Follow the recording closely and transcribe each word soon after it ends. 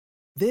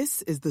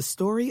This is the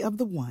story of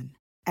the one.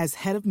 As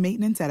head of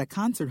maintenance at a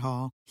concert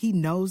hall, he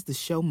knows the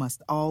show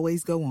must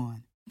always go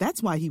on.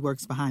 That's why he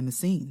works behind the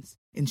scenes,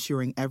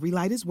 ensuring every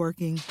light is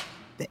working,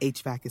 the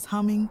HVAC is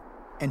humming,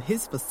 and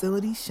his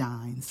facility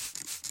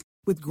shines.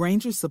 With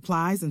Grainger's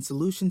supplies and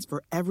solutions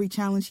for every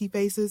challenge he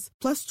faces,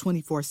 plus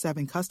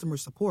 24/7 customer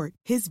support,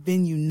 his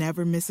venue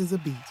never misses a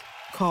beat.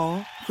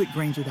 Call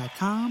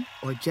quickgrainger.com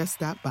or just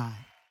stop by.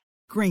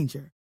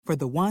 Grainger, for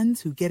the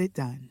ones who get it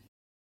done.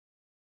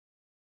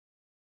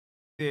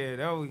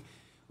 Yeah,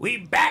 we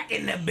back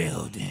in the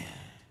building.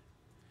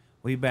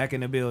 We back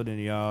in the building,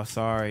 y'all.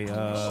 Sorry,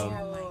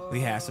 we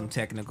had some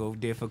technical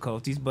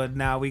difficulties, but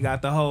now we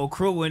got the whole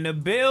crew in the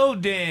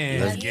building.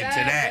 Let's get to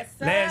that.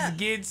 Let's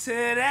get to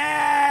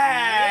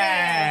that.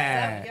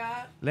 Yeah. What's up,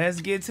 y'all?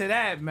 Let's get to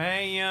that,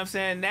 man. You know what I'm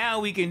saying?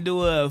 Now we can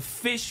do an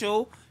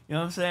official, you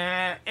know what I'm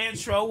saying,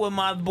 intro with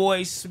my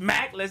boy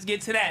Smack. Let's get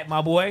to that,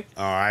 my boy.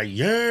 All right,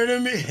 you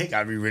heard me?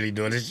 Gotta be really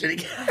doing this shit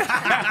again.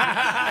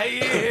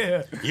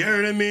 Yeah. You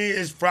heard me?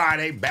 It's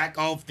Friday, back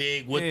on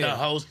Fig with the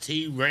host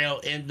T-Rail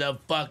in the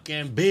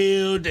fucking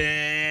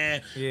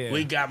building. Yeah.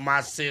 We got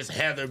my sis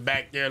Heather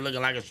back there looking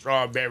like a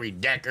strawberry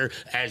Decker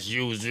as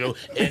usual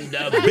in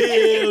the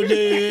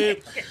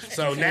building.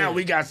 So now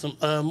we got some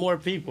more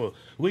people.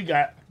 We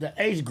got the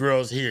H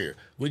girls here.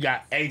 We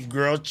got H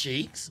girl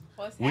Cheeks.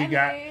 What's we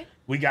happening?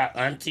 got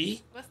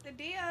Auntie. What's the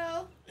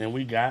deal? And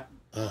we got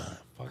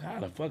how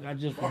the fuck I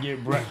just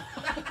forget, bro?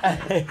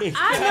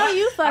 I know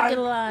you fucking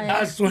lying.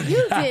 I swear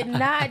You did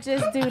not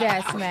just do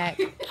that, Smack.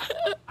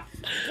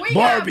 We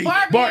Barbie.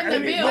 got Barbie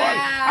in the building.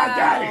 I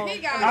got it.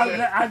 He got it.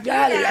 I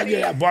got it.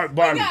 Yeah, Barbie.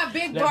 We got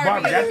big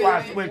Barbie. That's why I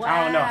in the switched. building.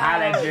 I don't know how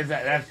that is.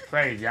 That's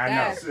crazy. I know.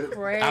 That's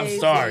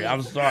crazy.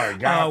 I'm sorry.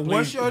 God,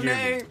 What's please your forgive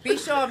me. name? Be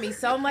showing me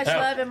so much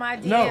love in my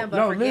DM, No, but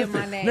no, forget listen,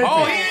 my name. listen.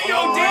 Oh, he in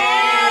your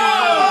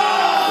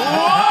DM!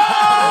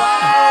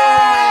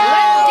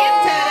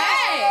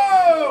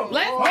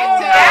 Let's get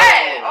to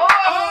that.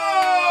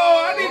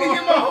 Oh, I need to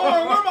get my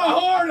horn. Where my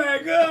horn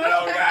at, good? I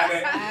don't got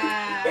it.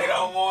 They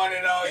don't want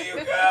it on you,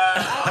 good.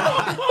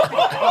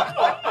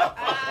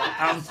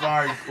 I'm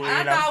sorry, Queen. I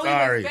I'm thought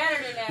sorry. we was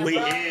better than that, We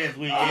bro. is.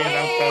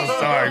 I'm so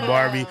sorry,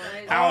 Barbie.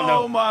 I don't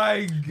know. Oh,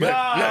 my But look,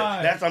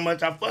 God. that's how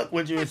much I fuck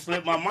with you. It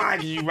slipped my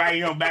mind because you right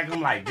here on back.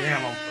 I'm like,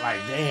 damn.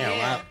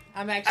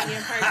 I'm actually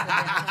in person.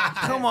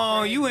 Come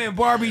on, you in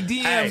Barbie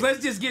DMs. Hey. Let's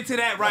just get to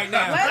that right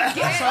now. Let's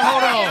get So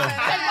hold on.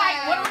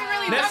 Like, what are we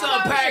really Let's talking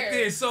about unpack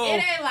here? this. So,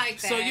 It ain't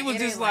like that. so you was It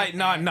just ain't like,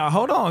 like nah,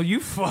 hold on.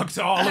 You fucked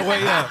all the way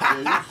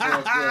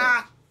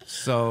up.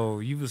 So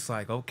you was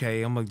like,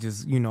 okay, I'm gonna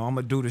just, I'm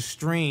gonna do the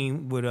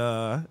stream with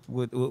the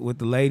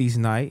ladies'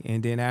 night,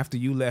 and then after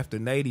you left the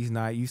ladies'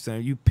 night, you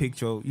said you picked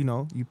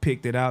you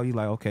picked it out. You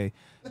like, okay,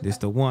 this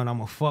the one I'm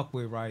gonna fuck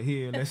with right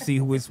here. Let's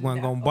see which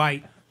one gonna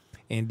bite.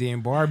 And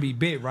then Barbie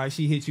bit, right?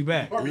 She hit you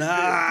back. Nah,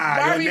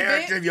 Barbie your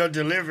narrative, bit? your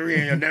delivery,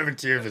 and your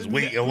narrative is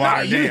weak and No,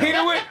 wild. you hit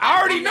it with. I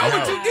already know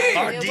what you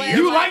Our did. DM.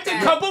 You liked a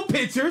couple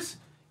pictures.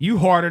 You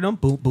hearted them.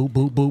 Boop, boop,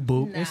 boop, boop,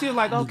 boop. And she was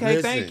like, okay,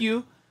 Listen. thank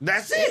you.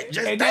 That's it.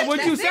 Just And then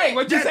what you that's say? it.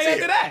 What you That's say it.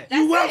 after that?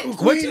 You welcome, What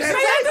Queen. you That's say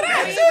it. after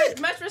that? That's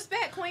it. Much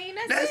respect, Queen.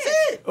 That's it.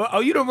 it. Oh,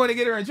 you don't want to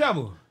get her in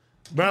trouble.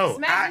 Bro,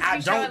 Smack I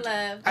just be showing don't.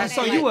 love. Oh, It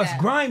so ain't you like a that.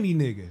 grimy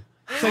nigga.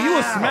 So you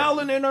was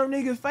smiling in her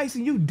nigga's face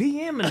and you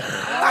DMing her.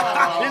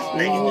 This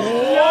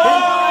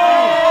nigga.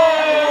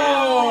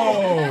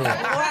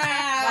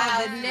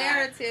 Wow, the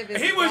narrative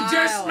is He was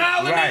just wild.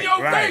 smiling in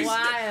your Right. face.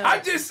 Wild. I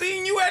just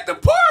seen you at the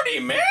party,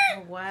 man.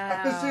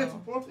 Wow.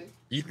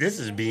 This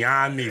is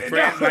beyond me.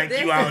 Friends like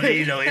you, I don't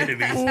need no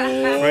enemies. Friends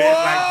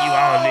like you,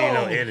 I don't need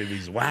no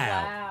enemies.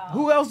 Wow.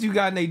 Who else you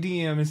got in their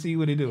DM and see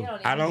what they do?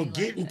 I don't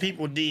get in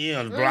people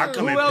DMs, bro. I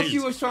come Who in else peace.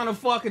 you was trying to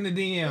fuck in the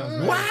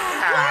DMs?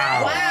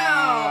 Wow.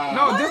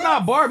 No, just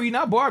not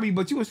Barbie,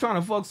 but you was trying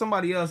to fuck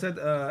somebody else at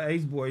the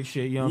Ace Boy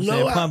shit. You know what I'm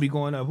saying? Pumpy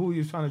going up. Who you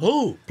was trying to?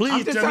 Who? Please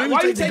I'm just tell me. trying,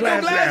 why you take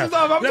your glasses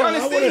off? I'm trying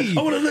to see.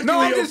 I want to look no, you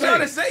in I'm your just trying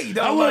to face. see.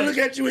 Though, I want to look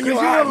at you in your you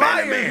eye, a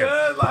liar, man.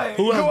 cuz, like,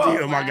 Who go else on.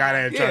 DM my guy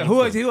that Yeah, trying who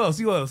to else?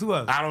 Who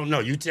else? I don't know.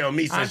 You tell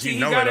me since Auntie, you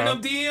know he got it in all.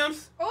 them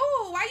DMs?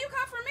 Ooh, why you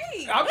come for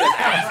me? I'm just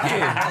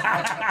asking.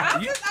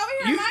 I'm just over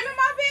here minding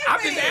my business.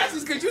 I'm just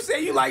asking because you said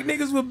you like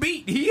niggas with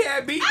beat. He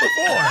had beat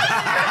before.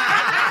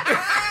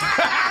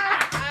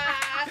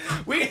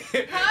 we asked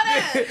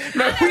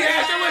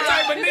her what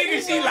type of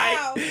nigga she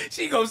like.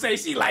 She gonna say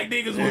she like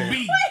niggas with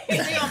beat. She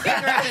gonna pick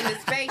her up in the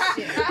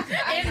spaceship.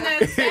 In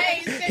the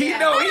spaceship. He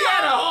know he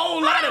had a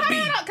whole lot of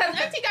beat. Because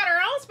Auntie got her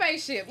own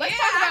spaceship. Let's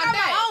talk I about got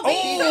that. my own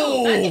beat,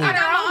 too. Auntie got I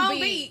got her my own own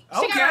beat. beat.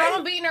 She got her Okay.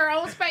 own beat in her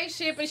own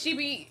spaceship, and she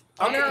be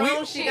on her We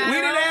own shit.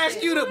 didn't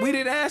ask you to. We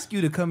didn't ask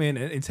you to come in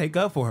and take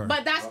up for her.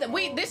 But that's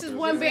this is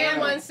one band,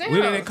 one sound.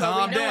 We didn't so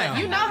calm we know down.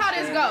 it. You know how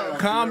this goes.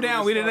 Calm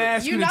down. We didn't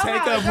ask you, You to know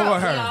take how up it for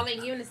goes. We her. all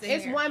in unison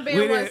It's here. one We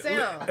band, one didn't.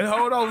 sound.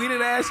 Hold on. We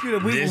didn't ask you to.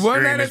 We This one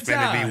stream at a is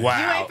finna be time. You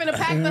wild. ain't finna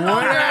pack the whole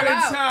One at crowd a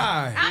out.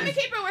 time. I'm gonna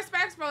keep it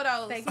respectful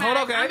though. Smack. Hold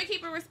on, okay. I'm gonna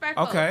keep it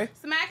respectful. Okay.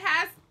 Smack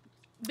has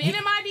been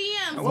in my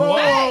DMs.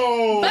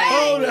 Whoa. But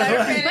Hold let her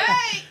on.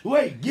 finish.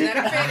 Wait, get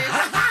Let her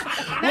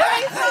finish. Let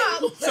me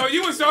talk. So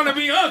you was trying to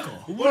be uncle.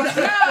 No.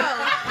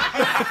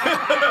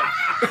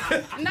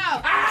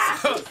 No.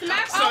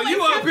 Smack So always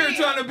you up took here it.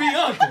 trying to be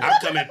uncle? I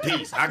come in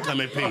peace. I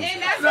come in peace.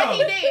 And that's what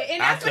he did.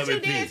 And that's I what you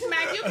come in did, peace.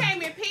 Smack. You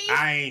came in peace.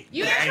 I ain't.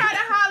 You didn't try to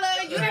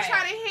holler. You didn't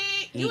try to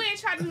hit. You ain't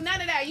try to do none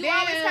of that. You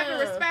always kept it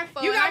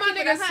respectful. You got I my keep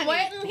it nigga 100.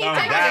 sweating. He Oh,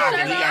 taking God, his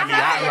shirt he got off. me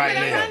hot right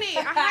now.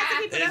 I had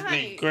to keep it It's 100.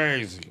 been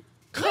crazy.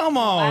 Come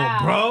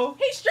on, bro.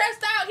 He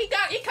stressed out.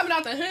 He coming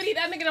out the hoodie.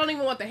 That nigga don't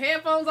even want the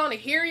headphones on to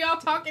hear y'all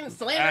talking,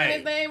 slamming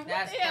his name. What the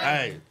hell?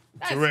 Hey,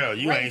 That's Terrell,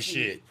 you ain't crazy.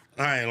 shit.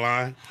 I ain't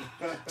lying.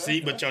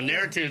 See, but your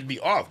narratives be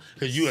off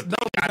because you.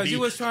 Because you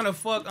was trying to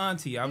fuck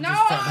auntie. I'm No,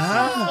 just trying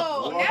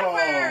to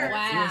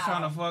never. You was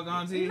trying to fuck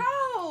auntie? No.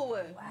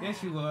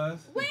 Yes, you was.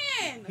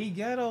 When? He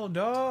ghetto,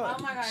 dog.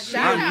 Oh my God.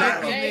 Shout Yeah,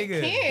 out yeah. Jay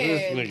Nigga. Ken.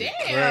 This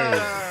nigga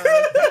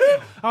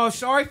Damn. Oh,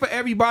 sorry for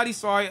everybody.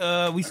 Sorry,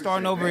 we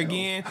starting over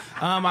again.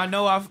 I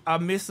know I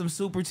missed some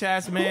super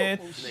chats, man.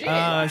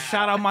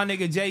 Shout out my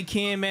nigga Jay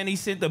Ken, man. He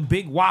sent the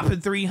big whopping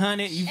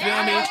 300. You feel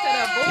me?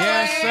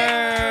 Yes,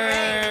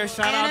 sir.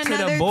 Shout out to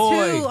the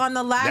boy. Two on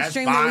the live That's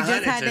stream that we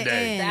just 500 had to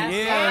today. end.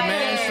 Yeah,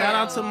 man. Shout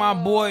out to my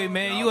boy,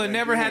 man. You will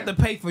never have to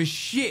pay for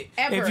shit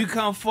Ever. if you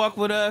come fuck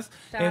with us.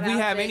 If we out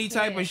have Jay any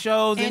type Ken. of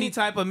shows, any And-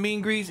 type of meet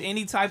and greets,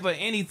 any type of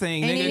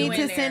anything, And you nigga.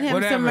 need to send him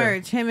Whatever. some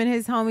merch. Him and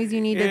his homies, you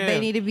need to. Yeah. They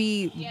need to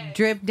be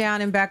dripped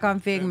down and back on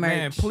Fig merch.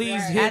 Man,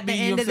 please hit At the me.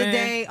 You end know of the what I'm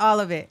saying? day, all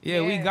of it.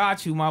 Yeah, we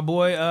got you, my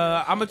boy.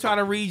 I'm gonna try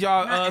to read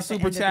y'all Not at the super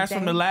end of the chats from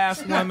day. the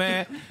last one,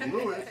 man.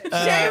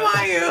 Shame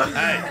on you.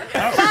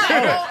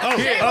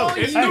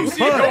 It's new shit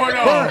going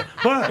on.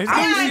 It's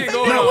new shit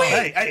going No, on.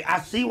 hey, I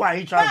see why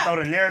he trying to throw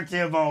the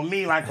narrative on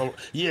me like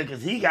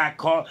because he got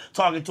caught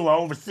talking to an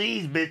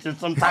overseas bitch and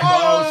some type of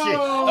old shit.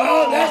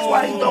 Oh, that's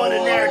why he throwing the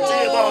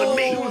narrative on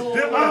me.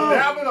 Dipping and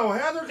dabbing on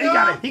Heather.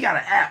 He got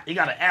an app. He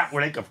got an app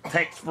where they can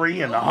text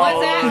free and the whole.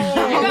 WhatsApp?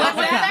 You got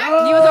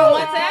WhatsApp? You was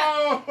on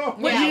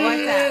WhatsApp?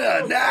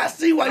 Yeah, now I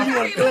see why you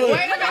want to do it. Wait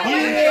a minute.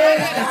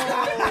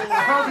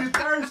 Yeah.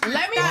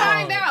 Let me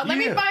find out. Let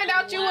me yeah. find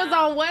out you was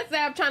on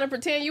WhatsApp trying to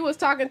pretend you was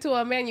talking to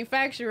a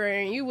manufacturer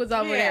and you was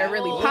over there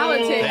really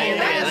politicking. Hey,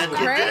 That's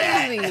let's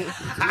get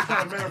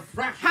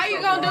crazy. How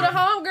you gonna do the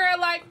homegirl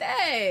like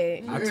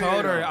that?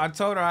 I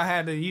told her I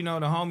had to, the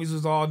homies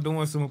was all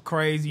doing some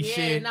crazy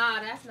shit.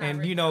 that's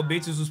And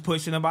bitches was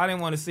pushing up. I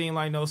didn't want to seem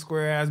like no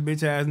square ass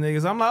bitch ass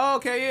niggas. I'm like,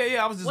 okay,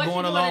 yeah. I was just What you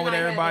going doing along with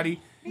tonight,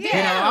 everybody. Yeah,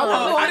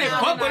 I didn't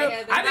fuck with her.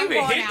 Heather. I didn't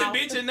even I'm hit the going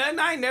bitch or nothing.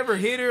 I ain't never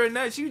hit her or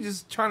nothing. She was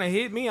just trying to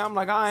hit me. I'm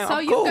like, I'm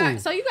cool.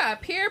 So you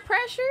got peer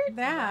pressured?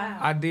 Yeah.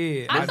 I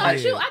did. I thought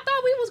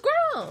we was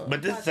grown.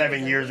 But this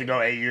 7 years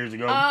ago, 8 years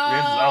ago.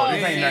 Oh,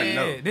 This ain't nothing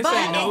new. This But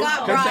ain't it new.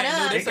 got This brought ain't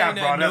new. up. This It got ain't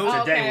brought nothing up new.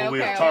 today when we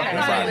were talking I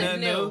thought about it it. was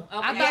new. Nothing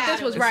I thought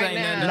this was This right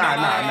ain't nothing.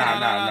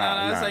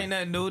 now. This ain't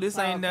nothing new. This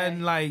ain't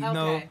nothing like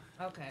no.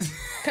 Okay.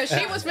 Cause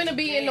she was finna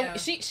be in the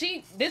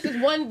she. This is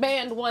one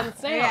band, one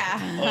sound.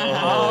 Yeah.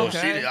 Oh,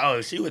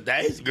 okay. she was the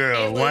ace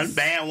girl. It was, One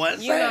band,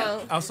 one You sound.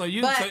 know. Oh, so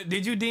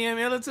did you DM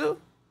Ella too?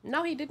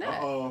 No, he did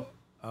not.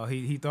 Oh,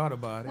 he thought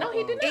about it. No,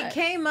 he did not. It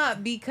came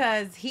up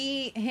because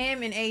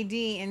him and AD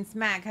and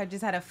Smack have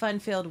just had a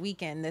fun-filled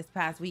weekend this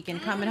past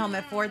weekend, coming home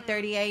at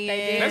 4:30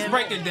 a.m. Let's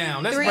break it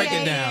down. 3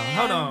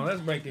 Hold on. Let's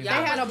break it They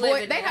down. had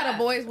a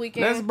boys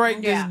weekend. Let's break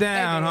this Yeah,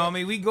 down, they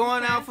homie. did. We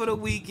going out for the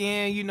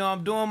weekend.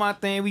 I'm doing my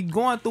thing. We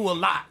going through a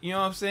lot. You know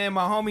what I'm saying?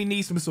 My homie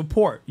needs some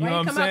support. You Why know you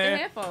what I'm come out the saying?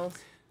 headphones?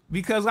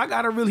 Because I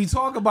gotta really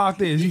talk about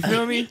this. You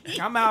feel me?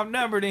 I'm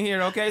outnumbered in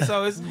here. Okay,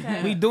 so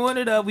we doing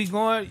it up. We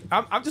going.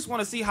 I just want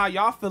to see how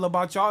y'all feel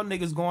about y'all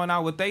niggas going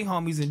out with they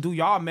homies and do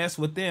y'all mess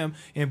with them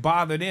and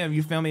bother them.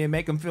 You feel me? And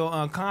make them feel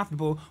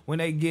uncomfortable when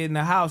they get in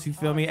the house. You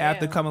feel me?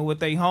 After coming with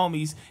they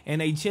homies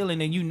and they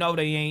chilling and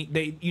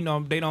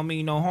they don't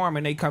mean no harm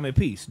and they come in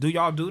peace. Do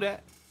y'all do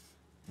that?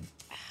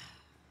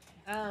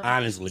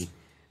 Honestly.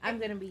 I'm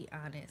gonna be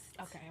honest.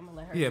 Okay, I'm gonna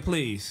let her. Yeah,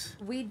 please.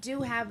 We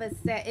do have a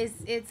set.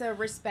 It's a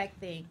respect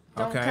thing.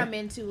 Don't Okay. come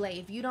in too late.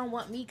 If you don't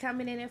want me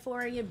coming in at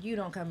 4 a.m., you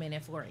don't come in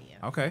at 4 a.m.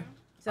 Okay.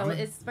 So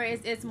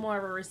it's more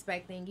of a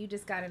respect thing. You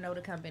just gotta know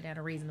to come in at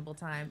a reasonable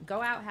time.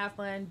 Go out, have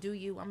fun, do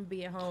you. I'm gonna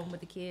be at home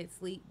with the kids,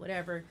 sleep,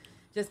 whatever.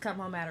 Just come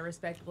home at a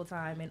respectable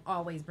time and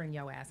always bring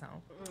your ass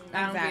home.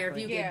 I don't care if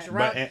you get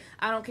drunk.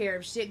 I don't care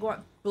if shit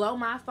blow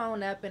my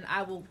phone up and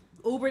I will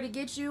Uber to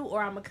get you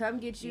or I'm gonna come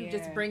get you.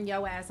 Just bring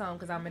your ass home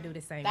because I'm gonna do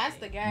the same. That's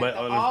thing. the guy. But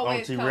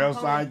on T-Rail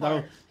side,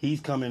 though, he's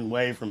coming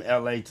way from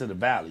L.A. to the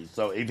Valley.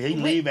 So if he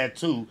leave at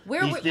 2,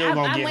 he's still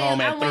going to get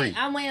home at 3.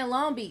 I'm in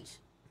Long Beach.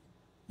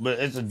 But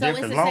it's a So difference.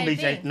 it's the Long same Beach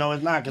thing. ain't. No,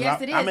 it's not. Because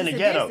Yes, it is. I'm in the It's a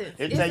ghetto. distance.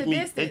 It It's take a me.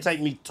 distance. It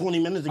take me 20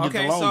 minutes to get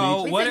Okay, to Long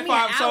so Beach. what It if took me an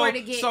I hour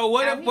to get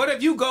what out if what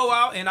if you go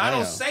out and I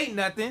don't Damn. say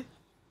nothing?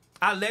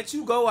 I let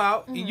you go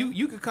out and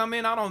you can come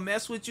in. I don't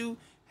mess with you.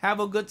 Have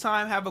a good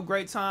time. Have a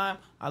great time.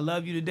 I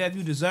love you to death.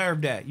 You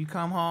deserve that. You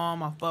come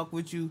home. I fuck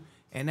with you,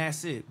 and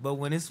that's it. But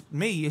when it's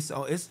me, it's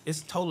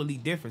totally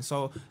different.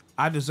 So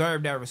I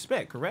deserve that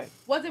respect. Correct?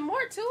 Was it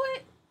more to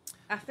it?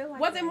 I feel like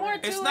Was it more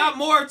to It's it? not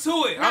more to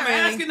it. Not I'm really.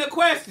 asking the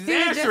questions. He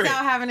was Answer just it.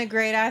 out having a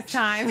great ass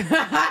time,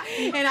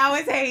 and I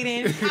was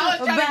hating. I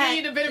was trying to give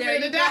you the benefit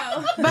of the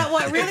doubt. But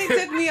what really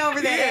took me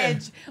over the Yeah.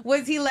 edge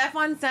was he left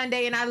on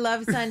Sunday, and I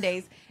love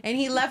Sundays. And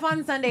he left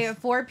on Sunday at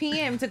 4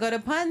 p.m. to go to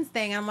Pun's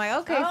thing. I'm like,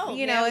 okay, Oh,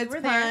 you yeah, know, we it's were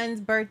there.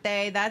 Pun's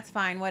birthday. That's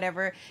fine,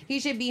 whatever. He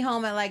should be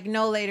home at like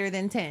no later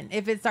than 10.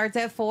 If it starts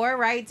at 4,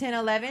 right, 10,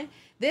 11.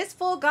 This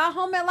fool got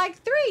home at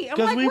like 3. I'm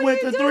Because like, we what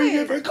went are you to doing? 3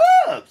 different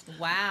clubs.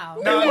 Wow.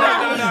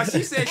 No.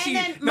 She said she.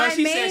 And then No, my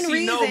she said main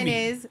she know reason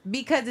me. is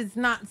because it's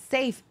not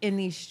safe in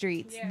these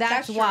streets. Yeah,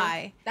 that's true.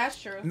 why.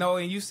 That's true. No,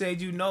 and you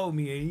said you know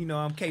me, and you know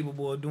I'm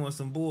capable of doing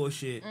some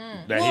bullshit.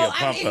 That Well, he'll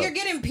pump if up. you're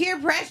getting peer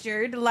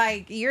pressured,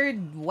 like you're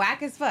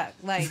whack as fuck.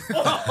 Like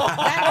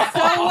that's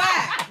so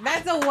whack.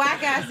 That's a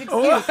whack ass excuse.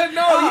 What? No,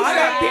 you I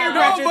said got peer no,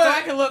 pressure so but-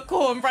 I can look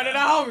cool in front of the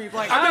homies.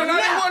 Like I mean, I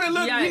no. didn't want to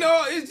look, Yikes. you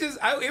know, it's just,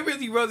 it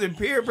really wasn't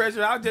peer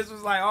pressure. I just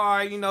was like, all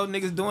right, you know,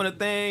 niggas doing a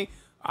thing.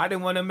 I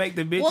didn't want to make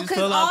the bitches Well, because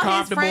feel all his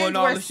uncomfortable friends and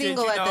all were the shit,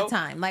 single you at know. the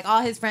time. Like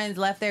all his friends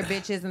left their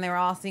bitches and they were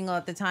all single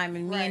at the time,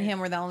 and me and Right. him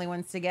were the only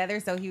ones together.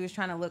 So he was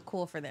trying to look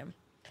cool for them.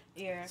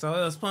 Yeah. So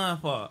it was fun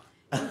fault.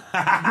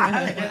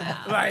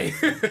 like,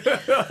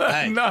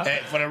 Hey, no.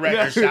 hey, for the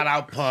record, shout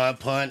out Pun.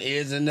 Pun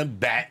is in the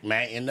back,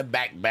 man. In the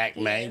back,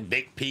 man.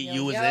 Big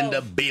PU is in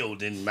the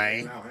building,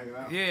 man. Now, hanging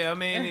out. Yeah, I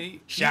mean, you know,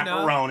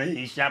 Chaperoning.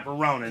 He's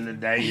chaperoning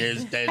today.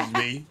 Here's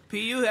me.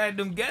 PU had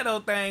them ghetto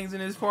things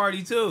in his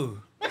party too.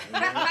 They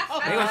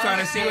was trying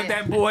to see what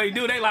that boy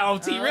do. They like, oh,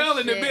 T-Rail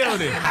in the shit.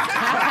 building.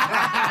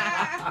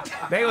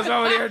 They was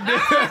over there doing.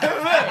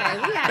 Hey,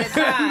 we had a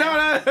time.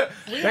 No,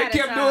 they had a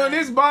kept time. doing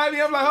this by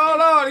me. I'm like, hold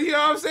on, you know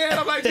what I'm saying?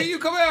 I'm like, you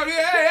come out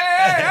here,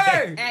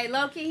 hey. Hey,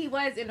 low key, he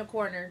was in the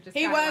corner, just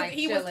He kinda was- like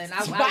he was chilling. by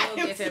I will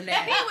give him He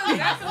that. was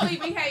definitely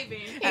behaving.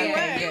 He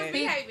Yeah. was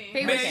behaving.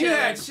 He Man, was you chilling.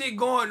 had shit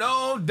going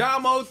on.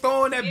 Damo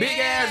throwing that big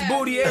Yeah. ass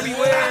booty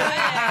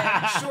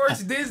everywhere.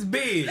 Shorts this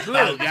big. Oh,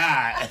 Look.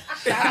 God.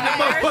 Them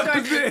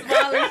motherfuckers is-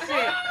 Small as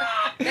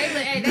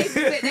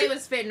shit. They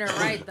was fitting her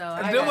right though.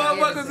 I Them gotta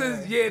give it motherfuckers to is,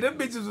 her. yeah, them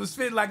bitches was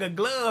fitting like a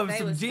glove, They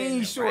some was jean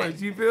fitting shorts, right.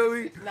 you feel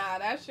me? Nah,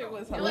 that shit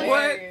was What?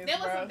 hilarious. There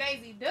was bro. some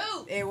Daisy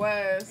Duke. It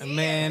was.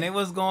 Man, it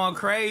was going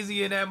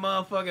crazy in that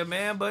motherfucker,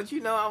 man. But you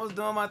know, I was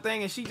doing my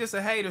thing, and she just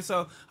a hater.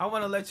 So I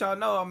want to let y'all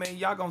know. I mean,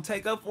 y'all gonna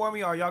take up for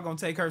me, or y'all gonna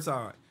take her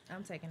side?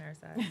 I'm taking her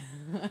side.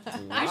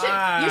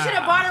 Wow. You should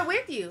have brought her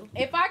with you.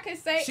 If I could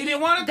say, She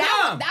didn't want to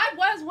come. I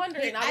was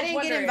wondering. I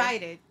didn't get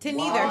invited to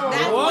neither. Wow.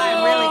 That's why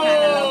I'm really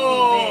kind of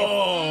low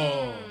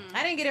Whoa.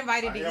 I didn't get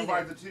invited I to either.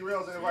 invited the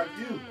T-Rails and invited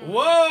you.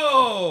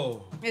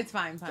 Whoa. It's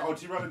fine, fine. Oh,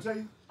 T-Rail didn't tell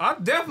you? I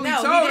definitely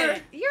No, told he her.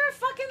 didn't. You're a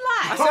fucking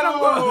I lie. said I'm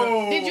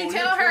going. Did you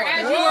tell her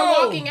as you Whoa.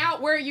 were walking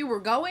out where you were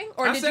going,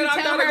 or I did said you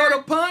I tell gotta her? go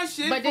to punch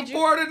shit But from did you-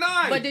 4 to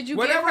 9. but did you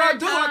Whatever give her I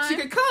do, time? she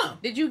can come.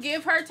 Did you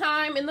give her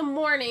time in the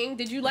morning?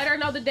 Did you let her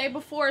know the day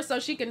before so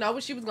she could know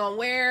what she was gonna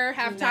wear,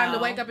 have time to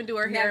No. wake up and do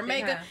her hair and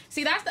Nothing, makeup? huh?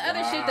 See, that's the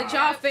other shit that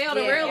y'all fail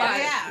to Yeah, realize.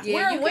 yeah. Yeah,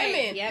 We're you can't-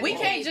 women. yeah, we you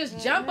can't can't.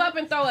 just jump up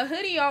and throw a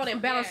hoodie on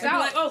and bounce Yeah. out.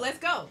 Like, oh, let's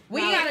go.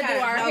 We No, gotta do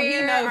our no, he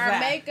hair, knows our that.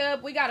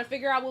 makeup. We gotta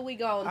figure out what we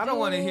gonna do. I don't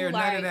want to hear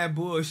none like- of that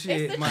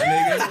bullshit, It's the my truth.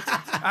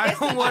 nigga. I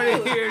don't want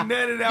to hear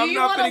none of that. Do I'm you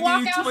not want to gonna walk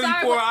give you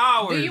outside? 24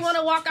 hours. Do you want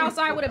to walk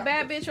outside with a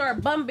bad bitch or a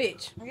bum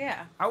bitch?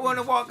 Yeah. I want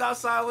to walk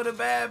outside with a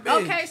bad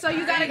bitch. Okay, so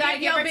you gotta You gotta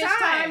give your give her bitch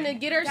time time to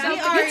get herself He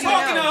You're already together.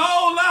 talking a knows.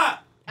 whole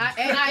lot.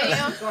 And I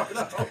am.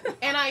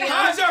 And I am.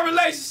 How's your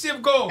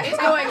relationship going? It's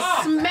going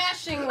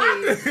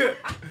smashingly.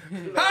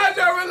 How's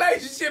your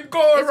relationship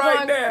going It's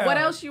right going- now? What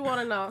else you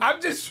want to know?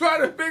 I'm just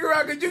trying to figure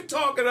out because you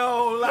talking a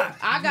whole lot.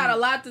 I got a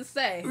lot to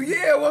say.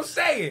 Yeah, well,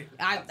 say it.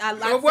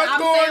 So what's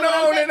going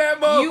on in that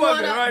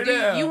motherfucker right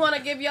now? You want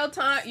to give your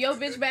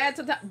bitch bad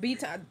to be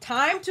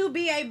time to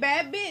be a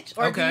bad bitch,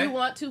 or Okay. do you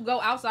want to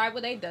go outside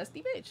with a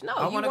dusty bitch? No,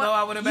 I you wanna want- go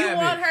out with a You bad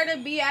want bitch. her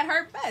to be at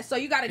her best, so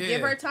you got to give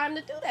Yeah. her time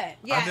to do that.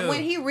 Yeah, do.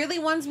 when he really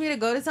wants me to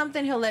go to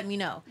something, he'll let me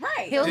know.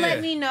 Right. He'll Yeah.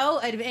 let me know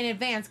in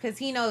advance because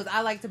he knows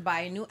I like to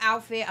buy a new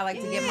outfit. I like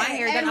to get my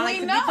hair done. and I like we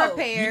to know. be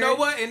prepared. You know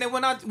what? And then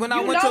when I You went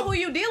know to who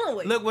you dealing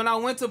with. look when I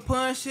went to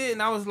punch shit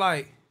and I was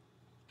like,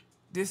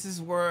 this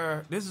is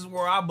where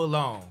I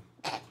belong.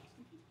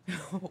 You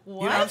know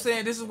what I'm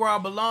saying? This is where I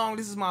belong.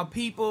 This is my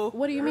people.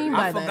 What do you mean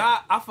by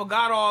I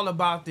forgot all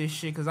about this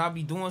shit because I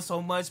be doing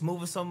so much,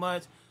 moving so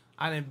much.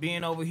 I done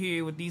been over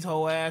here with these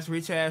whole ass,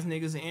 rich ass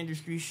niggas in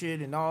industry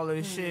shit and all of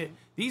this shit.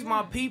 These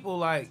my people,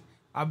 like,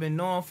 I've been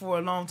knowing for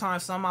a long time.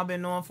 Some I've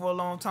been knowing for a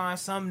long time.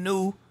 Some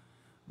new.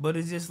 But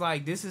it's just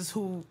like, this is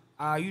who,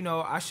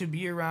 I should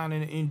be around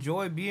and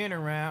enjoy being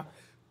around.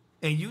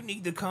 And you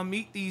need to come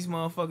meet these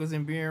motherfuckers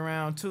and be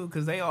around too.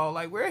 Because they all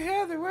like, where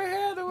Heather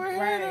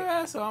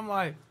at? So I'm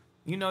like,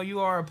 you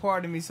are a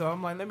part of me. So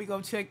I'm like, let me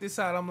go check this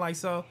out. I'm like,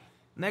 so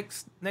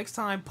next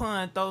time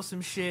Pun throw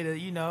some shit,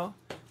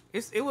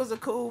 it was a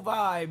cool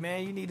vibe,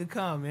 man. You need to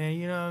come, man.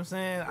 You know what I'm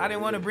saying? I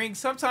didn't want to bring.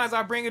 Sometimes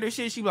I bring her the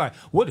shit. She be like,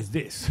 "What is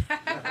this?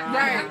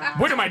 Right.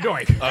 What am I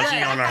doing? Oh, she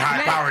on her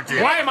high power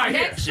tip. Why am I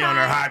here?" Next She on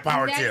her time- high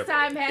power next tip.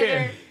 time,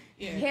 Heather,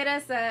 Hit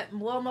us up.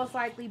 We'll most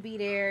likely be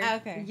there.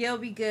 Okay. You'll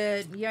be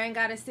good. You ain't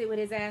got to sit with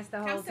his ass the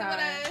whole Come sit time.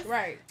 with us.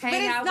 Right. But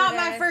Hang it's out not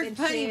with my us first and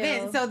pun chill.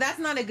 event, so that's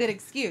not a good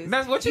excuse.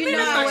 That's what you mean. know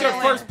It's not what your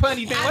it first was. pun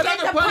event. I What did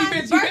other the pun pun's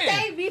events you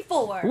birthday been?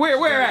 before.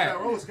 Where At at?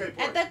 roller skate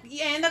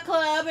party. In the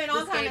club and all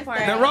The kind skate of park.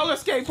 stuff. The roller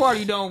skate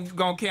party don't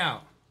gonna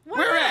count.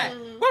 Where at?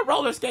 What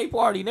roller skate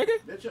party, nigga?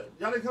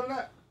 Y'all didn't come to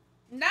that?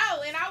 No,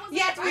 and I was.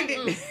 Yes, we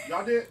did.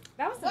 Y'all did?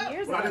 That was some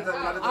years When I ago. did the,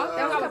 That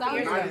was a couple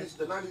years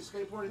ago. the 90s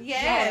skate party?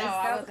 Yes.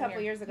 That was a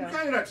couple years You ago.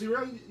 came to that,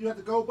 T-Rail. You had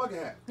the gold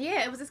bucket hat.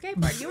 Yeah, it was a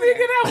skate park. You were Nigga,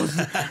 there. that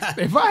was.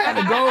 If I had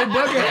the gold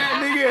bucket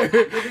hat,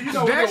 nigga, You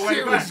know we that go way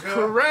shit back, was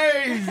huh?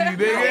 crazy, You go way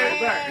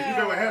nigga. back, 'cause you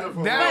been with Heather for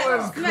a That while.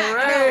 was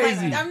Smack, no,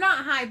 crazy. like, I'm not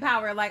high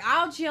power. Like,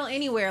 I'll chill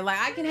anywhere. Like,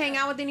 I can hang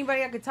out with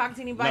anybody. I could talk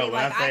to anybody. No, when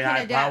like, I say can high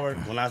adapt. power,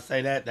 when I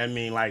say that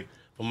mean like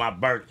for my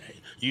birthday.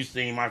 You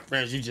seen my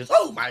friends, you just,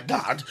 oh my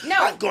God, No.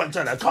 I'm going to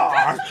the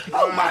car.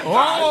 Oh my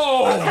God.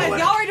 Oh. Because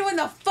y'all were doing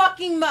the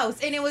fucking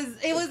most, and it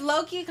was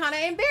low key kind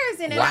of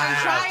embarrassing, and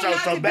I'm trying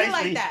not to be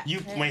like that. You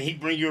when he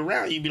bring you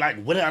around, you be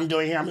like, what I'm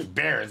doing here, I'm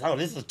embarrassed. Oh,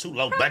 this is too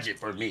low budget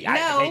for me. I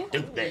No. can't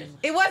do this.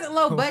 It wasn't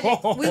low budget.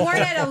 We weren't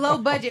at a low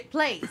budget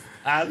place.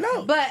 I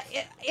know. But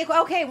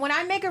okay, when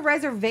I make a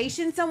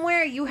reservation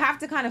somewhere, you have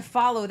to kind of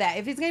follow that.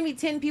 If it's gonna be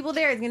 10 people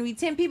there, it's gonna be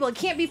 10 people. It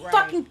can't be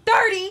fucking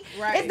 30.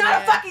 Right, It's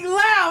not a fucking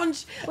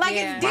lounge. Like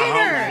Yeah. it's My homies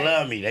dinner.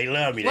 love me. They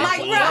love me. They Like,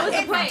 love bro, me.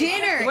 it's place?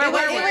 dinner. Where it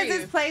were was you?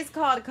 this place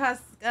called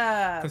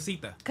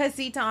Casita.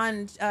 Casita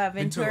on Ventura.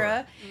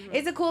 Ventura.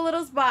 It's a cool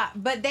little spot,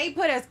 but they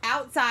put us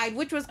outside,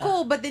 which was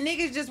cool. But the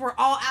niggas just were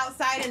all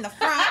outside in the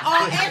front,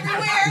 all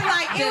everywhere.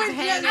 Like it was just,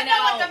 hanging I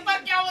know what out. the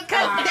fuck y'all was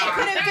because they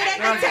couldn't fit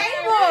at the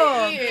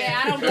table.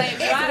 Yeah, I don't blame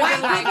you. It's I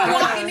white don't people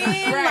like walking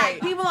in, Right.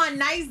 like people on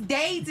nice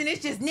dates, and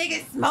it's just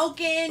niggas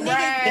smoking, niggas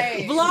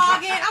Right.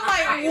 vlogging. I'm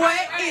like,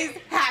 what is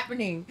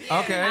happening?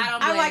 Okay. I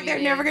don't I'm blame like, you they're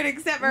there. never gonna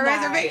accept my Nah.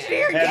 reservation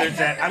here Heather again.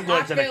 said, I'm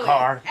going to the feel it.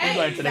 car. I'm Hey,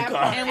 going to the that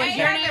car. part. And was Hey,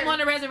 your Heather. name on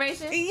the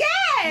reservation? Yes.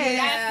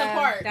 That's the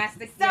part. That's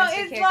the So that's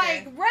the it's kicker.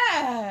 like,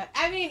 bruh.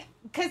 I mean,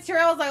 because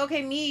Terrell was like,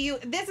 okay, me, you.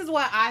 This is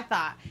what I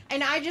thought,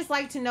 and I just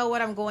like to know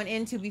what I'm going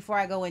into before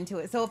I go into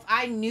it. So if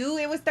I knew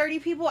it was 30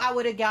 people, I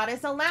would have got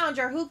us a lounge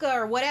or hookah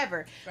or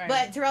whatever. Right.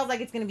 But Terrell's like,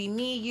 it's gonna be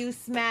me, you,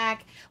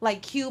 Smack.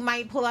 Like Q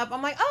might pull up.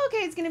 I'm like, oh,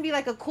 okay, it's gonna be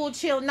like a cool,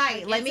 chill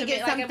night. Let me get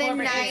Intimate, like a something more of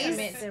an nice.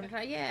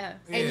 intimate- Yeah.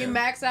 And you Yeah.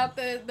 max out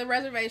the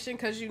reservation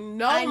because you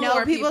know I know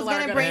more people's people are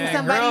gonna bring Man,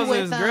 somebody girls with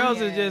is them. girls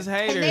Yeah. is just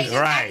And they haters.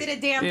 just Right. acted a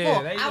damn Yeah,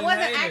 fool. they I just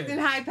wasn't haters. acting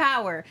high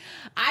power.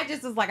 I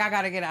just was like, I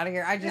gotta get out of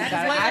here. I just That's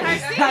gotta. what I I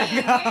just see. gotta go.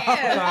 It's all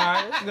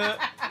right, it's good.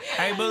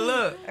 Hey, but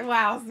look,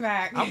 Wow,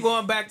 Smack. I'm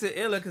going back to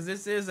Illa because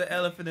this is an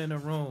elephant in the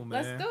room,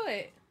 man. Let's do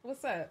it.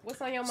 What's up?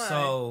 What's on your mind?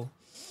 So,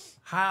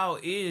 how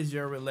is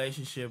your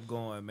relationship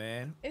going,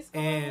 man? It's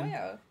going And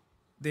well.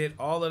 did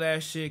all of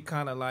that shit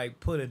kind of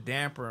like put a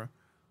damper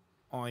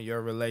on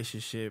your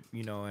relationship,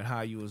 you know, and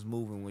how you was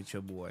moving with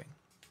your boy?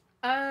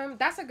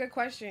 That's a good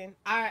question.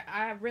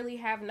 I really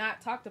have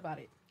not talked about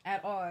it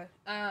at all.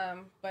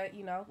 But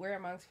you know, we're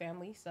amongst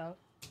family, so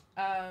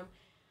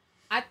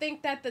I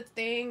think that the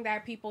thing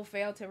that people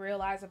fail to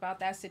realize about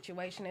that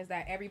situation is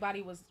that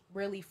everybody was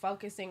really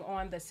focusing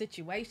on the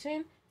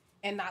situation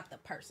and not the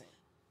person.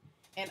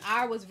 And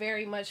I was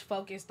very much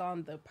focused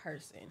on the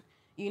person.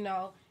 You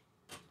know,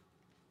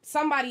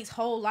 somebody's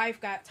whole life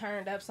got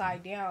turned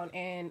upside down,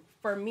 and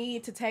for me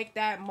to take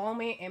that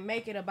moment and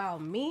make it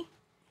about me,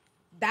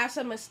 that's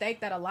a mistake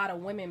that a lot of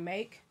women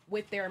make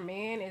with their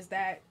man, is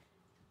that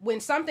when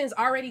something's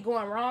already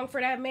going wrong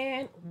for that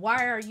man,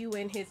 why are you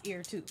in his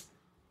ear too?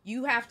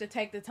 You have to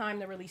take the time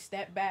to really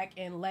step back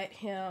and let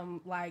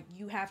him, like,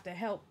 you have to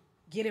help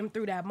get him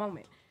through that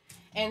moment.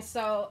 And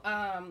so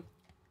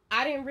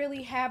I didn't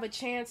really have a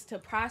chance to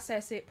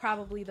process it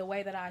probably the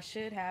way that I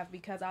should have,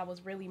 because I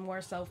was really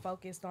more so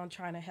focused on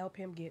trying to help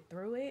him get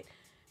through it.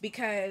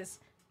 Because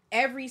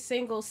every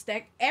single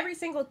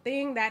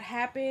thing that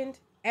happened,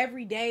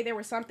 every day there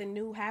was something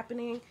new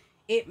happening,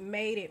 it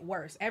made it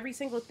worse. Every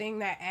single thing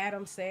that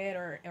Adam said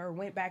or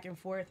went back and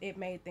forth, it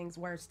made things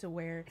worse, to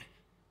where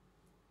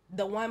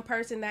the one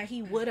person that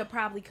he would have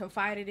probably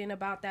confided in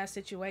about that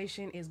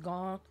situation is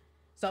gone.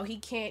 So he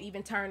can't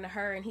even turn to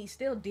her, and he's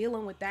still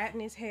dealing with that in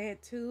his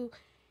head too.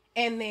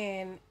 And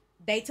then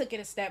they took it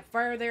a step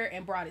further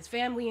and brought his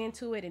family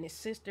into it, and his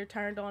sister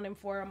turned on him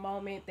for a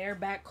moment. They're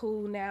back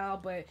cool now,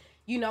 but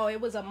you know,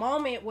 it was a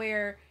moment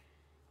where,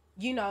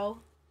 you know,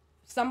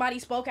 somebody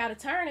spoke out of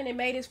turn and it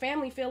made his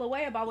family feel a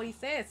way about what he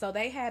said. So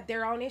they had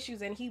their own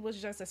issues, and he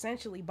was just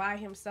essentially by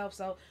himself.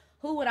 So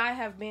who would I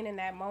have been in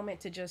that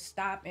moment to just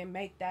stop and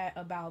make that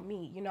about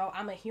me? You know,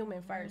 I'm a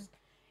human first.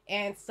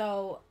 And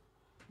so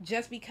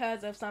just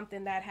because of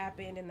something that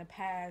happened in the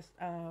past,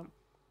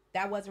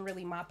 that wasn't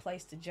really my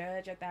place to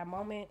judge at that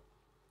moment.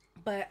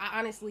 But I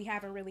honestly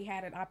haven't really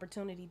had an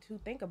opportunity to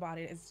think about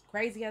it. As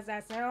crazy as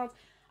that sounds,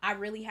 I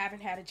really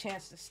haven't had a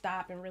chance to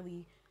stop and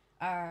really,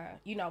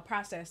 you know,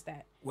 process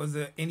that. Was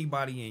there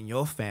anybody in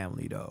your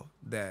family though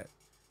that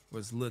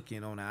was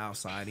looking on the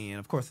outside end?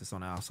 Of course, it's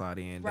on the outside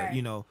end. Right. That,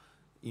 you know,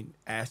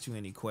 asked you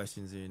any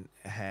questions and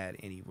had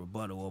any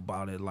rebuttal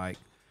about it, like,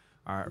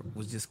 or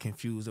was just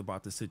confused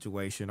about the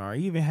situation, or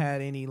even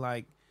had any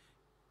like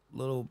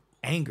little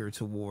anger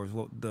towards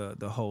what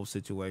the whole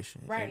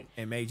situation, Right?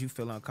 and made you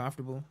feel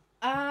uncomfortable?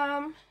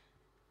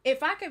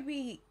 If I could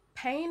be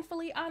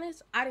painfully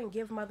honest, I didn't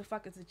give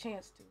motherfuckers a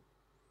chance to,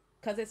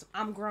 cause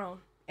I'm grown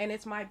and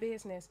it's my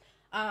business.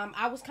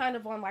 I was kind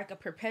of on like a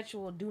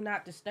perpetual do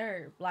not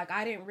disturb. Like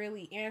I didn't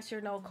really answer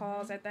no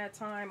calls at that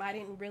time. I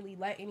didn't really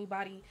let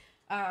anybody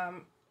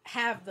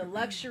have the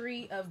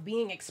luxury of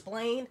being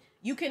explained.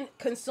 You can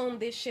consume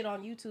this shit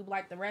on YouTube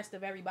like the rest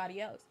of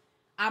everybody else.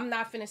 I'm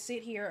not finna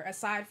sit here,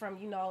 aside from,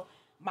 you know,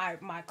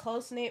 my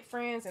close-knit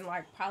friends and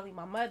like probably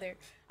my mother,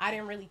 I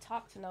didn't really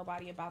talk to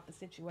nobody about the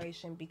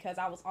situation because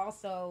I was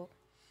also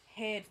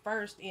head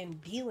first in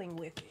dealing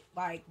with it.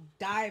 Like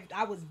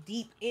I was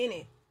deep in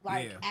it.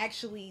 Like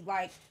actually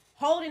like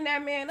holding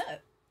that man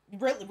up.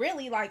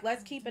 Really like,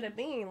 let's keep it a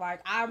being. Like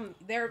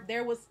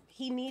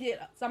he needed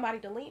somebody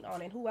to lean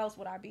on, and who else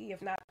would I be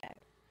if not that?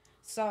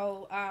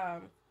 So I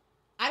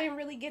didn't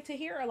really get to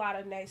hear a lot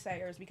of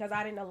naysayers because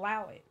I didn't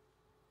allow it.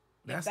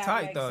 That's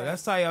tight though. Sense.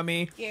 That's tight. I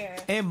mean,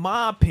 in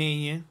my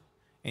opinion,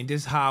 and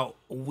just how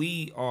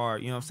we are,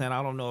 you know what I'm saying?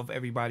 I don't know if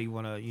everybody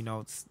wanna, you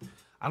know,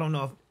 I don't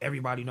know if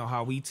everybody know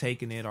how we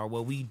taking it or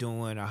what we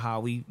doing or how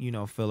we, you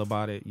know, feel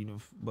about it, you know,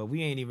 but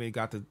we ain't even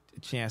got the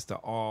chance to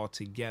all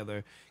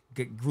together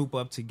group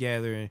up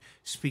together and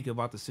speak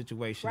about the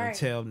situation and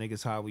tell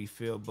niggas how we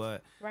feel.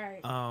 But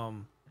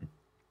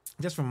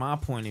just from my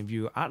point of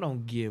view, I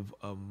don't give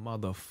a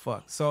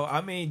motherfuck. So I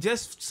mean,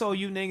 just so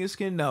you niggas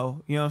can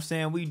know, you know what I'm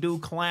saying, we do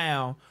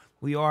clown.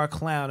 We are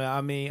clowning.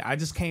 I mean, I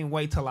just can't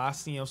wait till I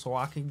see him so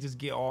I can just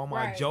get all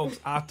my jokes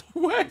out the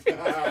way. Oh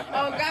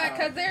God,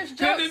 because there's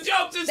jokes. The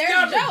jokes is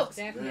coming. Jokes.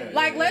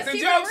 Like, let's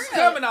keep it real. The jokes is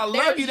coming. I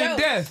love you to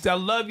death. I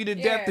love you to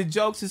death. The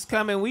jokes is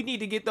coming. We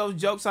need to get those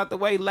jokes out the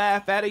way.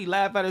 Laugh at it.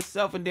 Laugh at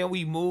itself, and then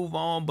we move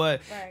on.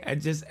 But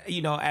just,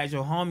 you know, as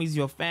your homies,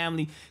 your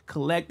family,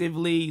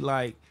 collectively,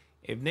 like,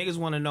 if niggas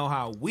want to know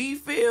how we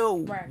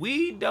feel,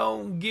 we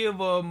don't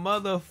give a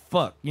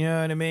motherfuck. You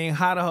know what I mean?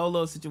 How the whole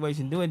little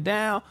situation went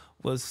down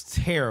was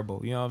terrible.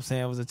 You know what I'm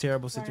saying? It was a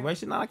terrible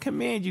situation. I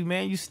commend you,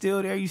 man. You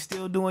still there. You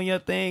still doing your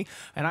thing.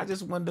 And I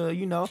just wanted to,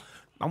 you know,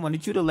 I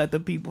wanted you to let the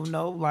people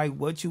know, like,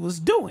 what you was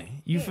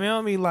doing. You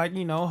feel me? Like,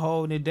 you know,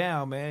 holding it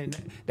down, man.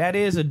 That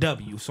is a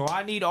W. So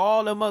I need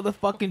all the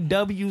motherfucking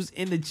W's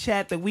in the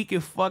chat that we can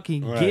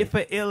fucking get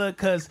for Illa,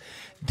 because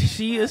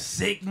she a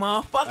sick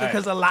motherfucker,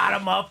 because a lot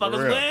of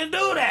motherfuckers wouldn't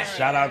do that.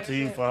 Shout out to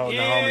you for holding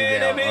the homie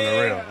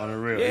down on the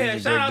real. Yeah,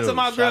 shout out to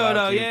my girl,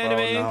 though. Yeah,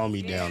 holding the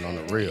homie down on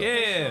the real.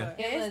 Yeah.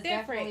 It's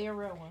definitely a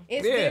real one.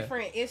 It's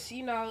different. It's,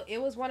 you know,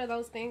 it was one of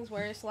those things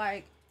where it's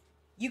like,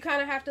 you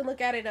kind of have to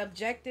look at it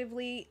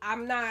objectively.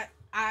 I'm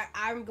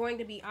going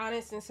to be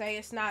honest and say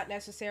it's not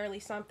necessarily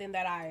something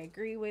that I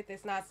agree with.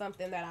 It's not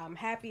something that I'm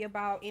happy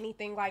about,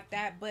 anything like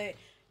that. But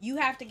you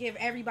have to give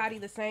everybody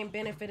the same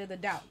benefit of the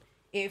doubt.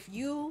 If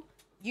you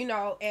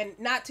know, and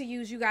not to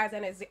use you guys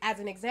as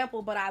an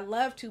example, but I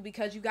love to,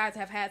 because you guys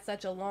have had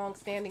such a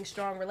long-standing,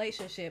 strong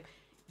relationship.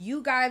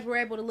 You guys were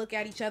able to look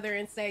at each other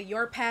and say,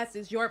 your past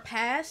is your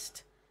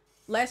past.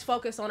 Let's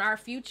focus on our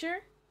future.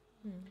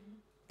 Mm-hmm.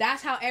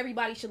 That's how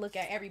everybody should look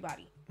at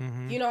everybody.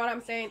 Mm-hmm. You know what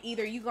I'm saying?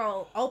 Either you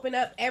gonna open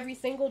up every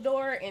single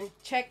door and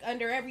check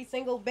under every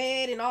single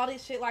bed and all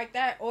this shit like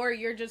that, or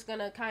you're just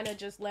gonna kind of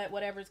just let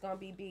whatever's gonna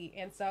be.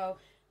 And so,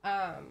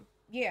 I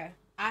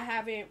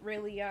haven't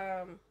really,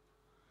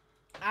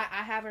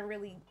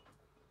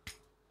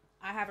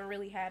 I haven't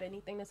really had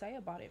anything to say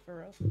about it, for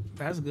real.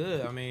 That's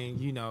good. I mean,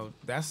 you know,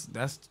 that's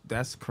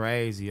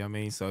crazy. I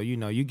mean, so, you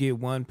know, you get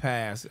one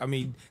pass. I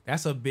mean,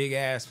 that's a big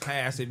ass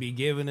pass to be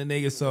given a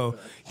nigga. So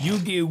you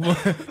get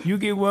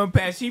one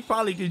pass. She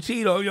probably could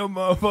cheat on your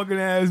motherfucking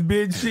ass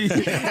bitch.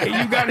 And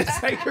you gotta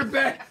take her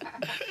back.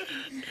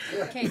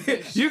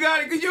 You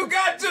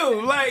got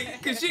to,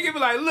 like, cause she can be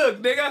like,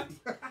 look, nigga.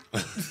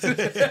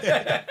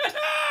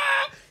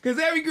 Cause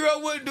every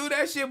girl wouldn't do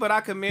that shit, but I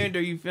commend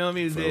her. You feel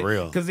me? For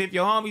real. Cause if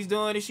your homie's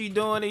doing it, she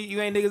doing it.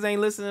 Niggas ain't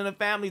listening to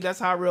family. That's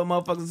how real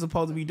motherfuckers are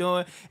supposed to be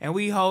doing. And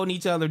we holding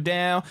each other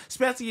down,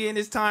 especially in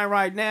this time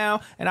right now.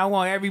 And I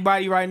want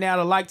everybody right now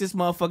to like this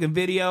motherfucking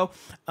video.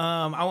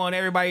 I want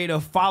everybody to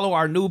follow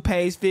our new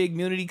page, Fig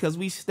Community, cause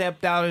we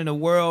stepped out in the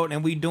world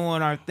and we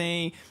doing our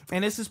thing.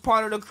 And this is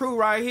part of the crew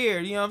right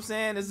here. You know what I'm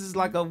saying? This is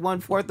like a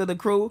 1/4 of the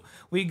crew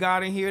we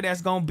got in here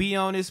that's gonna be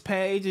on this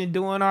page and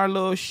doing our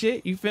little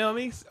shit. You feel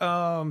me?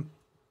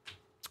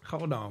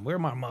 Hold on, where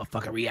my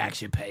motherfucking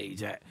reaction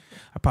page at?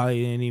 I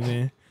probably didn't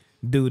even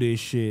do this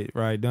shit,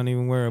 right? Don't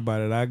even worry about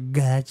it. I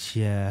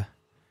gotcha.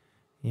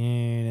 You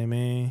know what I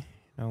mean?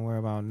 Don't worry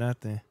about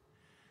nothing.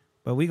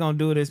 But we gonna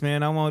do this,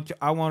 man. I want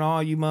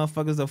all you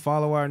motherfuckers to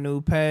follow our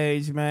new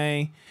page,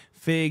 man.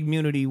 Fig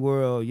Community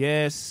World.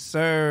 Yes,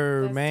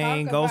 sir,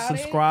 man. Go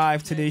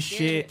subscribe to this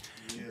shit.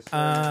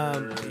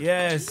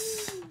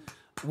 Yes.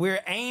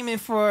 We're aiming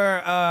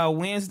for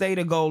Wednesday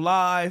to go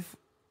live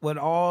with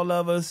all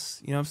of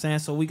us, you know what I'm saying,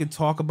 so we can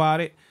talk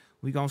about it.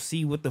 We gonna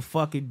see what the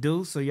fuck it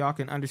do, so y'all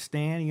can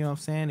understand, you know what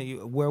I'm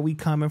saying, where we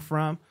coming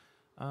from.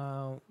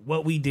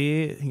 what we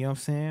did, you know what I'm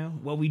saying?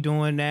 What we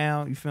doing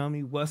now, you feel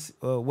me? What's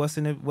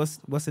in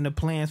the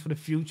plans for the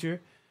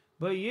future?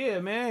 But yeah,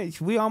 man,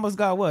 we almost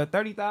got what,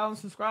 30,000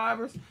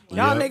 subscribers?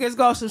 Y'all niggas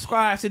go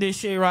subscribe to this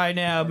shit right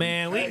now,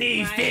 man. We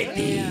need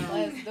 50.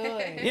 Let's do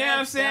it. You know what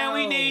I'm saying?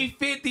 We need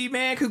 50,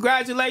 man.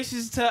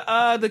 Congratulations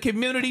to the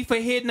community for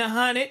hitting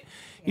 100.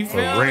 You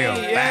feel me? real.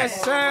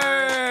 Yes,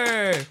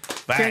 sir.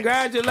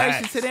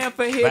 Congratulations to them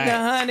for hitting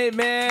 100,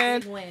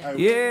 man. Hey,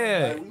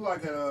 Yeah. we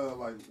like at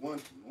like one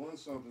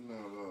something now,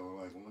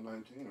 like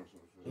 119 or something.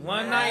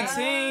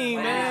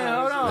 119, man.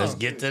 Hold on. Let's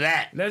get to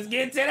that. Let's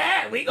get to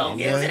that. We gonna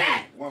get to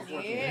that.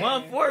 114.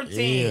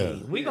 114.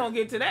 Yeah. We gonna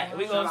get to that.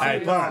 We gonna Hey,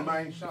 see. Bun.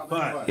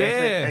 But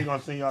Yeah. They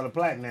gonna send y'all the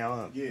plaque now,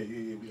 huh? yeah,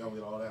 we gonna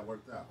get all that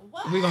worked out.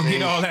 We gonna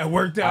get all that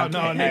worked out. No,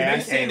 I can't- nigga, I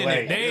they sending can't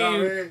it.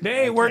 They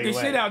wait. ain't working I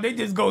can't shit wait. out. They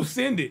just go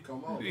send it.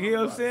 Come on, You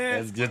know what I'm saying?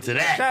 Let's get to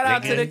that. Shout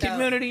out to the nigga.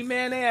 community,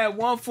 man. They had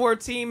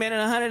 114, man,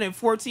 and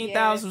 114,000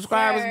 Yes,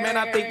 subscribers. Man,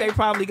 I think sir. they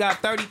probably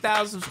got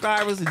 30,000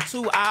 subscribers in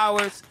 2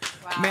 hours.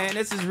 Man,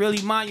 this is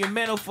really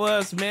monumental for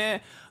us, man.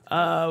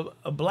 A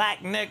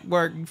black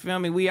network, you feel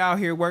me? We out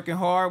here working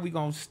hard. We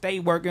gonna stay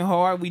working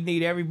hard. We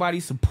need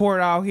everybody's support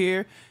out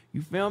here.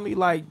 You feel me?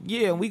 Like,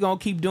 yeah, we gonna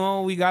keep doing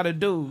what we gotta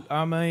do.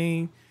 I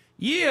mean,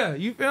 yeah,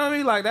 you feel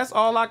me? Like, that's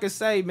all I can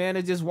say, man.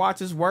 Is just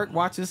watch us work,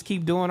 watch us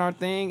keep doing our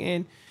thing,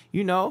 and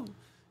you know,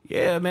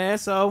 yeah, man.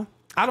 So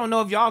I don't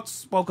know if y'all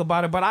spoke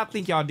about it, but I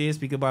think y'all did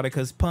speak about it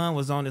because Pun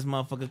was on this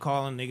motherfucker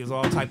calling niggas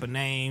all type of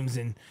names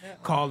and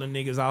calling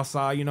niggas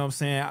outside, you know what I'm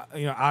saying,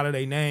 you know, out of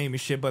their name and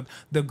shit. But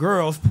the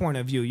girl's point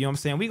of view, you know what I'm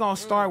saying? We gonna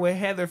start with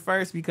Heather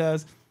first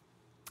because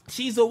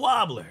she's a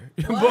wobbler.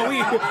 But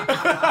we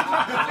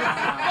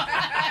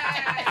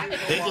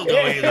They can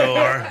go either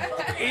or.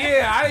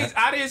 yeah,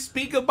 I didn't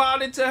speak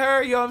about it to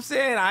her, you know what I'm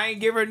saying? I ain't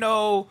give her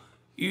no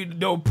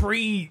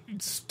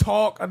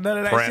pre-talk or none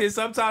of that Prep. shit.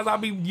 Sometimes I'll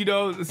be, you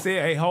know,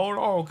 saying, hey, hold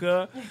on,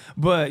 cuz.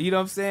 But, you know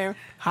what I'm saying?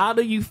 How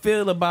do you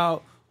feel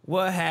about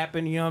what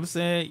happened, you know what I'm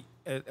saying?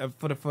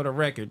 For the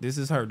record, this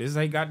is her. This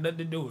ain't got nothing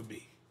to do with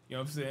me. You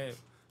know what I'm saying?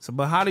 So,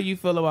 but how do you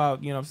feel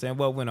about, you know what I'm saying,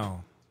 what went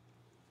on?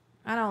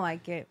 I don't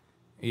like it.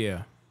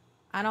 Yeah.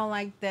 I don't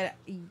like that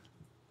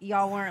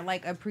y'all weren't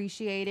like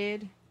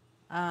appreciated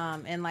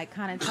and like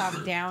kind of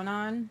talked down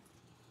on.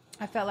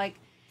 I felt like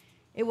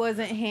it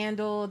wasn't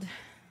handled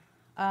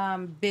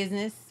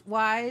business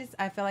wise.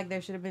 I felt like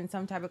there should have been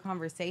some type of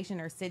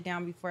conversation or sit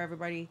down before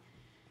everybody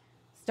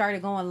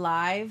started going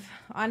live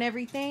on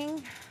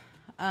everything.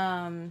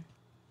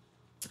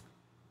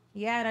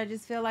 Yeah, and I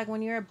just feel like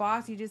when you're a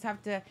boss, you just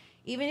have to,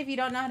 even if you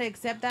don't know how to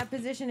accept that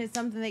position, it's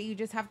something that you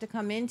just have to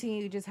come into and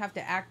you just have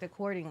to act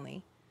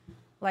accordingly.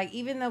 Like,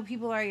 even though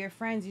people are your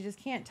friends, you just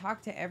can't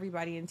talk to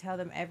everybody and tell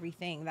them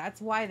everything. That's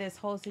why this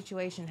whole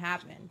situation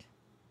happened,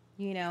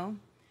 you know?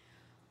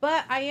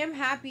 But I am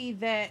happy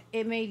that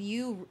it made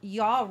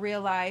y'all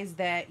realize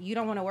that you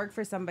don't want to work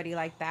for somebody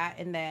like that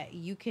and that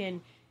you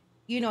can,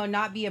 you know,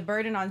 not be a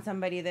burden on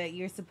somebody that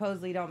you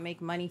supposedly don't make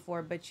money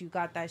for, but you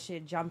got that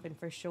shit jumping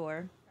for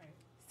sure. Right.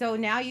 So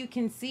now you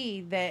can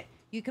see that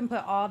you can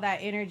put all that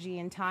energy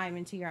and time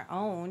into your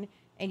own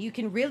and you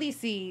can really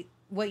see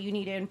what you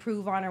need to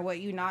improve on or what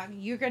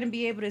you're going to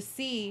be able to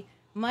see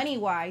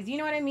money-wise. You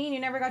know what I mean? You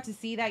never got to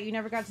see that. You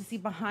never got to see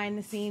behind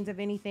the scenes of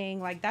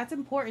anything. Like, that's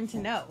important to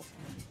know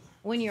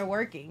when you're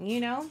working, you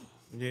know?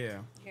 Yeah.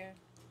 Yeah.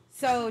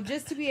 So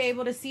just to be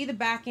able to see the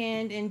back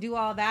end and do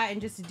all that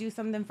and just to do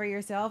something for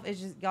yourself, it's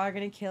just, y'all are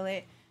going to kill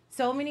it.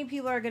 So many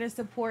people are going to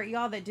support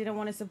y'all that didn't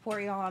want to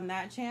support y'all on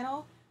that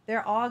channel.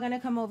 They're all going to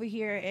come over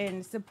here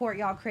and support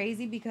y'all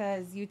crazy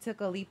because you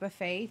took a leap of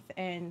faith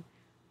and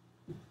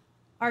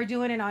are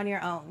doing it on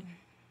your own.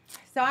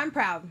 So I'm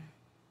proud.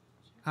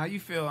 How you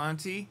feel,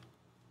 Auntie?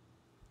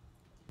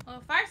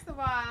 Well, first of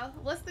all,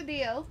 what's the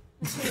deal?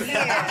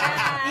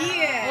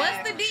 Yeah.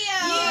 What's the deal?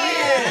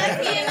 Yeah.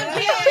 Let's get in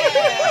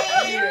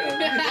the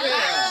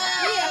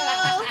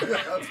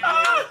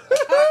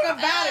Talk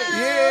about it.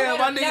 Yeah,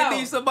 my nigga know.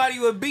 need somebody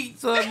with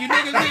beats. So if you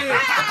niggas need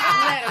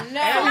Let 'em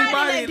know.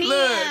 everybody, DM.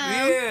 look,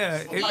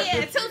 yeah.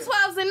 Yeah,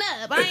 212s and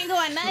up. I ain't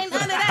going nothing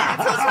under that.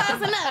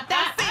 212s and up.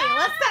 That's it.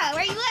 What's up?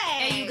 Where you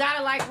at? And you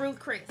gotta like Ruth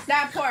Chris.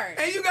 That part.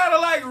 And you gotta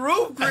like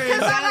Roof Chris.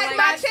 Cause I like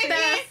my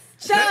chicken.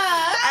 Shut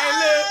up. Hey,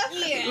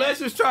 look, Yeah. Les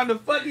was trying to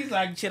fuck. He's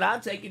like, shit, I'll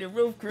take you to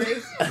Roof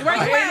Chris. Where you I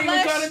at, ain't even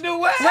Les? trying to do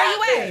what? Where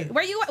you happened? at?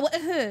 Where you at? What,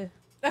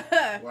 What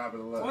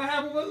happened to love? What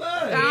happened with I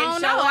Les?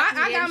 don't show know. up. I He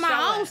got didn't my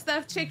show own up.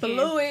 stuffed chicken.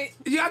 Blew it.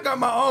 Yeah, I got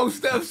my own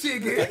stuff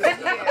chicken. He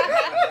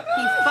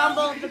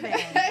fumbled the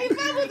bag. He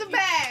fumbled the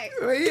bag.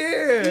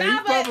 Yeah,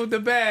 Nah, he fumbled the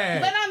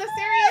bag. But on a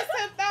serious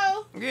tip,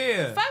 though,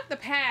 Yeah. fuck the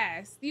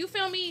past. You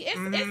feel me? It's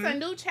a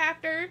new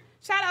chapter.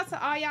 Shout out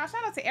to all y'all.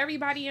 Shout out to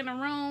everybody in the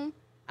room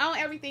on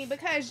everything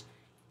because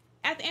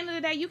at the end of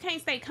the day, you can't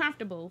stay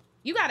comfortable.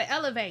 You got to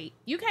elevate.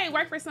 You can't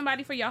work for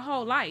somebody for your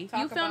whole life. Talk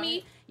you feel about me?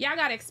 it. Y'all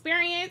got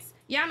experience.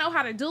 Y'all know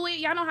how to do it.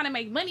 Y'all know how to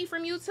make money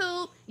from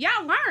YouTube.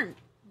 Y'all learn.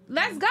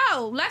 Let's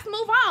go. Let's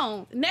move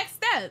on. Next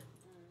step.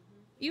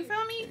 You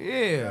feel me?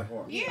 Yeah.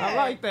 Yeah. I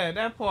like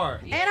that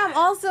part. And I'm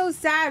also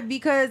sad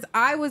because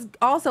I was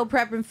also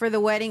prepping for the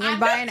wedding and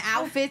buying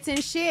outfits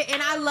and shit.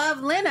 And I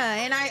love Lena,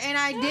 and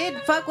I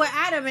did fuck with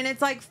Adam, and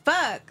it's like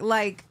fuck,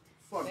 like.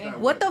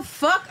 What the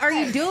fuck are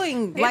you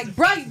doing? Like,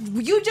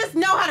 bruh, you just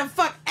know how to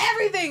fuck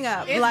everything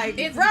up.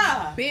 It's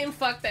bruh. been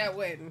fucked that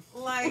wedding.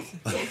 Like,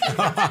 Damn. It's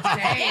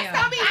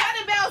gonna be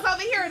wedding bells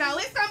over here though.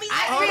 It's gonna be.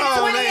 I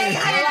spent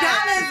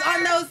 $2,800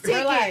 on those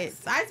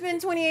tickets. I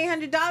spent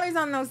 $2,800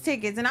 on those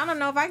tickets, and I don't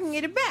know if I can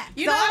get it back.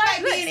 You know I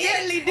what? might be in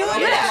Italy doing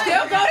Yeah. that.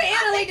 Still go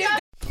to Italy.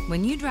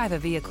 When you drive a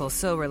vehicle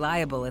so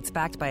reliable it's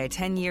backed by a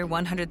 10-year,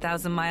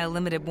 100,000-mile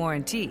limited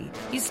warranty,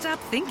 you stop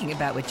thinking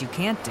about what you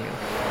can't do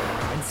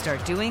and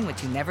start doing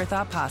what you never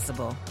thought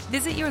possible.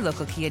 Visit your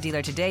local Kia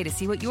dealer today to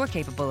see what you're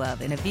capable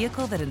of in a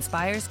vehicle that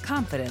inspires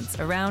confidence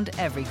around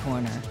every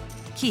corner.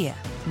 Kia,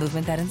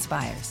 movement that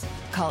inspires.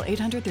 Call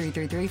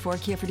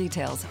 800-333-4KIA for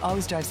details.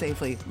 Always drive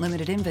safely.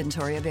 Limited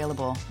inventory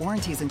available.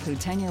 Warranties include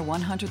 10-year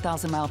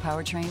 100,000-mile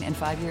powertrain and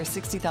 5-year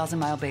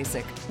 60,000-mile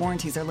basic.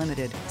 Warranties are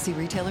limited. See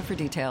retailer for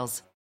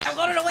details. I'm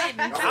going to the wedding.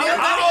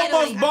 I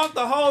almost bumped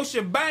the whole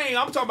shebang.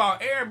 I'm talking about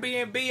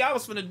Airbnb. I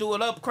was finna do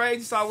it up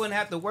crazy so I wouldn't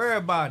have to worry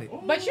about it.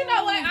 But you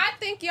know what? I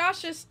think y'all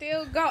should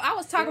still go. I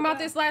was talking about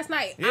this last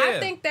night. Yeah. I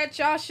think that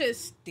y'all should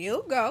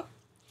still go.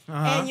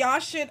 And y'all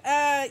should,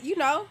 you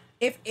know,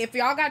 if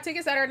y'all got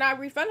tickets that are not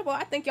refundable,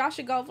 I think y'all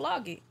should go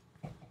vlog it.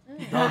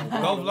 Go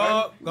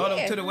vlog?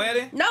 Go to the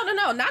wedding? No,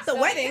 not the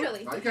wedding. No,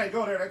 you can't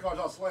go there. They call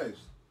y'all slaves.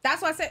 That's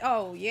why I said,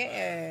 oh,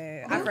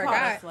 yeah. I Who called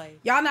forgot. us slaves?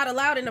 Y'all not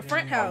allowed in the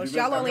front house.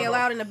 Y'all only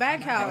allowed in the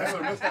back house.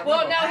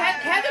 Well, no,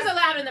 Heather's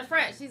allowed in the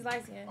front. She's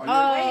light skinned.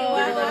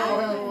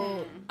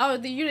 Oh,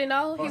 you didn't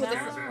know? He was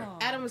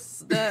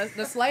Adam's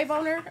the slave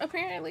owner,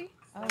 apparently.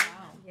 Oh, wow.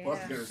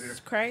 It's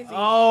crazy.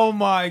 Oh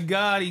my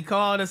God, he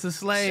called us a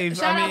slave.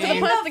 Shout out to the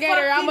What the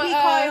Instigator, fuck I'm did he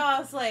a, call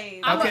y'all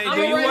slaves? Okay, I'm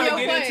do a you want radio to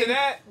get play. into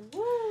that?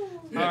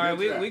 All right,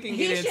 we can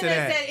He get should into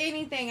have that. said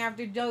anything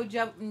after Joe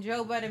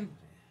Budden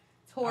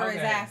tore his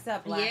Okay. ass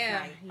up last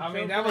night. I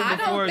mean, that was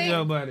before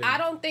Joe Budden. I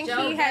don't think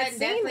Joe he had Budden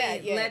seen that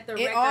definitely yet. let the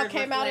It all record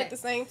came out at reflect. the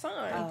same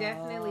time. He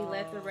definitely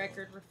let the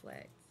record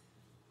reflect.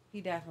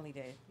 He definitely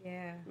did.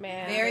 Yeah.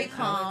 Man, Very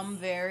calm,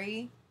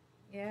 very.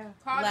 Yeah.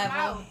 Call them Level.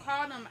 out.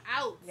 Call them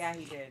out. Yeah,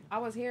 he did. I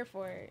was here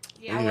for it.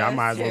 Yeah. I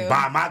might as well too.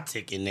 buy my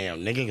ticket now,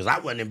 nigga, because I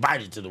wasn't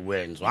invited to the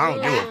wedding, so I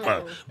don't give a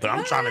fuck. But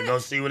I'm trying to go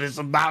see what it's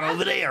about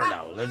over there,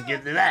 though. Let's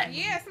get to that.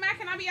 Yeah, Smack,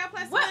 can I be your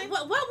plus What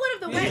one? would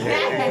have the wedding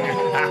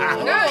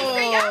No,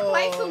 see, y'all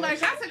play too much.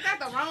 Y'all took that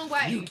the wrong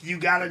way. You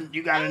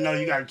gotta know,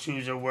 you gotta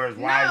choose your words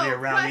wisely No,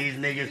 around plus- these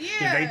niggas,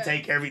 because yeah. they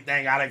take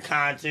everything out of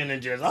content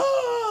and just,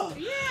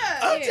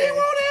 Yeah.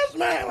 T-Roll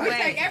man. We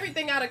Like, take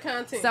everything out of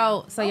content.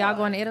 So y'all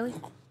going to Italy?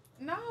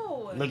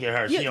 No. look at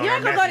her. You She on ain't her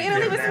gonna go to message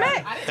Italy with now.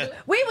 Smack? I didn't do it.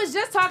 We was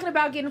just talking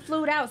about getting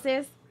flued out,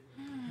 sis.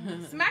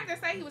 Smack did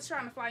say he was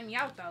trying to fly me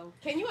out, though.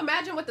 Can you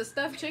imagine what the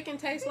stuffed chicken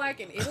tastes like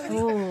in Italy?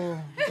 Ooh.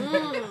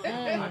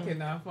 I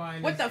cannot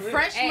find With this the clip.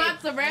 fresh Hey,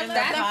 mozzarella, the the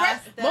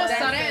fresh pasta.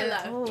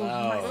 mozzarella.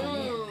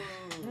 Oh.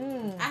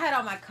 I had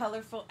all my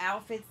colorful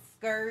outfits,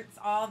 skirts,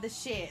 all the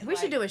shit. We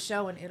should do a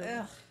show in Italy.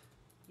 Ugh.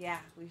 Yeah,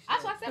 we should.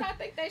 That's why I said I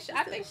think they should.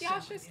 I think y'all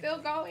should still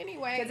go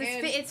anyway. Because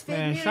And it's fit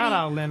Man, beauty. shout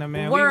out Lena,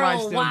 man. We might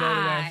still go to that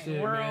Worldwide.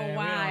 shit, Worldwide.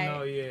 man. We don't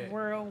know yet.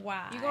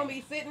 Worldwide. you gonna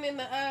be sitting in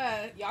the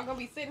y'all gonna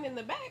be sitting in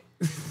the back.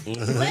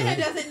 Lena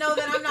doesn't know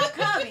that I'm not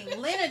coming.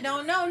 Lena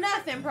don't know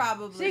nothing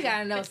probably. She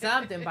gotta know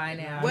something by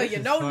now. Well, This you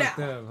is know fucked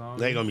now. up, homie.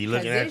 They gonna be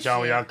looking Cause at this y'all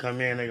when shit- y'all come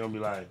in. They gonna be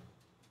like,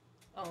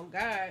 Oh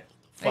God.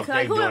 fuck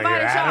like, they who doing here,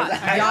 invited y'all?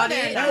 Adam? Y'all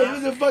did. Hey,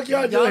 what the fuck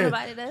y'all Y'all doing?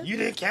 invited us? You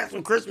didn't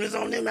cancel Christmas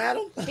on them,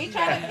 Adam?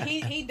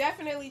 He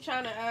definitely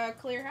trying to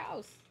clear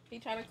house. He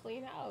trying to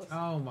clean house.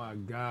 Oh my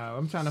God.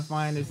 I'm trying to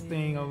find this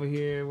thing over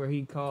here where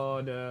he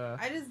called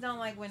I just don't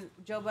like when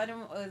Joe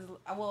Budden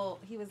was.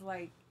 He was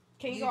like,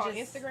 Can you go on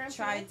just Instagram?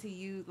 tried to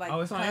use like. Oh,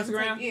 it's on come take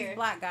Instagram? these Yeah.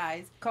 black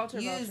guys. Culture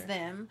use vulture.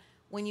 them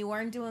when you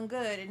weren't doing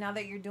good, and now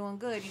that you're doing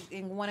good,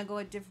 and want to go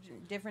a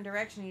different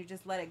direction, you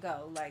just let it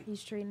go. Like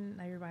He's treating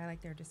everybody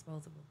like they're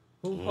disposable.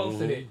 Who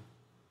posted it?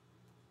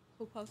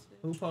 Who posted?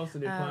 Who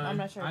posted it, Pun? I'm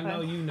not sure. I Pun.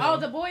 know you know. Oh,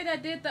 the boy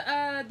that did the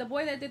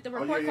Oh,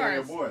 report yeah,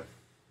 cards. your boy.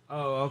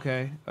 Oh,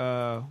 okay.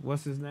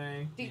 What's his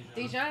name?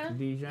 Dijon.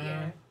 Dijon.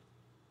 Yeah.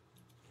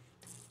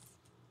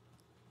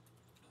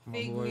 My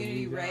big boy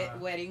community Dijon.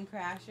 wedding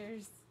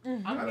crashers.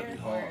 I'm That'd here be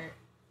for hard. it.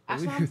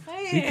 That's what I'm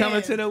saying. He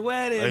coming to the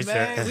wedding, They man.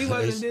 said- We they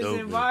wasn't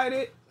stupid.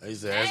 disinvited. They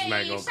said that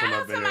smack Hey, gonna shout come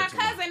out up to in my there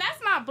tomorrow. cousin.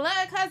 That's my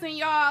blood cousin,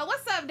 y'all.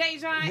 What's up,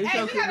 Dejan? He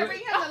Hey, we come gotta to- bring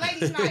him to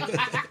ladies'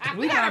 night.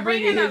 We not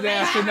bringing his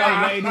ass to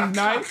no ladies'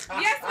 night.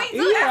 Yes, we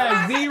do. He That's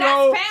had my-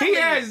 zero. that's He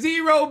family. had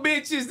zero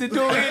bitches to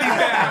do anything.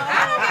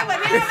 I don't give a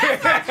damn.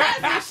 That's my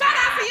cousin. Shout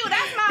out to you.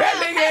 That's my That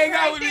little nigga ain't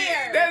cousin got. right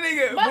there. That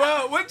nigga.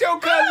 Well, what your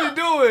cousin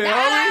doing,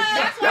 homie?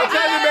 that's Your my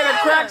cousin better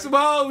cousin. crack some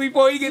hoes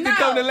before he get to No.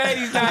 come to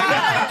ladies' night.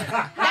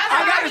 That's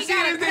I why gotta he see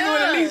got this a nigga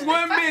with at least cousin.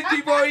 one bitch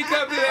before he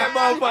come to that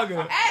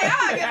motherfucker. Hey, I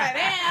don't give a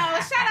damn.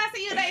 Shout out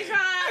to you,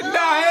 Dejan.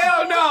 No,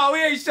 hell no.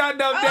 We ain't shutting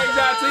up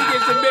Dejan till he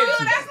get some bitches.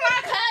 That's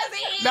my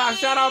cousin. Nah,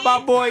 shout out my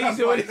boy. He's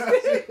doing his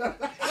thing. What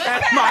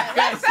That's my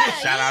cousin.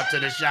 Shout out to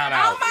the shout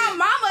out. Oh, my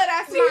mama,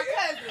 that's my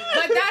cousin.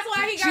 But that's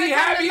why he got She to come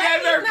happy to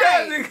that's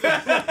her ladies'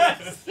 night.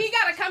 cousin. He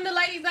got to come to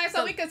ladies' night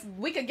so we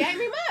could game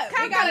him up.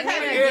 We got to come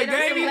get here. him.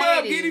 Yeah, game him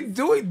up. Get him.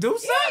 Do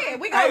something. Yeah,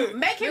 we gonna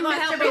make him gonna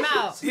help Mr. him Vicious.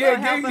 out. Yeah,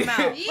 help him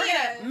out.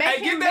 Yeah, make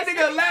Hey, him get that Mr.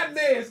 nigga a lap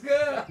dance,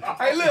 cuz.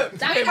 Hey, look.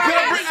 That's If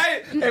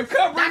Fridays. Cub bring That's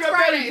up that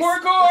Fridays.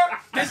 report card,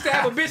 just to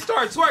have a bitch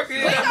start twerking in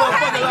We that gonna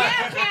have motherfucker. a Like,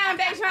 yam cam.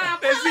 They trying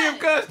to let's see if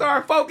Cuz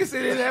start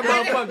focusing in that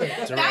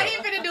motherfucker. Not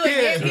even finna do a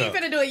yam. He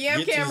finna do a yam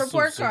Get to cam the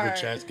report super card.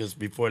 chats because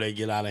before they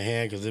get out of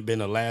hand, because it's been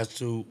the last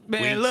 2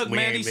 Man, weeks, look, we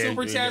man, ain't these been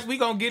super doing chats, it. we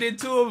gonna get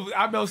into it.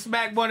 I know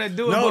Smack wanna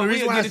do it, No, but the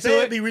reason we'll why I get said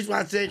into the it. reason why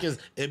I said because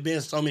it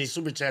been so many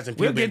super chats and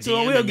We'll people get to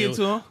 'em, we'll get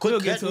to 'em. Quit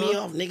We'll get cutting to me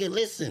 'em. off, nigga.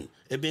 Listen,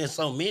 it been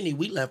so many.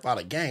 We left out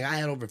a gang. I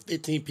had over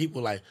 15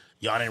 people like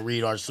y'all didn't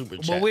read our super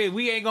chat. But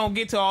we ain't gonna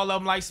get to all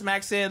of them like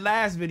Smack said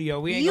last video.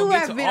 We ain't You gonna get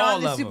have to been all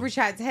on the of them. super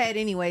chat's head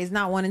anyways,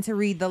 not wanting to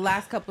read the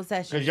last couple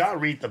Because sessions. y'all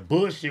read the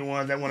bullshit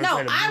ones that want to No,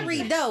 say the I bullshit.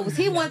 read those.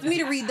 He wants me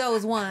to read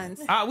those ones.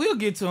 We'll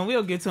get to him.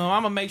 We'll get to him.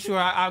 I'm gonna make sure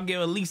I'll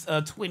give at least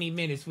 20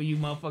 minutes for you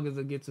motherfuckers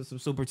to get to some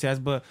super chats.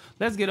 But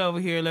let's get over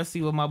here. Let's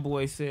see what my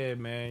boy said,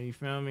 man. You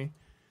feel me?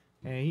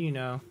 And you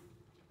know,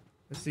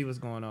 let's see what's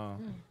going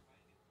on.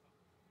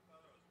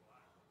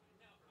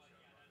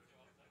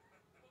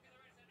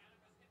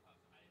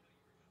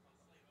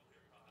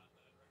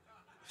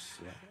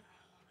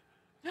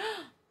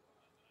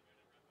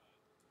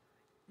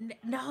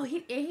 No, he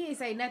didn't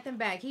say nothing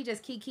back. He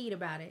just kikied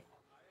about it.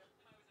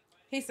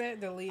 He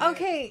said delete.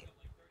 Okay,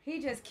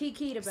 He just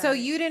kikied about it. so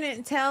you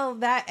didn't tell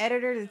that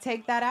editor to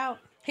take that out?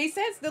 He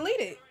says delete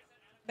it.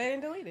 They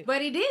didn't delete it.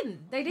 But he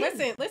didn't. They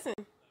didn't. Listen.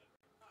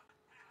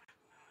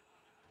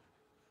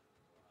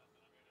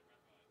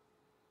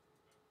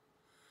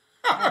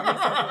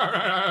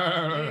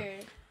 Yeah.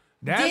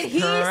 That's Did he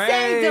say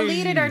crazy.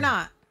 delete it or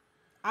not?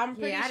 I'm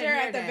pretty Yeah, I sure didn't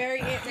hear at the that. very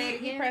end Say it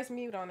he again. pressed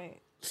mute on it.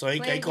 So Play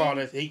they again. called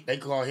us. They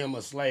call him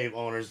a slave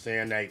owner,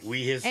 saying that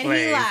we his And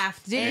slaves. he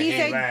laughed. Did And he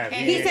say? laughed.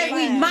 He Yeah. said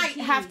we laughed.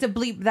 might have to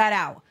bleep that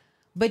out,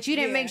 but you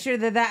didn't Yeah. make sure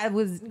that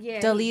was Yeah,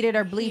 deleted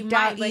or he bleeped might,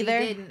 out but either.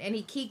 He didn't, and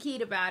he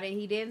kikied about it.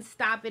 He didn't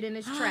stop it in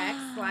his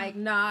tracks. Like,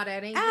 nah,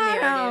 that ain't the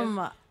Adam,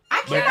 narrative.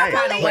 I But, cannot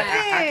hey, believe but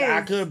this.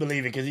 I could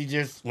believe it because he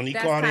just when he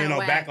That's called in kinda on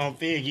whack. back on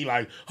Fig, he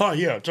like, oh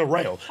yeah,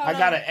 Terrell, I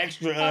got an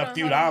extra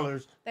few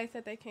dollars. They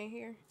said they can't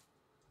hear.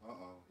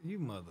 You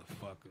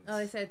motherfuckers. Oh,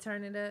 they said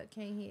turn it up.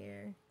 Can't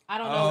hear. I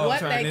don't know what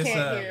turn they this can't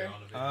up. hear.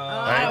 I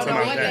I ain't don't know talking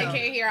what about they that.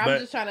 can't hear. I'm But,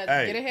 just trying to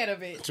hey, get ahead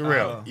of it.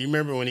 Terrell, you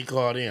remember when he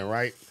called in,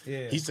 right?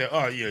 Yeah. He said,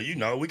 oh yeah, you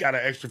know, we got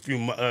an extra few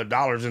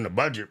dollars in the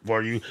budget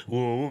for you.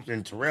 Whoop.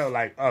 And Terrell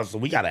like, oh, so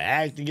we got to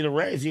ask to get a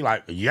raise? He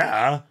like,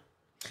 yeah.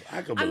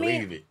 I could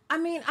believe it. I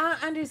mean, I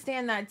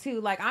understand that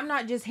too. Like, I'm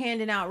not just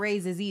handing out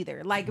raises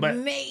either. Like, But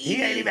maybe he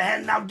ain't even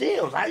handing out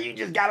deals. How you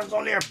just got us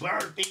on there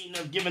bird feeding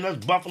us, giving us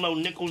buffalo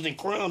nickels and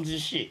crumbs and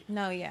shit?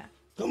 No, yeah.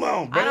 Come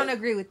on, bro. I don't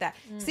agree with that.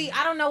 See,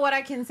 I don't know what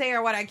I can say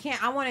or what I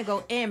can't. I want to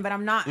go in, but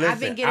I'm not. Listen, I've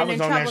been I getting was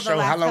in on trouble that the show.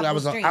 last How long I couple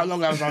was on? streams. How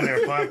long I was on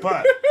there?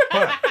 Punt.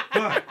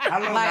 How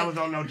long I was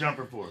on no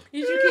jumper for?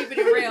 You should keep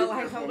it real.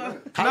 Like, hold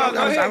on. How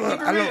go ahead, keep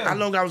it real. how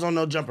long I was on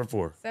no jumper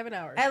for? 7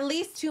 hours. At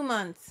least 2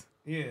 months.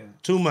 Yeah.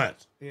 2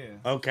 months. Yeah.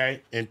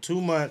 Okay, in 2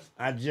 months,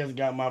 I just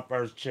got my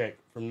first check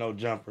from no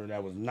jumper.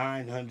 That was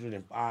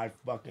 $905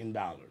 fucking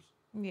dollars.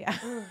 Yeah.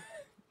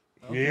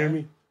 You hear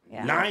me?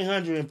 Yeah.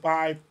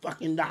 $905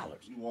 fucking dollars.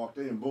 You walked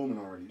in booming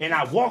already. And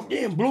I walked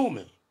in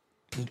blooming.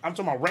 I'm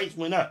talking about rates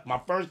went up. My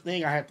first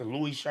thing, I had the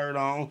Louis shirt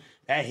on.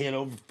 That hit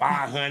over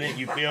 500.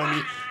 You feel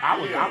me?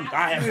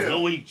 I had the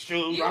Louis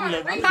shoes. You I'm want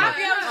to doing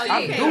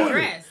can't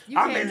dress. it. You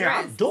I'm can't in there.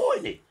 dress. I'm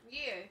doing it. Yeah.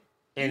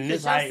 And Put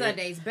this your like,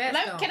 Sunday's best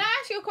on. Can I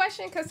ask you a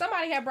question? Because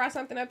somebody had brought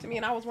something up to me,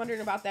 and I was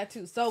wondering about that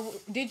too. So,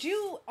 did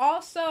you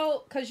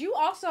also? Because you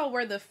also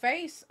were the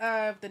face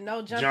of the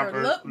No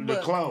Jumper, the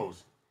lookbook.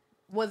 clothes.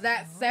 Was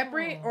that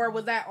separate, or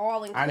was that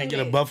all included? I didn't get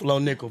a buffalo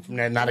nickel from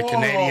that. Not a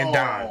Canadian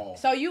dime.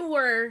 So you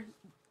were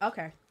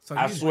okay. So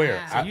I you,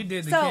 swear. So you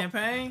did the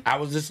campaign? I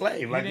was a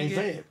slave, like didn't they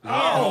get- said. Oh,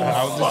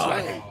 I was a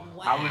fuck. slave.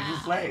 I was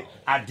a slave.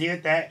 I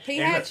did that. He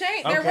And had look,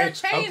 chains. There were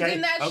chains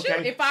in that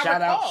shoot, if I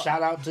recall.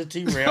 Shout out to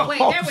T-Rail. Wait,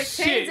 there was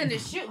chains in the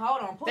shoe.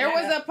 Hold on. Pull There that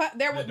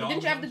was up.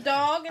 didn't you have the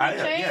dog and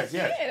the chains? Yes.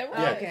 Yeah, there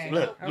was. Okay.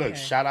 Look.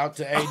 Shout out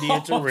to AD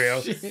and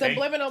Terrell.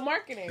 Subliminal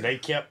marketing. They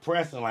kept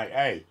pressing like,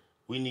 hey,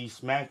 we need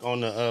Smack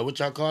on the what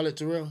y'all call it,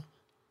 Terrell?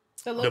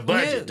 The look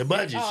budget, new. the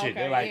budget Oh, shit. okay,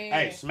 They're like, yeah,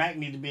 hey, yeah. Smack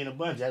need to be in the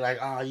budget. They're like,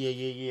 oh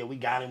yeah, we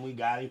got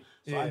him.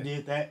 So I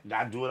did that.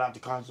 I do it out the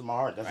conscience of my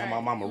heart. That's how my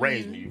mama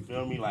raised me. You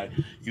feel me? Like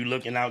you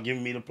looking out,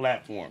 giving me the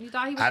platform. You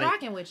thought he was I didn't-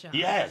 rocking with y'all.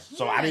 Yes.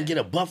 So I didn't get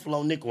a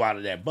buffalo nickel out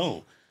of that.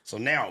 Boom. So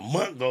now a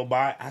month go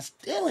by, I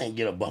still ain't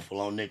get a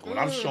buffalo nickel. And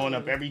I'm showing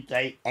up every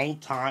day on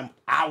time,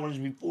 hours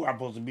before I'm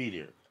supposed to be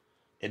there.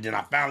 And then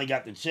I finally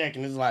got the check,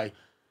 and it's like,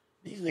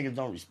 these niggas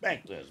don't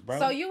respect us, bro.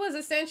 So you was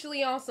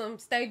essentially on some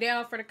stay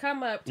down for the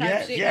come up type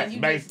Yes, shit. yes, and you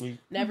basically.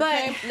 Just never But,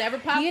 came, never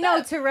popped You know,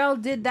 up. Terrell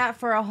did that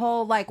for a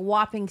whole like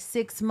whopping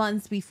 6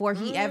 months before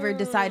he ever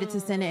decided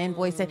to send an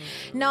invoice.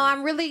 No,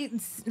 I'm really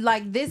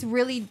like this.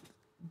 Really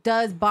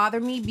does bother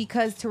me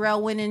because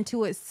Terrell went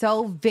into it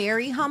so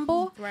very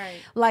humble. Right.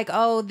 Like,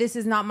 oh, this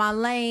is not my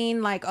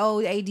lane. Like,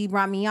 oh, AD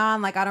brought me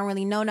on. Like, I don't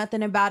really know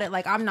nothing about it.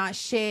 Like, I'm not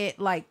shit.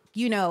 Like,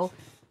 you know,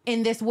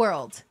 in this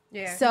world.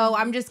 Yeah. So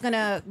I'm just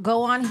gonna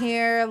go on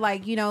here,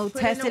 like, you know,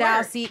 test it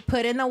out,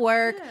 put in the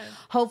work. Yeah.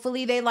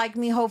 Hopefully they like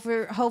me.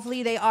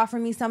 Hopefully they offer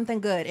me something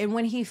good. And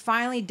when he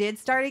finally did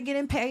started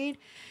getting paid,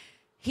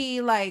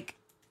 he like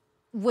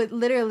would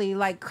literally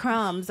like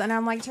crumbs, and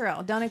I'm like,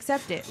 Terrell, don't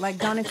accept it. Like,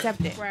 don't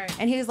accept it. Right.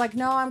 And he was like,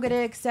 no, I'm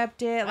gonna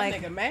accept it. Like,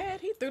 that nigga mad.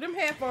 He threw them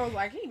headphones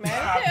like he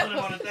mad as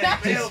hell.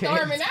 Not just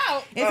storming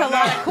out. It's a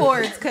lot of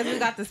cords because we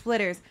got the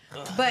splitters.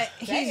 But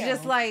he's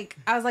just like,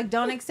 I was like,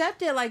 don't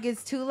accept it. Like,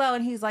 it's too low.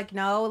 And he's like,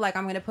 no, like,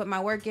 I'm gonna put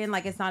my work in.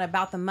 Like, it's not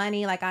about the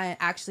money. Like, I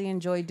actually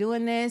enjoy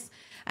doing this.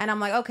 And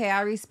I'm like, okay,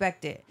 I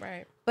respect it.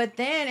 Right. But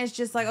then it's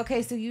just like,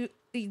 okay, so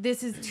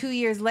this is 2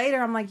 years later.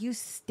 I'm like, you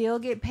still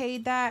get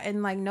paid that,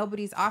 and like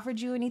nobody's offered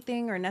you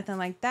anything or nothing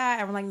like that.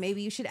 And I'm like,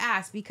 maybe you should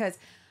ask, because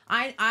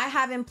I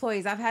have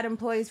employees. I've had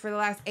employees for the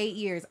last 8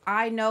 years.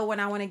 I know when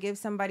I want to give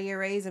somebody a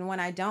raise and when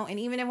I don't. And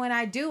even when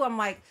I do, I'm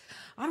like,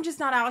 I'm just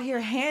not out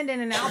here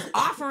handing and out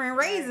offering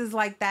raises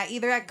like that,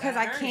 either because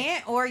I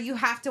can't, or you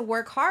have to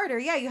work harder.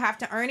 Yeah, you have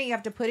to earn it. You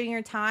have to put in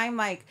your time.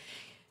 Like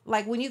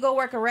when you go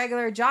work a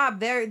regular job,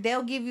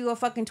 they'll give you a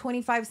fucking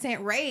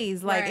 25-cent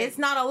raise. Like, it's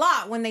not a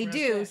lot when they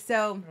do.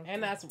 So,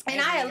 and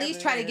I at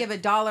least try to give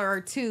 $1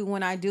 or $2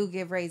 when I do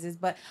give raises.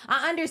 But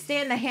I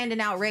understand the handing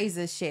out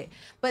raises shit.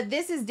 But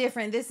this is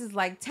different. This is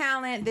like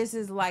talent. This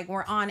is like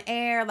we're on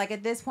air. Like,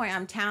 at this point,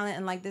 I'm talent,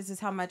 and like this is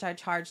how much I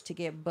charge to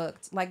get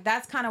booked. Like,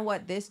 that's kind of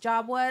what this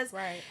job was.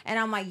 Right. And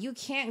I'm like, you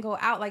can't go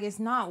out. Like, it's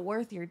not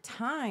worth your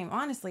time.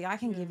 Honestly, I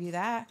can give you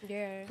that.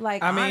 Yeah.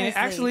 Like, I mean, honestly,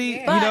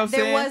 actually, but you know what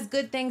there was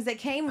good things that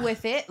came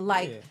with it,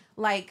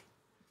 like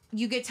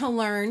you get to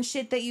learn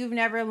shit that you've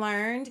never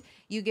learned.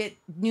 You get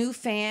new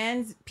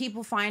fans.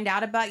 People find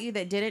out about you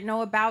that didn't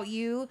know about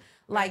you.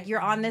 Like, you're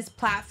on this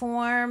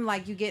platform.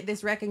 Like, you get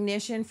this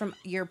recognition from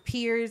your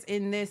peers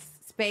in this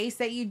space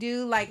that you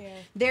do. Like,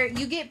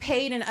 you get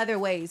paid in other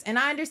ways, and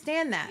I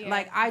understand that.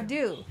 Like, I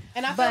do.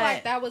 And I feel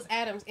like that was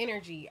Adam's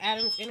energy.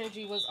 Adam's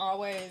energy was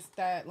always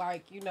that,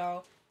 like, you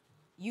know,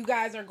 you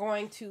guys are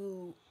going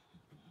to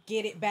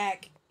get it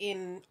back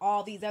in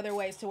all these other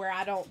ways to where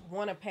I don't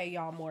want to pay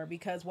y'all more,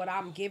 because what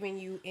I'm giving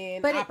you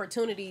in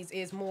opportunities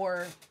is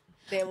more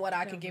than what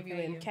I could give you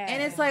in cash.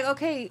 And it's like,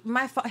 okay,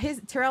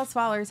 Terrell's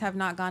followers have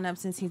not gone up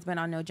since he's been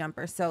on No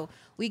Jumper. So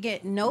we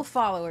get no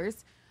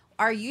followers.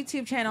 Our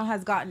YouTube channel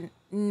has gotten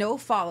no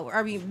followers.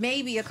 I mean,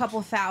 maybe a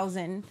couple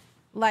thousand.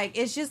 Like,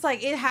 it's just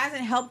like, it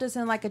hasn't helped us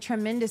in like a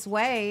tremendous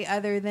way,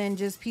 other than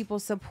just people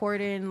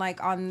supporting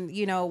like on,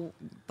 you know,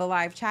 the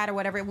live chat or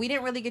whatever. We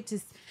didn't really get to,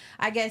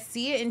 I guess,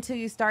 see it until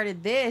you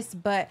started this,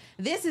 but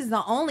this is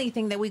the only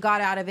thing that we got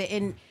out of it.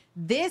 And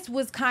this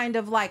was kind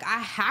of like, I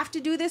have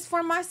to do this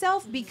for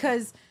myself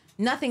because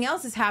nothing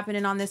else is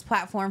happening on this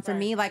platform for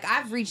me. Like,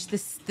 I've reached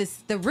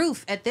the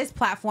roof at this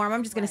platform.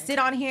 I'm just going to sit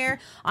on here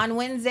on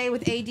Wednesday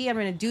with AD. I'm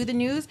going to do the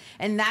news,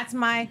 and that's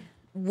my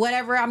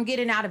whatever I'm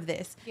getting out of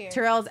this.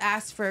 Terrell's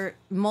asked for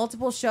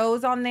multiple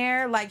shows on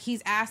there. Like,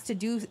 he's asked to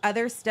do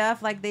other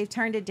stuff. Like, they've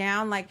turned it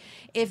down. Like,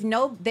 if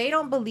they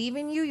don't believe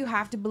in you, you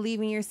have to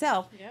believe in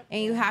yourself.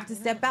 And you have to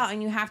step out,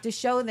 and you have to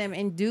show them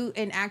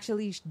and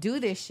actually do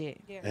this shit.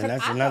 And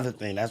that's another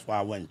thing. That's why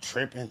I wasn't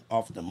tripping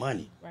off the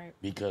money. Right.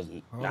 Because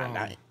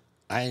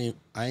I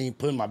ain't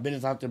putting my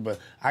business out there, but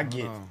I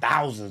get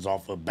thousands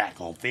off of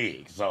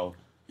BACKONFIGG. So,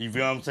 you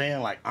feel what I'm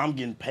saying? Like, I'm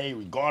getting paid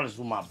regardless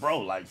with my bro.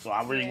 Like, so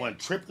I really wasn't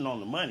tripping on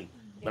the money.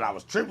 But I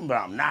was tripping, but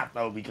I'm not,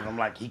 though, because I'm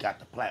like, he got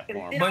the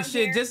platform. But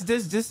shit, just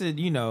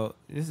you know,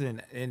 this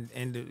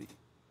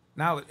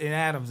now in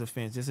Adam's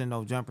offense, just in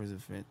No Jumper's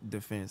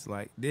defense,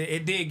 like,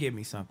 it did give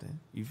me something.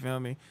 You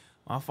feel me?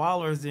 My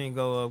followers didn't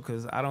go up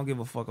because I don't give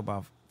a fuck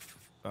about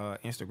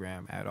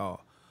Instagram at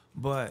all.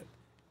 But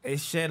it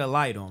shed a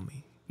light on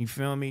me. You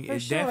feel me?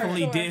 It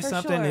definitely did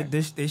something.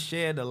 It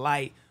shed a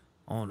light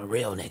on the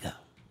real nigga.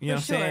 You know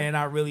what I'm saying? And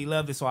I really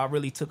loved it, so I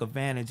really took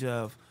advantage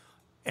of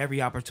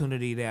every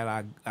opportunity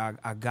that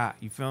I got.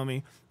 You feel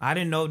me? I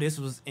didn't know this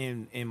was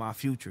in my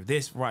future.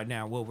 This right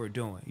now, what we're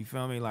doing. You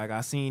feel me? Like,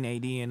 I seen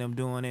AD and them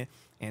doing it,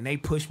 and they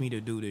pushed me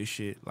to do this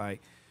shit.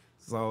 Like,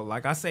 so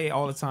like I say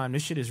all the time,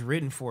 this shit is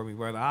written for me,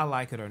 whether I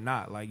like it or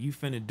not. Like, you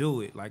finna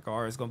do it. Like,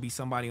 or it's gonna be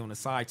somebody on the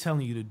side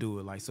telling you to do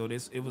it. Like, so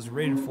it was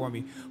written for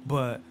me,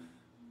 but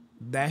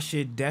that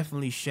shit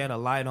definitely shed a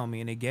light on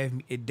me, and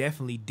it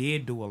definitely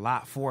did do a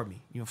lot for me.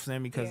 You know what I'm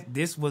saying? Because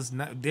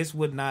this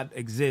would not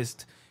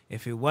exist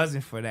if it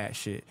wasn't for that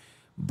shit.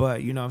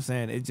 But you know what I'm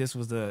saying? It just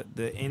was the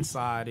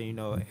inside and, you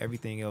know,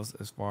 everything else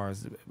as far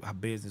as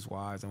business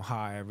wise and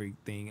how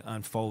everything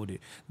unfolded.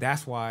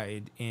 That's why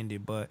it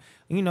ended. But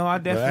you know, I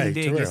definitely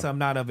did get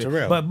something out of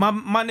it. But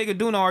my nigga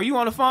Duno, are you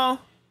on the phone?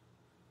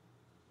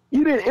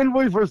 You didn't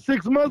invoice for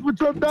 6 months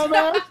with your dumb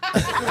ass?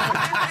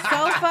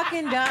 So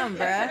fucking dumb,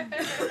 bruh.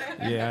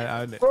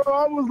 Yeah, bro,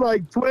 I was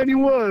like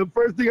 21.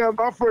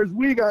 My first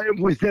week, I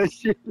invoiced that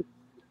shit.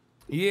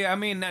 Yeah, I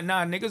mean,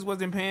 nah, niggas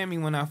wasn't paying me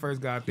when I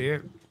first got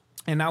there.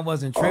 And I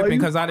wasn't tripping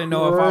because I didn't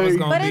know if I was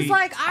gonna But be. it's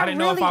like, I didn't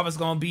know if I was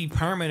gonna be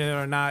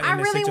permanent or not. I in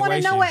the really want to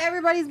situation. know what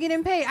everybody's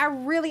getting paid. I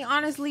really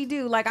honestly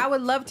do. Like, I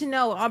would love to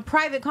know a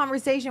private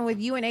conversation with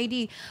you and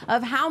AD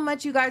of how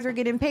much you guys are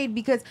getting paid,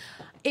 because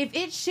if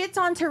it shits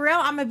on Terrell,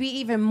 I'm gonna be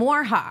even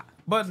more hot.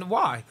 But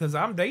why? Because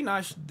they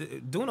not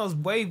Duno's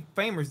way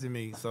famous than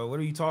me. So what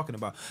are you talking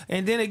about?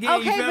 And then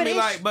again, you feel me?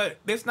 Like, but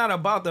it's not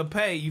about the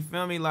pay. You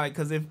feel me? Like,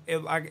 because if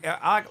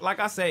like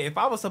I say, if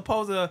I was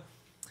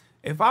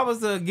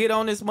to get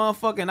on this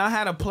motherfucker and I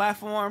had a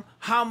platform,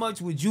 how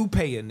much would you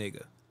pay a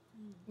nigga?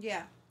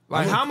 Yeah.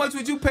 Like, how much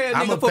would you pay a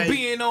nigga for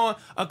being on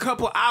a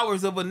couple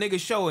hours of a nigga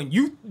show and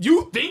you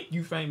think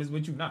you famous,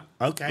 but you not?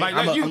 Okay.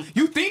 Like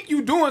you think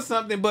you doing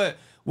something, but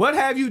what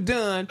have you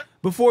done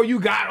before you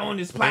got on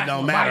this platform? It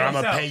don't matter. I'm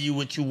gonna pay you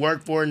what you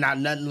work for, not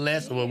nothing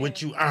less, or what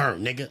you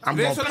earn, nigga. I'm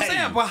That's gonna what pay I'm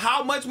saying. you. But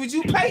how much would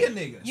you pay a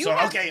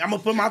nigga? Okay, I'm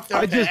gonna put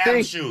myself in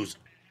Adam's shoes.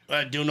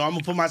 I'm gonna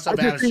put myself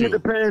in Adam's shoes. It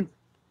depends.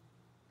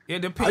 It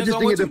depends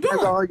on what you're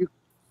doing.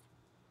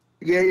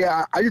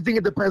 Yeah. I just think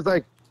it depends.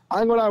 Like, I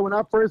ain't gonna lie. When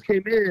I first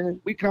came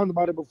in, we talked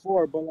about it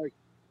before, but like,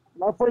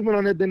 when I first went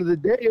on at the end of the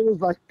day, it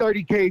was like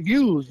 30K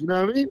views. You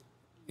know what I mean?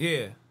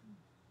 Yeah.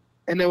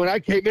 And then when I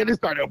came in, it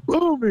started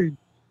booming.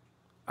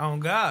 Oh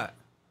God.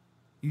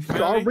 You feel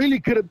So me? I really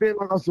could have been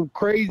like on some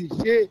crazy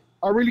shit.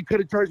 I really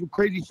could have charged some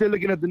crazy shit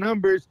looking at the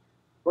numbers.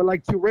 But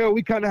like Terrell,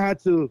 we kind of had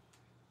to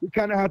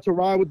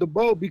ride with the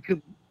boat, because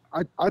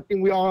I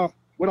think we all,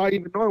 without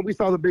even knowing, we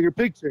saw the bigger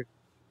picture.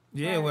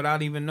 Yeah,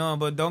 without even knowing.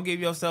 But don't give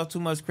yourself too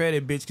much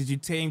credit, bitch, because you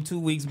came 2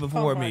 weeks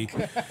before me,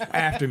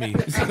 after me.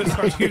 So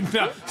you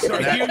not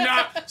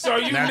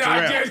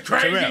just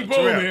crazy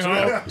booming,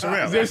 huh?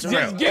 Terrell. Just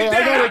get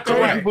that out the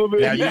way.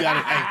 Now you gotta,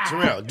 hey,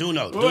 Terrell,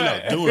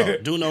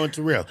 Duno and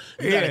Terrell.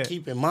 You gotta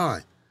keep in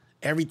mind,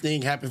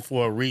 everything happened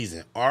for a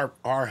reason. Our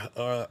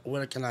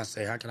what can I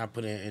say? How can I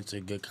put it into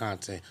good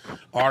content?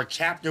 Our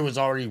chapter was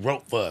already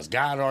wrote for us.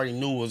 God already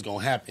knew what was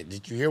gonna happen.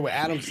 Did you hear what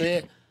Adam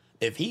said?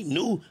 If he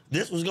knew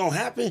this was gonna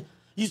happen,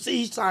 you see,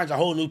 he signs a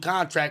whole new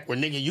contract where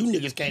you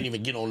niggas can't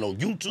even get on no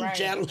YouTube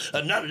channel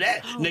or none of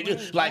that,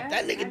 nigga. Like,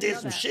 that nigga did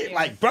some shit,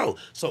 like, bro.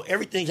 So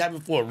everything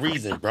happened for a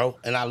reason, bro.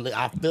 And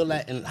I feel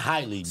that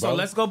highly, bro. So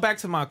let's go back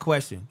to my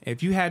question.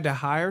 If you had to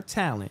hire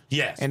talent,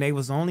 and they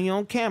was only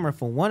on camera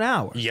for 1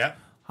 hour,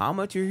 how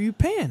much are you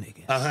paying,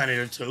 nigga? 100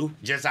 or 2,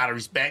 just out of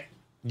respect.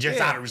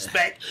 Out of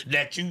respect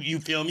that you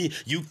feel me,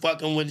 you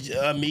fucking with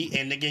me,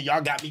 and nigga,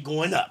 y'all got me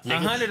going up, nigga.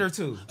 100 or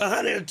 2?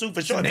 100 or 2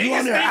 for sure.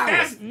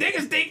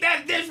 Niggas think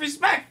that's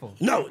disrespectful.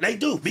 No, they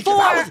do,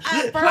 because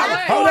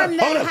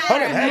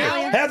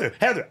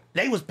Heather,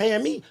 they was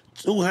paying me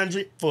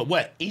 $200 for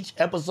what, each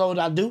episode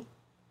I do,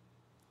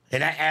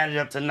 and that added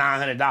up to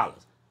 $900.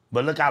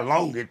 But look how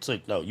long it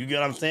took, though. You get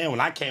what I'm saying? When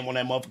I came on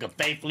that motherfucker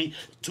faithfully,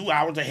 2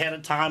 hours ahead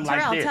of time,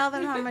 like this. Tell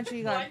them how much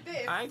you got.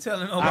 I ain't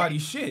telling nobody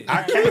shit.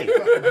 I can't.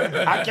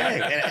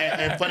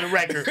 And for the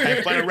record,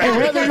 Heather,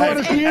 you want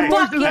to see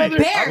invoices,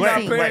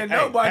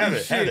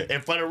 Heather,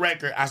 and for the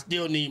record, I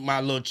still need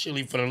my little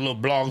chili for the little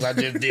blogs I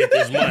just did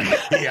this month.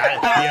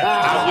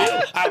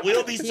 I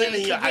will be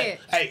sending y'all.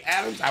 Hey,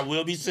 Adams, I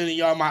will be sending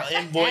y'all my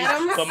invoice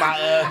for my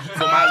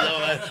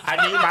little. I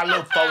need my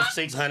little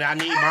 400-600. I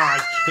need mine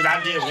because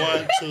I did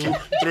 1, 2,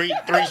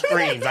 3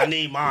 streams. I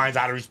need mine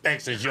out of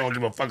respect, since you don't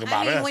give a fuck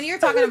about us. When you're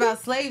talking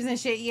about slaves and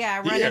shit,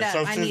 run it up.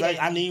 So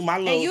I need my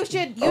little. And you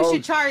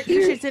should charge.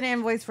 You should send an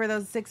invoice for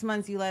those 6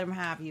 months you let them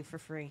have you for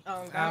free.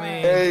 Oh,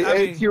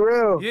 Hey,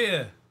 Terrell.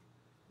 Yeah.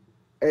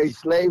 Hey,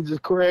 slaves is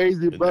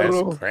crazy,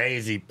 bro. That's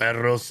crazy,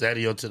 Pedro.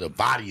 Serio to the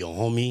body,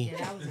 homie. Yeah,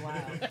 that was wild.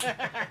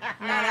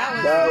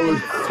 That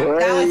was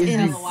crazy.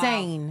 That was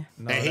insane.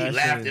 No, and he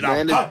laughed it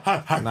off.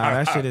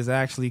 That shit is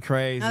actually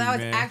crazy, No, that was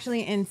man.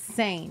 actually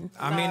insane.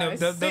 I mean,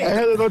 Hey,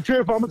 Heather, don't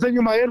trip. I'm gonna send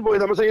you my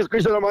invoice. I'm gonna send you a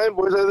screenshot of my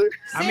invoice, Heather.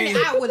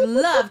 I would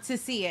love to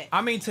see it.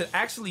 I mean, to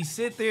actually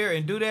sit there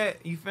and do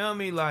that, you feel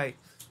me? Like,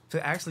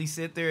 to actually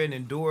sit there and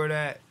endure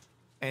that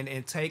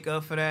and take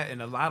up for that,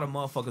 and a lot of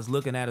motherfuckers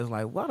looking at us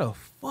like, what the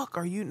fuck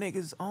are you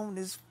niggas on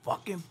this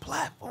fucking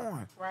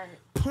platform? Right.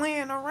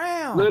 Playing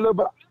around.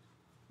 But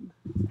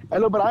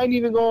I ain't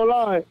even gonna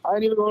lie.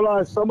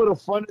 Some of the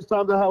funnest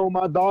times I had with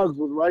my dogs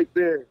was right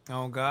there.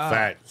 Oh, God.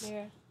 Facts.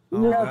 Yeah.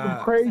 We had some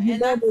crazy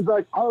numbers.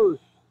 Like,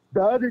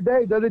 the other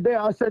day,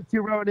 I sent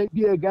Terrell and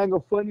AD a gang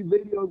of funny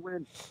videos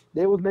when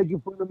they was making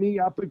fun of me.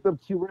 I picked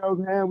up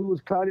Terrell's hand. We was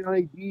clowning on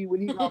AD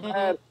when he got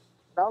mad.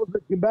 I was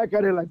looking back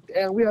at it like,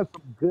 damn, we had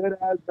some good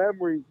ass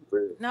memories.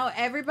 No,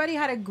 everybody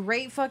had a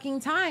great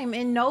fucking time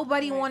and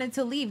nobody wanted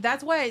to leave.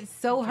 That's why it's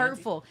so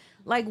hurtful.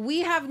 Like, we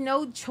have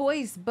no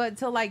choice but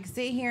to like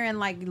sit here and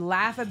like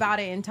laugh about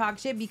it and talk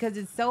shit, because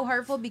it's so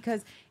hurtful,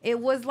 because it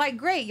was like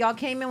great. Y'all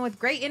came in with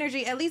great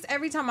energy. At least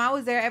every time I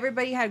was there,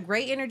 everybody had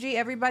great energy.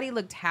 Everybody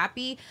looked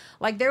happy.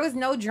 Like, there was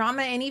no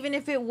drama. And even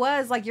if it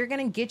was, like, you're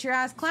going to get your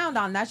ass clowned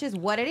on. That's just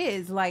what it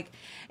is. Like,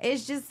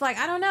 it's just like,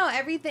 I don't know.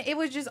 Everything. It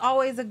was just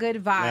always a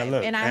good vibe.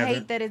 Look, and I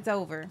hate that it's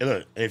over.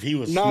 Look, if he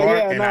was smart,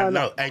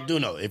 I do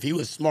know, if he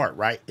was smart,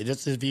 right?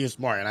 Just if he was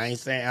smart, and I ain't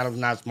saying Adam's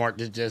not smart,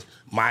 this is just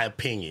my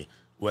opinion,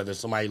 whether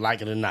somebody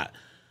like it or not.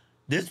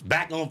 this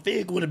back on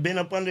Fig would have been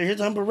up under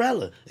his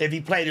umbrella if he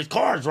played his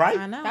cards right.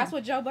 I know. That's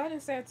what Joe Budden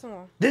said to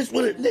him. This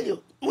would have,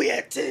 nigga, we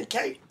had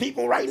 10K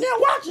people right now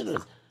watching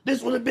us.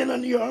 This would have been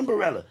under your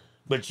umbrella.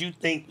 But you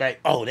think like,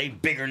 oh, they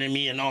bigger than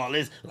me and all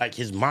this. Like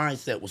his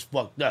mindset was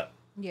fucked up.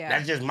 Yeah.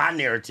 That's just my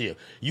narrative.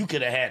 You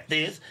could have had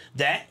this,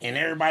 that, and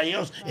everybody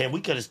else, and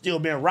we could have still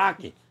been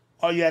rocking.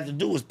 All you had to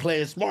do was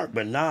play it smart.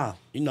 But nah,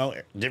 you know,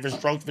 different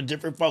strokes for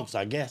different folks,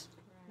 I guess.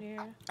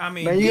 Yeah. I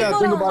mean, Man, you People gotta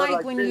think don't about like it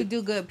like when this. you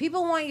do good.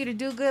 People want you to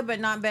do good, but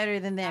not better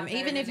than them. better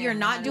Even if than you're them.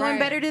 not doing Right.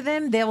 better to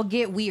them, they'll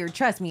get weird.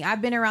 Trust me.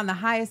 I've been around the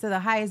highest of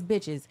the highest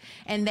bitches,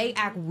 and they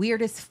act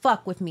weird as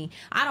fuck with me.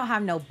 I don't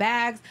have no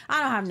bags.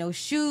 I don't have no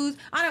shoes.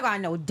 I don't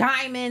got no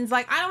diamonds.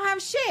 Like, I don't have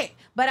shit.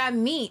 But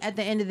I'm me at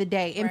the end of the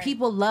day. And Right.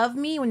 people love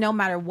me no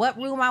matter what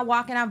room I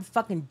walk in. I have a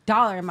fucking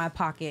dollar in my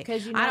pocket.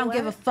 'Cause you know I don't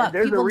give a what? fuck.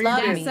 There's a People reason.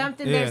 love There's me.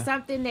 something. Yeah. There's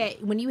something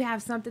that when you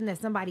have something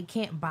that somebody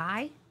can't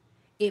buy,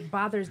 it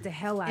bothers the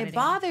hell out of It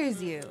them.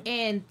 bothers you.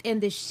 And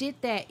the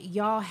shit that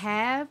y'all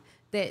have,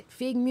 that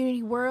Fig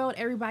Community World,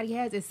 everybody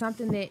has, is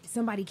something that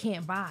somebody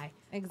can't buy.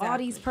 All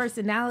Exactly. these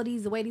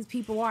personalities, the way these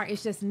people are,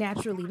 it's just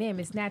naturally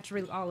them. It's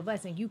naturally all of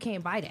us, and you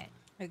can't buy that.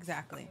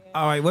 Exactly.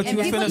 all right, what you And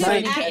was people finna just say?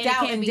 it act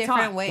can't out in be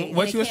different taught. ways.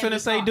 What It you was can't be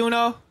finna say, taught.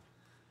 Duno?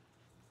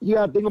 You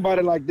gotta think about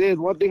it like this.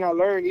 One thing I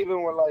learned,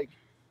 even when like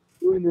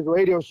doing this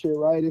radio shit,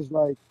 right? It's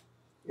like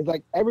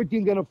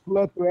everything gonna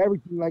flood through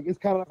everything. Like it's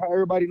kind of like how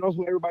everybody knows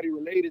who everybody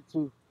related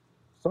to.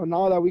 So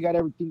now that we got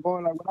everything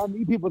going, like when I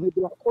meet people, they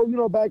be like,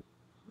 "Oh, back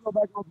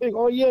on thing.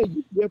 Oh yeah,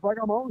 if I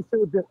got my own shit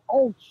with them.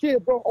 Oh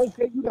shit, bro.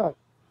 Okay, you got,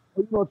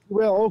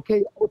 Terrell.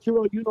 Okay,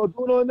 Terrell, doing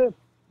on them.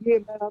 Yeah,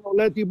 man, I know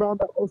Letty Brown.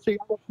 But oh shit,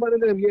 I'm fun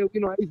of them. Yeah,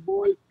 8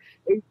 boys,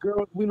 8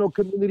 girls. We know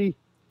community.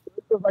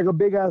 It's just like a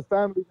big ass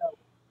family now.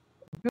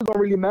 It don't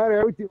really matter.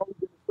 Everything always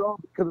gonna strong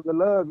because of the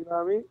love. You know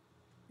what I mean?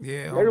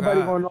 Yeah,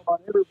 Everybody God. gonna know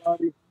about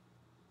everybody.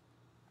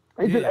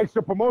 It's just Yeah.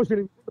 extra promotion if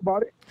you think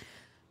about it.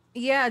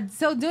 Yeah.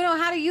 So, Duno,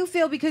 how do you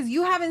feel? Because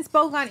you haven't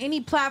spoke on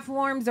any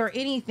platforms or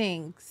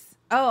anything.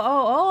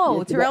 Oh.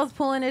 Yeah, Terrell's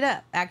pulling it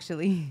up,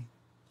 actually.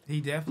 He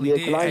definitely Yeah,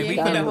 did. 'cause I Hey, ain't we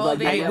standing finna,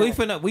 like hey, that.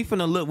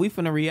 we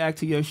finna react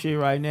to your shit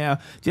right now.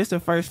 Just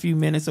the first few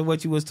minutes of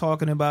what you was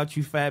talking about,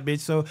 you fat bitch.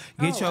 So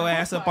get your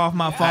ass up off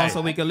my phone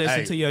so we can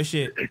listen to your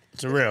shit.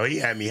 Terrell, he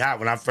had me hot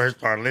when I first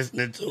started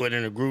listening to it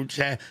in the group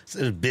chat.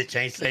 Said, this bitch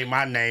ain't say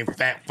my name,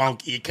 fat,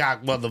 funky,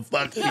 cock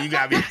motherfucker. You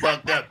got me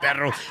fucked up,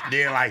 Pedro.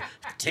 Then, like,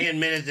 10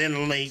 minutes in the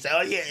lane, he said,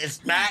 oh, yeah, it's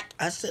Smack.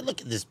 I said,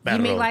 look at this You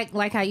Pedro. mean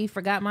like how you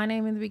forgot my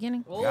name in the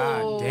beginning?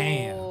 God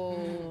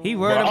damn. He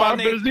worried Well, about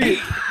obviously-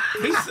 niggas.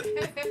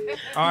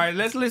 All right,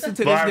 let's listen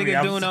to this Barbie, nigga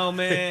I'm Duno,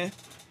 man.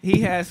 He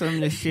had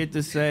some shit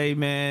to say,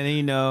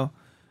 man.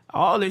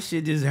 All this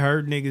shit just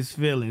hurt niggas'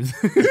 feelings.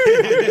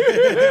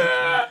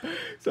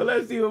 So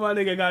let's see what my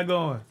nigga got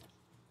going.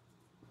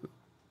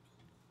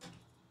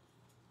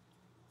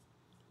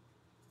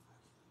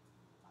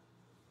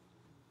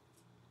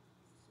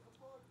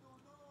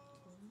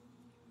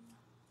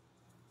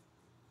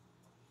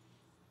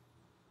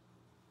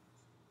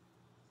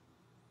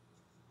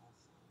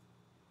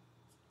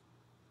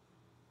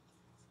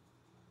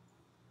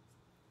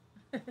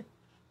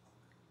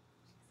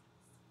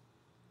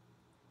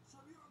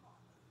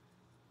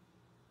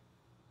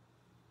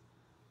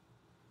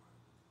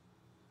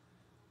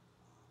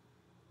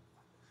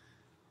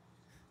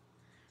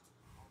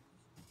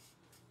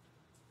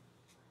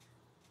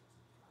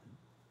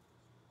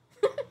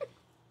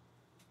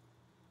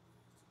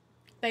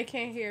 They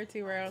can't hear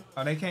Terrell.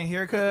 Oh, they can't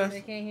hear, cuz?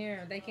 They can't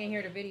hear. They can't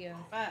hear the video.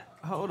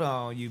 Hold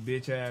on, you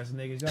bitch ass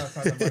niggas. Y'all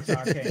talking about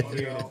y'all can't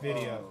hear the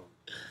video.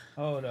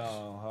 Hold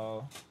on,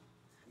 ho.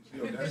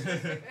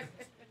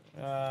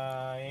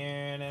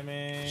 Yeah,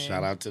 man.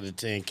 Shout out to the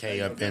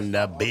 10K up in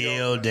the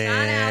building.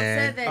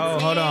 Oh,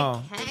 hold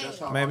on.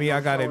 Maybe I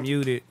got it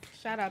muted.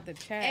 Shout out to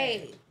Chad.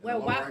 Hey,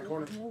 well,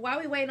 while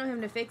we waiting on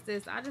him to fix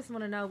this, I just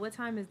want to know what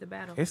time is the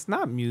battle? It's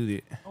not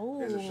muted.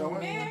 Oh, Is it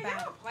showing? Man, Now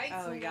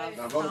y'all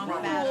go to stomp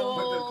front.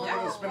 battle. Put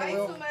the spinning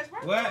wheel.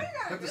 What?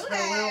 Put the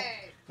spinning wheel.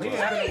 Put the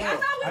Yeah. spinning wheel.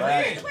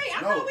 I did. Wait,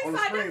 I No, thought we on the signed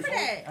up screen, for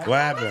that. What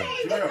happened?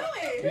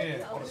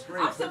 Yeah. On the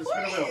screen. Put the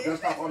spinning wheel.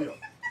 Desktop audio.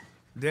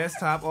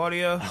 Desktop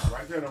audio.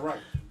 Right there on the right.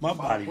 My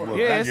body whooped.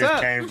 Yeah, I it's just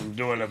up. came from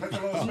doing a. Put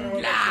your little spinning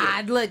wheel.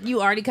 nah, look,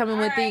 you already coming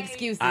with the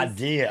excuses. I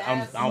did.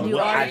 I'm You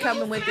what? already I,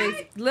 coming with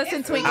this.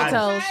 Listen, Twinkle I,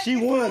 Toes. she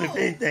won, if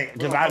anything,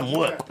 because I'm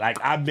what? Like,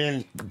 I've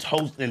been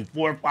hosting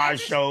 4 or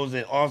 5 shows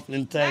in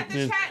Austin,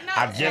 Texas.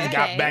 I just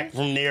got Okay. back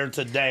from there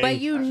today. But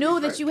you knew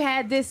that you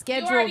had this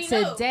scheduled already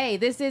knew. today.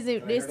 This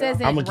isn't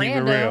I'm gonna keep it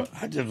random. real.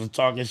 I just was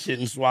talking shit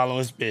and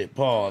swallowing spit.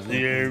 Pause. You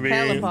hear me?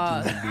 Hella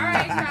pause. All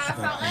right, y'all.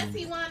 So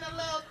Auntie won a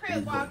little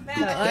crib walk So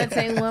battle.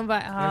 Auntie won by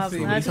Let's see,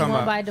 what you Auntie talking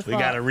won by about? default. We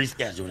gotta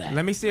reschedule that.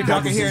 Let me see if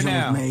y'all can hear decision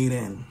now. was made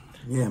in.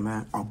 Yeah,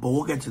 man. But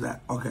we'll get to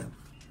that. Okay.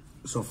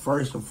 So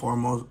first and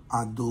foremost,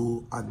 I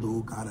gotta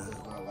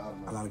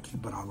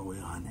keep it all the way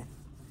 100.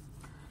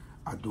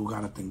 I do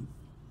gotta think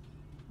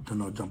the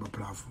No Jumper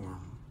platform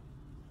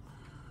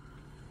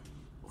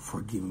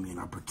for giving me an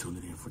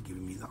opportunity and for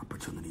giving me the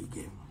opportunity you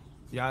gave me.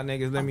 Y'all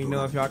niggas, let me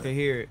know if y'all can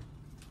hear it.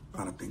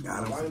 gotta thank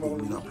Adam for giving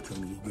me the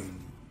opportunity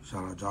again.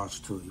 Shout out Josh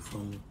too, you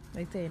feel me?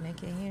 They saying they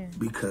can't hear.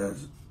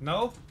 Because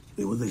no,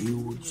 it was a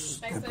huge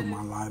step in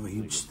my life, a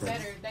huge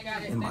step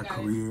in my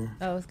career.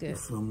 Oh, it's good. You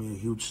feel me? A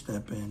huge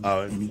step in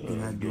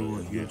anything I do,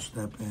 a huge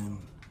step in.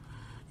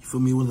 You feel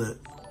me?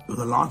 It was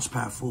a launch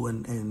pad, fool,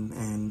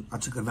 and I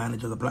took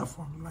advantage of the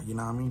platform. Like, you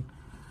know what I mean?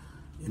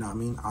 You know what I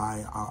mean?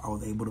 I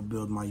was able to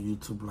build my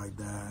YouTube like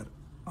that.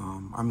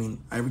 I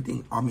mean,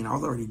 everything. I mean, I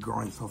was already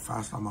growing so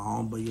fast on my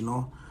own, but you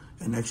know,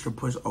 an extra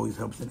push always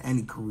helps in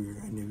any career.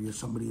 And if you're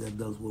somebody that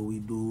does what we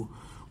do,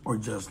 or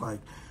just like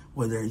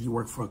whether you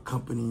work for a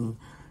company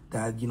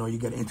that, you know, you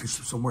get an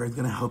internship somewhere, it's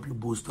gonna help you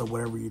boost up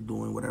whatever you're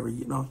doing, whatever,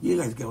 you know, you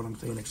guys get what I'm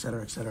saying, et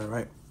cetera,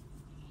 right?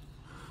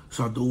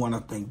 So I do want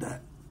to thank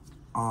that.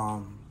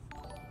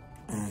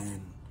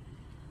 And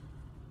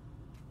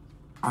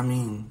I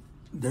mean,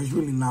 there's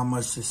really not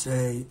much to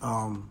say,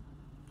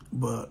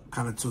 but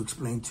kind of to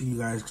explain to you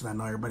guys, because I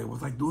know everybody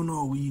was like,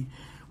 Duno, we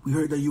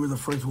heard that you were the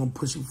first one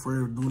pushing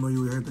for it.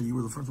 Duno, we heard that you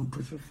were the first one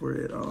pushing for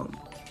it.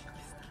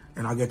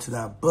 And I'll get to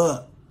that.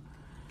 But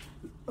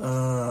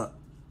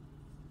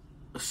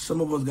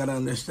some of us got to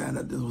understand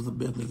that this was a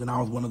business, and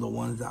I was one of the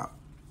ones that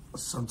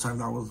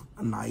sometimes I was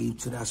naive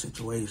to that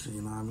situation,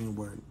 you know what I mean?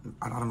 Where,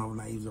 I don't know if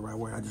naive is the right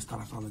word. I just thought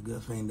I sounded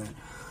good saying that.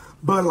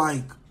 But,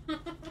 like,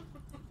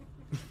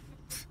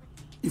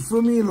 you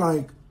feel me?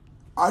 Like,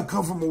 I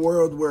come from a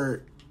world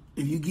where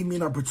if you give me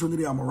an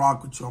opportunity, I'm going to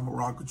rock with you, I'm going to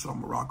rock with you, I'm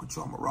going to rock with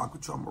you, I'm going to rock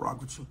with you, I'm going to rock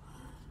with you.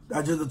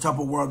 That's just the type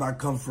of world I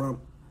come from.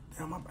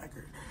 Damn, my back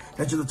hurt.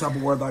 That's just the type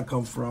of world I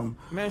come from.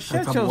 Man,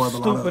 shut your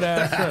stupid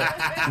ass up.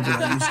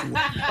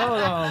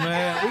 Hold on,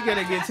 man. We got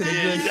to get to the good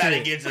shit. You got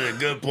to get to the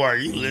good part.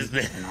 You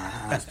listening? And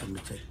I asked him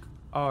to take.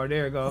 Oh,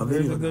 there you go.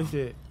 There's the good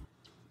shit.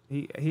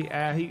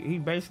 He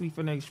basically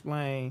finna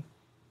explain,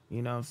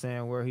 you know what I'm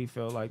saying, where he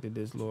felt like the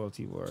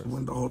disloyalty was.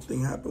 When the whole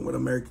thing happened with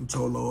American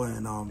Cholo,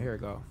 and here we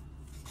go.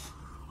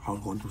 I was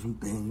going through some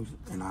things,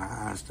 and I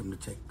asked him to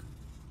take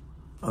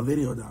a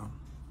video down,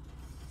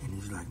 and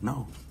he's like,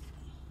 no.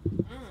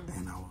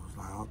 And I was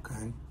like,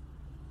 okay.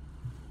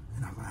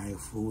 And I was like, hey,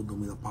 fool, do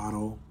me the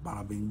bottle,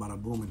 bada bing, bada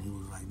boom. And he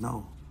was like,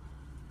 no.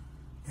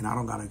 And I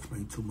don't gotta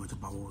explain too much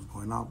about what was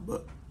going on,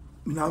 but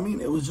you know what I mean?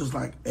 It was just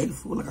like, hey,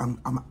 fool, like I'm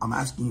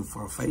asking you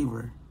for a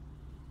favor,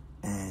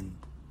 and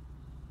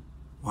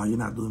why you're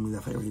not doing me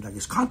that favor? He's like,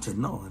 it's content,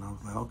 no. And I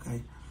was like,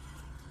 okay.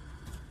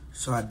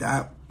 So at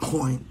that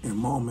point and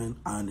moment,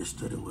 I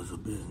understood it was a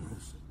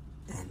business,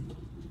 and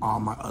all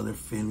my other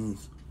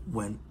feelings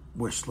went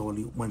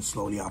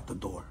slowly out the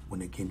door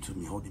when it came to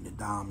me holding it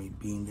down, me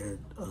being there.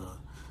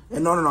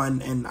 And no,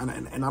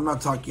 and I'm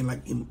not talking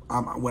like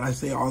when I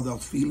say all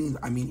those feelings,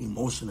 I mean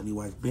emotionally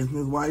wise,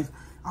 business wise,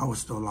 I was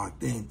still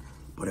locked in,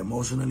 but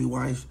emotionally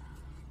wise,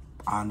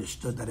 I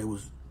understood that it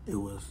was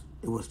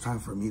time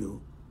for me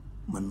to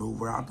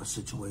maneuver out the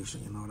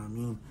situation. You know what I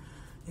mean?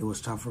 It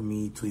was time for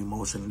me to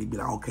emotionally be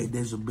like, okay,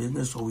 there's a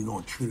business, so we're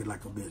gonna treat it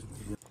like a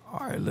business.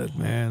 All right, look,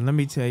 man. Let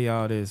me tell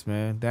y'all this,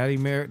 man. That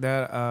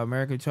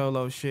American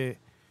Cholo shit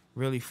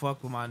really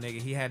fucked with my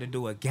nigga. He had to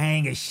do a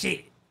gang of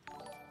shit,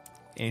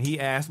 and he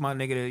asked my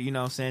nigga to, you know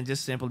what I'm saying,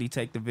 just simply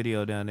take the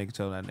video down. Nigga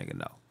told that nigga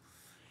no.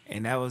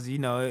 And that was, you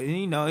know,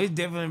 it's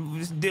different.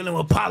 Just dealing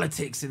with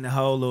politics and the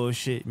whole little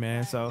shit,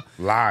 man. So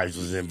lives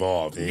was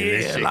involved. And yeah,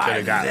 this shit could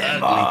have got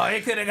ugly.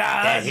 It could have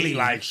got and ugly. He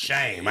like,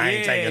 shame. I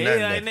ain't taking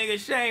nothing. Like, nigga,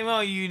 shame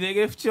on you,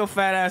 nigga. Put your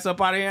fat ass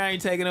up out of here. I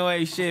ain't taking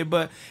away shit.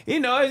 But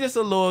you know, it's just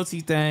a loyalty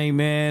thing,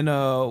 man.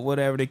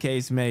 Whatever the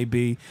case may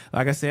be.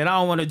 Like I said, I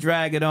don't want to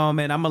drag it on,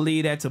 man. I'm gonna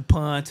leave that to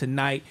Pun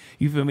tonight.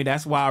 You feel me?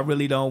 That's why I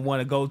really don't want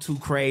to go too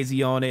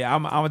crazy on it.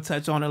 I'm gonna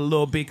touch on it a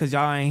little bit because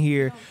y'all ain't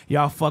here.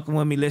 Y'all fucking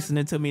with me,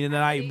 listening to me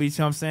tonight. You know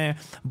what I'm saying?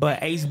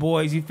 But Ace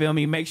Boys, you feel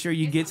me? Make sure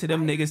you get to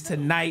them niggas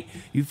tonight.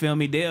 You feel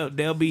me?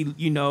 They'll be,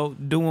 you know,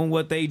 doing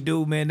what they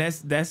do, man.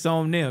 That's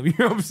on them. You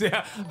know what I'm saying?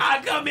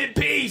 I come in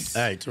peace.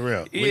 Hey,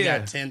 Terrell, we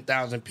got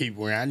 10,000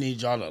 people here. I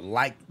need y'all to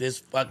like this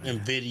fucking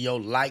video.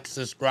 Like,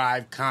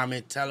 subscribe,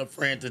 comment, tell a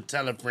friend to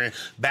tell a friend.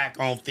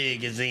 Back on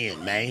Fig is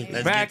in, man.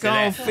 Let's Back get to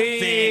on that. Fig.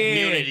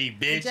 Community,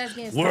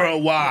 bitch.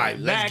 Worldwide.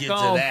 Let's get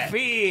to that.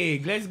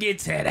 Fig. Let's get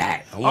to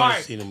that. I want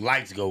to see them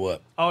lights go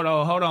up. Hold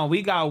on.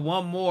 We got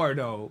one more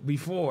cuz.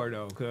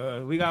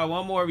 We got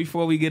one more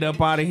before we get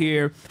up out of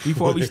here,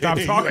 before we stop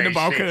talking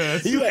about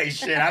cuz. You ain't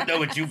shit. I know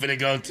what you finna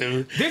go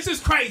to. This is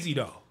crazy,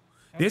 though.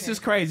 Okay. This is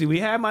crazy. We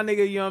had my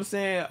nigga, you know what I'm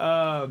saying,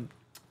 a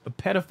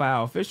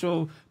pedophile,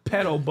 official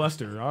pedo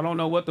buster. I don't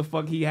know what the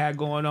fuck he had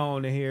going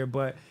on in here,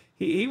 but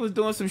he was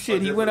doing some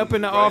shit. He went up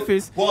in the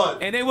office,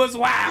 and it was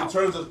wild. In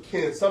terms of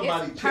can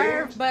somebody it's change?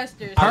 Perv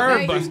busters.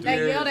 Perv busters.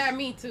 They yelled at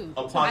me, too.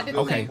 So I did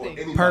the same thing.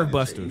 Perv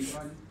busters.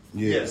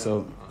 Yeah.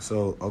 So in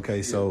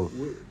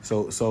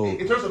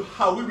terms of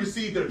how we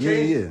receive their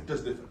change,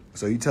 that's different.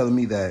 So you telling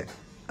me that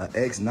an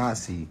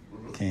ex-Nazi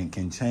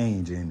can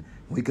change, and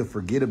we could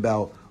forget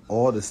about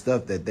all the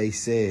stuff that they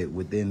said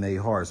within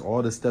their hearts,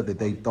 all the stuff that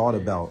they thought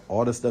about,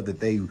 all the stuff that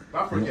they.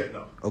 Not forget,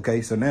 no.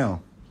 Okay, so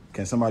now,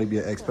 can somebody be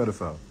an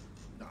ex-pedophile?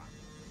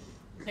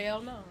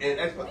 Hell no. And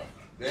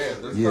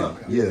yeah.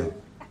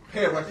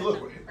 hair, right? So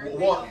look,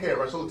 walk hair,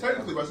 right? So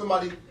technically, right,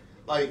 somebody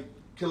like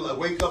can like,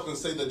 wake up and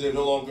say that they're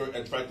no longer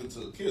attracted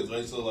to kids,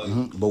 right? So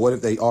like, But what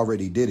if they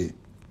already did it?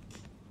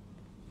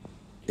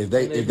 If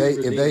they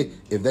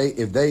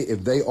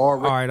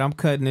already. All right, I'm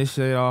cutting this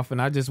shit off,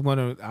 and I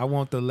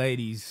want the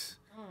ladies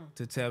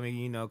to tell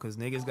me, because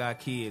niggas got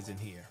kids in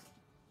here.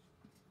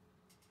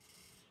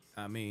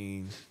 I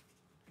mean,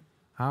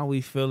 how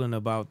we feeling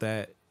about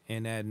that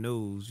in that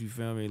news? You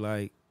feel me?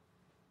 Like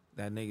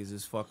that niggas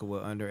is fucking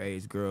with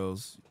underage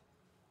girls.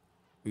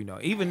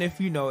 Even if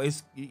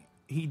it's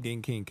he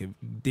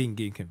didn't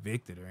get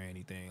convicted or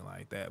anything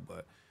like that,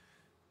 but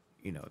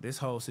this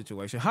whole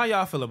situation. How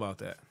y'all feel about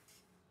that?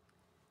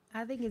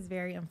 I think it's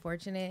very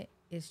unfortunate.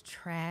 It's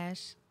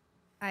trash.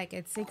 Like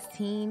at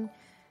 16,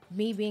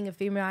 me being a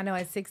female, I know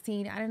at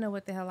 16, I didn't know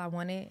what the hell I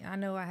wanted. I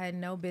know I had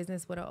no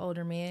business with an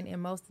older man.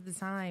 And most of the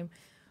time,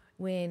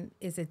 when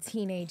it's a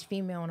teenage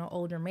female and an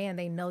older man,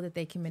 they know that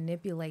they can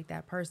manipulate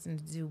that person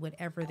to do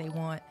whatever they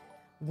want,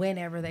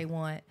 whenever they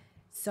want.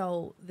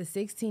 So the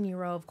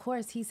 16-year-old, of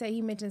course,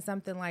 he mentioned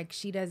something like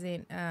she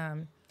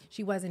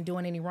wasn't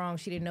doing any wrong.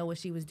 She didn't know what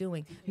she was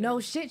doing. No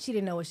shit, she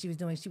didn't know what she was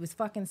doing. She was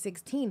fucking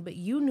 16, but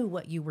you knew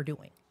what you were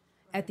doing.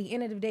 At the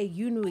end of the day,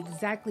 you knew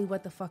exactly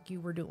what the fuck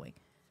you were doing.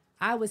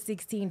 I was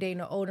 16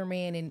 dating an older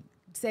man and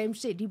same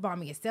shit. He bought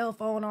me a cell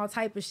phone, all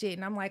type of shit.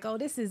 And I'm like, oh,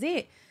 this is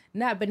it.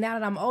 But now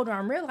that I'm older,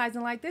 I'm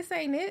realizing like, this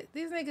ain't it.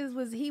 These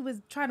niggas he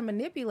was trying to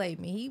manipulate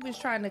me. He was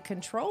trying to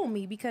control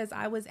me because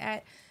I was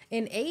at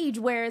an age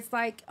where it's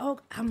like, oh,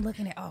 I'm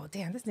looking at, oh,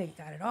 damn, this nigga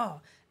got it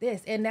all.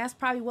 And that's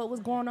probably what was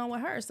going on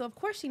with her. So, of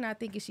course, she not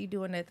thinking she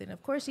doing nothing.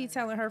 Of course, she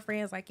telling her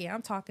friends, like, yeah,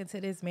 I'm talking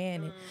to this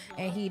man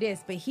and he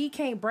this. But he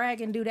can't brag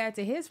and do that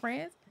to his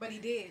friends. But he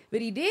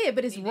did.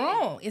 But it's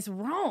wrong. It's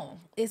wrong.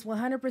 It's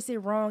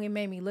 100% wrong. It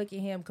made me look at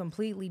him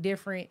completely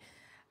different.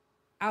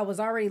 I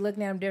was already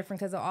looking at him different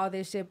because of all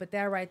this shit. But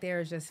that right there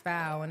is just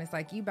foul. And it's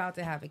like, you about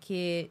to have a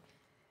kid.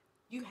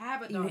 You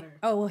have a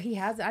daughter. He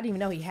has. I didn't even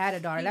know he had a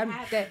daughter.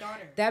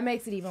 That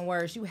makes it even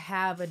worse. You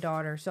have a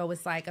daughter, so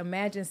it's like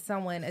imagine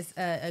someone,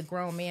 a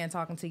grown man,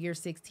 talking to your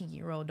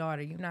 16-year-old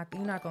daughter. You're not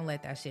gonna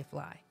let that shit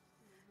fly.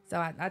 So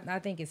I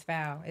think it's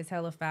foul. It's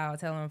hella foul.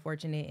 It's hella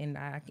unfortunate, and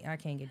I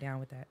can't get down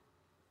with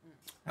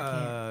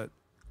that.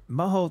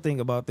 My whole thing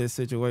about this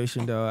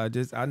situation, though,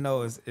 I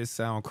know it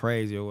sound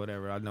crazy or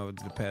whatever. I know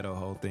it's the pedo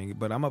whole thing,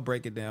 but I'm gonna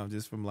break it down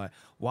just from like,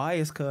 why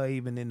is Cuz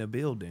even in the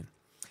building?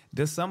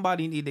 Does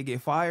somebody need to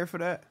get fired for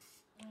that?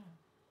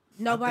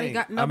 Nobody.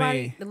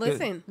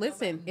 Listen.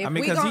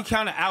 Because he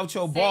kind of out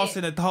your boss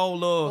in the whole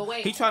little.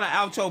 He trying to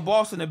out your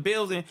boss in the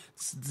building.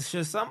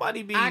 Should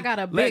somebody be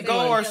let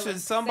go, or should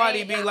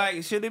somebody be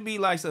like? Should it be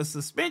like a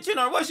suspension,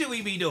 or what should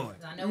we be doing?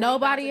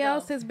 Nobody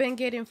else has been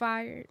getting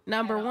fired.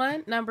 Number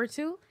one. Number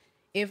two.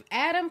 If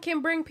Adam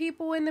can bring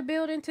people in the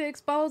building to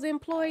expose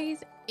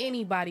employees,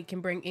 anybody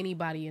can bring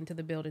anybody into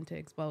the building to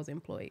expose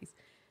employees.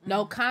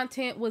 No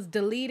content was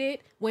deleted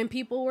when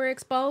people were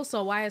exposed.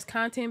 So why is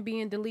content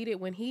being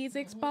deleted when he's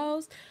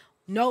exposed?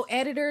 No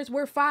editors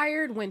were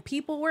fired when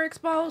people were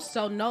exposed.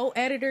 So no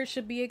editor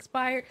should be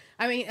fired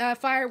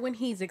when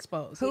he's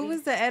exposed. Who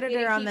was the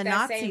editor on the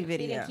Nazi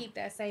video? He didn't keep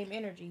that same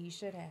energy. He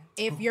should have.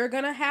 If you're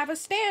going to have a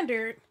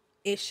standard,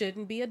 it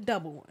shouldn't be a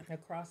double one.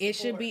 Across the board.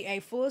 Should be a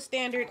full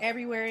standard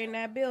everywhere in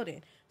that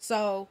building.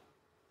 So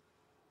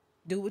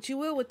do what you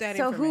will with that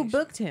information. So who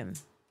booked him?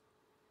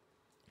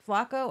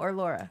 Flacco or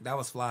Laura? That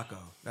was Flacco.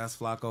 That's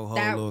Flacco whole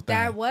little thing.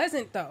 That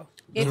wasn't though.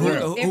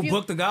 Who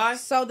booked the guy?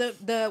 So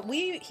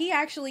he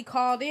actually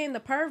called in. The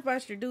Perv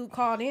Buster dude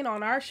called in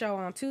on our show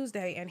on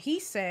Tuesday, and he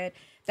said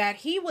that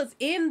he was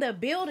in the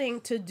building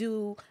to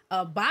do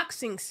a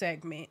boxing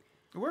segment.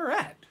 Where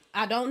at?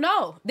 I don't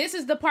know. This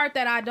is the part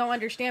that I don't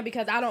understand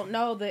because I don't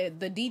know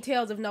the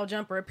details of No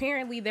Jumper.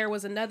 Apparently, there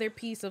was another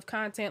piece of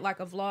content, like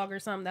a vlog or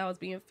something that was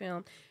being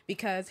filmed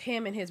because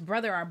him and his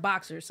brother are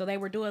boxers. So they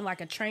were doing like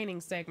a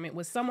training segment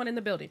with someone in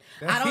the building.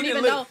 I don't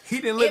even know.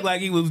 He didn't look like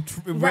he was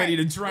ready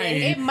to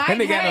train. It might that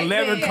nigga had a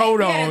leather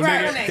coat on,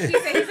 nigga.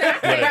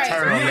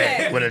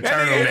 With a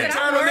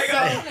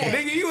turtleneck.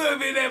 Nigga, you would have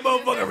been that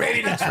motherfucker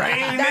ready to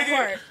train,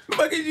 nigga.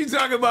 What is you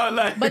talking about?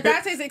 Like, but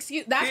that's his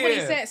excuse. That's what he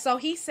said. So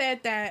he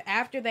said that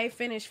after they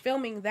finished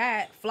filming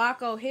that,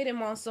 Flacco hit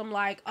him on some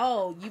like,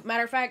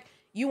 matter of fact,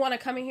 you want to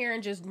come in here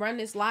and just run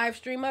this live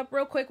stream up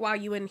real quick while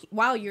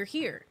you're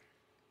here.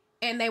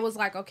 And they was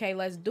like, okay,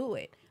 let's do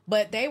it.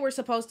 But they were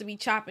supposed to be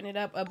chopping it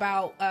up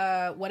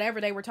about whatever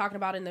they were talking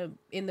about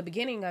in the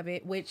beginning of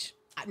it, which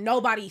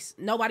nobody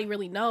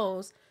really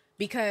knows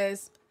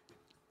because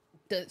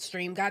the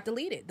stream got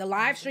deleted. The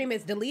live stream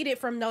is deleted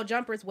from No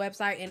Jumper's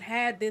website, and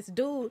had this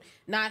dude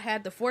not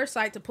had the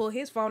foresight to pull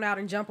his phone out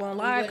and jump on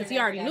live because he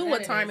already knew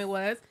what time it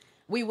was,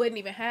 we wouldn't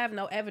even have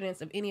no evidence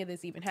of any of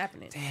this even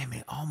happening. Damn,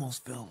 it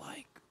almost felt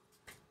like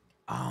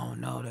I don't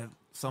know that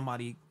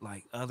somebody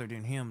like other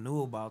than him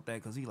knew about that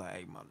because he like,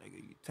 hey, my nigga,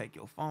 you take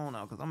your phone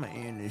out because I'm gonna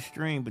end this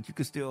stream, but you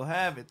can still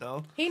have it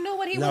though. He knew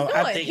what he No, was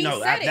doing. I think he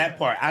no. said it. That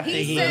part, I think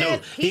he knew.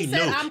 He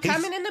said, knew. "I'm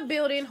coming in the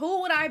building.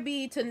 Who would I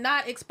be to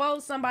not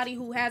expose somebody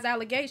who has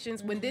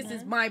allegations when this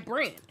is my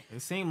brand?"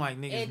 It seemed like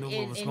niggas knew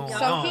what was going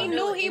So on. he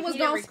knew he was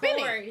gonna spin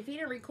it. If he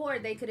didn't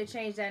record, they could have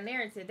changed that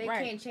narrative. They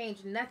can't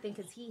change nothing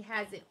because he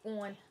has it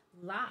on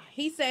live.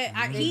 He said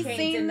They he can't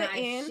seen the deny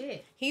end.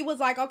 shit. He was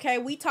like, "Okay,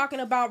 we talking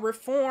about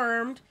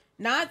reformed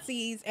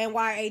Nazis and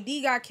why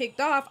AD got kicked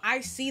off. I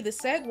see the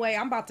segue.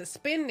 I'm about to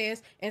spin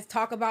this and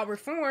talk about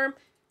reform.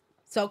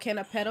 So can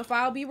a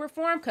pedophile be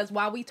reformed? Because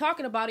while we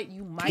talking about it,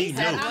 you might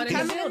have one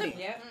in the building."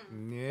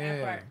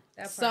 Yeah.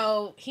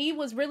 So he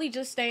was really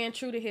just staying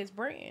true to his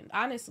brand.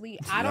 Honestly,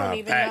 I don't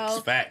even know.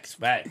 Facts.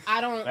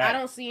 I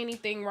don't see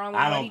anything wrong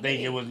with I what don't he think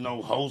did. it was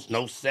no host,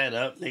 no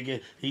setup,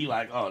 nigga. He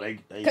like, oh, they.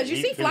 Because you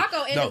see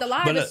Flacco ended the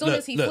live as soon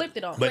as he flipped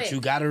it on. But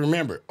you got to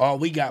remember, all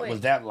we got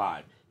was that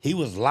live. He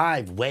was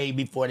live way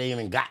before they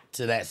even got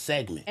to that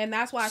segment. And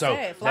that's why I So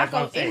said that's what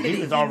Flacco I'm saying. ended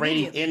He was it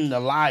already immediately. in the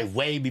live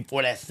way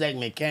before that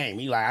segment came.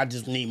 He like, I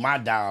just need my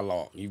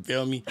dialogue. You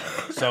feel me?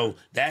 So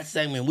that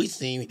segment we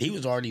seen, he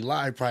was already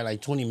live probably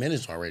like 20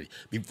 minutes already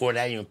before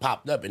that even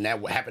popped up. And that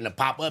what happened to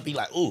pop up, he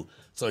like, ooh.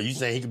 So you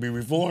saying he could be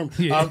reformed?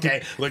 Yeah.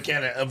 Okay. Well,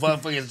 can a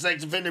motherfucking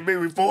sex offender be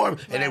reformed?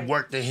 And it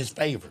worked in his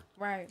favor.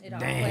 Right. It all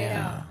Damn. played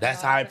out.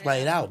 That's how it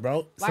played out,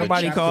 bro.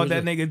 Somebody called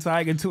that nigga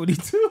Tiger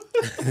 22.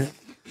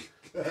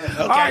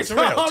 Okay,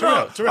 Terrell,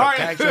 can I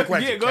ask you a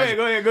question? Yeah,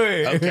 go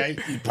ahead. Okay,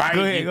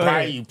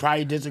 you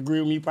probably disagree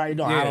with me, you probably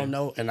don't. Yeah. I don't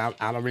know, and I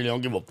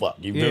don't give a fuck.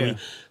 You feel me?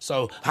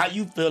 So how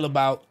you feel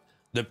about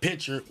the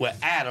picture with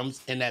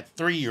Adams and that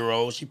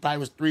 3-year-old? She probably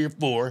was 3 or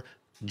 4,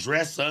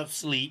 dress up,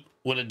 sleep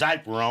with a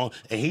diaper on,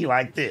 and he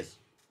like this.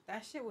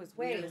 That shit was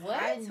Wait, weird. what?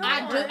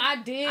 I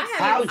did.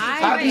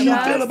 How do you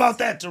feel about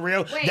that,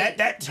 Terrell?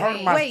 That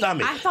turned my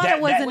stomach. I thought it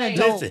was an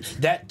adult.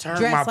 Listen, that turned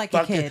dressed my like a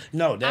fucking. kid.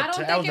 No, I that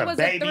don't was think it a was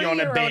baby a on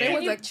the 3-year-old. bed. It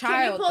was a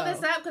child. Can you pull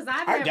this up? Because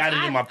I got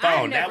it in my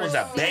phone. That was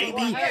a baby.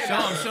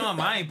 Show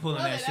him. I ain't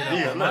pulling that shit up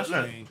Yeah, on my look.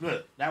 screen.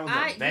 That was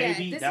a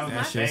baby.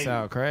 That shit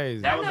sound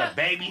crazy. That was a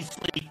baby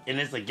sleep, and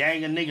it's a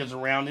gang of niggas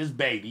around this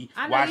baby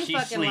I know while you she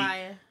fucking sleep.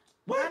 lying.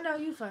 What? I know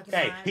you fucking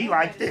Hey, lying. he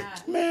like this.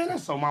 Man,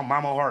 that's on my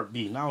mama heart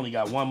beating. I only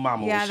got one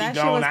mama. Yeah, When she that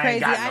shit gone, was I ain't crazy.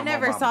 got no I more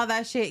never mama. saw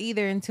that shit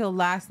either until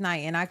last night,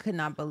 and I could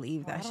not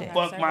believe that shit.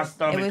 Fuck my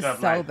stomach It was up.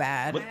 so like,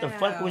 bad. What the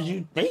fuck was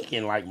you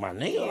thinking, like my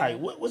nigga? Like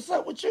what's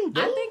up with you,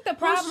 dude? I think the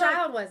problem. Whose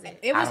child was it?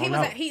 It was I he don't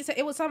was know. at, he said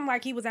it was something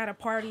like he was at a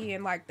party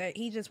and like that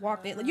he just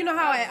walked in. You know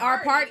how at our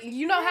party,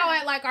 you know how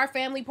at like our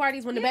family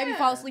parties when the baby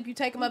falls asleep, you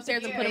take him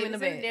upstairs and put him in the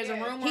bed. There's a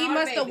room. He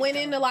must have went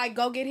in to like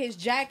go get his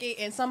jacket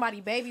and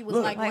somebody baby was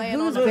like laying on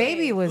whose the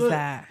baby bed. was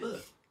that?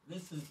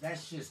 That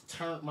just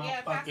turned my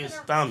fucking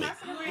stomach.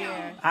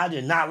 Yeah. I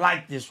did not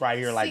like this right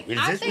here. Like, See, is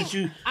I this think- what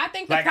you? I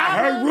think the like I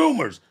heard problem-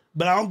 rumors,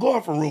 but I don't go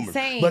for rumors.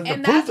 Same. But the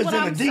And proof that's is what in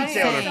the I'm detail.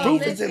 saying. The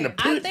proof is in the I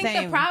pudding.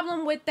 think the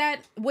problem with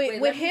that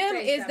with let me him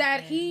say is that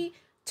something.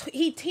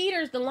 he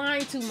teeters the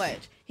line too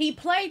much. He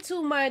played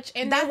too much,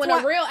 and That's then when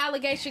what- a real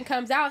allegation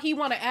comes out, he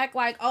want to act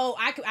like, oh,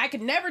 I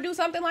could never do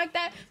something like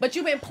that. But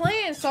you've been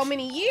playing so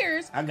many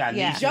years. I got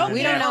Yeah. nieces Joe, and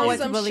we don't know nephews. what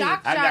to some believe.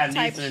 shock I got type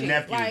nieces and shit.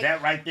 nephews. Like,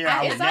 That right there,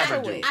 I it's would never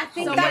over do. with. I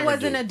think would that never was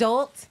do. an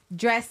adult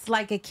dressed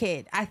like a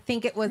kid. I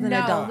think it was an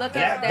No, adult. look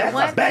That- at that's that a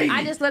one. baby.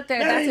 I just looked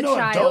at it. That That's ain't a no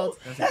child. adult.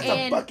 That's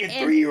a fucking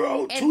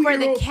 3-year-old, And for the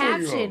 2-year-old,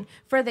 caption, 4-year-old.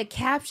 for the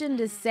caption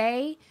to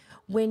say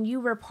when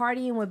you were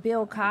partying with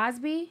Bill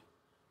Cosby.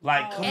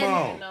 Like, come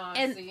on.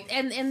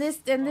 And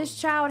this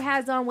child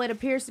has on what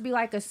appears to be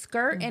like a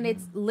skirt and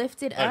it's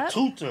lifted A up.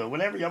 tutu,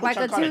 whatever y'all Like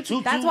like a call it, tutu.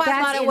 tutu. That's why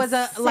I thought it was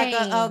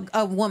insane.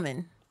 a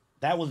woman.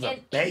 That was a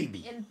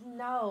baby.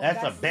 No,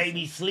 That's a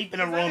baby sleep in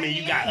a room and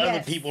you got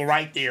other people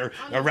right there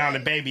around the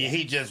baby and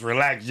he just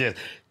relaxed. Just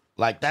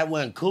like that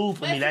wasn't cool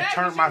for me. That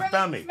turned my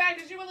stomach. Smack,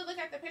 did you really look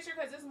at the picture?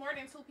 Because there's more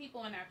than 2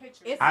 people in that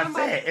picture. I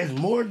said it's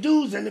more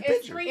dudes in the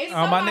picture.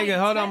 Oh my nigga,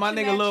 hold on, my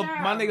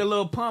nigga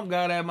Lil Pump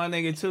got at my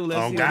nigga too.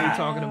 Let's see what he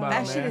talking about,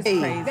 That man. shit is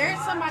crazy. There's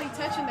somebody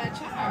touching that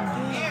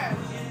child. Yeah.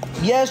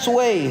 Yes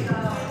way.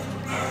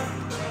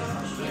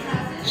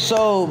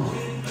 So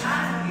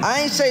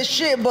I ain't say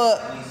shit, but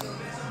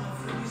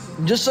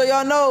just so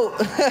y'all know,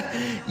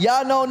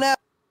 y'all know now.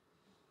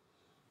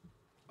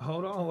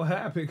 Hold on, what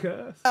happened,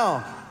 cuz?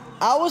 Now,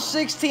 I was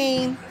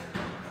 16,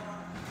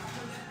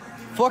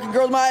 fucking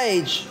girls my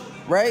age,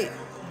 right?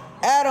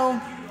 Adam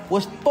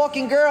was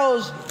fucking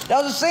girls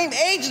that was the same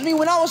age as me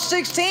when I was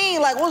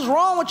 16. Like, what's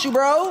wrong with you,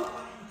 bro?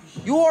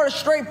 You are a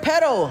straight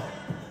pedo.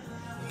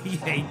 He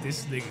hate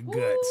this nigga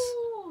guts.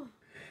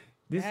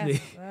 This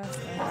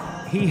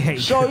nigga, he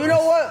hates. So you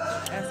know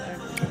what?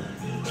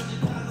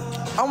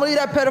 I'm gonna leave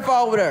that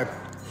pedophile over there.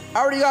 I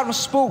already got him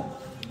spooked.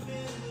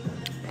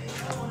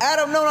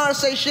 Adam don't know how to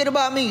say shit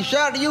about me.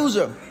 Shout out to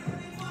user.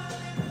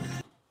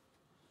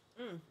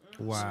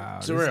 Wow,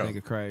 this Terrell.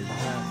 nigga crazy.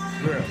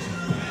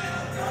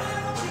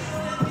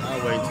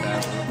 I'll wait till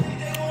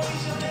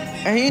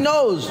after. And he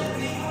knows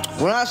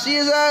when I see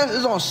his ass,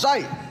 it's on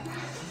sight.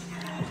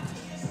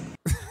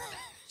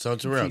 So,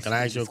 Terrell, can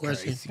I ask you a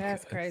question?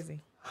 That's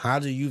crazy. How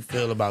do you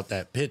feel about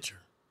that picture?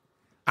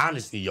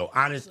 Honestly, your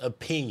honest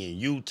opinion.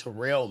 You,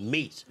 Terrell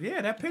Meats. Yeah,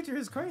 that picture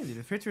is crazy.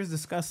 The picture is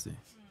disgusting.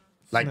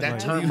 Like, that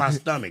turned my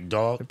stomach,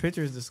 dog. The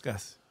picture is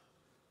disgusting.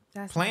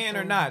 That's Playing not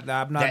or cool. not,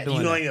 I'm not doing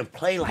You don't that. even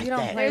play like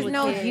that. There's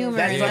no humor.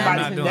 That's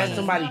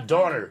somebody's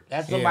daughter.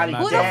 That's somebody's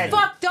Who daddy. the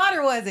fuck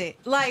daughter was it?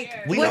 Like,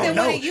 We was don't it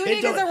know. one of you It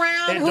niggas don't-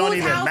 around? it don't Whose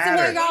even house and matter.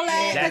 where y'all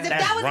at? Because if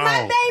That's that was wrong.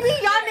 my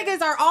baby, y'all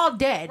niggas are all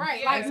dead.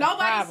 Right, like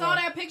nobody saw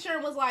that picture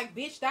and was like,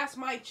 "Bitch, that's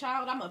my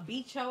child. I'ma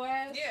beat your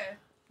ass." Yeah.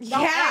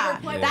 Yeah,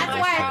 that's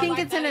why I think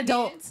it's an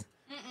adult.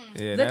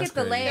 Yeah, Look at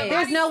the legs.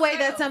 There's no way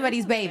that's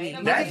somebody's baby.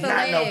 That's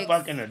not no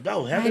fucking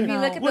adult. Heather. If you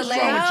look at What's the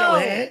wrong legs, with your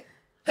head?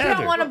 You Heather.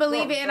 don't want to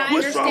believe it, and I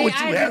What's wrong understand. with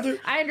you, Heather?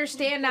 I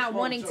understand not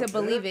wanting to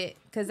believe it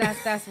because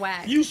that's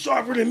whack. You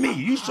sharper than me.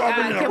 You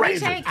sharper than a can we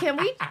razor. change?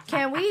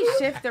 Can we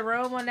shift the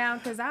room on down?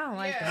 Because I don't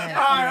like that.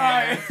 All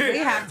right. We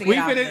have to We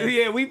get off finna, this.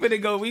 yeah, we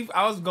finna go.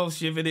 I was gonna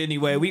shift it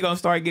anyway. We gonna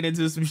start getting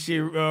into some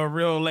shit,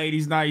 real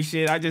ladies' night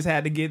shit. I just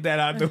had to get that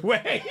out the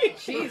way.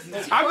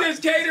 I'm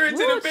just catering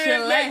to Woo, the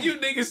men. Let you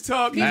niggas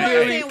talk. You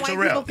feel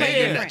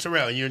me?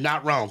 Terrell, you're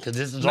not wrong because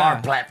this is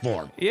our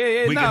platform.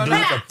 Yeah, we can do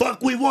what the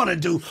fuck we want to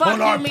do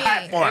on our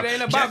platform. It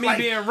ain't about Just me like-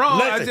 being wrong.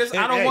 Listen,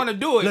 I don't want to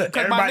do it look,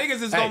 because my everybody-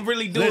 niggas is gonna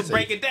really do it,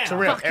 break it down.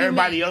 Terrell, Fuck you,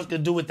 everybody man. else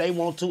can do what they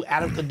want to.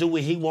 Adam can do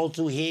what he wants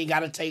to. He ain't got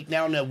to take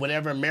down the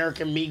whatever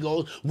American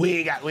Migos. We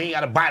ain't got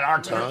to bite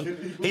our tongue.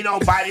 He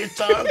don't bite his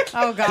tongue.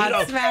 Oh God, He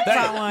don't- smack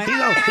someone.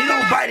 He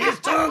don't bite his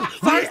tongue.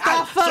 First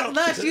off, fuck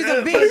Lush, you's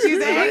a bitch,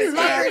 you's an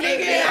ex-smoker,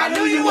 nigga. I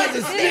knew you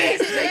wasn't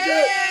snitch,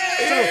 nigga.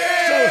 So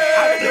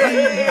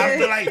I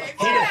feel like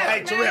he don't,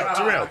 hey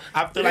Terrell,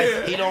 I feel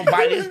like he don't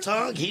bite his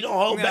tongue, he don't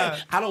hold back.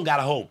 I don't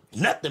gotta hold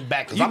nothing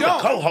back because You I'm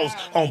don't. the co-host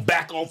on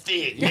Back on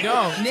Fig. You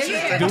don't.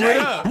 Nigga, Do it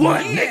up.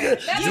 What, nigga?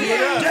 Do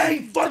it up. Day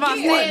About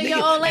fucking what, stay in your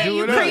nigga? own lane. Do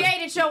You it up.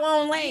 created your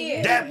own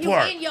lane. That you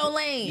part. in your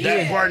lane.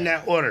 That part in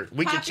that order.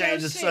 We can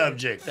change the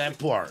subject. That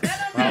part.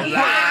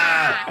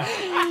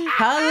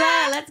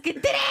 Holla, let's get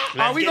to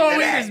that. We gonna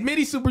read as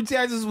many super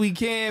chats as we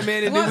can,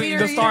 man, and then we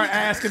can start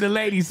asking the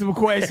ladies some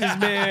questions,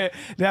 man.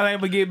 That I'm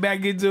gonna get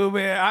back into it,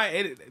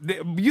 man.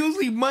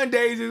 Usually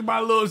Mondays is my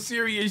little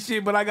serious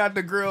shit, but I got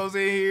the girls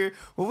in here.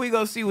 Well, we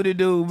gonna see what it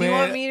do, man. Do you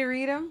want me to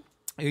read them?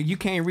 You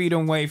can't read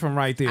them way from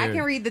right there. I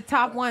can read the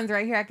top ones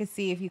right here. I can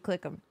see if you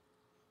click them.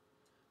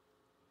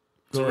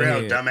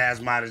 Terrell,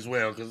 dumbass might as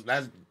well, because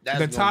that's the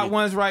gonna top be-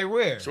 ones right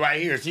where? It's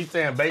right here. She's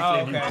saying basically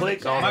if you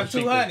click on my it,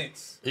 she can-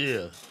 200s.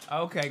 Yeah.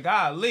 Okay,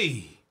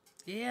 golly.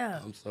 Yeah.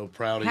 I'm so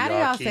proud of How y'all.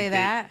 do y'all Keep say it-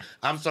 that?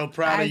 I'm so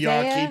proud of y'all.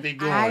 Isaiah? Keep it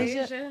going.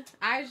 Aisha,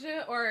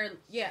 or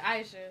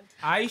Aisha.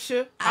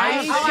 Aisha?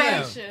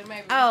 Aisha,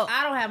 maybe. Oh,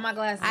 I don't have my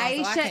glasses on, so I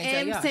Aisha can't tell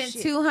M y'all sent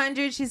shit.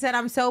 200. She said,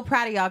 I'm so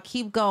proud of y'all.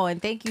 Keep going.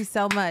 Thank you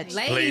so much.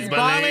 Ladies Please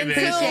balling believe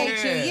too. it.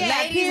 Appreciate you. Yeah,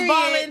 Ladies period.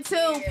 balling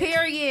too.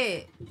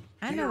 Period.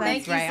 I know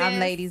Thank that's you, right. On sis.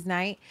 ladies'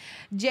 night.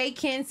 J.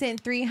 Ken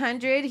sent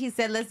 300. He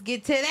said, let's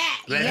get to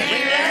that. Let's get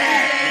to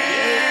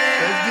that.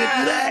 Let's get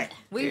to that.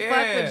 We Yeah.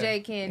 fuck with J.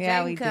 Ken. Yeah,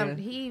 Jay we can come.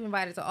 do. He even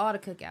invited to all the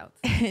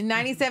cookouts.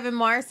 97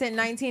 Mars sent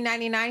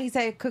 1999. He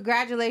said,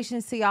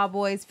 congratulations to y'all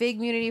boys. Fig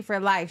Community for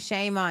life.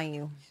 Shame on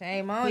you.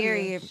 Shame on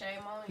Period. you. Shame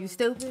on you. You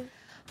stupid.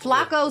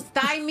 Flacco's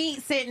Thigh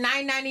Meat sent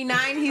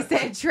 $9.99. He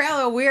said,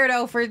 Trell a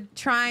weirdo for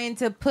trying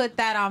to put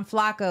that on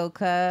Flacco,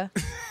 cuh.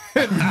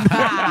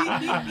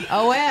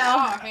 Oh well.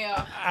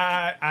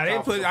 I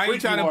didn't put. I ain't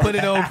trying to put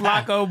it on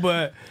Flacco,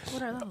 but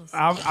What are those?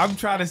 I'm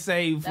trying to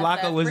say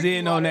Flacco was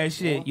in on that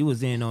shit. You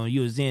was in on it.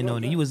 You was in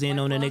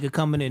on the nigga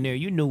coming in there.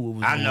 You knew what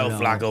was I know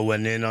going on. Flacco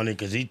wasn't in on it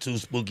because he too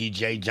spooky.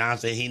 Jay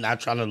Johnson, he not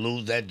trying to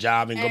lose that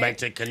job and go back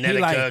to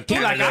Connecticut,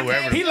 Canada,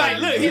 wherever. He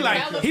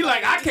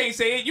like, I can't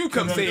say it. You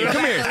come say it.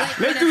 Come here.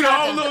 Let's do the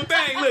whole little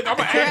thing. Look, I'm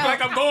gonna act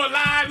like I'm going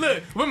live.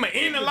 Look, when I'm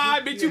in the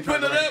live, bitch, you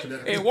put it up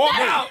and walk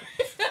out.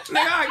 Nigga,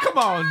 all right, come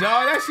on,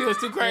 dog. That shit was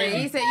too He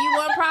crazy. said, you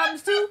want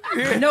problems too?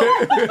 No.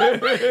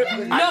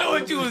 I know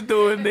what you was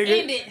doing, nigga.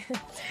 End it.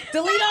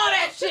 Delete all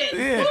that shit.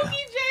 Yeah.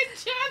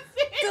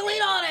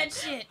 Delete all that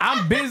shit.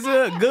 I'm busy,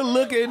 good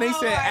looking. They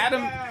said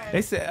Adam.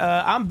 They said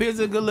I'm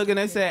busy, good looking.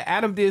 They said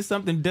Adam did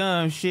something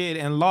dumb shit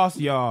and lost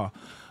y'all.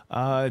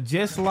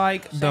 Just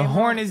like the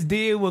Hornets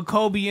did with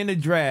Kobe in the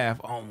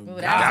draft. Oh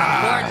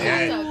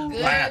God!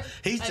 Wow.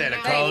 He said a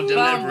cold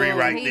delivery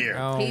right there.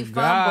 Oh He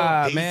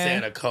God, He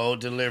man! said a cold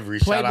delivery.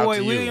 Shout out Playboy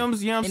to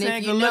Williams, you know what I'm And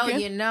saying? if you Good know, looking.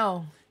 you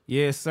know.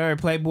 Yes, sir.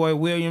 Playboy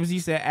Williams. He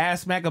said,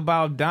 ask Smack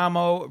about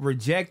Damo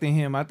rejecting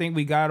him. I think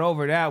we got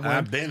over that one.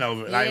 I've been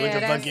over it. Like, what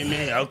the fuck you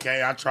mean?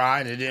 Okay, I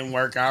tried. It didn't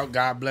work out.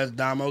 God bless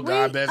Damo.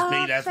 God bless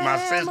me. That's my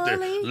sister.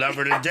 Love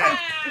her to death.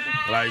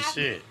 Like,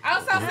 shit.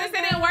 Oh, so since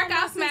it didn't work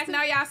out, Smack,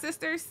 now y'all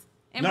sisters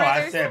and No,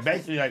 brothers? I said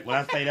basically, like, when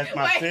I say that's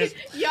my Wait,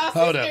 sister. y'all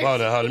Hold sisters. up.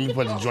 Let me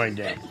put the joint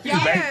down.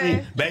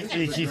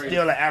 Basically, she's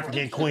still an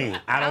African queen.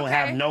 I don't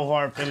have no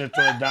hard feelings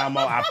towards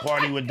Damo. I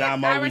party with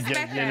Damo. I We just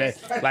respect did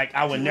that. that. Like,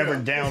 I would never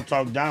down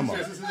talk Damo. I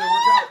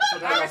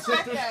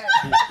respect that.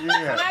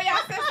 Yeah. Now y'all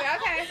sisters,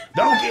 okay.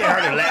 Don't get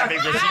her to laughing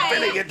because she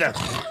finna get the.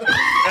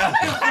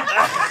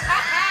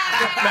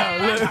 No,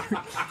 look.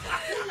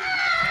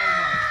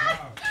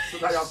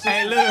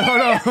 Hey, look,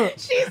 hold on.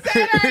 She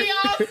said, "Are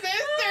y'all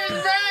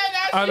sisters, bro?"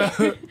 That's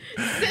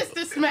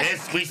sister smack.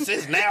 We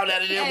sis now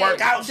that it didn't work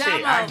out. Damo.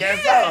 Shit, I guess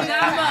so.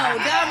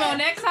 Damo,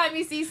 next time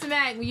you see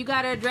Smack, you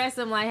gotta address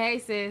him like, "Hey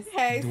sis."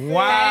 Hey sis.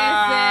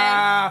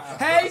 Wow.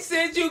 Hey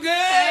sis, you good?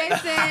 Hey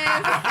sis.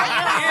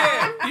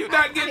 Yeah, you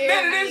not getting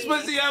none of this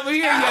pussy over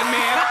here, young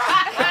man.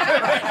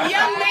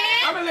 Young man.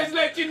 I'm gonna just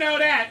let you know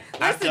that.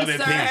 I come in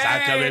peace.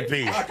 I come in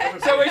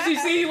peace. So when she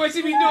see what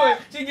she be doing,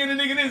 she get a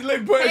nigga this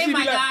look, bro. Hey, She my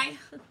be like, guy.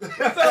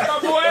 "What's up,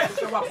 my boy?"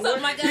 What's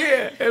up, my guy?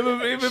 Yeah,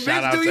 if a Shout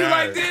bitch out do to you her.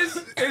 like this,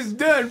 it's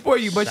done for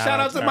you. But shout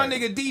out to my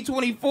nigga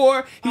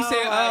D24. He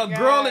said,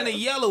 "Girl in the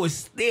yellow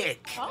is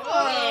thick."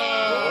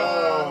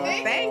 Oh,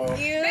 thank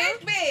you. Big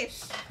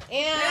fish.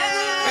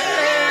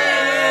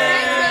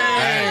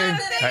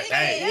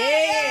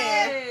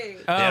 Hey.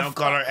 They don't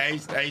call her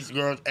Ace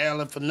Girl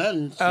Ellen for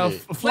nothing.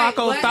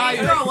 Flacco Thayus.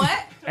 Ace girl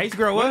what? Ace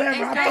girl what?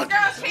 Whatever. Ace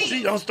girl cheeks.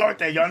 See, don't start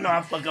that. Y'all know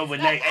I fuck up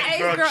with Nate. Ace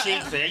Girl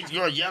Cheeks and Ace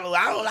Girl Yellow.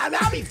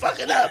 I be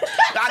fucking up.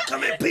 I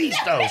come in peace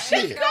though.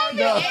 Shit.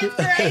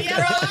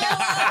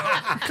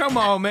 Come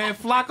on, man.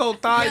 Flacco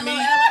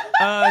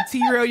Thayus.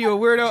 T-Rail, you a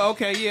weirdo?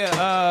 Okay,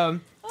 yeah.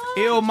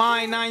 Ill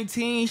Mind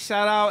 19.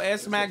 Shout out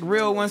S-Mac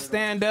Real One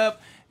Stand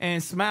Up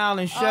and Smile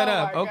and Shut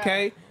Up.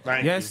 Okay.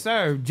 Thank Yes, you.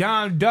 sir.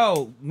 John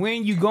Doe.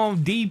 When you gonna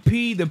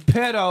DP the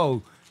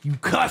pedo? You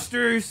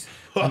custers.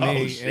 I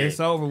mean, shit.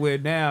 it's over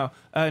with now.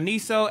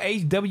 Niso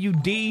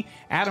HWD.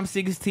 Adam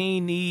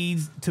 16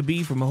 needs to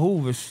be from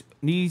Hoover.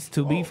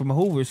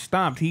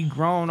 Stomped. He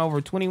grown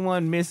over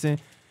 21 missing.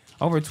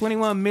 Over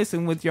 21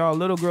 missing with y'all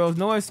little girls.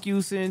 No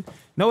excusing.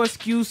 No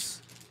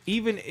excuse.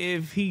 Even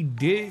if he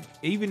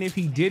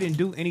didn't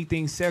do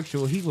anything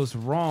sexual, he was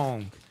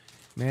wrong.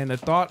 Man, the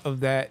thought of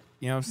that,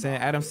 you know what I'm saying?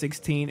 Adam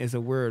 16 is a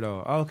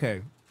weirdo.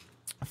 Okay.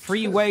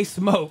 Freeway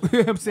Smoke. You know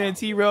what I'm saying?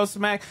 T-Rail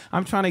Smack.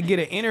 I'm trying to get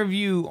an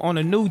interview on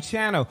a new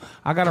channel.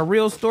 I got a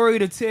real story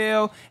to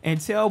tell and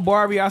tell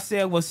Barbie I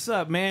said, "What's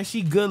up, man?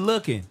 She good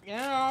looking."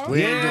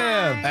 We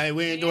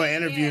ain't doing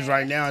interviews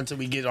right now until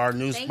we get our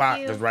new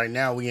spot. Because right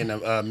now we in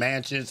a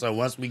mansion. So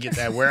once we get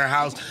that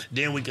warehouse,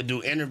 then we could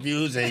do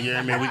interviews and you know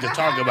what I mean. We could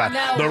talk about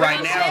it. But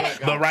right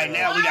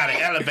now we got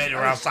an elevator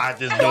outside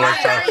this door,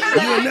 so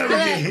you'll never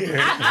get here.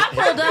 I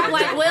pulled up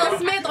like Will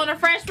Smith on the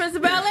Fresh Prince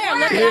of Bel-Air,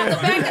 looking out the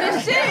back of the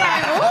shit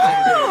like,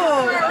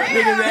 ooh,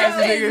 this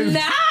is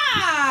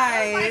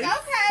nice. Like,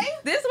 okay.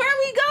 This where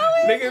we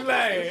going? Niggas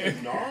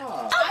like,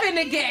 Up in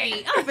the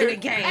game. Up in the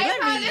game.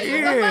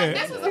 Hey,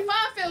 this was a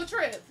fun field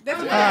trip.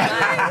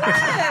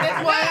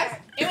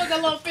 It was a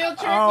little field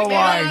trip. Oh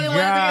my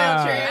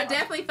God. I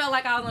definitely felt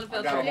like I was on a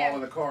field Got trip. them all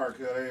in the car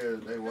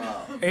because they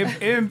wild.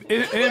 in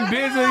business, you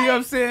know what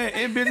I'm saying?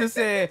 In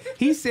business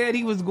he said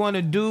he was going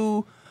to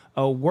do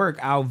a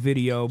workout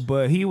video,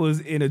 but he was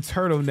in a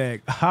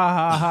turtleneck. Ha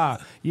ha ha.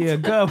 Yeah,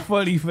 God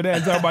funny for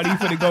that. Talking about he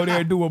finna go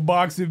there and do a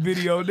boxing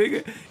video,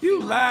 nigga.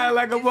 You lying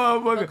like a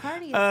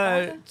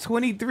motherfucker.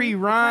 23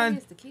 Ron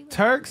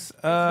Turks.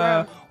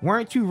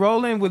 Weren't you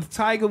rolling with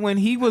Tiger when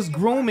he was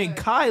grooming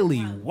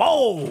Kylie?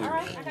 Whoa.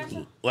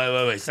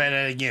 Wait. Say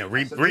that again.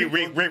 Bring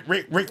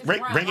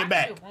it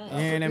back.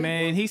 And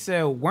man, he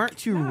said,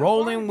 "Weren't you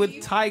rolling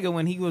with Tiger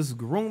when he was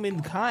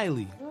grooming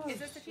Kylie?"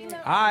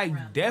 I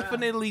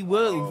definitely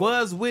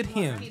was with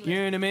him. You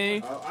know what I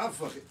mean? I'll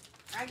fuck it.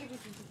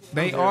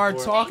 They are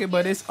talking,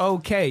 but it's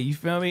okay. You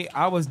feel me?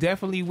 I was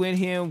definitely with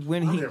him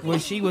when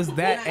she was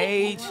that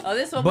age. Oh,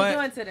 this is what but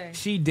we're doing today.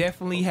 She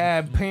definitely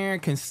had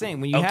parent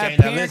consent. When you have now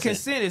parent listen.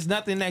 consent, there's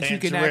nothing that you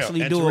can Terrell,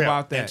 actually do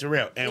about that.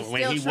 Terrell. And It's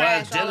when still he was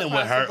trash all dealing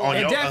with across her the board. on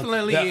It your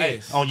definitely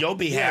is. on your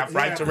behalf,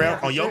 right, Terrell?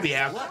 On your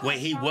behalf, when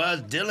he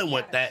was dealing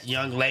with that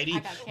young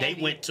lady, they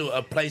went to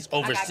a place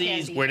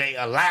overseas where they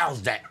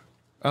allows that.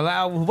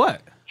 Allow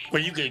what?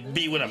 Where you could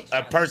be with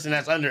a person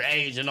that's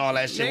underage and all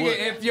that shit.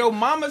 Nigga, if your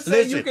mama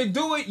said you could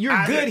do it, you're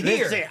good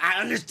here. Listen, I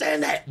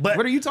understand that. But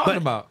what are you talking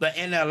about? But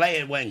in LA,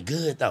 it wasn't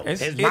good though.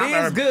 It is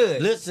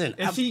good. Listen,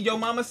 and your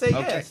mama say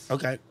yes.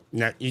 Okay.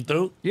 Now you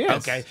through?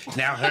 Yes. Okay.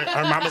 Now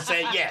her mama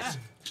said yes.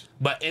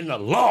 But in the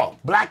law,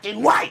 black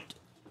and white,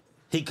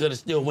 he could have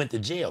still went to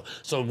jail.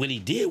 So what he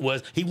did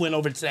was he went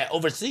over to that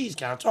overseas.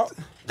 Can I talk?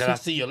 Cause I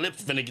see your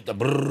lips finna get the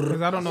brrrr.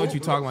 Because I don't know what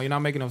you're talking about. You're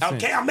not making no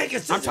sense. Okay, I'm making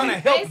sense. I'm trying to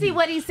help Basically,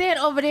 what he said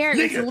over there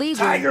is Nigga,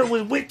 legal. Tiger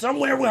was with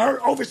somewhere with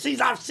her overseas.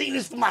 I've seen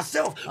this for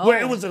myself, where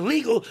it was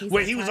illegal,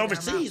 where he was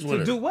overseas with her.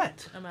 To do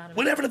what?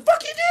 Whatever the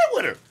fuck he did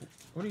with her.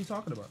 What are you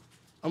talking about?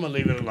 I'm gonna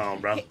leave it alone,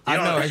 bro. I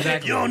know,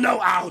 exactly. You don't know,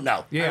 I don't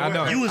know. Yeah, I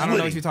know. You was I don't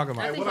know with what you're talking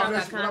about. When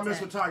I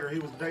messed with Tiger, he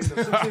was dating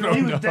a 16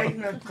 He was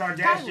dating a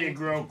Kardashian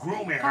girl,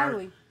 grooming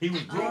her. He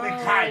was grooming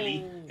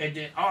Kylie, and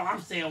then all I'm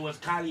saying was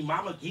Kylie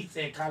mama. He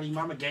said Kylie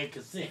mama gave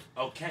consent.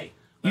 Okay.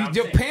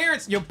 Your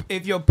parents,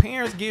 if your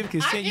parents give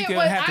consent, you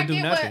couldn't have to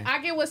do nothing. I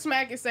get what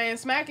Smack is saying.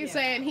 Smack is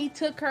saying he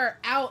took her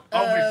out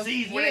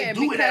Overseas of, where they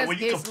do it at, where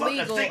you can it's fuck a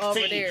legal 16,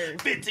 over there.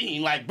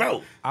 15, like,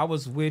 bro. I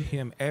was with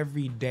him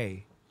every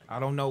day. I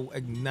don't know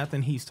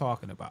nothing he's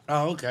talking about.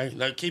 Oh, okay.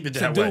 Like, keep it To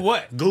that do way.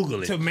 what?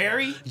 Google it. To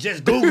marry?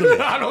 Just Google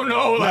it. I don't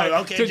know.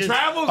 Like, to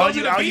travel, go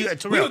to the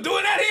beach? We don't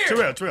doing that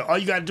here. Terrell, all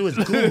you got to do is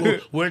Google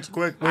where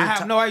I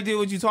have no idea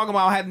what you're talking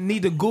about. I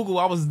need to Google.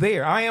 I was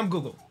there. I am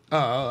Google. Oh,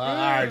 all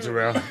right,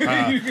 Terrell.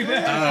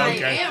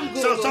 Okay.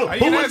 So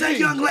who was that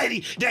young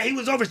lady that he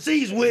was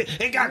overseas with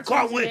and got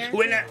caught with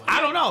that? I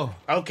don't know.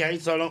 Okay,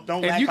 so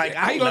don't act like I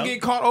how you don't gonna know.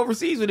 get caught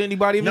overseas with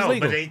anybody if it's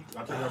legal? But they...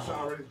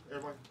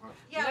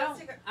 Yeah,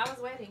 I was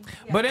waiting.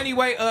 Yeah. But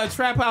anyway,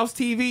 Trap House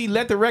TV,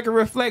 let the record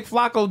reflect.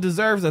 Flacco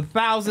deserves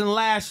 1,000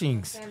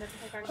 lashings.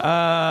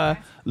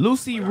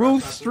 Lucy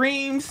Ruth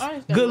streams.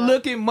 Good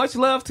looking. Much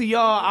love to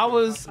y'all. I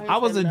was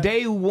a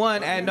day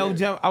one at no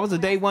jump. I was a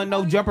day one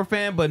no jumper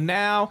fan, but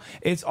now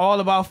it's all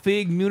about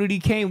Fig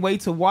Munity. Can't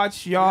wait to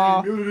watch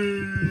y'all.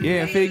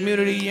 Yeah, Fig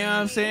Munity. You know what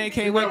I'm saying?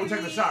 Can't wait. We're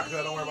taking a shot, cuz.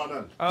 Don't worry about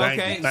nothing.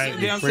 Okay, Thank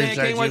you. You know what I'm saying?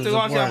 Can't wait to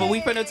watch y'all. But we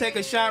Appreciate finna take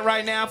a shot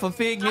right now for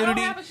Fig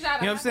Munity. You know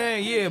what I'm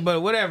saying? Yeah,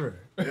 but whatever.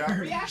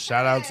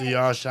 Shout out to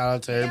y'all. Shout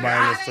out to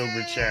everybody in the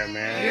super chat,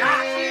 man.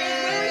 Yeah.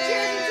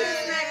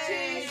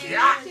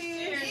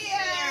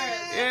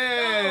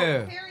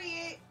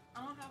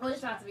 Oh,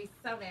 it's about to be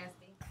so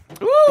nasty.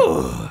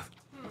 Ooh.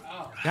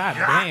 God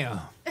damn.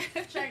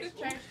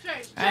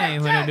 I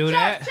ain't gonna do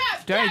that.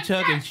 Dirty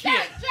chucking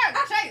shit.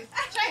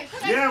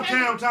 Yeah,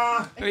 Cam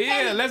time.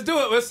 Yeah, let's do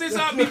it. But since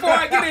before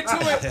I get into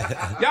it,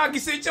 y'all can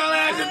sit y'all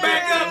asses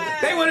back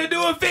up. They want to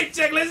do a fit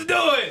check. Let's do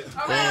it.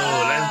 Oh,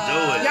 let's do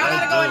it. Y'all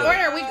gotta go in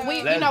order.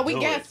 We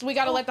guessed. We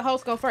gotta let the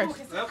host go first.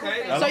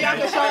 Okay. So y'all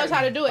can show us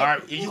how to do it. All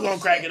right, you gonna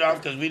crack it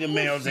off because we the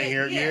males in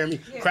here. You hear me?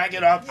 Crack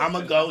it off. I'm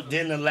gonna go.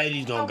 Then the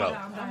ladies gonna go.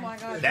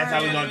 That's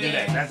how we gonna do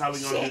that. That's how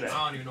we gonna do that.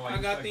 I don't even know why. I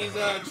got these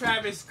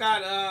Travis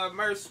Scott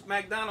Merce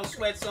McDonald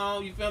sweats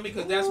on. You feel me?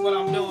 Because that's what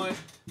I'm doing.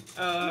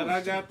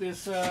 I got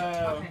this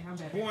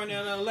Born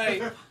in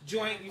LA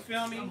joint. You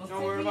feel me?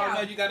 Don't worry about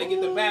that. You got to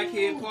get the back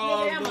head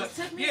pause. But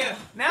yeah,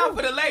 now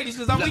for the ladies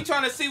because we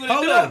trying to see what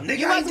Hold it up, do. nigga.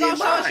 You wasn't gonna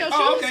show us your shoes?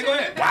 Oh, okay, go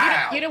ahead.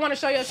 Wow. You didn't want to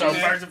show your shoes? So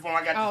first of all,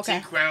 I got the okay.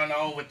 T-crown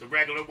on with the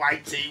regular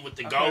white tee with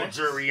the gold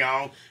jewelry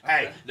on.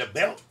 Hey, the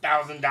belt,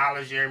 $1,000,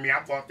 you hear me?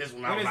 I bought this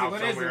when I was out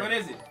somewhere. What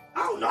is it?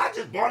 I don't know. I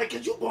just bought it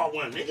because you bought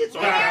one, nigga. So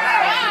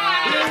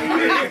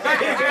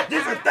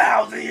this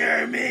 1,000, you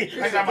hear me?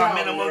 I got my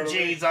minimal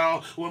jeans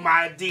on with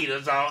my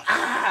Adidas on.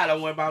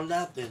 Don't worry about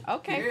nothing.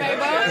 Okay,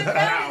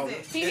 Fabo.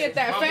 He hit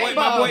that Fabo.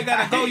 My boy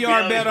got a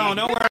go-yard belt on.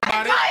 Don't worry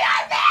about it.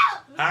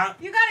 Huh?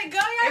 You gotta go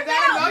your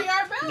belt.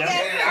 I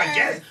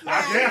guess.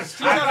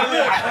 Hey,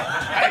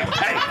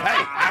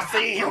 I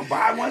seen him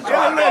buy one. So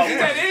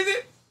Is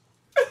it?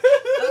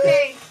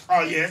 Okay.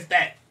 Oh, yeah, it's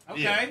that.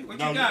 Okay, Yeah. what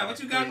you got? What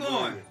you got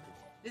going?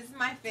 This is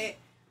my fit.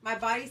 My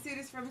bodysuit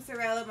is from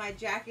Sorella. My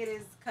jacket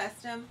is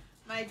custom.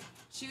 My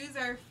shoes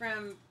are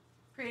from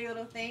Pretty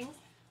Little Things.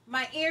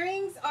 My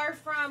earrings are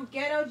from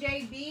Ghetto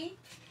JB.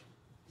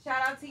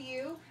 Shout out to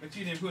you. But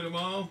you didn't put them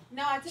on?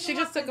 No, I took She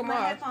them just off took 'cause them my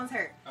off. headphones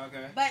hurt.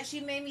 Okay. But she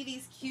made me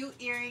these cute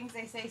earrings.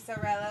 They say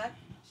Sorella.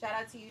 Shout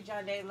out to you,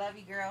 John Day. Love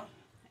you, girl.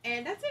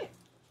 And that's it.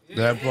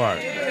 That part.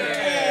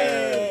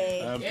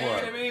 Hey. That Yeah,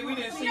 part. I mean, we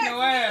didn't see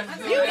no ass.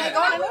 You like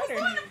going in order. We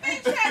didn't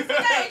see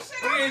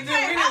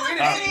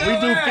We no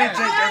do ass. fit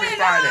check every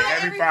Friday.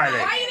 Every Friday.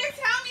 Why you didn't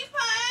tell me,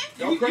 Pun?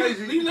 You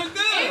crazy. You look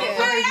good. Anyway,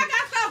 I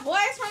got the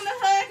voice from the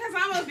hood because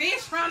I'm a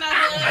bitch from the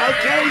hood.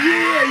 Okay,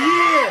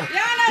 yeah.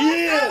 Y'all know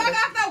what's up. I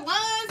got the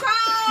ones on.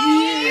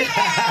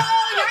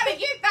 Y'all to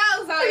get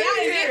those on. Y'all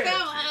to get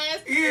them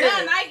ones.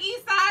 The Nike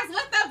socks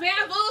with the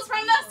bamboos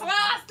from the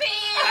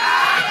swastika.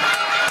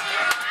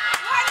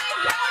 What it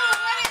do?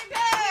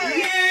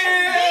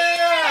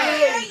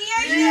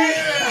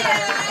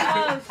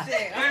 Oh, shit. Let's see.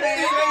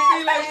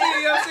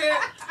 You know what I'm saying?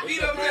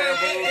 Beat up there.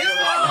 It's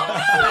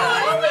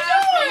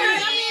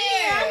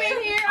I'm in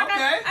here. I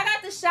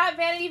got the shot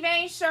Vanity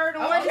Vein shirt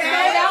on. Okay.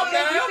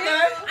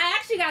 I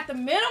actually got the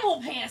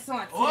minimal pants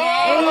on today.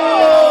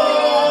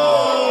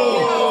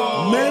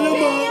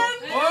 Minimum.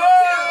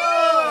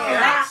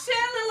 Like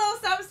chilling, a little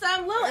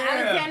something, little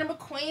Alexander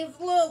McQueen's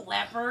little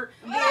leopard.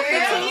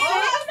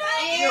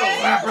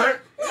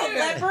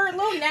 Leopard,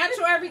 little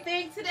natural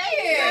everything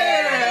today.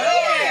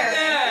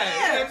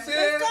 Let's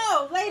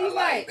go, ladies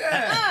night.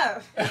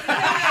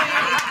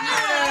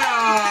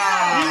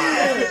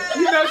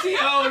 You know she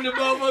owned the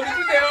motherfucker.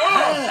 She said,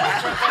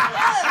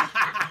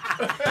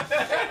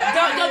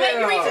 Don't make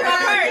me reach in my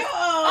purse.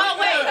 Oh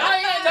wait,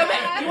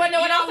 you wanna know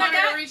what else I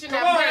got? Come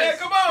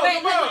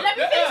on. Let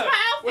me finish my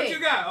outfit. What you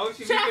got? Oh,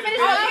 she Should I finish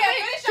my my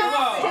outfit? Come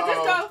on.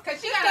 Just go, cause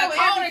she got a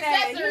cold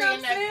accessory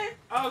in there.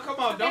 Oh, come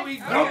on. Don't be.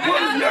 Don't pull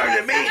a yearn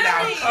to me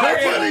now.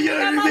 Don't pull a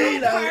yearn to me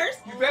now.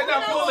 You better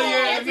not pull a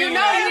yearn to me. You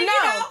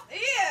know.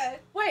 Yeah.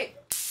 Wait.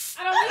 I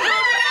don't leave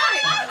home without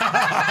it.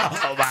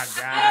 Oh my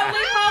I don't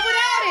leave home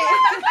without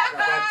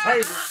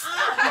it.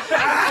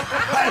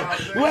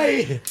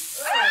 Wait.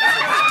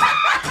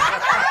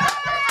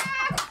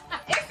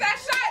 It's that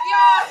shot,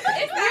 y'all.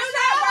 It's that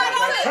shot.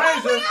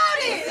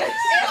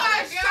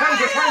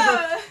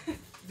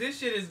 This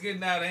shit is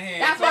getting out of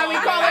hand. That's why we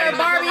call her a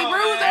Barbie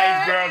Bruiser.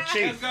 Hey, girl,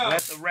 chief.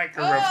 Let the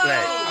record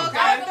reflect.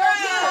 Okay.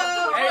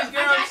 Ace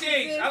girl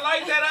cheeks. I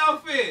like that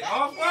outfit.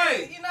 Off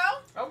white. You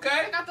know?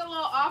 Okay. I got the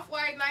little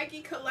off-white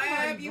Nike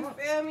collab. You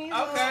feel me?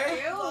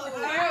 Okay.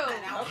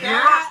 Okay.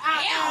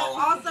 I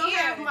also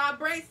have my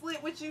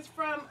bracelet, which is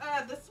from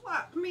the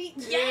swap meet.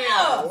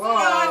 Yeah.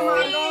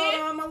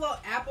 My little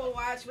Apple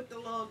Watch with the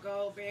little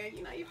gold band.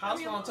 You know, you feel House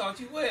me? gonna talk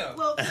to you well.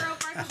 Well, girl,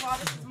 first of all,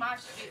 this is my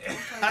shit.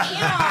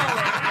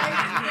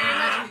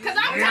 Because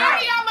I'm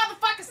tired of y'all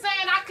motherfuckers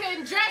saying I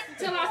couldn't dress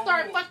until I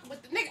started fucking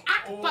with the nigga.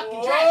 I can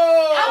fucking dress.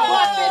 I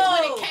bought this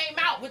when it came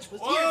out, which was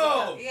years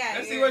ago. Yeah.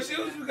 Let's see what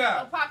shoes you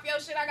got. So pop your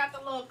shit. I got the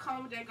little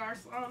Comme des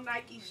Garçons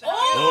Nike shirt.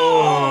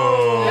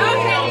 Oh.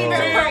 Y'all can't even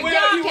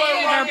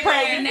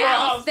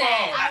pronounce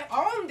that.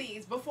 I owned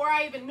these before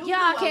I even knew.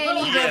 Y'all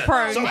can't even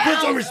pronounce So put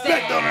some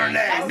respect on her name,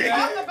 Let's nigga.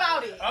 talk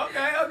about it.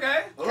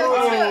 Okay.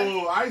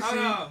 Oh, I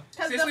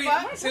see.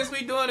 Since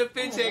we doing the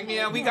fit check,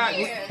 man, we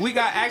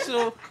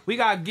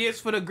got gifts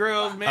for the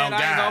girls, man. Oh, I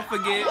ain't God.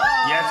 gonna forget.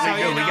 Yes, we So,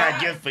 do. you We know,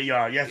 got gifts for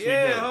y'all. Yes, we do.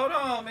 Yeah, hold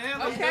on, man.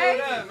 Let's do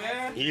that,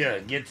 man. Yeah,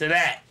 get to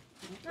that.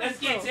 Let's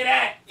get to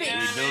that. We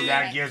do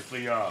got gifts for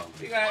y'all.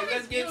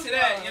 Let's get to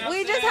that. You know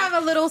We just have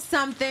a little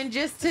something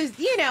just to,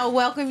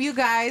 welcome you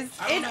guys.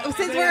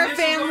 Since we're a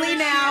family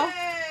now,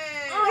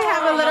 we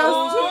have a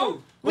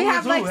little. We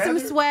have like some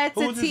sweats,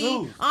 a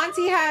tee.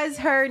 Auntie has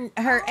her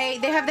A.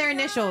 They have their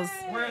initials.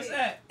 Where is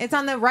that? It's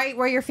on the right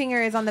where your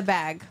finger is on the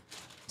bag.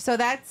 So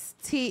that's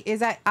T. Is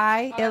that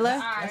I? Illa?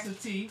 That's a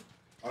T.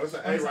 Oh, that's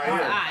an A right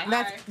here.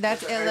 That's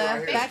That's an A Illa.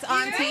 right here. That's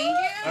Auntie.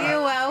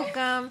 You're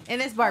welcome.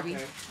 And it's Barbie.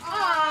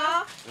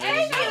 Aw.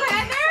 Thank you,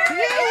 Heather.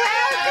 You're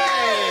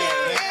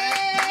welcome.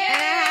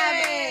 And I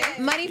have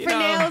money for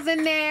nails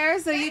in there,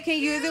 so you can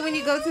use it when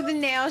you go to the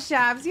nail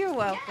shops. You're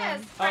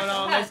welcome. Hold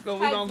on, let's go.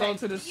 We're gonna go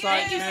to the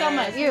site. Thank you so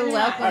much. You're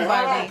welcome,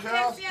 Barbie.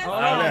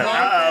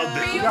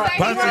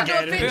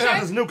 We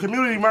got this new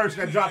community merch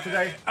that dropped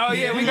today. Oh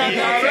yeah, we got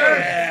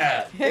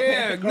that.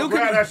 Yeah, Go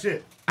grab that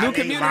shit. New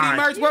community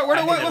merch.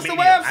 What's the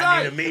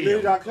website?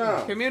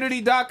 Community.com.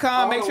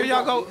 Community.com. Make sure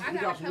y'all go. We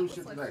got some new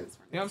shit today. You know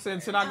what I'm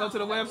saying? Should I go to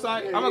the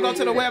website? I'm gonna go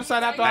to the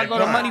website after I go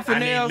to Money for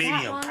Nails.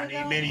 I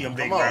need medium,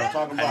 big bro.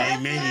 I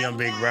need medium,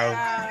 big bro.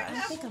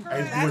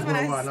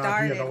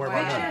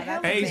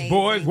 Ace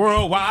Boys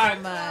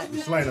Worldwide.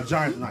 We're slaying the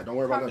Giants tonight. Don't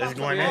worry about that. It's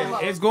going in.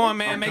 It's going,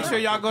 man. Make sure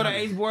y'all go to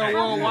Ace Boys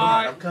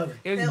Worldwide.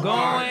 It's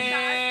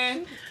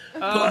going.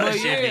 But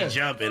shit yeah. be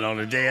jumping on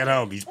the day at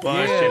home. He's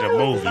pun shit a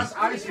movie.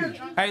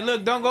 Hey,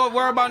 look, don't go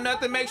worry about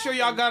nothing. Make sure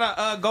y'all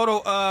gotta go to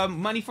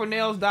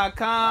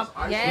moneyfornails.com.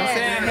 Yes. You know what I'm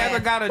saying? Heather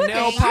got a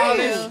nail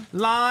polish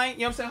line. You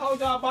know what I'm saying? Hold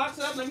y'all box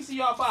up. Let me see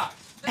y'all box.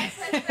 Because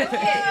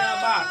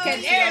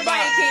everybody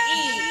can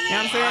eat. You know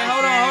what I'm saying?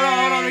 Hold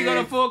on. Let me go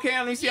to full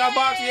cam. Let me see y'all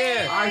box.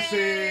 Yeah. I see.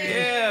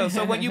 Yeah.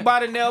 So when you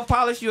buy the nail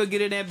polish, you'll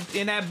get it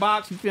in that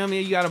box. You feel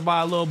me? You gotta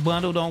buy a little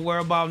bundle. Don't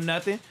worry about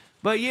nothing.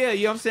 But yeah,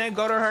 you know what I'm saying?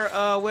 Go to her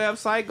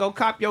website. Go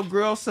cop your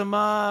girl some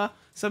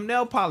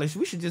nail polish.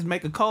 We should just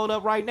make a code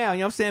up right now. You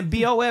know what I'm saying?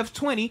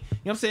 BOF20. You know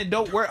what I'm saying?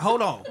 Don't work.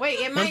 Hold on. Wait,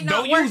 it might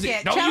Don't not work use it.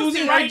 yet. Don't Chelsea use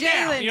it right or Jalen,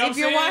 now. You know what if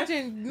you're I'm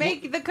saying? watching,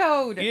 make the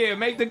code. Yeah,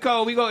 make the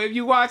code. If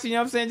you watching, you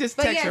know what I'm saying? Just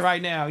But text yes, it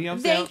right now. You know what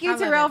I'm saying? Thank you,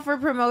 Terrell, for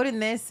promoting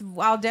this.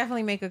 I'll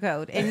definitely make a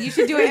code. And you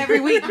should do it every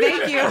week.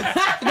 Thank you.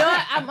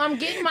 I'm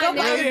getting my Go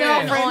buy nails your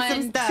done girlfriend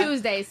some on stuff.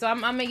 Tuesday, so I'm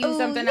gonna use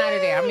something out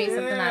of there. I'm gonna use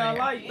something out of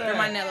there I like that. for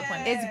my nail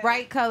appointment. It's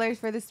bright colors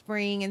for the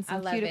spring and I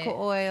some love cuticle it.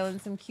 oil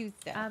and some cute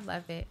stuff. I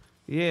love it.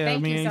 Yeah, Thank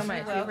I mean, you so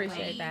much. We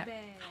appreciate that.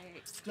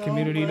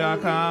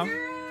 community.com.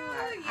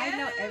 I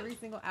know every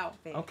single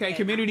outfit. Okay,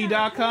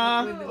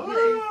 community.com. You know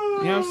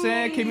what I'm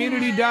saying?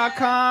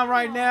 Community.com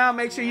right now.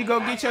 Make sure you go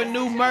get your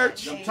new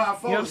merch. You know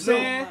what I'm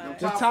saying?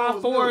 The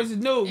top four is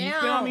new. You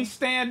feel me?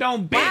 Stand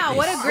on business. Wow,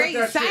 what a great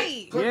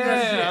site.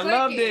 Yeah, I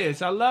love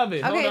this. I love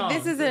it. Hold Okay, on.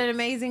 this is an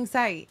amazing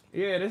site.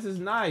 Yeah, this is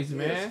nice,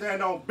 man.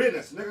 Stand on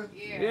business, nigga.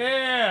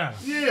 Yeah.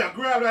 Yeah,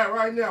 grab that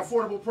right now.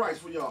 Affordable price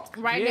for y'all.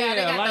 Right now,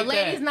 they got the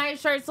ladies' night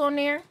shirts on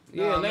there.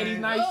 Yeah, ladies'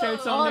 night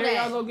shirts all on there.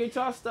 that. Y'all go get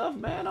y'all stuff,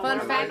 man. Don't Fun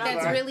worry fact, about that's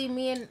nothing. really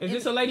me and Is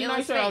this a lady night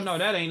Illa's shirt? Oh face. no,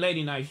 that ain't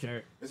lady night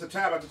shirt. It's a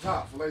tab at the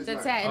top for ladies' The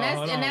night. tag, and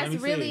hold that's on, let me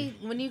really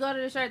when you go to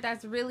the shirt.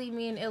 That's really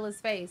me and Illa's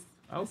face.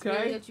 That's Okay.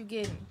 really what you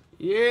getting.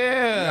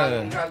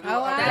 Yeah. That's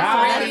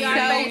really our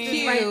so faces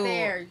cute. right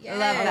there. I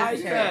love I that like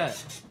shirt.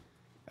 that.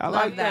 I Love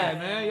like that, that.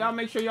 man. Y'all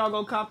make sure y'all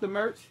go cop the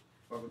merch.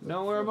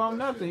 Don't worry about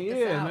nothing.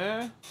 Yeah,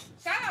 man.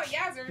 Shout out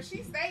Yazzer.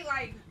 She stay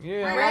like.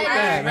 Yeah, I right like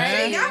that,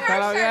 man. Y'all Shout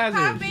heard out shirt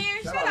Yazzers. pop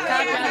in. Shout out Shout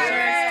out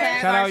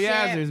Yazzer. Shout out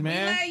Yazzers,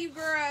 man. We love you,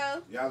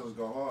 girl. Yazzers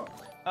go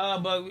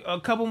hard. But a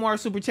couple more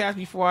super chats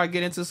before I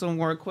get into some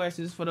more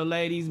questions for the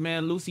ladies,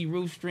 man. Lucy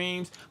Roof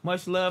Streams,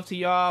 much love to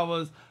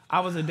y'all. I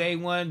was a day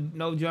one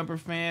No Jumper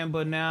fan,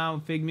 but now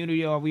Fig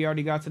Community, we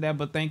already got to that,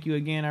 but thank you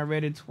again. I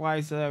read it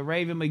twice.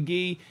 Raven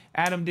McGee,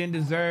 Adam didn't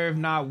deserve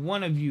not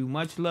one of you.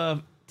 Much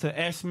love to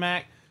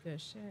S-Mac.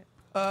 Good shit.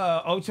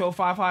 Ocho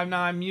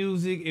 559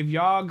 Music. If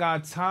y'all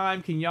got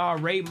time, can y'all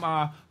rate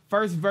my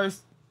first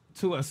verse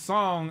to a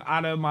song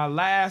out of my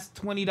last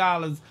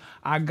 $20?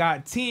 I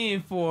got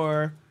 10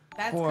 for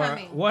That's for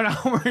coming. 1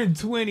 hour and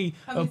 20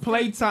 Coming of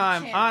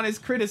playtime, soon.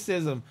 honest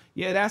criticism.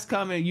 Yeah, that's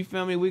coming. You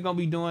feel me? We're gonna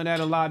be doing that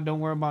a lot. Don't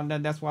worry about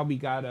that. That's why we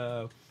got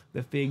the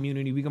Fig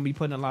Community. We're gonna be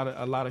putting a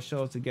lot of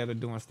shows together,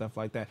 doing stuff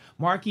like that.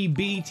 Marky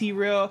B,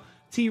 T-Rail,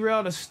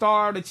 the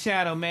star of the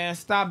channel, man.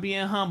 Stop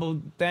being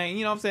humble. Thing.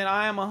 You know what I'm saying?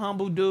 I am a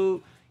humble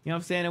dude. You know what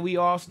I'm saying? And we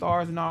all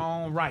stars in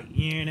our own right.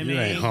 You know what I mean?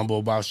 You ain't humble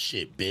about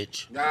shit,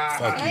 bitch.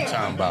 Fuck you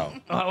talking about?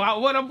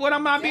 What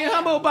am I being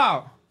humble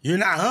about? You're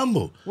not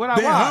humble. What I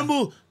Being want?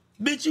 humble,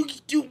 bitch,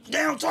 you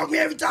down talk me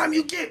every time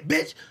you get,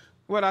 bitch.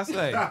 What I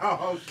say?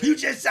 You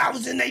just said I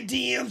was in their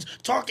DMs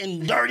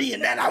talking dirty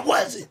and that I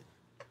wasn't.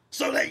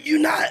 So that you're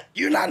not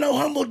no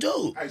humble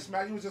dude. Hey,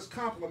 Smack, you was just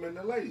complimenting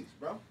the ladies,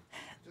 bro.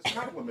 Just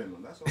compliment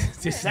them. That's all.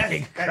 Just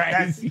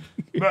crazy.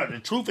 Bro, the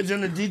truth is in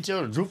the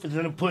detail. The truth is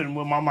in the pudding.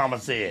 What my mama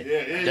said.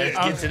 Let's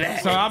get to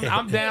that. So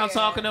I'm down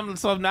talking to them.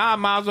 So now I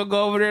might as well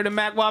go over there to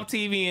MacWop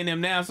TV and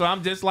them now. So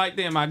I'm just like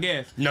them, I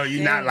guess. No,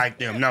 you're not like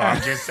them. No, I'm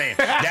just saying.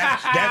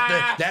 That's the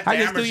I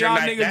just threw amateur y'all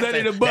night. niggas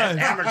under the bus.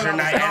 That's amateur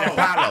night at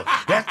Apollo.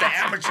 That's the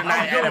amateur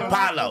night at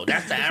Apollo.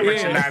 That's the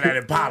amateur night at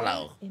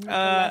Apollo.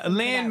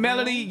 Lynn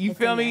Melody, you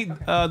feel me?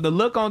 The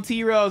look on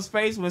T-Rail's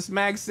face when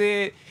Smack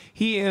said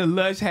he and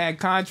Lush had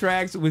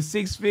contracts with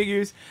 6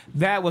 figures,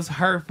 that was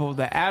hurtful.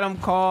 The Adam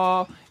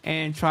called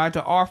and tried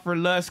to offer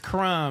Lush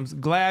crumbs.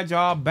 Glad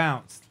y'all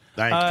bounced.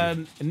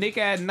 Thank you. Nick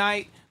at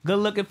Night, good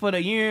looking for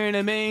the year in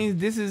the mains.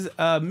 This is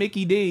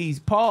Mickey D's.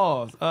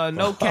 Pause.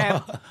 No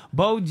cap.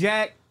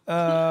 Bojack.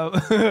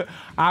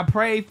 I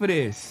prayed for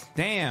this.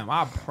 Damn,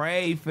 I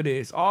prayed for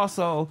this.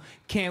 Also,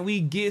 can we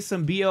get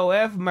some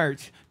BOF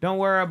merch? Don't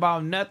worry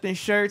about nothing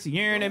shirts.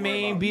 You know what I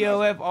mean?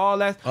 BOF, all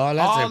that. All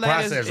that's in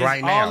process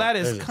right now. All that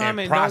is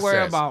coming. Don't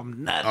worry about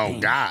nothing. Oh,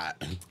 God.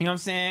 You know what I'm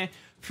saying?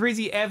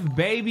 Frizzy F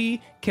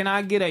baby, can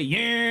I get a you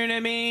know what I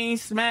mean,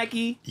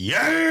 Smacky? You know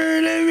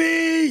what I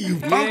mean? You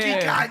funky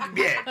cotton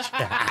bitch.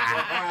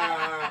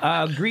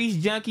 Grease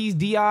Junkies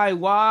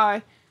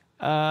DIY.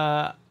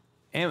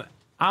 And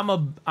I'm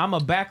a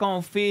back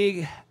on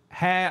Fig,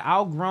 had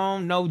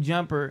outgrown no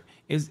jumper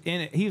is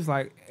in it. He was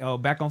like, oh,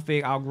 back on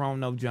Fig, outgrown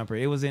no jumper.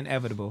 It was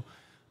inevitable.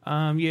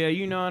 Yeah,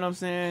 you know what I'm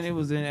saying? It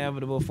was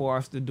inevitable for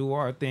us to do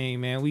our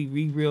thing, man. We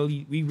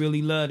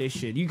really love this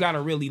shit. You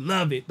gotta really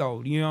love it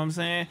though. You know what I'm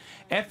saying?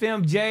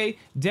 FMJ,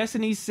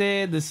 Destiny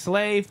said the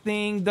slave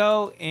thing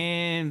though,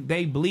 and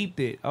they bleeped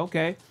it.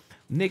 Okay.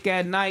 Nick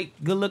at Night,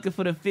 good looking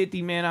for the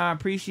 50, man. I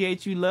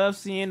appreciate you. Love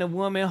seeing a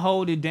woman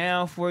hold it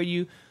down for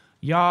you.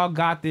 Y'all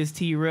got this,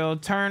 T-Rail.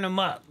 Turn them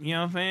up. You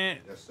know what I'm saying?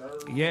 Yes, sir.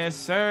 Yes,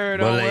 sir.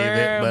 Don't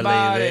worry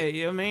about it.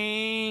 You know what I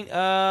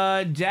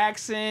mean?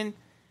 Jackson,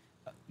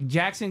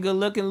 good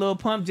looking, Lil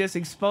Pump just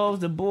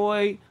exposed the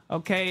boy.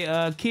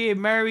 Okay, Kid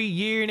Murray,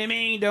 you know what I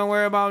mean? Don't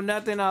worry about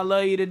nothing. I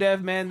love you to death,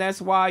 man. That's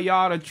why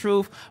y'all the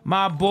truth.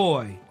 My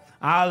boy.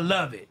 I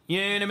love it. You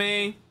know what I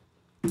mean?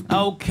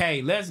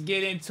 Okay, let's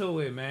get into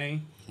it,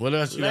 man. What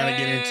else you want to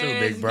get into,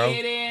 big bro?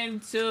 Let's get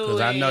into it,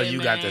 Because I know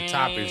you got the man.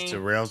 topics,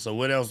 Terrell. So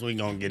what else we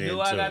going to get into?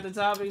 Do I got the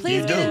topics?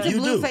 Please get into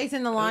You do. Blueface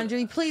in the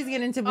laundry. Please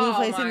get into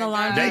Blueface in the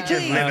laundry. They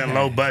just Please. living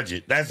low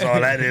budget. That's all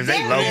that is.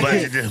 They low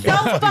budget. So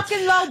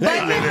fucking low They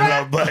budget, living bro.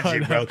 low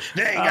budget, bro.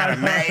 They ain't got a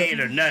maid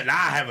or nothing. I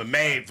have a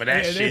maid for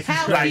that shit.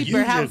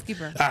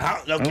 Housekeeper.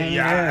 Okay,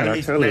 man, let I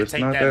me tell her it's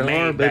take not that that hard,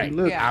 maid baby.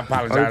 back. Look, I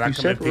apologize. if I you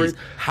come in peace. separate the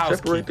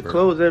Housekeeper.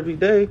 clothes every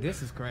day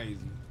This is crazy.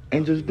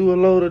 and just do a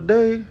load a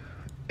day,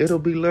 it'll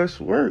be less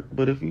work.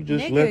 But if you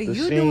just Nigga, let the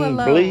you do a seam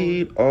load.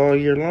 bleed all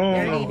year long,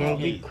 Dirty it's gonna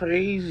nigga. be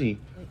crazy.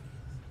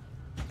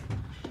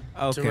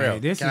 Okay, Terrell,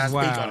 this can is I speak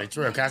wild. on it?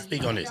 Terrell, can I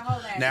speak on this?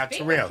 Now,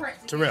 Terrell,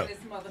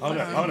 hold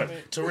up.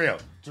 Terrell.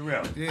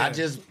 Yeah. I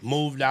just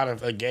moved out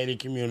of a gated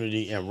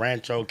community in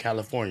Rancho,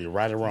 California,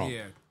 right or wrong.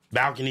 Yeah.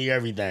 Balcony,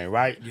 everything,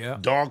 right? Yeah.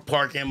 Dog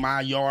park in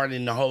my yard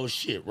and the whole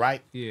shit,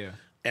 right? Yeah.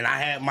 And I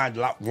had my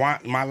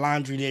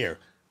laundry there.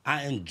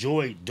 I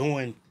enjoyed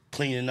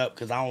cleaning up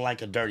because I don't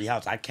like a dirty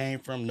house. I came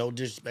from, no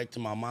disrespect to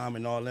my mom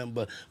and all them,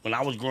 but when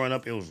I was growing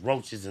up, it was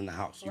roaches in the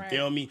house. You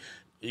feel me?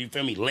 You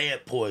feel me?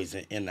 Lead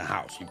poison in the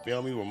house. You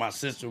feel me? When my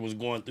sister was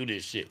going through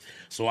this shit.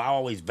 So I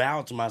always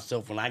vowed to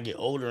myself when I get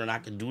older and I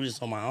can do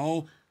this on my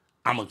own,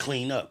 I'm going to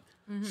clean up.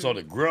 Mm-hmm. So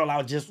the girl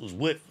I just was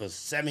with for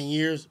 7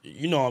 years,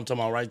 you know what I'm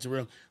talking about, right,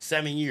 Terrell?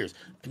 7 years.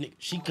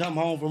 She come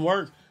home from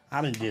work,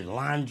 I done did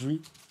laundry.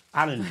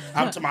 I'm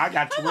talking about, I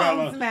got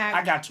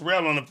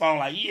Terrell on the phone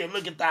like, yeah,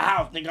 look at the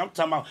house, nigga. I'm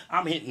talking about,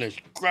 I'm hitting the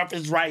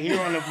crevices right here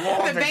on the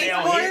walls. The that they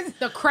don't hit. baseboards,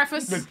 the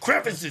crevice. The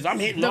crevices. I'm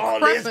hitting The all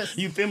crevice. this.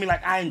 You feel me?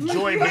 Like, I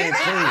enjoy being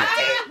clean.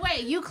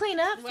 Wait, you clean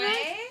up,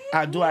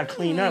 I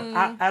clean up.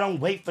 I don't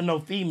wait for no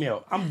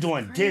female. I'm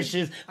doing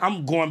dishes.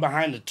 I'm going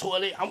behind the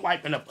toilet. I'm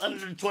wiping up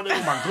under the toilet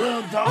with my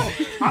gloves on.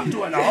 I'm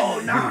doing the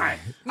whole nine.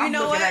 You I'm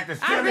know looking what? at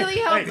the I ceiling. really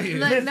hope. Hey,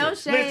 Look, listen, no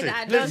shade.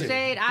 listen, No listen.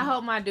 shade. I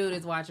hope my dude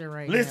is watching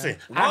right Listen,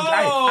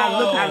 now.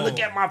 I look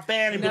at my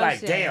fan and be No like,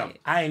 shade. damn,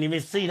 I ain't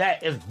even see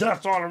that. It's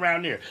dust all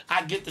around there.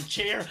 I get the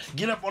chair,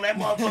 get up on that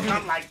motherfucker,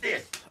 I'm like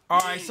this. All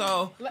right,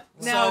 so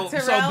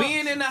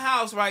being in the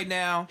house right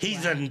now,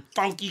 he's a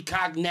funky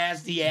cock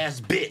nasty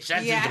ass bitch.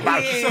 That's just the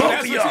bottom.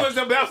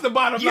 So that's the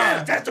bottom line.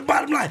 Yeah, that's the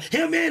bottom line.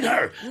 Him and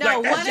her. No,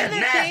 like, that's one just of the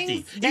nasty.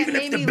 things that Even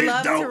if made the me bitch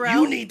love don't,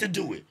 Terrell- you need to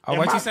do it. Oh,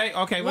 what you say?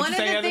 Okay, what One you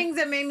say? of the Heather? things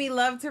that made me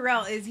love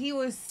Terrell is he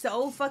was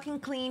so fucking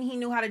clean. He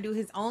knew how to do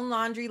his own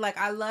laundry. Like,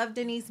 I love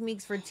Denise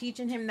Meeks for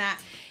teaching him that.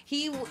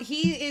 He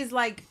is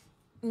like,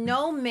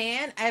 no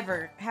man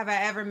have I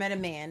ever met a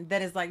man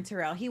that is like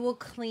Terrell. He will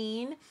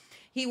clean.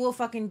 He will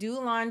fucking do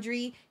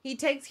laundry. He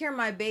takes care of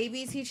my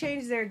babies. He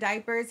changes their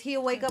diapers.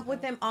 He'll wake up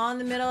with them all in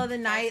the middle of the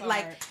night.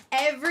 Like,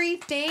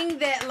 everything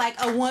that, like,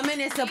 a woman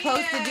is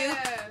supposed to do,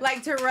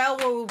 like, Terrell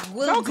will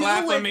Don't do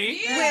clap with, for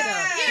me.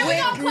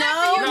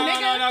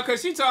 no,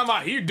 because she talking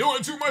about he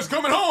doing too much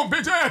coming home,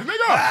 bitch ass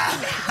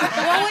nigga.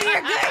 Well, when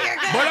you're good, you're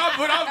good.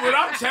 But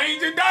I'm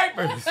changing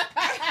diapers.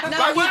 No,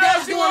 like, he what does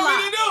else do you a want lot.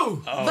 me to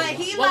do? But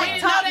he Well, we like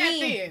didn't know taught that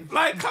me. then.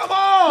 Like, come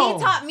on.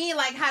 He taught me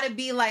like how to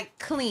be like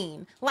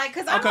clean. Like,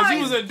 cause I'm Because you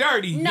always, was a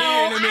dirty. No,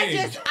 yeah, to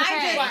me.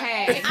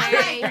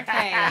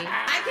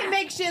 I can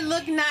make shit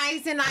look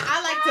nice, and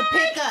I like to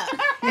pick up.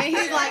 And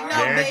he's like, no,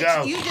 There you go.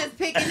 bitch, you just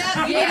picking up.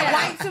 You need to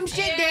wipe some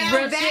shit down,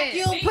 Real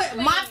vacuum, shit.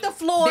 mop the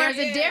floor. There's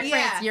a difference.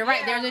 Yeah. You're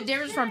right. There's a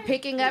difference from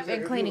picking up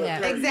and cleaning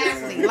up.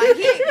 Exactly. Like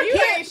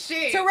You ain't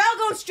shit. Terrell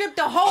gonna strip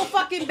the whole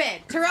fucking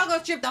bed. Terrell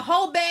gonna strip the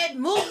whole bed,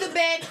 move the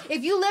bed.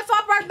 If you lift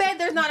up our bed,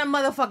 there's not a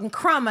motherfucking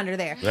crumb under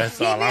there. That's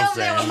He all be I'm over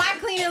there saying. with my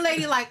cleaning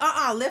lady, like,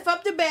 lift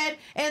up the bed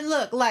and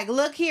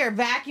look here,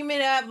 vacuum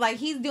it up. Like,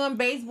 he's doing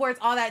baseboards,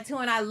 all that too,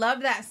 and I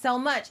love that so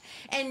much.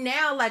 And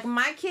now, like,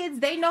 my kids,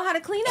 they know how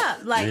to clean up.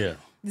 Like, Yeah.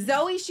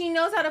 Zoe, she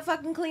knows how to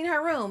fucking clean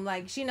her room.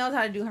 Like, she knows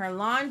how to do her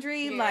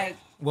laundry. Like,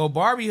 Well,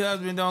 Barbie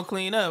husband don't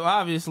clean up,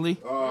 obviously.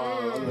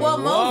 well,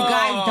 most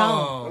guys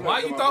don't. Why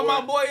you throw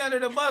my boy under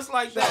the bus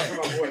like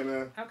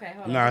that? Okay,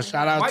 hold on. No,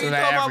 shout out Why to you the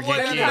throw my African boy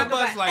under the kid.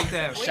 bus like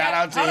that? Shout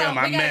out to him.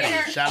 I met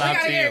him. Shout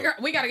out to him.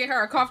 We gotta get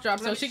her a cough drop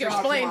so she can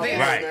explain this.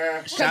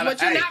 Right. Shout out,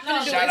 what you're not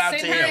gonna do shout is out to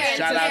send her him. ass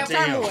Shout to out to the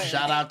him. turmoil.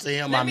 Shout out to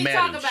him. I Let me met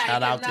talk him. about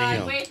Shout it. out to No,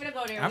 him. we ain't finna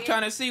go there. I'm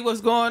trying to see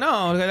what's going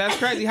on. That's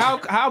crazy.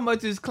 How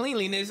much is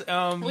cleanliness We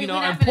not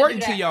finna important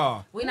do to that.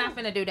 y'all? We're not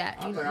finna do that.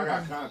 I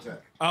got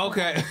contact.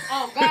 Okay.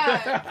 Oh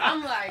God,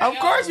 I'm like, Of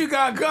course you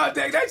got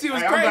contact. That shit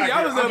was crazy.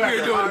 I was up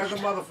here doing As a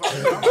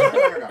motherfucker.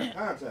 I got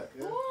contact.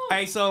 Yeah.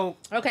 Hey, so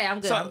Okay, I'm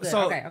good. So- I'm good.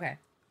 so- Okay.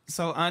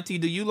 so Auntie,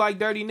 do you like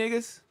dirty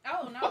niggas?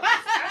 Oh no,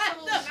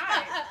 absolutely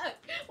not.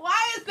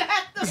 Why is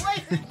that the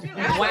way that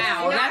you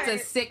Wow, that's a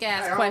sick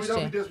ass Hey, homie, question.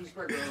 don't be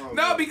disrespectful.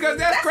 No, because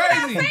that's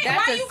crazy.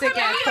 That's Why a you sick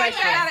coming ass out like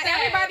question. that out of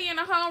everybody in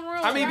the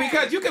homeroom? I mean, Right.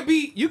 because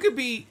you could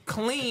be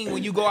clean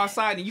when you go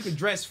outside and you can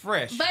dress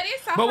fresh. But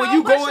it's a But when whole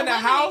you go bunch in the of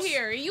women house-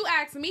 here. You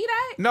ask me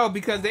that? No,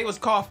 because they was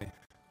coughing.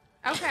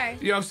 Okay.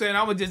 You know what I'm saying?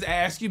 I would just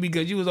ask you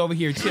because you was over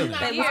here chilling.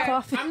 I'm You know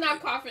I'm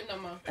not coughing no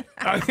more.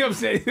 what I'm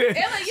saying? Ella, you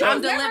I'm was never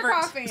delivered.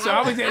 coughing. So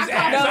I was just I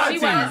asking. No, she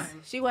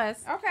was. She was.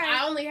 Okay.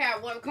 I only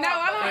had one cough. No,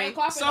 I but don't- ain't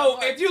coughing So no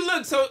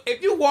more.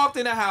 if you walked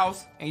in the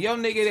house and your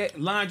nigga that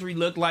laundry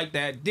looked like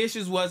that,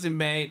 dishes wasn't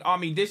made,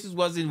 dishes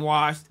wasn't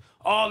washed,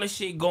 all the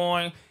shit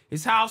going,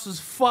 his house was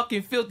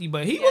fucking filthy,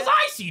 but he was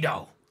icy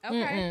though.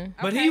 Okay.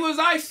 But he was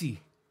icy.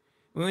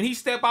 When he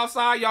step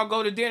outside, y'all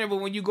go to dinner, but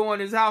when you go in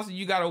his house and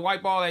you gotta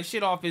wipe all that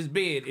shit off his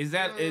bed, is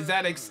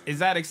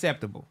that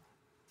acceptable?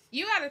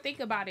 You got to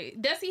think about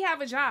it. Does he have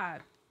a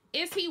job?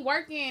 Is he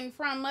working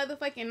from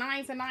motherfucking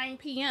 9 to 9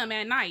 p.m.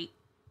 at night?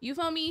 You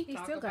feel me? He's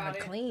still gotta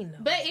clean.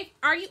 But if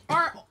are you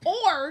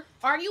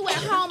at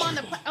home on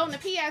the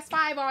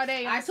PS5 all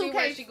day on I see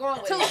where she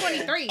going with it.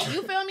 223?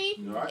 You feel me?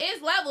 Right.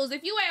 It's levels.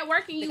 If you at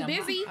work and you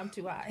busy I'm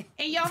too high.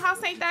 and your house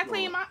ain't that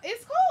clean,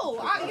 it's cool.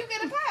 You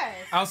get a pass.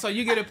 Oh, so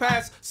you get a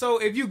pass. So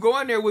if you go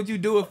in there, would you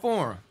do it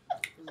for him?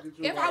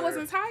 If I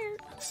wasn't tired.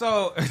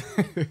 So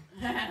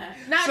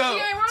Nah, she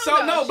ain't wrong so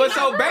though. no, She but not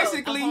so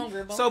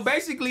wrong.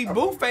 basically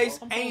Blueface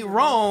ain't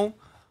wrong.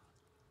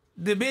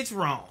 The bitch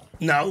wrong.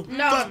 No,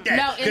 fuck that.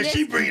 no, Because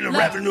she bringing the look,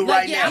 revenue look,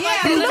 right yeah, now. yeah,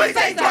 Blueface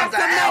Blueface ain't dropped the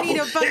got somebody album. to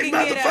This fucking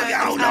motherfucker, get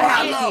I don't know a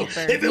how long. gatekeeper.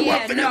 If it Yeah,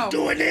 wasn't for them no.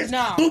 doing this, No.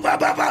 boop, bop,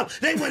 bop, bop,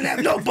 they wouldn't have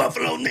no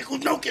Buffalo nickels,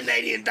 no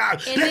Canadian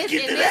dollars. In Let's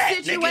get to this that,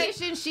 nigga.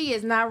 situation, she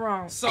is not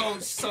wrong. So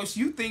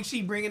you think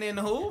she bringing in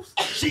the hooves?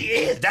 She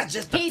is. That's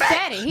just the He fact.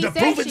 said it. He the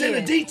said proof is she in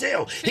the is.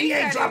 detail. He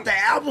ain't said dropped the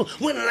album.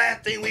 When the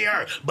last thing we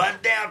heard?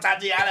 Bust down,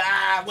 Tatiana.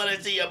 I want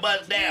to see you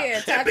bust down. Yeah,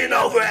 It's been Tatiana.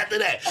 over after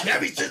that.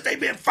 Ever since they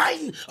been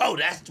fighting,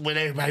 that's what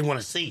everybody want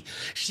to see.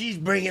 She's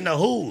bringing the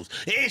hooves.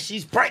 And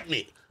she's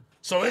pregnant.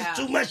 So it's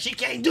too much she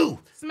can't do.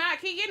 Smack,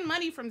 he getting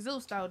money from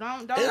Zeus though.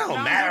 Don't It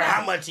don't matter do that.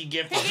 how much he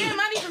get from He getting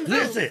money from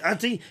Zeus. Listen,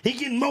 auntie, he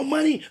getting more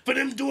money for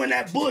them doing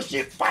that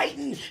bullshit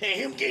fighting and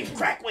him getting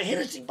cracked with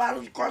Hennessy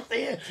bottles across the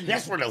head.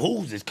 That's where the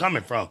hooves is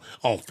coming from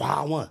on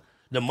File 1.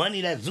 The money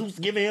that Zeus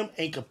giving him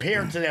ain't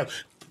compared to them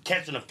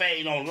catching a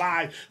fade on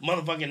live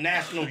motherfucking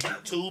national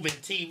YouTube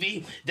and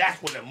TV. That's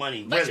where the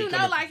money But really you know,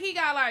 coming like he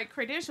got like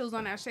credentials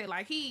on that shit.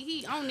 Like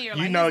he on there.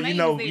 from. Like his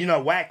name is there.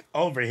 Whack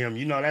over him.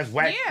 You know that's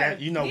Whack.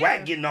 Yeah,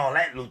 Whack getting all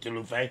that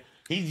Lucha.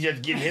 He's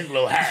just getting his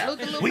little half.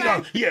 Lucha We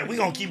Lupe.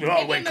 gonna keep it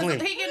all the way clean.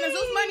 He getting the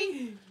Zeus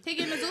money. He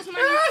getting the Zeus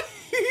money.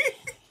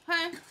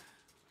 Huh?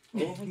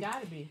 It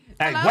gotta be.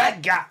 Hey,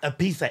 Wack got a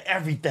piece of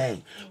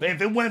everything. But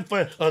if it wasn't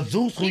for a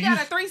Zeus who He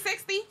got a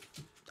 360?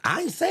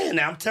 I ain't saying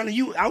that. I'm telling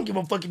you, I don't give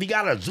a fuck if he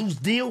got a Zeus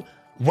deal.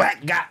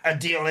 Wack got a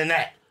deal in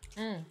that.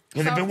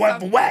 Because if it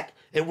wasn't for Wack,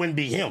 it wouldn't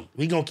be him.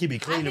 We gonna keep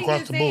it clean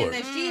across the board.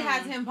 That she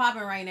has him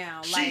popping right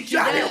now. Like, She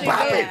got him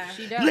popping.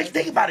 Yeah. Look,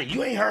 think about it.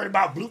 You ain't heard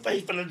about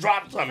Blueface finna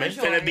drop something. It's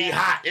finna be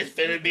hot. It's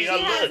finna be a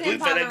look. We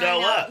finna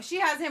go up. She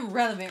has him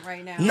relevant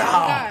right now.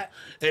 No.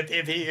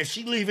 If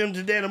she leave him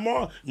today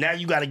tomorrow, now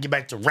you gotta get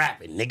back to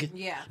rapping, nigga.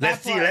 Yeah.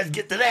 Let's see. Let's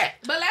get to that.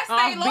 But let's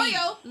stay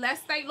loyal.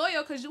 Let's stay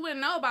loyal because you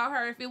wouldn't know about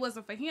her if it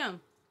wasn't for him.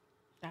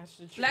 That's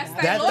the truth. Let's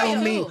stay That loyal.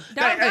 don't mean.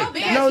 Don't go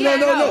big. No.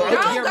 Don't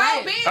Okay.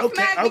 go big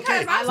smack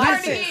because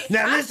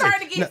I'm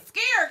starting to get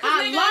scared.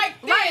 I like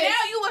right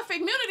now you with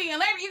Figmunity and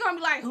later you're gonna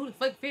be like, who the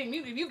fuck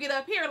Figmunity? You get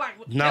up here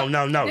like No.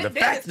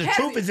 The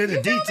truth is in the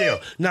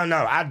detail. No,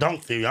 I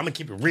don't feel you. I'm gonna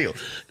keep it real.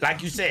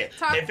 Like you said,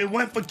 if it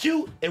wasn't for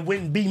Q, it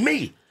wouldn't be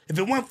me. If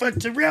it wasn't for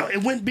Terrell, it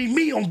wouldn't be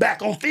me on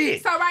Back on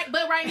Fig. So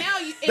but right now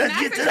in Let's that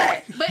get to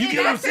that. But You in get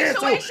what I'm that saying?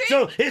 situation,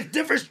 So it's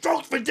different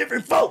strokes for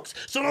different folks.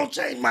 So don't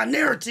change my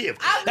narrative.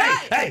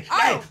 Hey,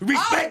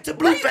 respect to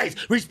Blueface.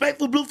 Respect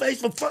for Blueface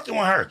for fucking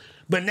with her.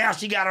 But now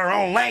she got her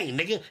own lane,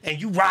 nigga, and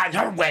you riding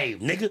her wave,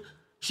 nigga.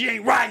 She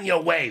ain't riding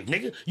your wave,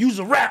 nigga. You's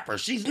a rapper.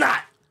 She's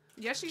not.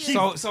 Yes, she is.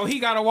 So he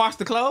gotta wash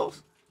the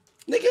clothes?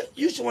 Nigga,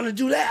 you should want to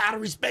do that out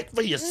of respect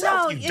for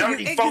yourself, you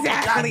dirty funky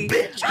exactly.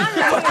 bitch.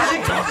 What are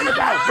you talking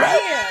about, bro?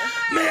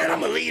 Man, I'm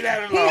gonna leave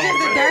that alone. He's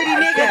just a dirty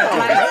nigga.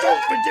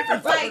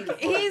 Like, Like,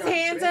 he's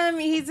handsome,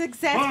 he's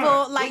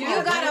successful. Like, you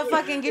gotta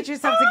fucking get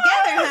yourself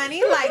together,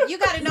 honey. Like, you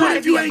gotta know how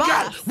to be a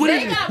boss. What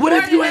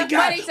if you ain't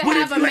got issue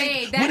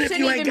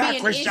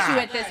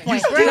at this point. You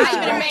Not still even a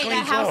got maid, a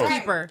clean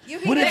housekeeper.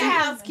 What They if you-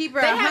 have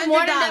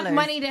more than enough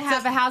money to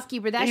have a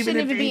housekeeper. That shouldn't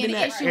even be an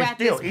issue at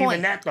this point.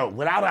 Even that though,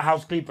 without a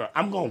housekeeper,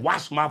 I'm gonna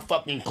wash my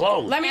fucking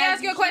clothes. Let me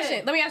ask you a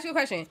question.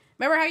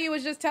 Remember how you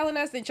was just telling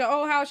us that your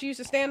old house you used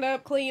to stand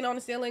up, clean on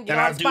the ceiling, get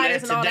And all I the do that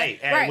spiders and all today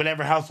that? at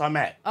whatever house I'm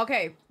at.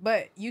 Okay,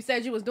 but you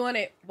said you was doing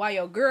it while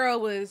your girl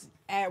was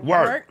at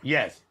Work, work.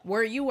 yes.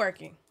 Were you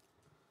working?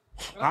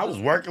 I was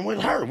working with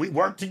her. We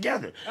worked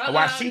together.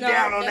 While she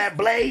down on that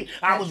blade,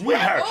 I was with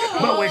her.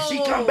 But when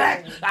she come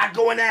back, I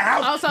go in that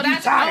house. Oh, so you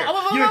that's tired.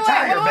 You're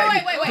tired,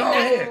 baby. Wait. Go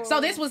ahead.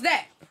 So this was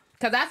that.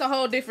 Because that's a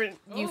whole different,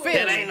 you feel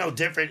It me? ain't no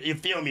different. You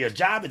feel me? A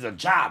job is a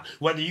job.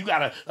 Whether you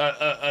got a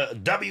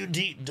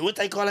WD, what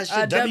they call that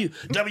shit?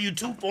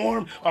 W-2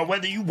 form, or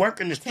whether you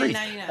work in the street.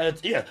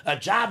 A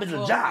job is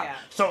a job. Yeah.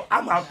 So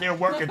I'm out there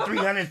working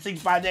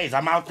 365 days.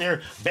 I'm out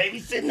there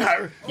babysitting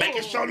her,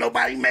 making sure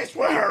nobody mess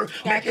with her,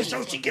 making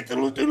sure she gets the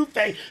little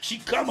face. She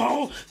come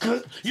home,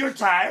 cook, you're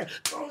tired.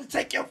 Go and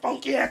take your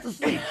funky ass to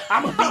sleep.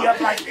 I'm going to be up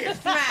like this.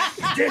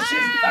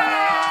 Dishes.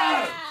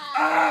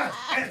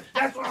 And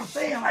that's what I'm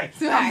saying. Like,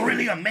 I'm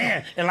really a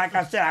man. And like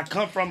I said, I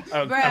come from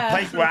a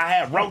place where I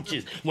had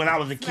roaches when I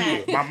was a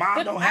kid. My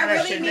mom don't have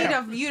that shit now. I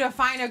really need you to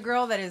find a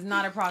girl that is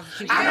not a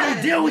prostitute. I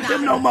don't deal with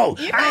them no more.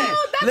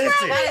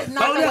 Listen, that is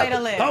not the way to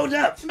live. Hold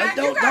up. Mac,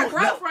 you got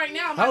growth right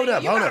now, Hold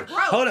buddy.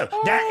 Hold up.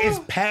 That is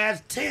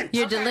past tense.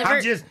 You're delivered.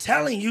 I'm just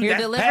telling you You're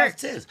that's delivered. past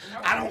tense.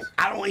 I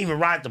don't even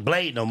ride the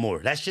blade no more.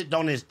 That shit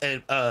don't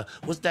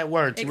what's that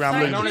word? Terrell?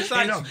 It don't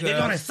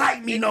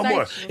excite me no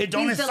more. It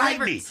don't excite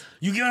me.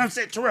 You get what I'm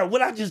saying, Terrell?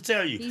 What I just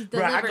tell you,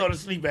 bro? I go to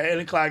sleep at 8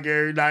 o'clock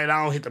every night.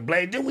 I don't hit the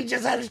blade. Then we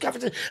just had this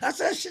conversation. I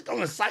said, that shit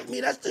don't excite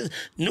me. That's the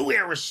new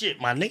era shit,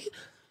 my nigga.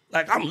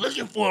 Like, I'm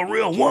looking for a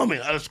real woman,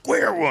 a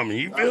square woman.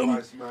 You feel me?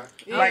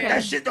 Like,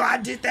 that shit, though, I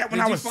did that when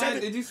I was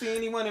 7. Did you see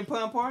anyone in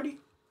Pun Party?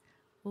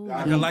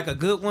 Like a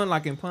good one,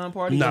 like in Pun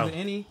Party? No. Was there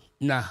any?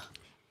 Nah.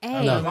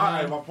 Hey. No.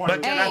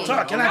 But can I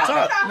talk? Can I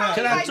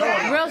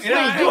talk? Real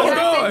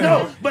quick.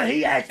 No, but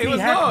he asked me, did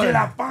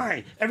I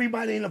find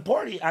everybody in the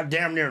party I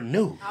damn near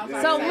knew.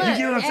 So look, you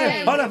get what I'm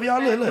saying? Hold up,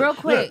 y'all. Look. Real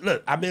quick.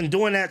 Look. I've been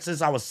doing that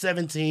since I was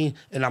 17,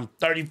 and I'm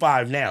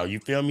 35 now. You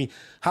feel me?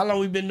 How long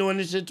we been doing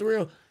this shit,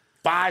 Terrell?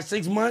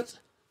 5-6 months?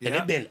 And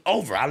it been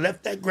over. I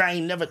left that girl. I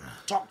ain't never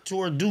talked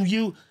to her, do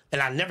you?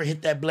 And I never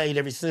hit that blade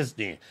ever since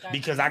then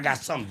because I got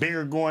something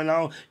bigger going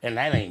on, and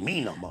that ain't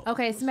me no more.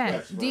 Okay,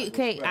 Smack.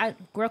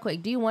 Real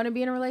quick. Do you want to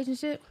be in a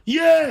relationship?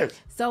 Yes.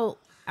 So,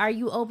 are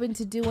you open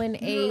to doing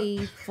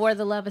a For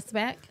the Love of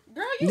Smack?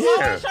 Girl, you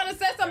always trying to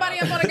set somebody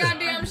up on a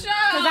goddamn show.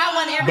 Because I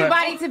want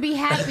everybody to be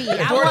happy.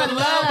 I want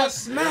love. Of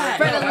Smack.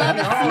 For the love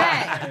of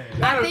Smack.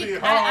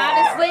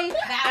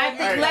 I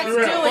think let's do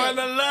it. For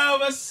the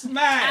love of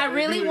Smack. I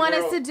really want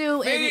us to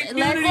do it.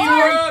 Let's do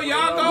World, it.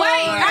 y'all go.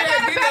 Wait, I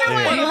got a better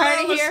one. You heard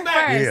it here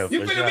first.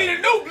 You finna be the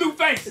new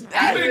Blueface. You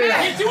finna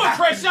get you a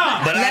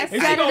Krishan. But Let's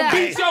and set she it gonna up.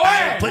 beat your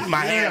ass. Putting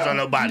my hands on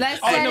nobody.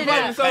 Let's set it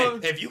up.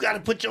 Hey, if you got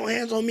to put your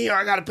hands on me or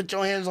I got to put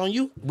your hands on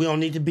you, we don't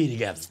need to be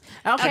together.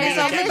 Okay,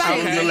 so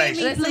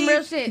listen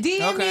real shit.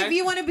 DM me if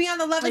you want to be on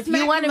the Love If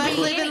Smack. you want to must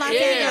be live in Los any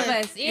of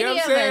Angeles. us, any of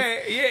us,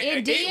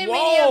 and DM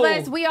any of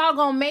us, we all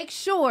gonna make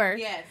sure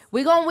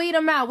We gonna weed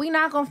them out. We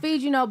not gonna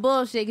feed you no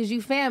bullshit because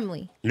you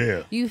family.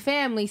 Yeah. You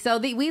family. So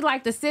we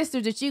like the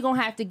sisters that you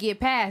gonna have to get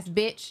past,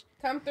 bitch.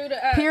 Come through the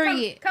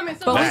period. Come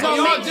but we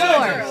gonna make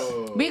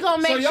sure. We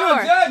gonna make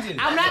sure. Judges.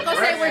 I'm not gonna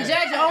say we're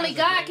judging. Only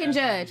God can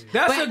judge.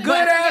 That's a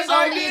good ass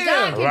only idea.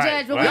 God can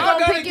judge. But we Y'all gonna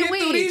gotta pick get and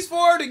through weed. these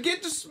four to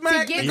get the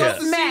smack. To get go the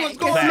to see smack. what's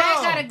Because going Smack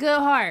on. got a good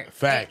heart.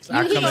 Facts.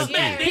 I come and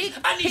see.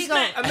 I need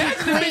smack.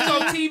 Imagine the bitch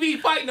on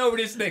TV fighting over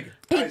this nigga.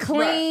 He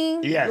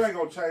clean. Yes. You ain't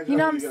gonna change You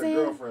know up what when I'm you get a saying?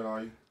 girlfriend,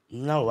 are you?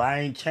 No,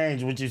 I ain't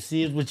changed. What you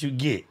see is what you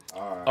get.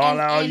 All All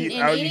any you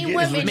get is woman-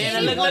 what you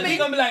any get. woman- He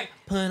gonna be like,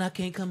 Pun, I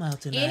can't come out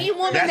tonight. Any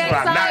woman That's that what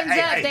I'm not- signs hey,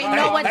 up, hey, they hey,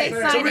 know what hey, they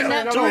Terrell, signing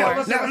up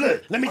Terrell, for. now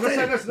look, let me say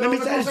this. Let me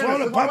say this.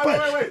 Hold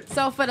on, Wait.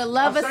 So for the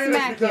love of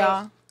smack,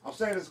 y'all. I'm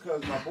saying this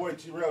because my boy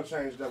T-Rail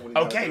changed up when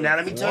he Okay, now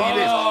let me tell you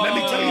this. Let me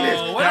tell you this.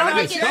 Whoa. Now, Well, let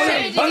me it's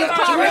changing. It's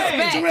called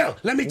respect. Terrell,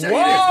 let me tell you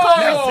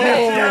Whoa.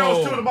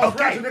 this.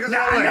 Okay, niggas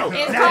now I know.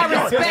 It's Now called I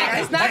know. respect.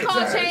 It's not Hey,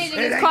 called hey, changing.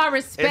 it It's ain't- called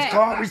respect. It's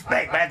called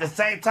respect. But at the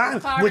same time,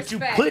 It's called what you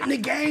respect. put in the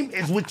game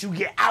is what you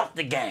get out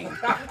the game.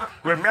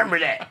 Remember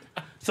that.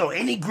 So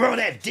any girl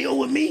that deal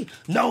with me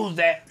knows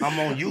that I'm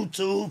on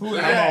YouTube, I'm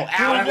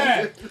on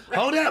albums.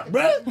 Hold up,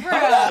 bro.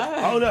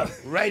 Hold up.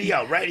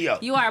 Radio.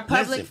 You are a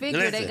public Listen,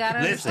 figure. They gotta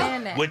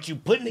understand that. What you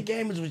put in the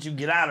game is what you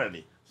get out of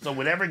it. So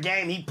whatever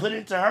game he put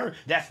into her,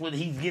 that's what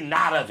he's getting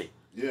out of it.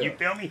 Yeah. You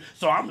feel me?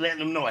 So I'm letting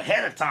them know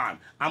ahead of time.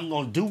 I'm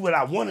gonna do what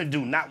I want to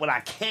do, not what I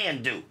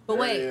can do. But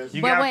wait,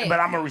 You but got, wait. but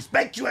I'm gonna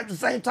respect you at the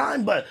same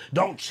time. But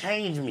don't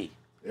change me.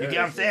 You get what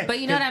I'm saying? But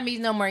you know that means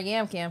no more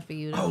yam cam for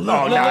you. Though. Oh,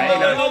 no, yeah.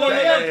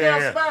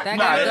 That Nah,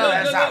 gotta go.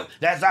 that's out.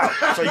 That's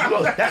out. So you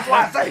go. That's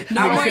why I say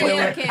No more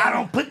yam I cam.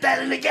 don't put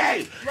that in the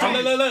game. So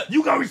Look.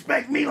 you gonna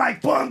respect me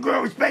like Pun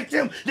girl respects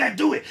him. That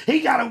do it.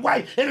 He got a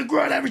wife and a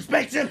girl that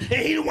respects him, and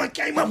he the one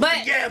came up with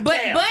the yam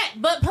cam.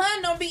 But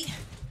Pun don't be.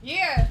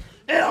 Yeah.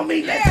 It don't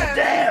mean that's a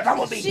dab. I'm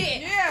gonna be.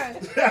 Shit. Yeah. You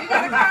gotta calm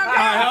down. All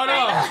right, hold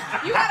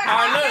on. You gotta All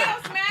calm right, down,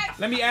 look. Smack.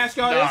 Let me ask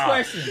y'all this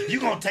question. You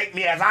gonna take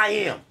me as I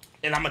am,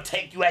 and I'm gonna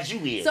take you as you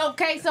is. So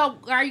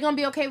are you gonna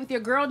be okay with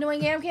your girl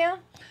doing yam cam?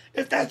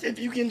 If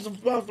you getting some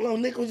buffalo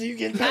nickels, you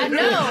getting I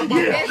know.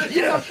 Yeah. Do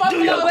your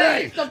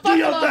thing. Do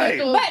your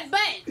thing.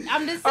 But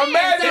I'm just saying.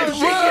 Imagine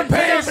so, Run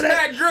paying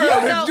smack girl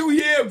and do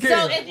yam So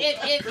cam.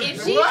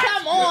 if she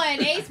come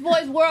on Ace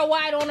Boys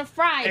Worldwide on a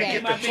Friday,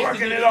 And get the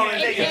twerking it on the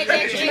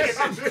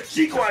nigga.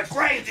 She going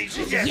crazy.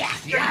 She just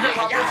ass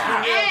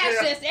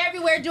just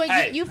everywhere doing.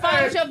 Hey. You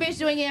fine with your bitch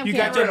doing yam You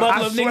cam? got your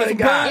buffalo I swear niggas to some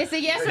God. pun? It's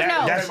a yes or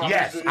That's no.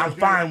 yes. I'm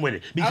fine with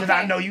it because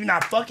I know you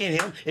not fucking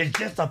him. It's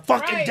just a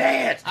fucking Right.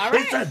 dance. All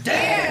right. It's a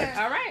dance.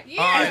 All right.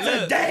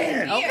 It's a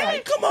dance.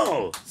 Okay. Come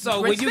on.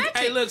 So when you Respect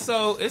hey it. look,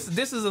 so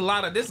this is a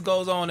lot of this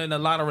goes on in a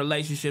lot of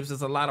relationships.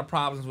 There's a lot of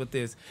problems with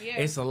this. Yeah.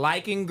 It's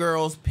liking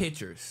girls'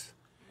 pictures.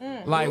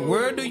 Like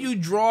where do you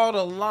draw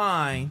the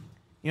line?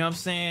 You know what I'm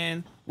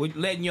saying? With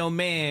letting your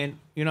man,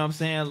 you know what I'm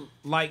saying,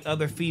 like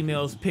other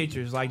females'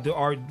 pictures. Like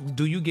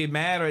do you get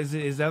mad or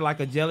is that like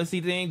a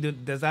jealousy thing?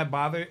 Does that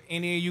bother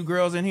any of you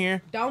girls in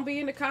here? Don't be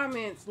in the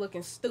comments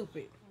looking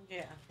stupid.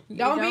 Yeah.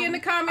 Don't be in the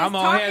comments I'm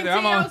on talking Heather, to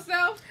I'm on-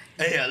 yourself.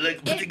 Yeah,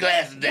 look, put your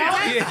glasses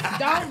down.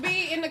 Don't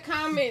be in the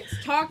comments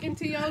talking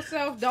to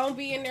yourself. Don't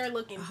be in there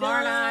looking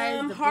Hard dumb,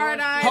 eyes, the hard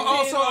bullshit. eyes.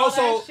 Oh, and all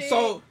that shit.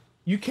 so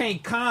you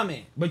can't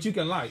comment, but you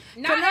can like.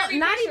 Not picture.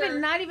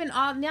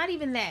 not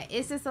even that.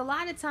 It's just a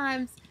lot of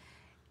times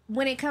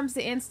when it comes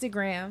to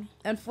Instagram,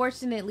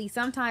 unfortunately,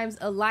 sometimes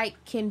a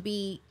like can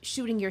be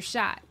shooting your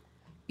shot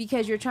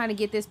because you're trying to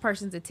get this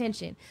person's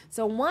attention.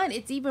 So one,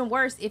 it's even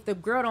worse if the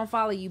girl don't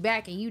follow you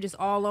back and you just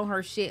all on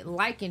her shit,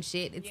 liking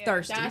shit. It's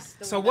thirsty.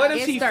 So what if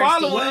It's she thirsty.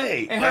 follow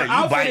Wait, and her you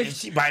outfit biting, is-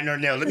 she biting her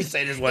nail. Let me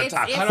say this one It's-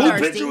 time. it's Who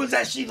thirsty. picture was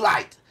that she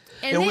liked?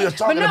 And we then- were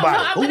talking but no, about no,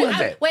 it. I'm Who gonna, was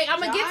that? Wait, I'm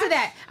gonna get to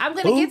that. I'm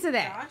gonna Who? get to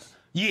that.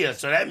 Yeah,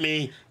 so that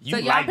means you So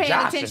y'all like paying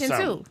Josh or attention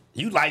something. too.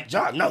 You like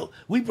Josh. No,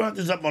 we brought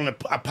this up on a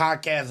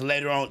podcast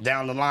later on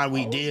down the line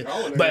we did.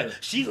 oh, But yeah.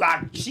 she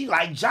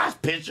liked Josh's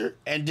picture,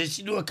 and did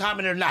she do a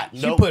comment or not?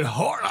 She put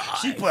hard eyes.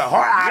 She put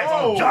hard eyes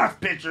Whoa. on Josh's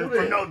picture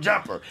for no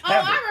jumper. Oh,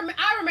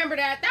 I remember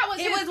that. That was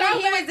It his was when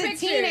he throwback was a pictures.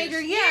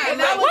 teenager, yeah. And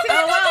That that was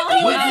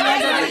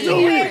was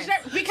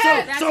his-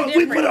 Because So if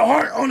we put a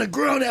heart on a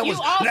girl that You was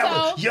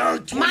also-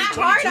 young, 20, My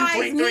heart 22, eyes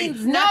 23.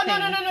 means No.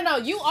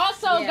 nothing. You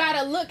also Yeah.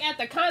 gotta look at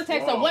the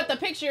context of what the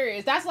picture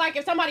is. That's like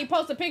if somebody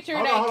posts a picture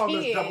of Hold that on,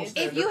 let's double kid.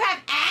 standard. If you have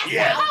ass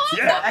Yeah, How is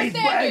yeah, double hey,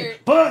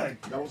 standard? bud.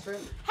 Double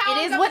standard. How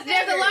It is double what there's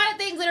a standard? lot of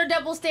things that are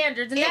double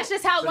standards, and that's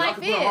just how So y'all life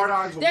can put hard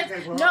eyes, is. but we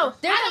can't put No, hard eyes?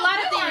 there's I a lot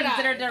don't of put hard things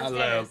that are eyes. double I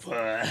standards. love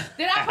Pun.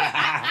 Did I put?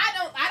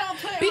 I don't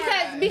put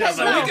Because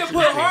So no, we can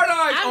put hard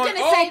eyes I'm on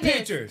gonna all say this.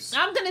 pictures.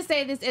 I'm gonna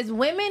say this: as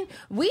women,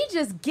 we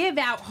just give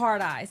out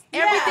hard eyes.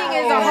 Yeah.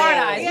 Everything is a hard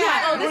eyes. Yeah.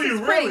 Yeah. Oh, Do this you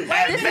is pretty. really?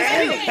 This is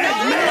Men, cute.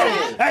 as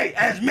men, hey,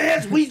 as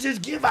men, we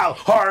just give out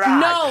hard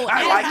eyes. No,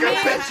 I as like your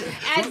men, picture.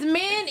 as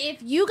men, if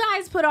you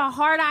guys put a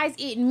hard eyes,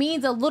 it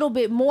means a little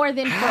bit more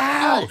than for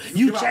How? us.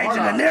 You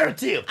changing the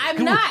narrative.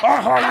 I'm not. Our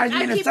hard eyes I'm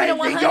mean the keeping it same thing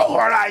 100. your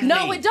hard eyes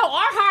No, mean. it don't. Our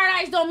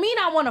hard eyes don't mean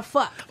I want to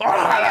fuck. Our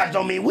hard eyes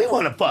don't mean we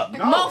want to fuck.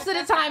 Most of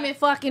the time, it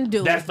fucking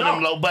do. That's for the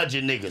them low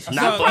budget niggas. So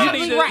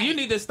Not you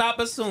need to stop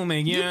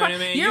assuming. You know what I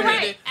mean? You're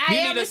right. You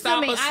need to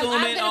stop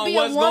assuming on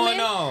what's going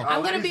on.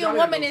 I'm gonna be a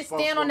woman and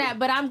stand on that,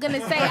 but I'm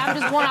gonna say I'm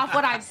just going off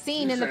what I've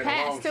seen in the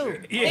past too.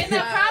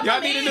 Yeah.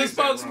 Y'all need a new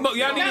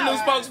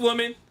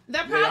spokeswoman. The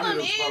problem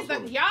is the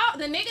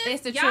niggas,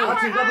 it's the y'all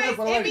truth. hard eyes,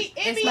 it be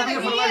in the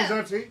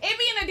DMs. It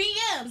be in the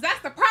DMs. That's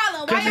the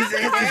problem. Why y'all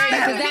put hard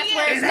eyes in the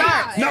DMs?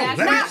 That's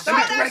where it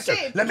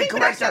starts. No, let me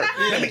correct her.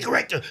 Let me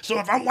correct her. So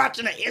if I'm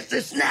watching an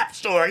instant snap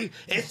story,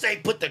 it say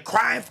put the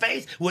crying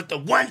face with the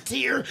one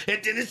tear,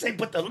 and then it say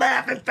put the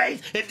laughing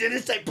face, and then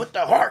it say put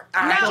the heart.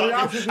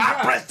 I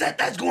press that.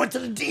 That's going to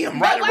the DM.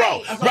 Right or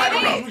wrong? Right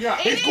or wrong?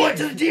 It's going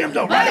to the DM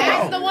though. Right or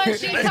wrong? That's the one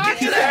she's Let's get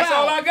talking to that. That's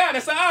all I got.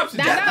 That's an option.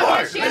 That's not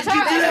what she's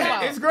talking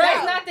about. It's great.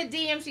 That's not the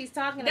DM she's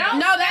talking about.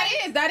 No, that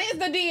is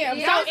the DM.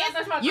 Yeah,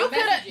 So you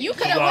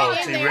could have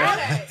went in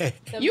there.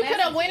 You could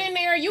have went in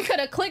there. You could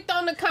have clicked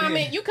on the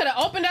comment. You could have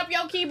opened up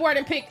your keyboard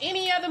and picked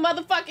any other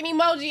motherfucking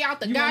emoji out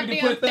the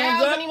goddamn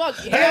 1,000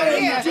 emojis. Hell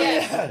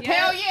yeah.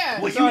 Hell yeah.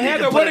 Well, So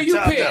Heather, what do you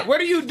pick? Up. What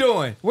are you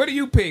doing? What do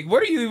you pick?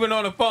 What are you even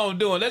on the phone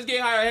doing? Let's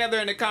get Heather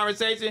in the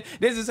conversation.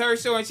 This is her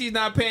show and she's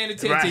not paying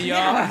attention, Right.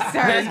 y'all. Sir.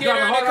 Let's get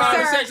her in the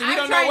conversation. We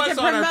don't know what's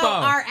on her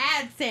phone. Our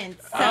AdSense.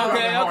 So.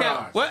 Okay.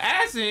 What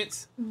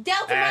AdSense?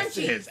 Delta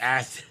Munchies.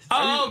 Acids.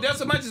 Oh, there's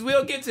so much as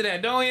we'll get to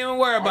that. Don't even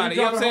worry about it.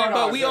 You know what I'm saying?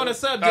 But we on the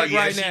subject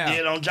right now. She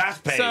did on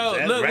Josh page. So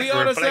That's look, we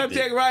on the reflected.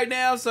 subject right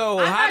now. So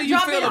I'm how not do you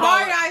dropping feel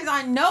hard about? eyes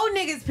on no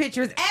niggas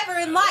pictures ever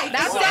in life.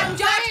 That's Except what I'm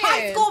Josh high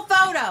saying. school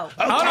photo.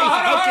 Hold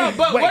on.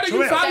 But Wait, how do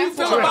you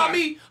Terrell. feel about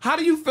me? How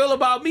do you feel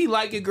about me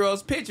liking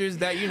girls' pictures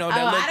that that look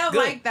I don't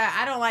good? like that.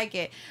 I don't like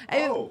it.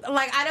 Oh.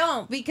 Like I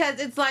don't because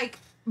it's like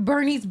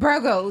Bernie's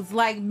Burgos.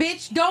 Like,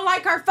 bitch, don't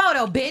like our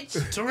photo, bitch.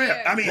 Terrell,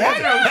 I mean,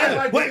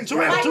 Wait,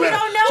 Terrell, Like, we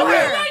don't know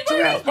her.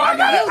 Terrell, I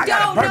got a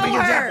don't perfect know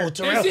her. example,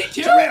 Terrell. Is she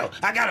cute? Terrell,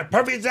 I got a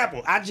perfect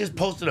example. I just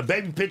posted a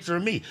baby picture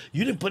of me.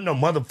 You didn't put no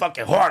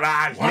motherfucking hard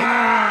eyes. Wow.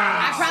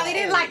 I probably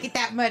didn't like it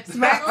that much,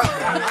 Smack. She like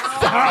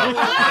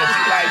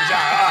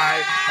John.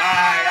 All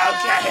right,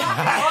 okay.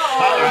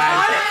 All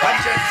right. I'm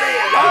just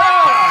saying. All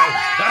right.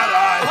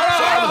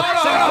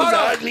 So I was an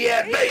ugly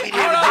ass baby.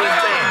 Hold on.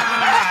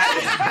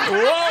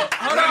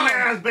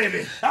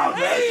 Baby. I was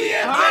an ugly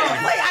ass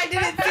Honestly, I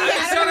didn't see it.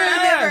 I don't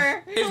remember.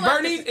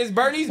 Is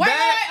Bernie's Wait,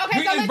 back?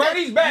 okay, so Is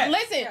Bernie's back?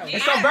 Listen.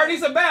 So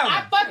Bernie's about I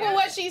it. fuck with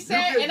what she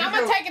said, and I'm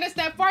gonna take it a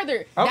step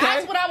further. Okay.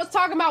 That's what I was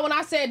talking about when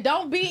I said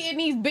don't be in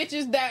these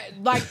bitches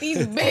that like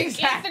these big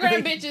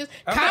Instagram bitches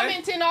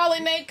commenting all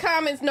in their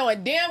comments,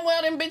 knowing damn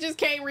well them bitches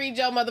can't read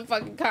your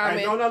motherfucking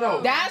comments.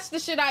 No. That's the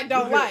shit I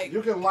don't like.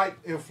 You can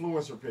like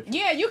influencer pictures.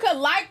 Yeah, you could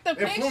like the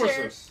picture.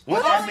 Influencers.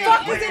 What that mean?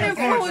 Fuck is an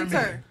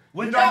influencer?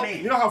 What that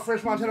mean? You know how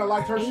Fresh Montana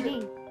liked her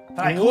shit?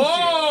 Like, who Whoa. shit?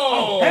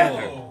 Oh,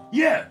 Heather.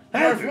 Yeah, Her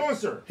Heather.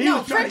 influencer. He No,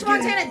 was trying French to get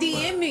Montana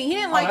DM'd me. He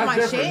didn't like that's my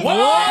different. shit. Whoa!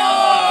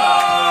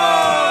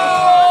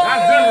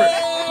 That's different.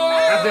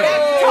 That's different.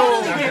 That's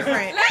totally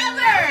different.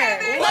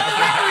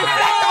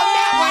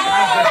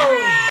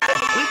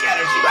 Look at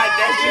her. She like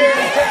that shit.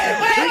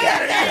 Look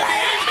at her.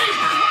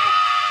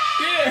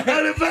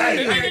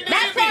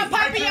 That's called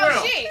popping your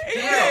shit.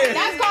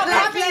 That's called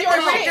popping your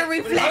shit.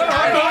 Reflect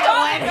on it.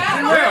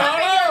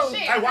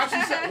 Hey,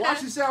 why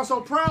she sound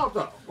so proud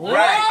though?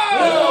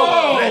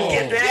 Right. Let's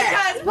get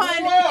that.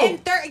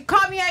 Because, pun,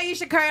 call me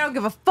Aisha Curry, I don't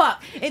give a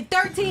fuck. In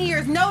 13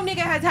 years, no nigga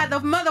has had the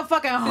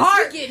motherfucking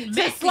heart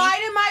to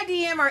slide in my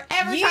DM or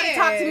ever try to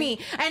talk to me.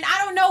 And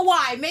I don't know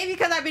why. Maybe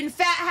because I've been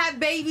fat, have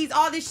babies,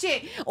 all this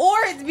shit. Or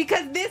it's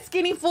because this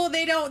skinny fool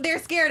they're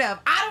scared of.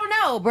 I don't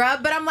know,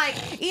 bruh. But I'm like,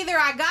 either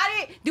I got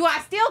it, do I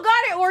still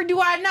got it, or do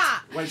I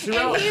not? Wait, and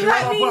he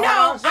let me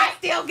know I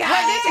still got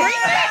it.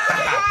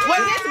 Was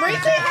this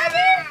recent,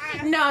 Heather?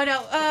 No,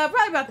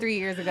 probably about 3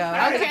 years ago.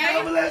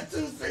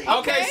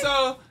 Okay,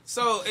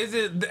 so is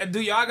it?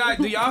 Do y'all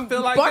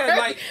feel like that?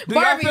 Like, do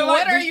y'all Barbie, feel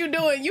what like? are you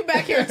doing? You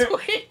back here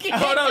tweaking.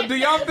 Hold on. Do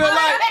y'all feel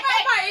like?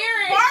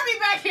 Barbie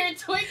back here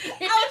tweaking.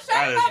 I was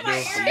trying about my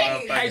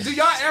earrings. Hey, do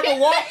y'all ever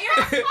walk?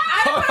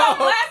 Hold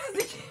on.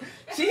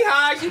 She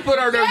high. She put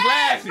on her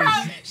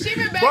glasses. She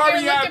been back Barbie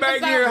here looking back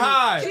for here something.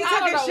 high. She I took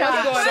don't a know shot.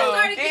 what's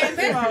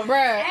going on.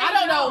 Bruh, I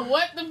don't know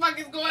what the fuck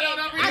is going on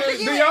over here.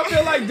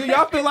 Do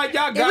y'all feel like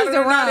y'all got it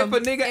or not if a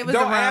nigga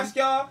don't ask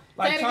y'all?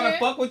 Like, trying to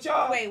fuck with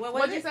y'all? Wait,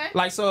 What'd you say?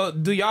 Like, so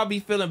do y'all be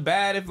feeling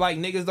bad if like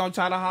niggas don't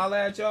try to holler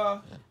at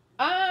y'all?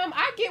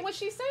 I get what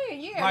she's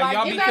saying. Yeah, Like,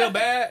 y'all you be gotta feel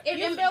bad?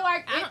 You feel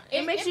like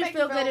It makes you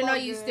feel good to know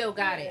you still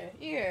got it.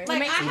 Yeah.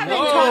 Like, I haven't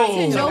Whoa. talked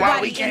to So why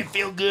nobody. we can't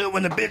feel good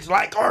when the bitch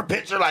like our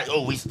picture? Like,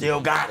 oh, we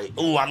still got it.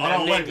 Oh, I'm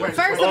not a nigga.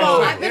 First of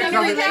all, I've been in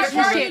a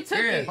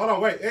relationship. Hold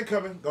on, wait,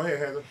 incoming. Go ahead,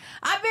 Heather.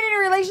 I've been in a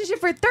relationship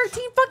for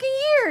 13 fucking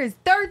years.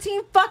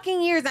 13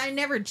 fucking years. I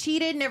never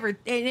cheated, never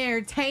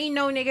entertained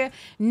no nigga,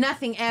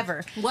 nothing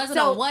ever. Was it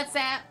on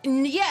WhatsApp?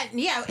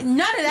 Yeah, none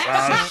of that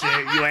Oh,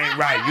 shit, you ain't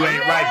right. You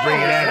ain't right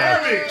bringing that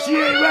up. She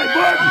ain't right,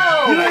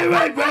 Barbie. You ain't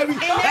right, baby.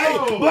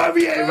 Hey,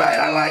 Barbie ain't right.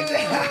 I like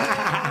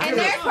that. And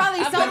there's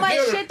probably so much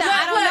shit that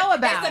I don't know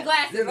about. It's the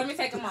glasses. Let me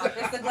take them off.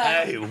 It's the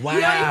glasses. Hey, wow.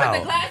 You know, you put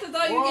the glasses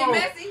on, you get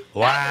messy.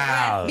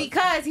 Wow.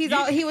 Because he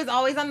was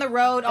always on the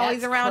road,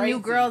 always around new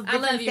girls, I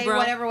love different you, state,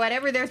 bro.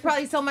 whatever. There's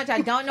probably so much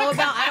I don't know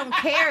about. I don't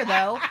care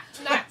though.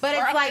 But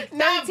it's like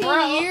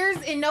 13 years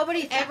and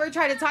nobody ever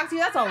tried to talk to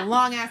you. That's a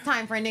long ass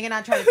time for a nigga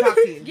not trying to talk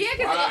to you. Yeah,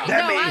 because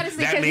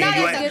honestly, that because means not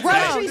you at the ain't-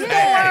 grocery store,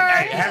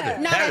 Heather,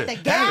 not at the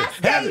gas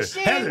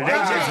station. Heather, they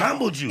just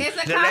humbled you It's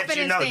a to let you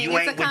confidence know thing. you It's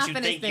ain't a what you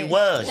confidence think thing. you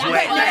was. You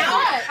That's ain't fucked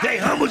that. up. They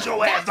humbled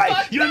your ass That's like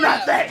fucked you're not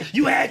up. that.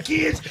 You had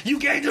kids. You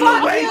gained a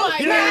Fuck little weight. you,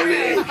 You know what I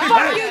mean?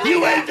 Fuck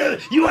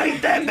you, You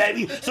ain't that,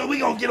 baby. So we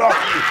gonna get off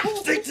you.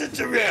 Stick to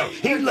Terrell.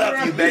 He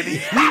love you, baby.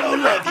 We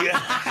don't love you.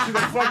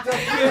 Fuck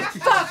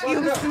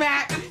you,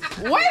 Smack.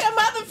 Wait a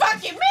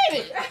motherfucking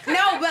minute.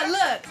 No, but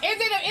look. Is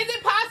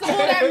it possible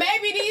that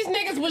maybe these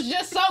niggas was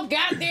just so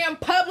goddamn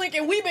public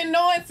and we've been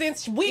knowing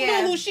since we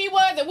knew who she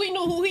was and we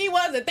knew who he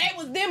was, that they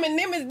was them and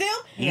them is them?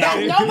 That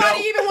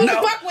nobody even want to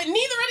fuck with neither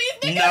of these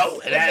niggas? No,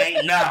 that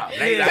ain't no.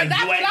 They like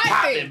That's you what ain't I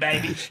popping, think.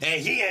 baby,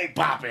 and he ain't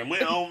popping. We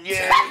don't,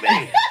 yeah,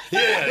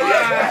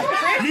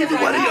 yeah. Neither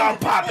one of y'all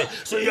popping,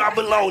 so y'all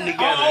belong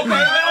together.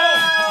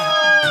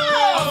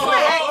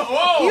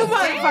 You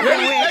motherfucker Let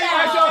me win.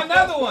 ask y'all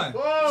another one.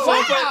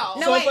 Wow.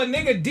 So if a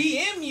nigga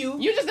DM you,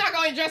 You just not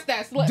gonna address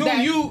that. Do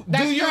you?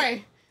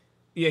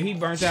 Yeah, he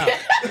burnt out.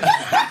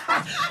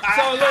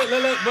 So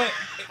look, but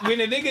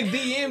when a nigga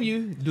DM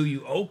you, do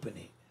you open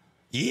it?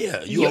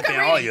 Yeah, you open can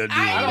all read your it. DMs.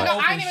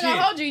 I ain't even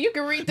gonna hold you. You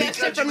can read that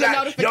shit from the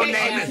notification. Your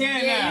name is.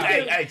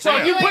 Hey, So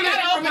if you put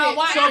gotta open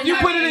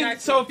it.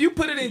 it, so if you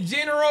put it in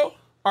general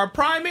or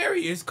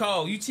primary, it's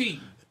called you cheat.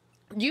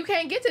 You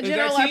can't get to Is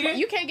general. that cheating?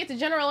 You can't get to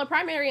general or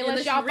primary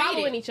unless y'all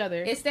following each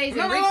other. It stays in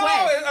No,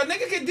 request. a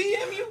nigga can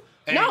DM you.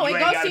 No, it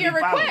goes to your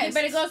request.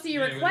 But it goes to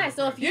your request.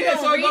 So if you Yeah,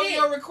 don't so read go to it,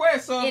 your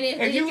request. So it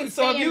if you can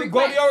so stay if in you go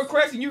to request. your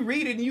request and you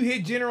read it and you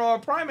hit general or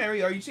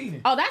primary, are you cheating?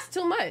 Oh, that's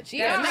too much.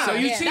 Yeah, That's no. So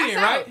you yeah. cheating, That's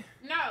right? out.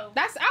 No.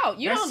 That's out.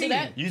 You That's don't do cheating.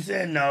 that. You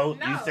said no.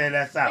 You said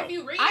that's out. If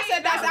you read I it,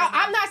 said that's no. out.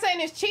 I'm not saying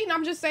it's cheating.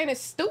 I'm just saying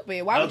it's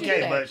stupid. Why would you do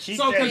Okay, that? but she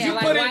So said because you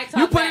like put white it, top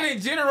you put back. it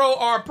in general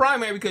or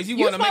primary because you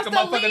want to make a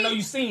supposed to motherfucker leave- know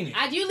you seen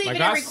it. You leave Like, it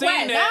in I request.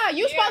 seen that. Nah,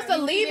 you supposed to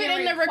leave it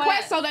in the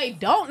request so they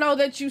don't know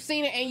that you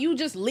seen it and you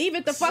just leave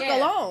it the fuck Yeah.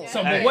 alone.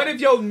 So, but what if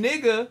your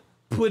nigga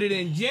put it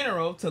in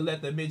general to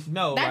let the bitch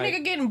know? That like,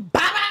 nigga getting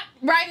bop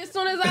right as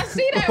soon as I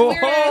see that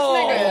weird ass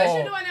nigga. What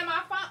you doing in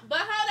my phone? But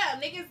hold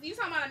up, niggas. You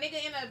talking about a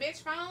nigga in a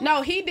bitch phone?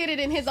 No, he did it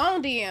in his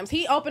own DMs.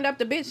 He opened up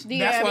the bitch DM.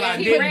 That's what I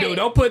and he didn't put- do.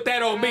 Don't put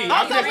that on me.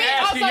 I'm just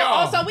asking y'all.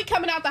 Also, we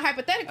coming out the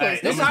hypotheticals. Hey,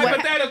 This it's is what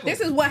hypothetical. this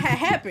is what had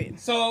happened.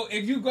 So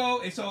if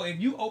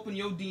you open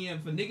your DM,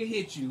 if a nigga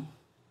hit you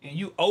and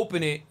you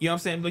open it, you know what I'm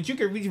saying? But you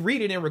can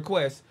read it in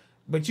request,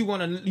 but you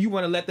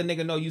wanna let the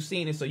nigga know you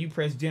seen it, so you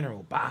press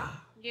general. Bah.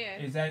 Yeah.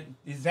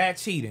 Is that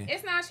cheating?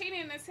 It's not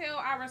cheating until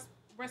I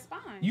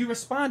respond. You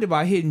responded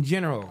by hitting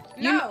general.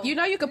 No. You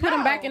know you could put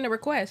him back in the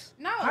request.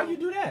 No. How you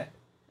do that?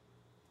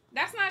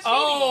 That's not cheating.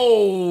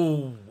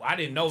 Oh, I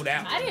didn't know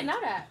that. I didn't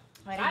know that.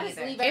 I just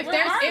leave it. If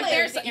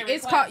there's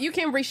it's called, you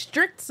can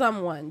restrict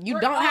someone. You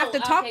don't have to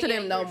talk to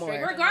them no more.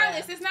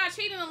 Regardless, it's not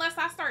cheating unless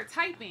I start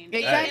typing.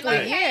 Exactly.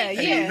 Like, Yeah. And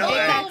you know,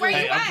 Where you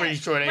I'm at? pretty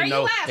sure they Where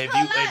know you at?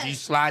 if you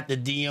slide the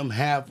DM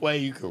halfway,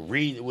 you can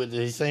read what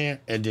they're saying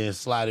and then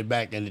slide it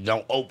back and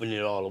don't open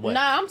it all the way.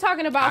 Nah, I'm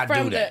talking about I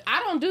from do that.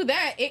 I don't do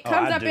that. It Oh,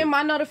 comes I up do. in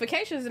my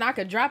notifications and I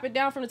could drop it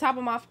down from the top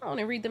of my phone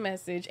and read the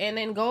message and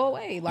then go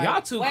away. Like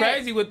Y'all too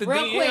crazy with the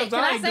real DMs. quick, can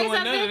I I ain't say doing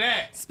none of something?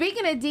 that.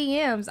 Speaking of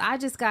DMs, I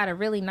just got a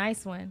really nice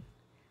one.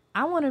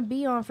 I want to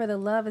be on for the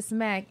love of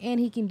smack, and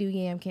he can do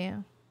yam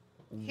cam.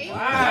 It's gonna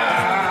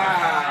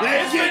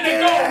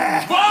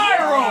go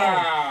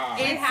viral.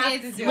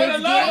 It's For the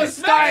love of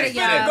smack, it's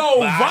gonna go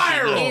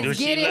viral. It's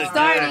getting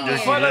started.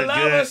 For the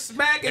love of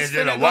smack, it's Is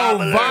it gonna a go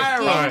wobbler?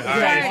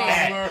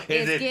 viral.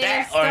 Is it getting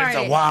that or it's a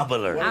started.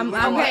 wobbler? I'm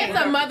it's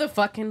a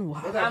motherfucking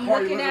wobbler. I'm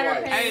looking at her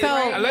Hey,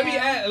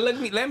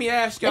 page. let me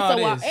ask It's y'all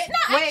a wobbler. this.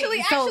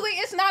 Actually,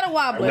 it's not a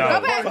wobbler. No,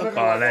 Go back. fuck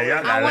all that. Y'all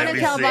I gotta want let to me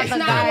tell see. about the It's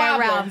not guy a at wobbler.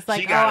 Ralph's.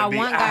 Like, She oh, gotta I be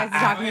want guys to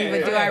talk to me,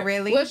 but do I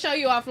really? We'll show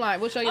you offline.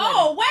 We'll show you later.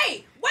 Oh,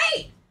 wait.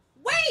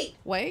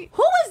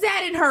 Who is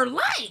that in her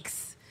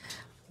likes?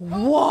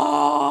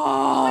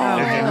 Whoa.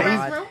 Is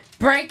it me?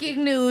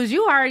 Breaking news.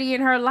 You already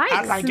in her likes,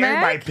 I like Smack.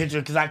 everybody's picture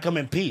because I come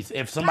in peace.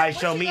 If somebody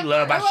show me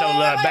love, I show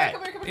love back.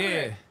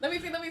 Yeah. Let me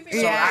see.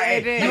 So I,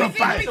 you a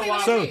fight.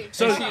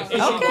 So Okay.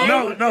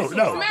 no.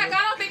 Smack,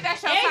 I don't think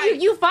that's your And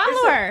type. you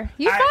follow her.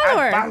 You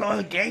follow I her. follow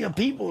a gang of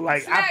people.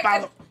 Like I Smack,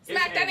 follow.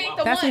 Smack, that ain't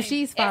the That's one. who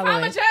she's If I'm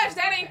following. a judge,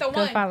 that ain't the Go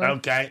one. follow.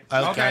 Okay.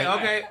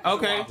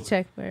 Okay.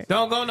 Check for it.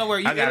 Don't go nowhere.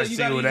 You I gotta you see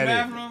gotta what use the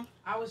that is. bathroom?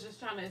 I was just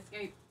trying to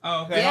escape.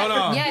 Oh, okay. Hold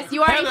on. Yes,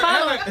 you already Heather,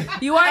 follow Heather.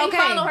 her. You already Okay.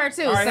 follow her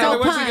too. All right, so Heather,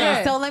 what you Pun.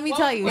 got? So let me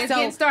tell you. it's So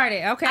getting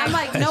started. Okay. I'm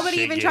like, nobody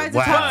Shit even get tries to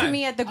wild. talk to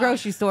me at the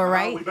grocery store,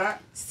 right? We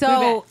back?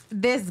 So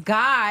this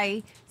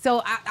guy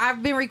So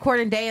I've been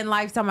recording day in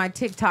lives on my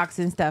TikToks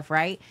and stuff,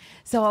 right?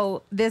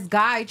 So this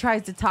guy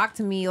tries to talk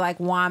to me like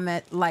while I'm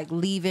at like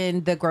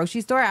leaving the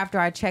grocery store after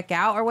I check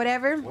out or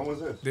whatever. What was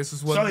this? This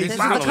is what So this he's is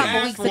following what you you.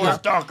 asked He's a for.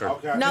 stalker.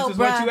 Okay. No, This is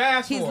what you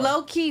asked he's for.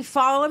 low key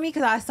following me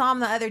because I saw him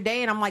the other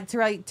day and I'm like,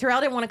 Terrell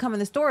didn't want to come in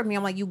the store with me.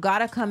 I'm like, you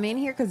gotta come in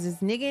here because this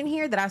nigga in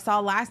here that I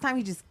saw last time,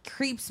 he just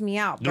creeps me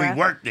out, Do he bruh.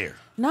 work there?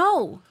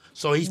 No.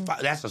 So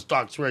that's a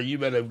stalk. Terrell, you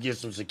better get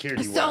some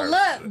security. with So her.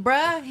 look,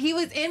 bruh, he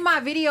was in my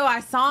video.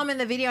 I saw him in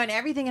the video and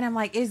everything, and I'm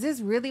like, is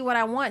this really what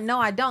I want? No,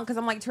 I don't, because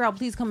I'm like, Terrell,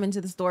 please come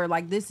into the store.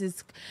 Like, this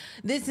is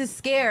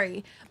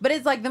scary. But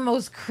it's like the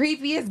most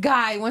creepiest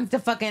guy wants to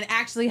fucking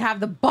actually have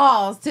the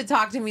balls to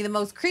talk to me. The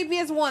most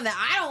creepiest one that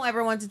I don't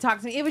ever want to talk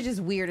to me. It was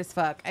just weird as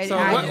fuck. So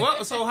how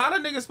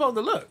the nigga supposed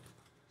to look?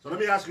 So let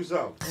me ask you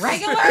something.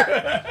 Regular?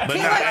 But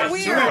He's nah, like hey,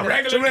 weird. Terrell,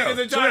 Regular Terrell,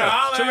 niggas are trying to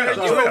holler at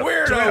you. Terrell, You a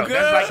weirdo, Terrell, good.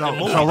 that's like the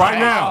movie. So right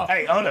now.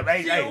 Hey, hold up.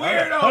 Hey, You a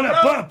weirdo, hold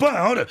up. bro.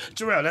 Hold up.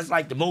 Terrell, that's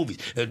like the movies.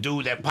 The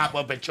dude that pop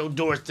up at your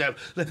doorstep.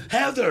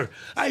 Heather,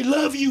 I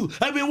love you.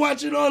 I've been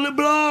watching all the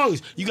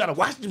blogs. You gotta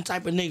watch them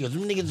type of niggas.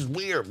 Them niggas is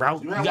weird,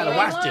 bro. You gotta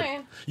watch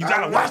them. You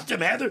gotta watch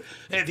them, Heather.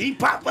 If he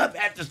pop up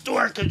at the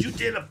store because you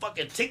did a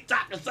fucking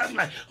TikTok or something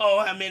like, oh,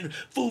 I'm in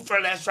Food for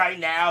Less right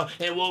now,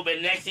 and we'll be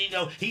next, he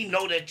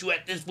know that you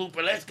at this Food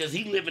for Less because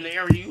he live in the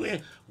area you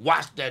in.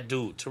 Watch that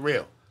dude,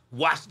 Terrell.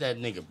 Watch that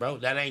nigga, bro.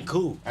 That ain't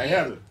cool. Hey,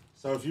 Heather.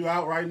 So if you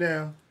out right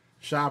now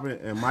shopping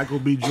and Michael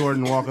B.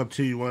 Jordan walk up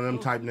to you, one of them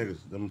type niggas,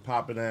 them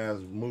popping ass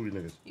movie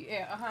niggas.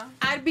 Yeah,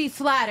 I'd be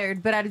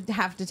flattered, but I'd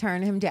have to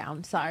turn him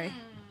down. Sorry.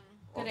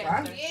 Good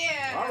answer.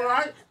 Yeah. All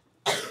right.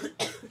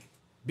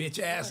 Bitch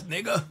ass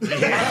nigga.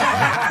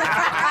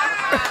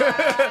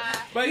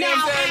 But you know Now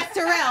what I'm saying? ask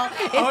Terrell,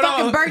 if Hold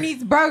fucking on.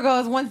 Bernice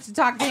Burgos wants to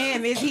talk to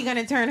him, is he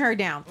gonna turn her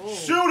down?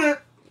 Shoot it.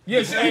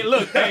 Yes, hey,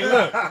 look.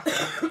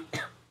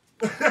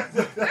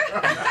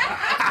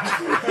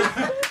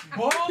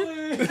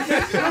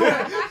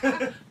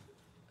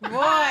 Boy. Nah,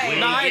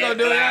 I ain't gonna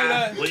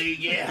do it. We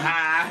get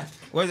high.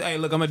 Hey,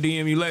 look, I'm gonna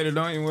DM you later.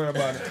 Don't even worry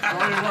about it.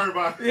 Don't even worry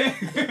about it.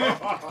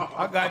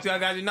 I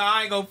got you. No,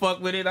 I ain't gonna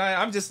fuck with it.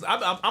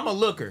 I'm a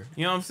looker.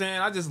 You know what I'm saying?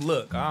 I just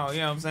look. You know what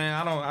I'm saying?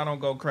 I don't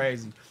go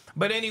crazy.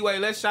 But anyway,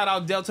 let's shout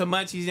out Delta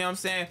Munchies, you know what I'm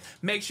saying?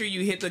 Make sure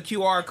you hit the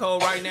QR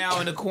code right now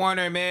in the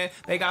corner, man.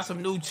 They got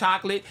some new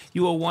chocolate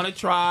you will want to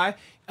try.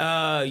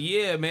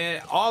 Yeah,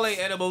 man. All they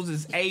edibles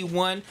is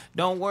A1.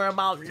 Don't worry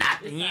about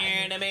nothing, you know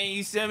what I mean?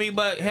 You see me?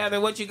 But Heather,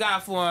 what you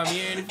got for them?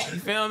 You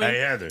feel me? Hey,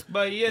 Heather.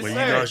 But yes, when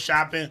sir. you go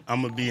shopping,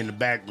 I'm going to be in the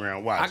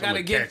background. Watch. I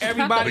gotta give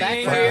everybody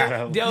in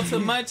here Delta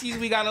Munchies.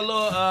 We got a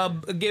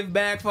little gift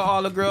bag for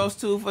all the girls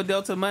too for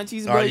Delta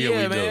Munchies. Oh, But yeah,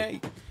 yeah, we man.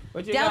 do.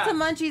 What you Delta got?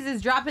 Munchies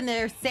is dropping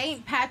their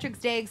St. Patrick's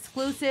Day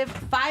exclusive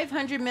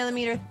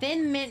 500mm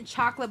thin mint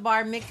chocolate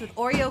bar mixed with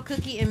Oreo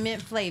cookie and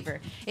mint flavor.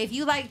 If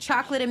you like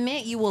chocolate and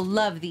mint, you will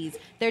love these.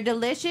 They're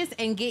delicious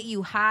and get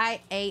you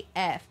high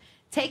AF.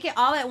 Take it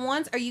all at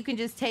once or you can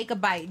just take a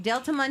bite.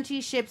 Delta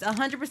Munchies ships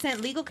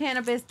 100% legal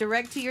cannabis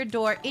direct to your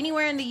door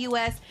anywhere in the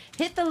U.S.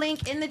 Hit the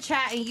link in the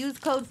chat and use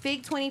code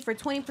FIG20 for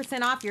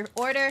 20% off your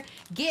order.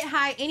 Get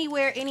high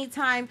anywhere,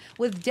 anytime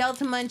with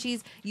Delta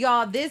Munchies.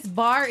 Y'all, this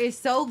bar is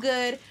so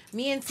good.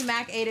 Me and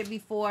Smack ate it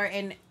before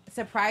and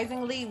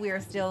surprisingly, we are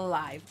still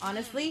alive.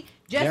 Honestly,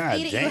 just God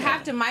eat it. damn. You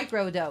have to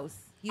microdose.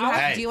 Do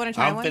you want to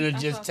try I'm one? finna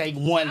just take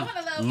one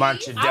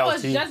munch of I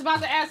was Delty. just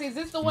about to ask, is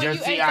this the one Just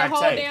you see ate the I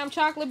whole take. damn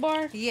chocolate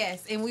bar?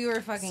 Yes, and we were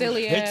fucking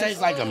silly It ass.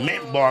 tastes like a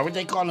mint bar. What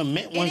they call them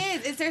mint ones?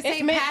 It is. It's their It's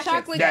St. mint Patrick's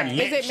chocolate. That Day.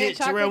 mint Is it mint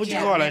shit, Terrell. What you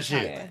chocolate? call Yeah,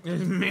 that shit?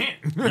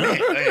 Mint. Mint.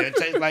 Yeah, it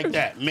tastes like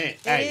that. Mint.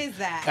 Hey, is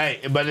that.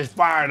 Hey, but it's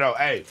fire though.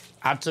 Hey,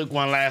 I took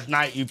one last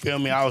night. You feel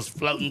me? I was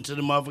floating to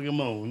the motherfucking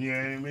moon. You know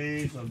what I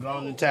mean? So go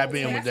on and tap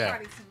in with That's that.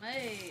 probably too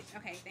much.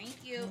 Okay, thank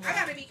you. I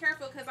gotta be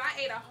careful because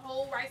I ate a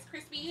whole Rice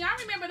Krispie. Y'all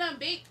remember them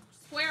big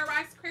square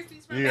Rice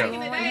Krispies from Yeah. back in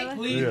the day?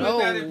 Please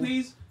look at it,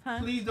 please.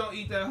 Please don't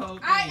eat that whole thing.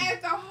 I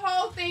ate the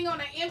whole thing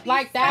on an empty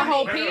Like that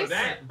whole stomach. piece?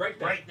 Break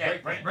Break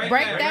that. Break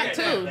that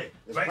too.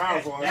 It's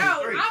powerful.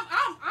 No,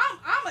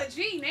 I'm a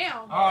G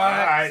now. All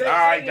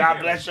right. God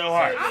bless your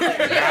heart. God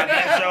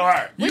bless your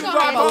heart. We gonna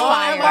use have our a code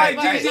long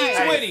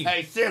FIGG20.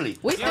 Hey, silly.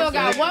 We still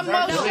got one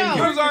more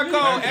show. Use our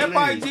code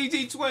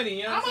FIGG20.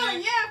 You know I'm what I'm on,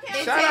 saying? yeah,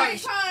 Shout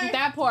okay. out-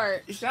 That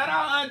part. Shout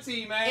out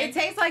Auntie, man. It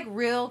tastes like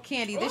real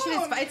candy. This shit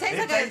is fun. It tastes It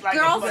like tastes a like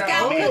Girl a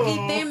Scout fucking cookie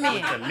mint. thin mint.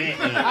 It's a mint.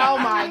 Oh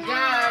my I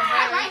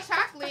god. like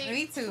chocolate.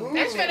 Me too.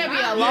 It's gonna be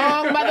a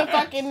long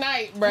motherfucking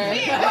night, Me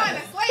and bruh.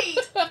 going to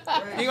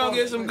sleep. You gonna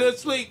get some good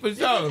sleep for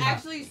sure. It's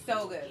actually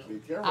so good. Be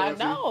careful. I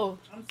know.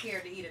 I'm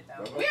scared to eat it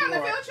though. We on the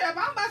field trip.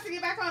 I'm about to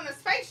get back on the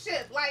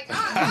spaceship. Like, I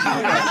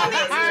don't need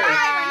to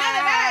drive or none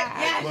of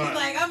that. Yeah, she's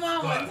like, I'm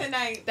on one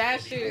tonight.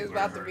 That shit is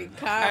about to be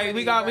comedy. Hey,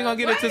 we gonna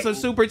get into some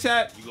super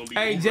chat.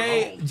 Hey,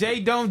 J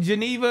Don't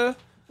Geneva.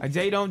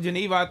 J Don't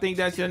Geneva, I think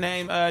that's your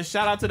name.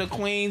 Shout out to the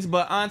queens,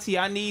 but Auntie,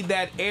 I need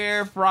that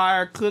air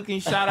fryer cooking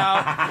shout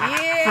out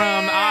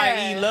from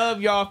IE. Love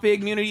y'all. Fig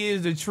community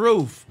is the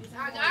truth.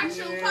 I got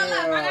you. Pull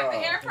up. I got the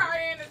air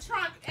fryer in the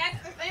trunk.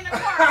 in the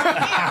car right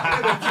now.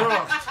 In the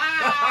trunk.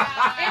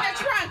 In the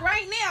trunk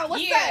right now.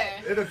 What's that?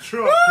 In the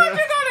trunk. What? You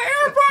got an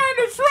air fryer in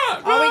the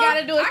trunk. All we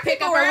gotta do is I pick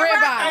can up go a wherever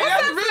ribeye. I- Hey,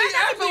 that's really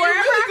actually you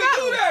really can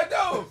do that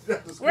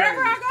though.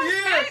 Wherever I go,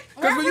 Yeah, because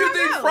when wherever you I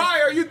think go.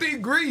 fryer, you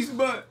think grease,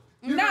 but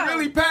you No. can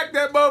really pack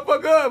that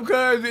motherfucker up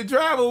because it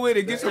travel with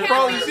it. Get some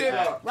frozen shit.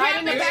 Right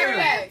in the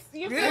backpack.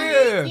 You feel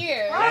Yeah. me?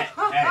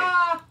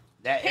 Yeah.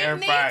 That air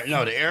Picnics? fryer,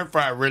 no, the air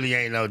fryer really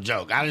ain't no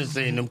joke. I just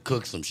seen them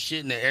cook some shit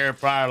in the air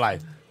fryer like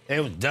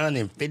it was done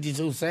in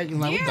 52 seconds.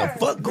 Like, what the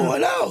fuck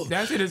going on?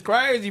 That shit is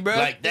crazy, bro.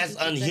 Like, that's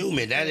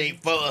unhuman. That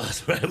ain't for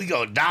us, bro. We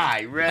gonna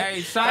die, bro.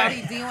 Hey, shout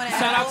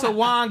out to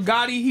Juan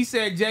Gotti. He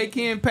said J.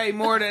 Ken paid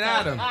more than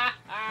Adam.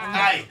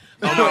 Hey,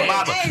 oh my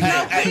mama.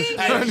 Hey,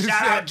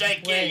 shout out J.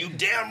 Ken. You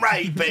damn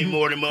right he paid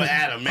more than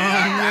Adam, man.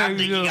 I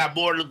think he got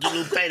more to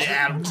pay than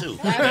Adam, too.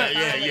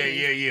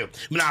 Yeah.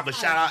 Nah, but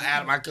shout out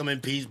Adam. I come in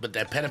peace, but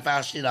that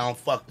pedophile shit I don't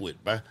fuck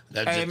with, bro.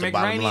 That's Hey, just the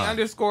bottom line.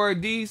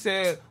 McRaney_D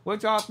said,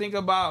 what y'all think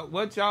about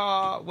what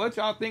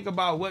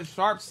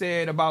Sharp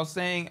said about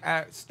staying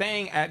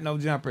at No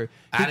Jumper?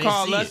 I He didn't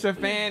called see us it. a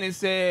fan and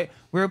said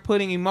we're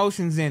putting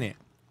emotions in it.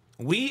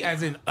 We,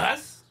 as in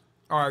us,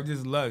 are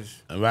just lush.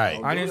 Right.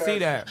 I didn't see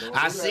that.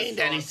 I seen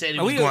that. He said he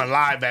We was gonna- going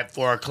live at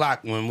 4 o'clock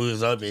when we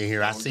was up in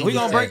here. I seen We he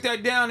gonna said- break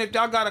that down. If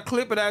y'all got a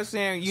clip of that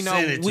saying, you know,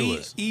 Send it to we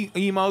us.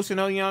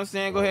 emotional, you know what I'm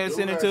saying? Go ahead and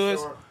send it to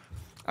us.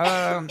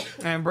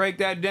 And break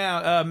that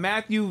down.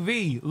 Matthew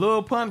V.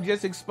 Lil Pump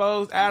just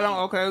exposed Adam.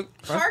 Okay.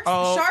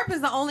 Sharp is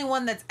the only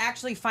one that's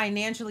actually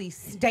financially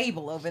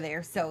stable over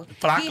there. So he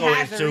Flacco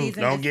has is a too.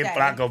 reason Don't to get stay.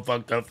 Flacco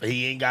fucked up.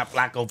 He ain't got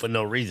Flacco for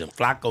no reason.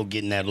 Flacco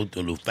getting that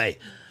Lufa.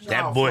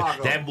 That out boy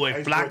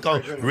Flacco.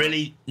 Flacco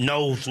really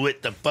knows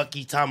what the fuck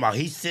he talking about.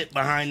 He sit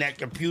behind that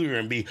computer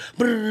and be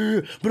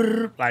brr,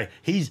 brr, like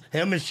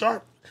him and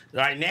Sharp.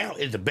 Right now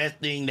is the best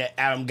thing that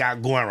Adam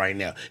got going right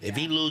now. If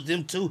he lose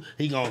them two,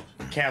 he gonna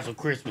cancel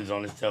Christmas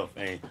on himself,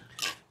 man.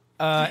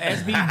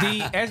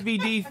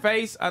 SBD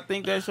Face, I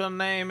think that's your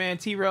name, man.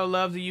 T-Rail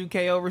loves the UK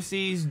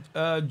overseas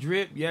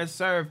drip. Yes,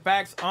 sir.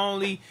 Facts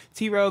only.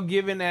 T-Rail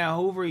giving that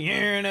Hoover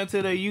yearning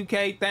to the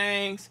UK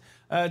things.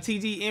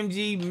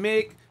 TGMG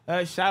Mick.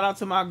 Shout out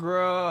to my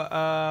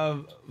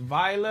girl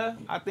Viola.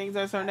 I think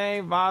that's her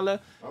name, Viola.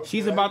 Okay.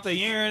 She's about to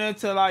yearn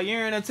to like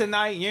yearn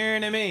tonight,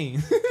 yearn to me.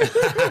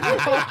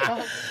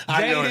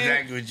 I know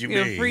exactly what you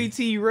mean. Free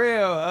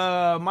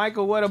T-Rail.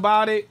 Michael, what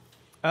about it?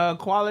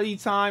 Quality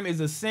time is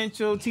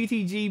essential.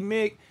 TTG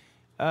Mick.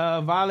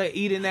 Viola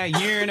eating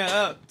that yearn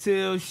up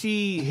till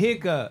she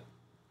hiccup.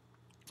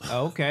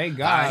 Okay,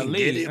 God, I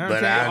get it,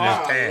 but I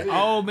understand.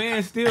 Old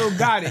man still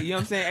got it. You know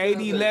what I'm saying?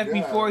 AD left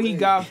before he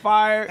got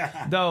fired.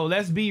 Though,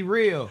 let's be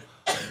real.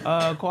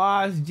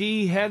 Quaz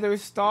G, Heather,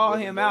 stall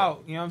him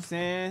out. You know what I'm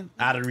saying?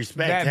 Out of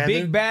respect, that Heather.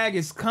 big bag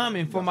is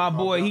coming for my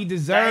boy. He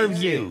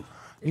deserves it.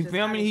 You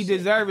feel me? He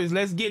deserves it.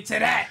 Let's get to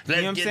that. Let's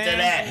you know what get I'm to saying?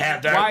 that,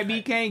 Heather.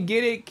 YB can't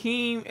get it.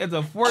 Keem is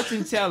a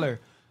fortune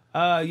teller.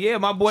 Yeah,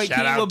 my boy Shout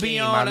Keem out will be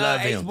Keem. on I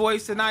love Ace him.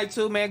 Boys tonight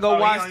too, man. Go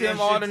watch them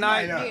all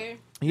tonight.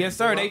 Yes,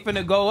 sir. They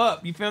finna go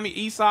up. You feel me?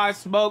 Eastside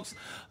Smokes.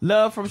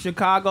 Love from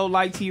Chicago,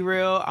 like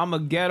T-Rail. I'm a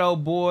ghetto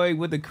boy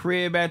with a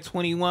crib at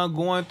 21,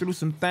 going through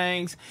some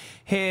things.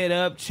 Head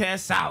up,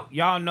 chest out.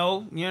 Y'all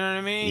know. You know what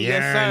I mean?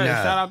 Yes, sir.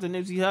 Yeah. Shout out to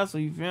Nipsey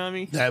Hussle. You feel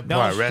me? That Don't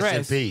part. stress. Rest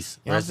in peace.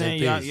 You know what I'm Rest in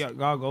saying? peace.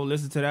 Y'all go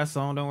listen to that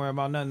song. Don't worry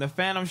about nothing. The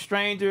Phantom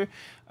Stranger.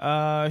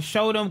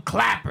 Show them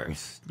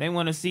clappers. They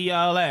want to see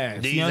y'all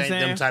ass. These you know what ain't I'm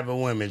them saying? type of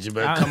women. You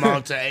better come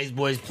on to Ace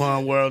Boys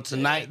Pun World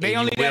tonight. They and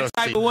only you will that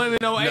type see. of women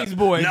on Ace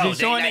Boys. No, Just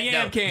they showing the not-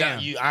 yam no, cam.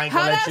 no, I ain't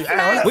gonna let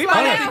you. We might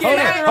have to get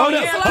Heather on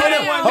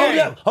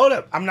yam cam. Hold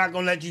up. I'm not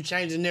gonna let you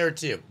change the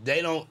narrative.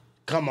 They don't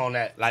come on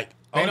that like.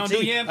 They don't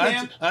do yam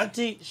cam?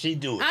 Auntie, she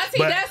do it. Auntie,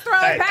 that's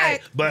throwing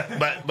back.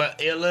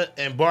 But Ella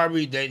and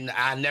Barbie,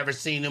 I never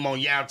seen them on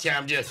Yam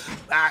Cam.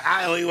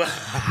 I don't even.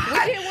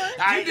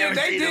 I ain't never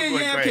They seen them did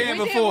going yam crazy. cam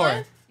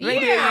before. They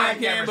did yam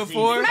cam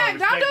before. Smack,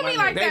 don't do me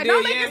like They that. did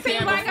Don't make yam it seem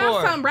cam like before.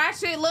 I'm some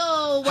ratchet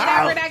little whatever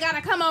How? that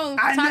gotta come on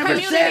I to never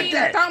community said and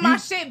that. throw my You-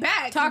 shit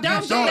back. Talk Don't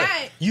your do shit.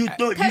 that. You thought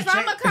you Because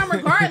I'm changed. gonna come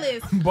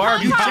regardless.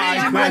 Barbie You changed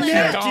changed my my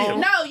narrative. narrative.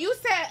 No, you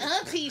said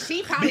auntie.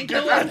 She probably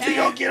Because do it Auntie back.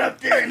 gonna get up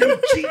there and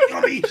them cheeks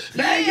gonna be,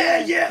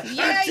 yeah.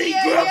 Auntie,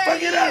 girl,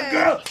 fuck it up,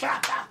 girl.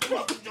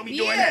 Gonna be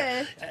doing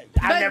that.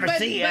 I never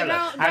seen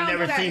Ella. I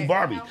never seen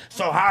Barbie.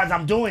 So how is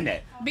I'm doing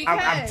that? I'm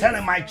Because-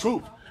 telling my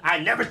truth. I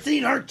never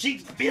seen her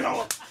cheeks been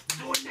on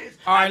doing this.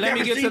 All right, I let me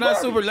never get to seen that Barbie.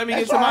 super. Let me get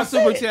That's to all my I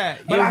super said.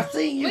 chat. But Yeah. I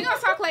seen you. We gonna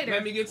talk later.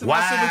 Let me get to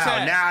my super Wow,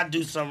 chat. now I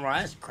do something right.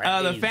 That's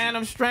crazy. The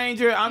Phantom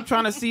Stranger. I'm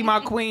trying to see my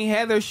Queen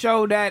Heather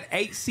show that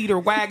 8-seater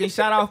wagon.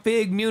 Shout out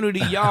Fig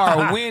Community. Y'all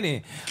are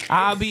winning.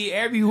 I'll be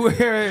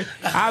everywhere.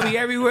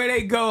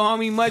 They go,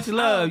 homie. Much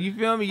love. You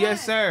feel me?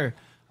 Yes, sir.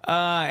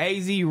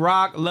 AZ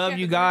Rock. Love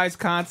you guys.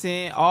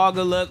 Content. All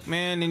good luck,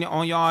 man,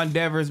 on y'all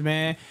endeavors,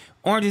 man.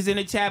 Oranges in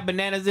the chat,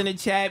 bananas in the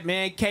chat,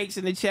 man. Cakes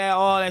in the chat,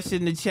 all that shit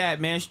in the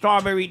chat, man.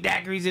 Strawberry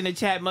daiquiris in the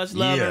chat. Much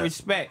love and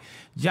respect.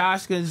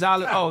 Josh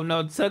Gonzalez. Oh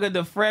no, Tugga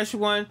the fresh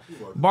one.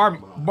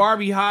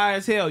 Barbie high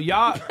as hell.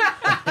 Y'all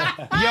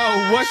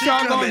Yo, what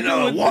y'all gonna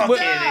do with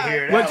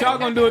what y'all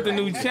gonna do with the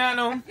new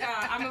channel?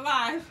 I'm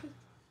alive.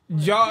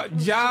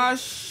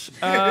 Josh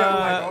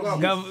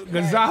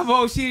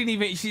Gazavo, she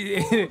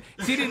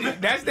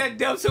didn't. That's that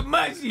Delta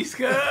Munchies,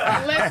 cuz.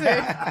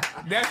 Listen,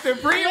 that's the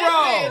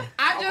pre-roll.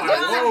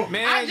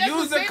 I just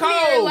was sitting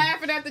here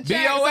laughing at the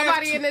chat.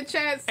 Somebody in the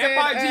chat said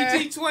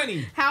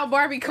FIGT20. How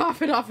Barbie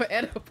coughing off an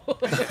edible.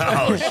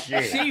 Oh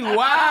shit. She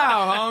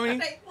wow, homie.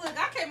 Look,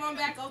 I came on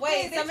back.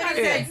 Wait, somebody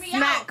said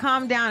Smack,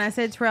 calm down. I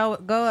said Terrell,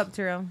 go up,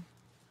 Terrell.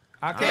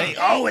 They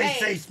always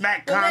say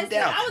Smack, calm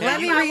down. Let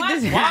me read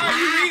this. Why are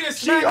you reading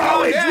Smack, She calm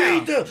always down?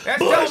 read the That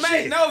bullshit. don't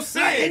make no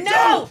sense.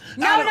 No.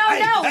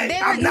 Hey,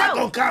 I'm not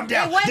gonna calm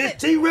down. This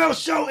T-Real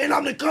show, and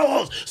I'm the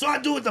co-host, so I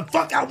do what the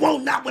fuck I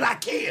want, not what I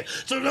can.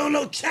 So don't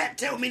no chat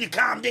tell me to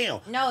calm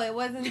down. No, it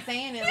wasn't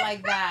saying it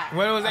like that.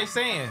 What was they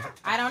saying?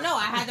 I don't know.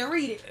 I had to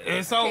read it.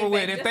 It's over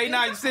with. If they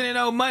not sending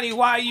no money,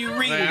 why are you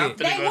reading it?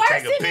 They were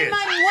sending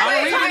money.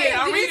 I'm reading it.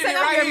 I'm reading it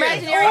right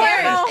here.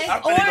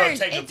 It's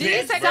orange.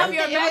 It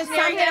was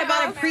something about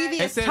a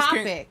previous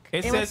topic.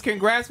 It says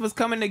congrats was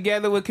coming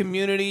together with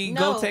community.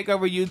 No. Go take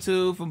over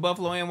YouTube from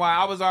Buffalo NY.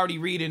 I was already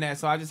reading that,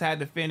 so I just had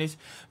to finish.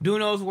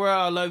 Duno's World,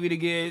 I love you to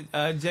get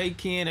J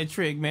Ken a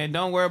trick, man.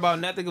 Don't worry about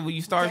nothing. When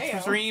you start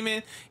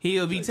streaming,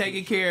 he'll be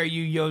taking care of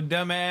you, yo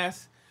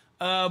dumbass.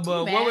 But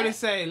what would it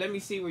say? Let me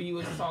see where you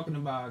was talking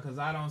about, because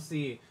I don't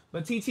see it.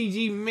 But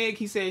TTG Mick,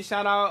 he said,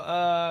 shout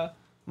out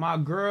my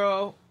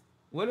girl.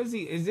 What is he?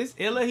 Is this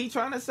Illa he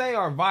trying to say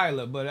or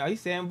Violet? But he's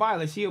saying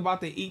Violet. She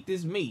about to eat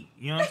this meat.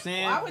 You know what I'm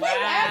saying? Why would you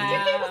ask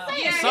if he was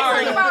saying?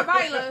 Sorry. He's talking about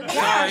Violet.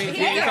 Sorry,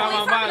 he's talking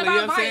about Violet. You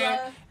know what I'm saying?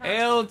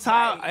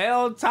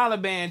 El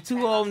Taliban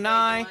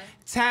 209.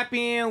 Tap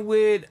in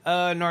with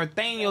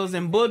Northaniels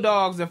and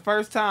Bulldogs the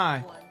first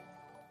time.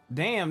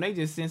 Damn, they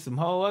just sent some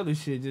whole other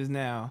shit just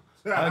now.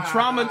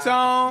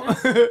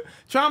 Traumatone.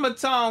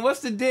 Traumatone,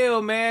 what's the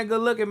deal, man?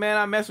 Good looking, man.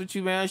 I mess with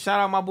you, man. Shout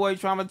out my boy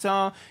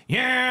Traumatone.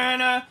 Yeah, you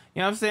know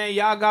what I'm saying?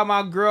 Y'all got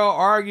my girl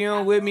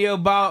arguing with me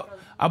about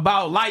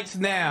lights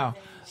now.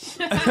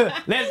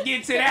 Let's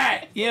get to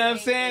that. You know what I'm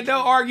saying?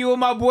 Don't argue with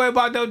my boy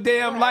about those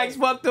damn lights.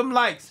 Fuck them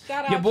lights.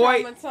 Shout Your out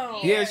boy,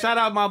 Traumatone. yeah, shout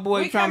out my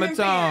boy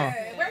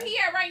Traumatone. Where he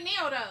at right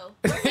now, though?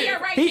 Where he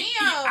at right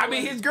now? I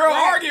mean, his girl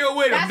arguing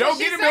with him. That's Don't what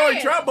get she him in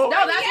saying. trouble.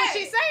 No, that's what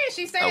she's saying.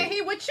 She's saying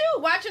he with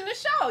you watching the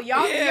show.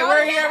 Y'all, Yeah,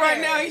 where he at right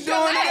now? He's doing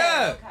it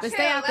up. But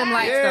stay out them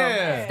lights,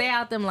 Yeah. though. Stay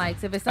out them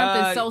lights. If it's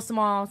something so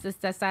small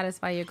just to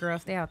satisfy your girl,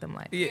 stay out them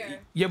lights. Yeah.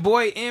 Your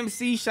boy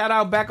MC, shout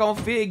out back on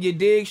Fig. You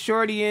dig?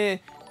 Shorty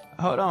and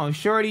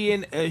Shorty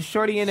and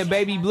the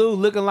baby blue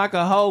looking like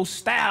a whole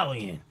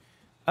stallion.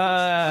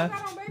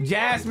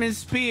 Jasmine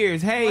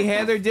Spears. Hey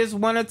Heather, just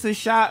wanted you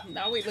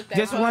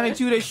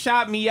to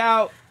shout me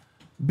out.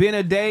 Been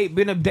a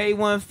day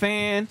one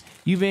fan.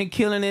 You've been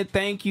killing it.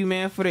 Thank you,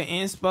 man, for the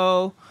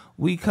inspo.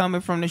 We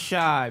coming from the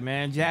shy,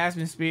 man.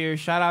 Jasmine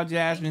Spears. Shout out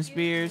Jasmine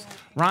Spears.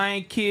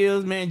 Ryan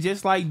Kills, man,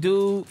 just like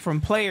dude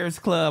from Players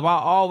Club. I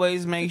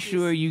always make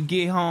sure you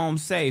get home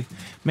safe.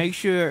 Make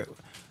sure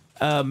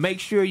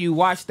you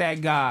watch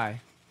that guy.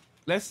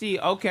 Let's see.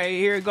 Okay,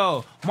 here it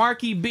go.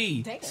 Marky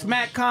B.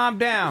 Smack, calm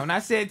down. I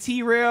said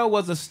T-Rail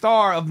was a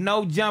star of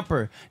No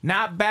Jumper,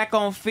 not back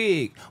on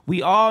Fig.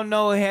 We all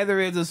know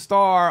Heather is a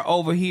star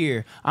over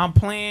here. That's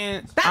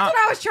what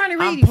I was trying to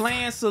read. I'm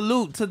playing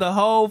salute to the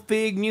whole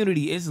Fig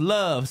community. It's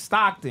love.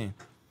 Stockton.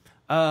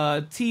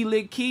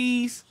 T-Lick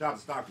Keys.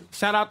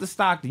 Shout out to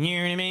Stockton. You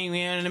know what I mean?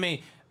 You know what I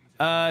mean?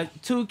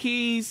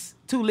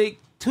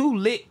 Two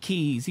Lit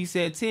Keys. He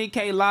said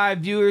 10K live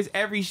viewers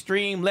every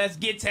stream. Let's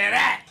get to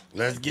that.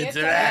 Let's get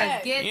to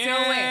that. Let's get to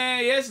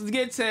it. Yes, let's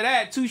get to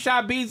that. Two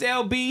Shot Beats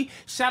LB.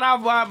 Shout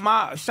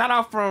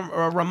out from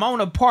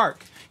Ramona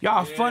Park.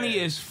 Y'all funny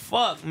as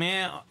fuck,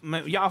 man.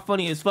 Y'all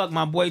funny as fuck.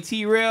 My boy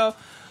T-Rail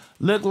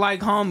look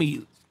like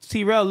homie.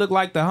 T-Rail look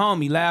like the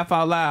homie. Laugh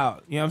out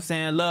loud. You know what I'm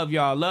saying? Love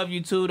y'all. Love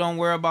you too. Don't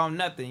worry about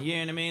nothing. You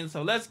know what I mean?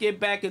 So let's get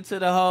back into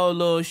the whole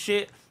little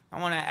shit. I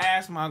want to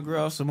ask my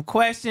girl some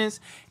questions.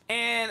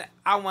 And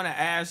I want to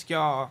ask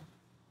y'all,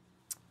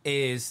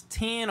 is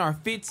 10 or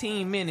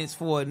 15 minutes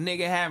for a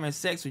nigga having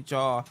sex with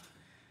y'all,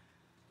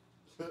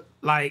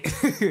 like,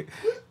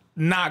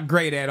 not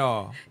great at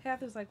all?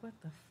 Heather's like, what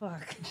the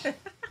fuck? 15?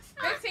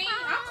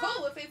 I'm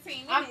cool with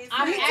 15 minutes.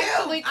 I'm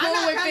actually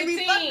cool with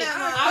 15.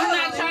 I'm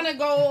not trying to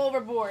go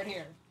overboard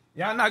here.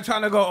 Y'all not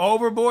trying to go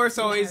overboard,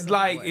 so it's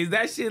like, is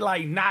that shit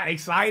like not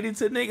exciting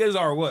to niggas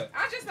or what?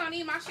 I just don't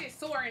need my shit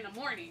sore in the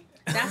morning.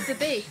 That's the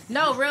thing.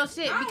 No, real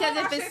shit. Because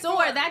if it's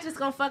sore, that just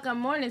gonna fuck up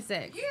morning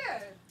sex.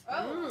 Yeah.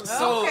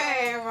 So,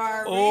 okay,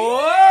 Barbie.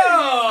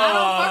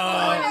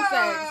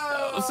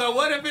 So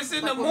what if it's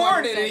in the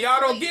morning and y'all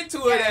don't get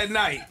to it at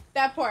night?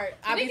 That part.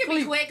 I be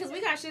sleep quick because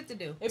we got shit to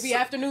do. It'd be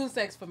afternoon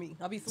sex for me.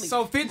 I'll be sleep.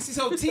 So 10,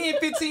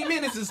 15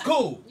 minutes is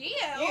cool.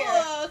 Yeah.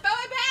 Throw it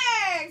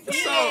back. So,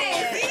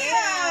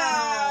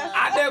 yeah.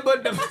 I that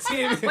but the 10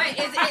 minutes. Wait,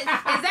 is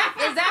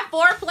that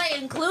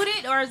foreplay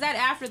included, or is that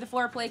after the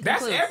foreplay concludes?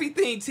 That's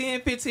everything,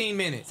 10, 15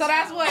 minutes. So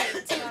that's what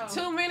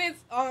 2 minutes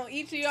on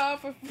each of y'all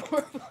for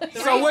foreplay.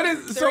 So what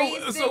is so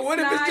what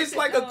if it's just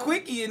like a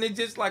quickie and it's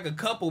just like a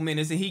couple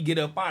minutes and he get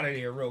up out of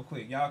there real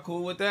quick? Y'all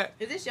cool with that?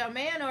 Is this your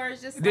man or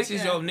is just This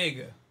is your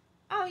nigga.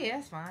 Oh yeah,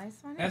 that's fine. It's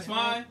fine. That's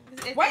fine.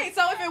 Wait,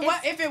 so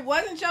if it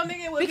wasn't your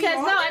nigga, it would because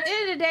be no, at the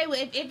end of the day,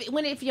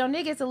 if your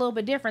nigga is a little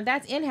bit different,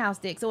 that's in-house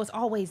dick, so it's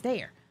always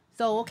there.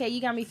 So okay,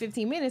 you got me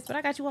 15 minutes, but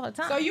I got you all the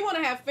time. So you want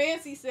to have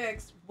fancy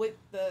sex with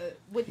the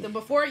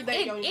before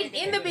they go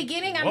in the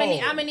beginning, I'm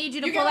gonna need you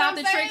to pull out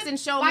the tricks and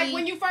show me. Like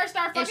when you first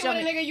start fucking with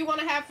a nigga, you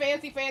want to have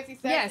fancy sex.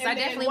 Yes, I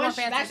definitely want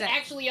fancy sex. sex. That's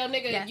actually your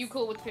nigga. Yes. You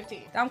cool with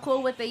 15? I'm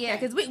cool with it, yeah,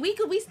 because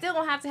we still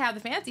don't have to have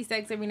the fancy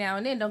sex every now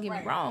and then. Don't get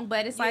me wrong,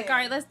 but it's like, all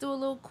right, let's do a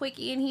little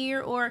quickie in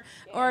here, or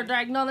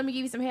like, no, let me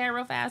give you some hair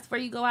real fast before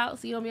you go out,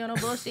 so you don't be on no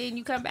bullshit and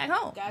you come back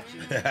home. Got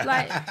you.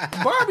 Like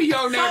Barbie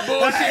on that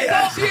bullshit.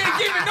 She ain't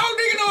giving no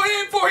nigga no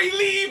head before he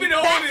leave and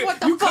all that.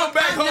 You come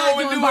back home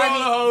and do all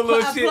the whole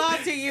little shit.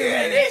 Applaud to you.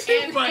 Yeah, this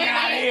shit fuck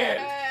out of here.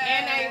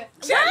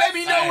 Chat, let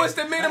me know what's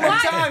the minimum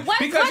time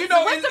because you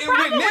know with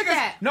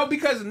niggas. No,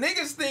 because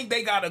niggas think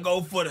they gotta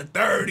go for the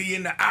 30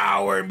 in the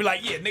hour and be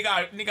like, yeah,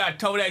 nigga, I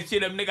told that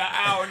shit up, nigga,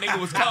 hour, nigga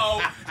was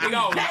cold,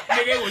 nigga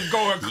it was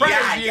going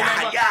crazy.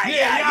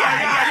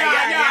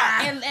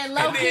 And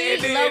low key,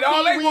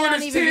 we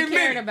don't even be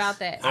caring about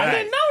that. I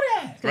didn't know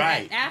that.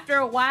 Right. After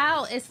a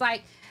while, it's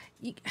like.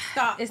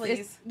 Stop,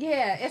 please.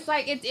 It's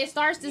like it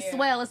starts to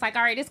swell. It's like,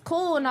 all right, it's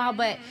cool and all,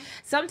 but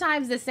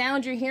sometimes the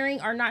sounds you're hearing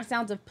are not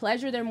sounds of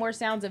pleasure. They're more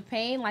sounds of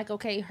pain. Like,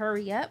 okay,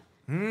 hurry up.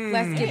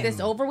 Let's get this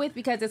over with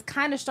because it's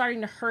kind of starting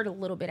to hurt a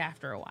little bit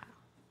after a while.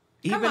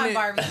 Come on,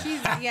 Barbie. She's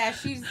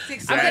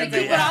 6. I'm gonna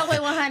keep it all the way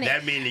 100.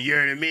 That means the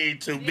urine mean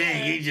too big.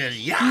 He just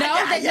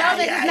that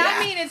does not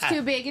mean it's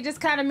too big. It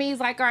just kind of means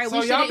like, all right,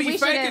 so y'all be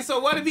faking. So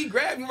what if he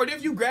grab you? What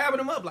if you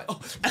grabbing him up like, oh,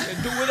 do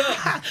it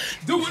up,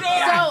 do it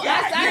up?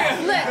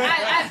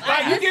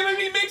 So you giving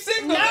me mixed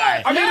signals? No,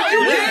 I mean,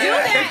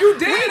 if you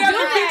did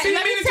after 15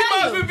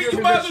 minutes, you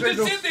might as well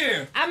just sit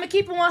there. I'm gonna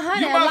keep it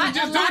 100. A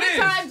lot of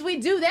times we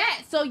do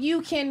that so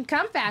you can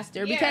come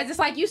faster because it's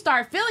like you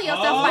start feeling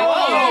yourself like,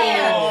 oh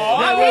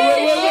yeah. And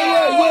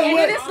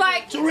then it's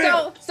like,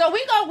 so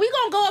we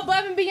gonna go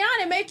above and beyond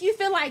and make you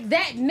feel like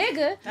that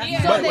nigga.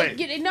 Yeah. So that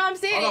you know what I'm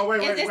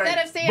saying? Instead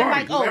of saying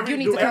like, oh, you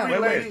need to come. Every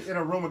lady in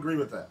a room agree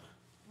with that.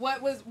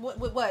 What?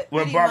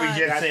 What Barbie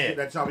just said.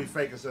 That y'all be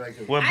faking so they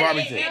can. What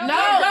Barbie said.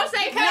 No, don't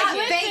say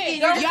faking.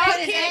 You're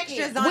putting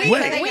extras on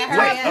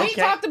it. We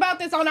talked about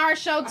this on our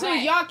show too.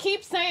 Y'all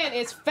keep saying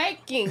it's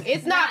faking.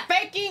 It's not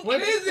faking.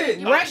 What is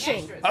it?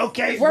 Rushing.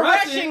 Okay. We're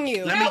rushing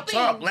you. Let me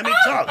talk. Let me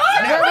talk.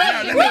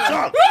 Terrell.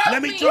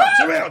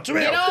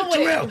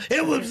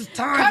 It was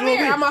times. Come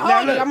here. I'm gonna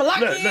hold you. I'm gonna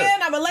lock you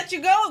in. I'm gonna let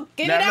you go.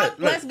 Get it out.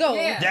 Let's go.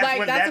 That's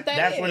what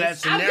that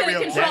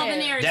scenario.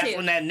 That's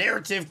when that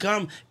narrative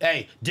come.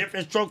 Hey,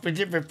 different strokes for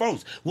different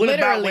folks. What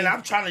about when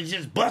I'm trying to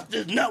just bust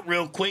this nut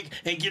real quick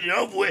and get it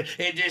over with,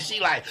 and then she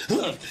like,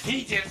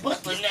 he just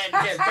busting that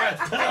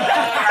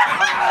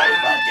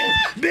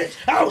bitch.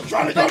 I was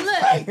trying to go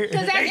straight.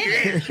 Because that's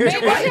it.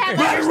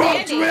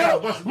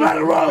 Right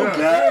or wrong,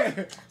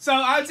 girl. So,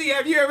 Auntie,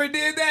 have you ever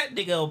did that?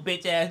 Nigga, old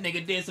bitch ass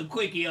nigga did some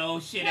quickie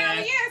old shit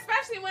ass. Yeah,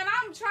 especially when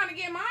I'm trying to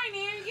get mine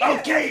in. Yeah.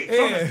 Okay,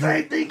 so the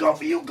same thing go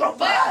for you, go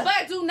for us.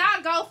 But do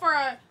not go for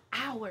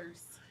hours.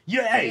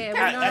 Yeah, hey, As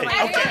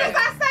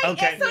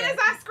soon as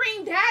I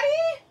scream,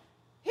 "Daddy,"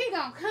 he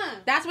gonna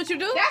come. That's what you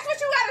do? That's what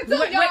you gotta do,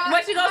 y'all.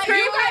 What you gonna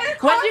scream?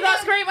 What you gonna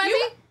scream,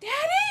 Auntie?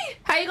 Daddy.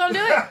 How you gonna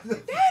do it?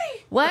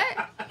 Daddy. What?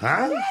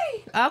 Huh?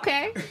 Daddy.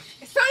 Okay.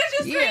 As soon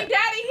as you scream,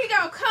 Daddy, he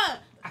gonna come.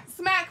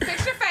 Smack,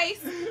 fix your face.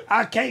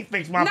 I can't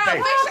fix my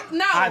face.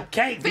 No, I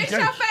can't fix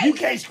because your face. you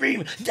can't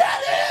scream,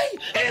 "Daddy!"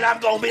 and I'm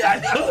gonna be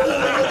like, that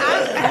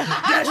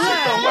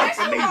shit don't work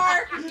for me.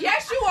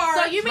 Yes, you are.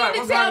 So you mean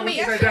to tell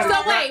me? So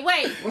wait.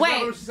 You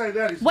mean to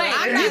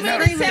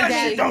tell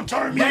me? Don't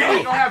turn me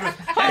Daddy, don't have it.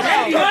 Hold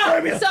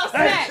on. So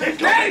Smack.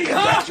 Daddy,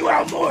 cut you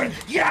out more.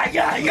 Yeah.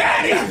 And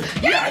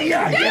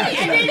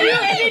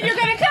then you're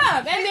gonna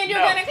come. And then you're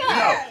gonna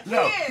come.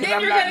 No, because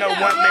I'm not no 1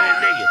 minute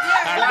nigga.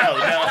 I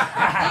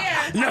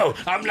know. No,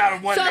 I'm not a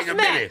one nigga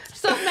minute.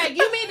 So Smack,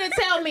 you mean to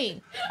tell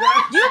me?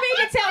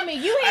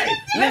 You hit it.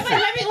 Let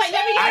me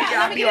get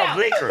it out.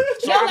 Blinker,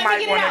 so I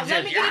might want to just.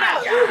 Let me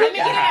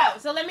get it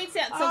out. So tell me.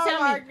 Oh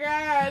my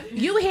God.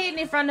 You hitting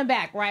it from the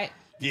back, right?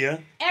 Yeah.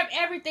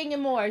 Everything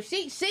and more.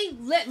 She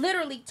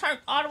literally turned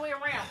all the way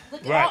around,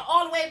 looking Right.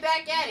 all the way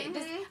back at it.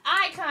 Just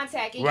eye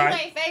contact, and Right. you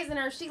ain't phasing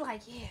her. She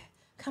like, yeah.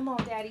 Come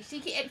on, Daddy. She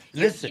can't.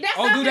 Listen. That's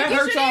Oh, not do gonna that get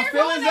hurt you y'all there.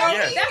 feelings out?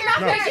 Yes. That's not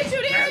gonna get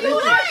you there.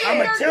 You I'm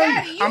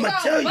gonna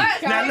tell you.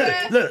 Now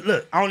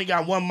look. I only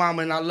got one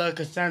mama, and I love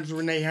Cassandra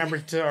Renee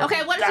Hamilton.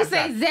 Okay, what did you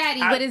say,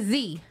 Zaddy with a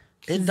Z?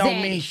 It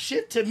don't mean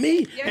shit to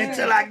me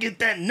until I get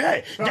that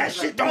nut. That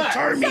shit don't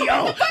turn me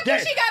on. What the fuck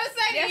does she gotta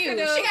say to you?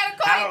 She gotta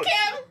call you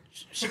Kim?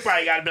 She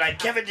probably gotta be like,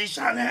 Kevin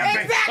Deshaun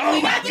Hamilton. Exactly.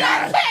 Oh my That's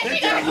God. what I'm saying.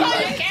 She gotta call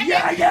you Kevin.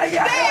 Yeah.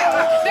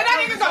 Then I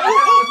need to go,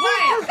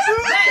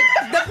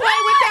 The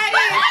point with that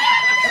is,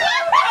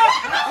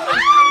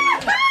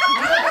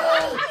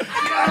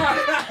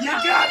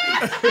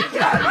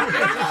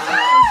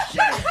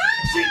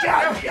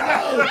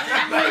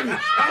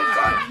 I'm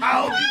sorry. I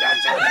hope you got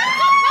your.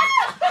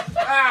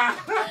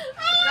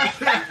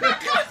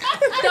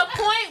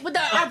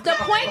 The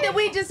point that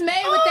we just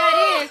made with that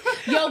is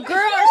your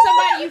girl or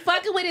somebody you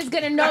fucking with is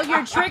gonna know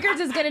your triggers,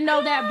 is gonna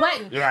know that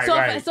button. Right, so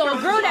right. so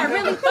a girl that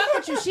really fuck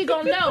with you, she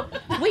gonna know.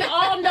 We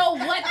all know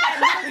what that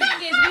little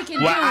thing is we can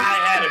do. Well, I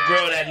had a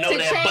girl that know to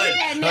that change button.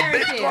 that A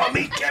narrative. bitch called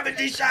me Kevin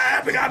D.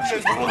 Shire. I'm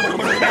just.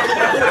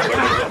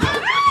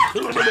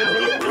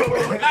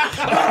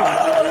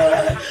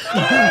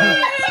 For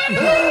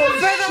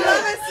the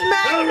love of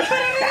smack,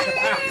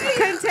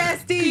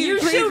 contesting, You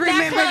please shoot that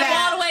remember club that.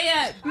 all the way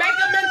up. Make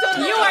a mental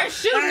note. You are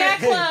shooting that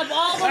club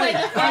all the way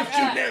the fuck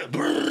up.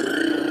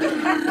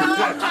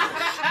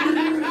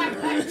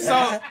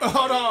 So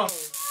hold on.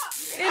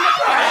 Oh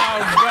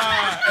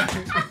God.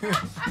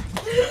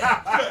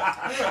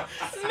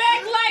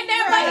 Smack like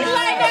that, buddy,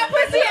 like that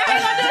pussy. I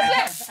ain't gonna do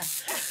shit.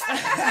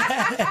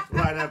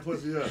 Light that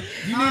pussy up.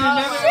 You need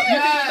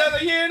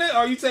another year in it, or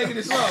are you taking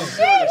it slow?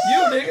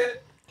 You nigga.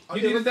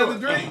 You need another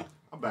drink.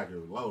 I'm back here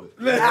loaded.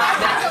 On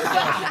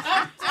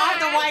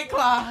the White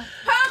Claw.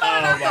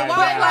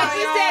 But like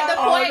you said, the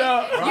point,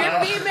 your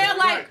female,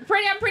 like,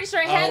 I'm pretty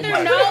sure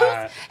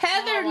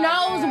Heather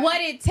knows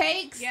what it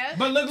takes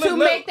But look, to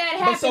make that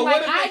happen. so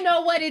Like, what if I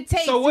know what it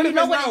takes. So what if you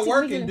know it's what not it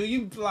working? takes. Do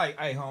you like,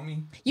 hey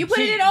homie? You put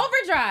it in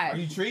overdrive. Are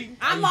you treating?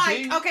 I'm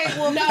like, okay,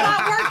 well, if it's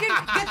not working,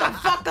 get the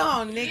fuck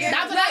on, nigga.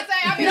 That's what I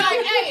say. I'll be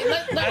like,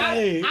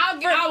 hey,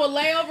 I will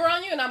lay over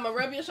on you and I'm gonna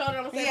rub your shoulder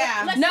and I'm gonna say,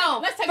 Yeah.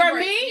 let's take a for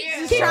break. me,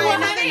 Yeah. keep it Try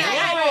 100.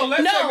 Whoa,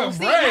 let's take a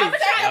break. I'm gonna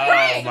take a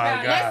break. Oh,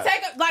 my God.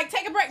 Let's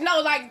take a break. No,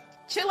 like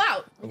chill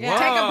out. Yeah.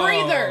 Take a Whoa.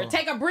 breather.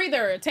 Take a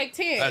breather. Take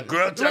 10. A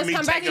girl tell Let's me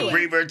come take back a in.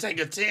 breather, take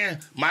a 10.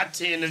 My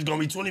 10 is gonna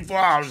be 24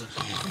 hours.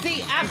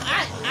 See,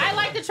 I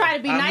like to try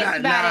to be I'm nice not-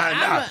 about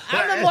it.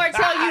 I'm the more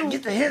tell I you.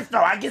 get the hints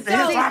though. I get the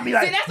hints. I'll be See,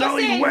 like, that's what don't I'm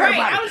even saying. worry Right.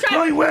 about I'm it. trying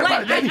Don't even worry like,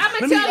 about it, baby. I'm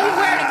gonna Let tell me- you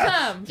where to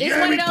come. You It's hear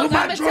one me? of Put those. my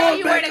I'm gonna tell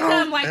you drawers where to back come.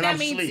 on, Like and that I'm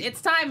means asleep.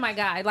 it's time, my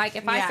guy. Like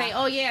if I Yeah. say,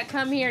 oh yeah,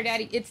 come here,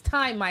 daddy, it's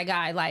time, my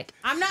guy. Like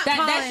I'm not that's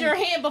calling- your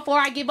hand before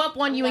I give up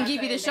on you and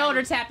give you the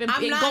shoulder tap and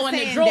I'm not go in the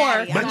saying drawer.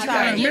 daddy. I'm But not you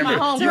gotta saying get my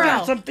remember, home you got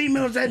girl. some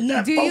females that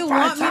nut Do 4, you 5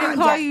 want me to times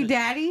call off you the-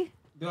 daddy?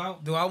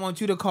 Do I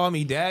want you to call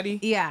me daddy?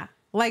 Yeah.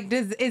 Like,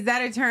 is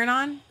that a turn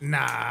on?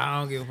 Nah, I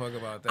don't give a fuck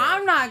about that.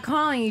 I'm not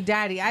calling you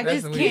daddy. I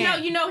That's just weird.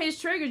 can't. You know his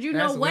triggers. You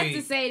That's know what weak.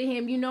 to say to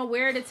him. You know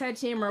where to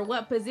touch him or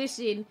what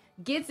position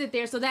gets it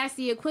there. So that's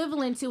the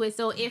equivalent to it.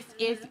 So if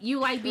you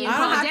like being I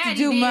don't called have to daddy,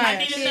 do then much. I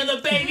need another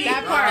baby.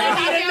 That part. I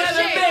need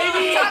another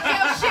baby. Talk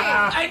your shit.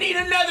 I need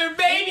another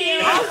baby.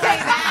 I'll say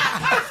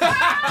that.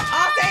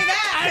 I'll say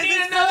that. I 'cause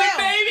need it's another for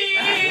real. baby.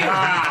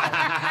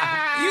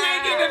 You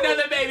ain't getting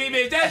another baby,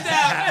 bitch. That's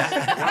out.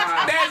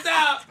 That's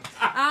out.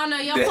 I don't know.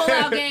 Your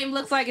pullout game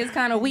looks like it's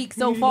kind of weak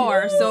so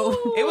far.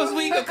 So It was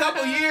weak a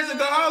couple years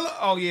ago.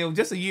 Oh yeah,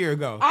 just a year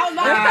ago. Oh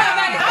my God.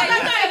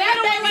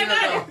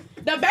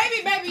 The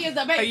baby is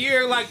the baby. A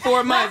year, like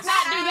 4 months.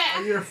 Let's not do that.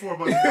 A year, 4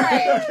 months.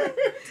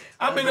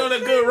 I've been on a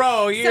good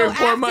roll. A year, So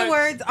 4 months.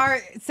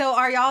 afterwards,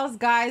 are y'all's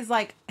guys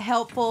like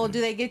helpful?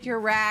 Do they get your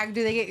rag?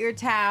 Do they get your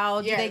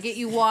towel? Do they Yes. get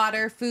you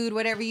water, food,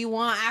 whatever you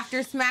want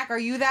after smack? Are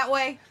you that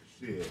way?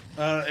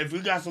 If you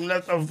got some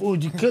leftover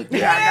food you cook,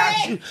 yeah,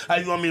 I got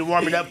you. You want me to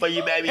warm it up for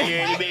you, baby?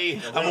 Yeah,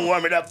 baby. I'm gonna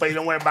warm it up for you.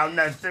 Don't worry about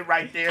nothing. Sit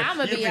right there.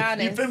 I'ma be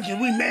honest. You feel me? 'Cause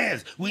we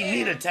mans. We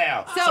need a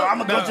towel. So- So I'm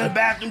gonna go to the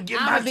bathroom,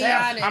 get I'ma my be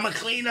towel. honest. I'm gonna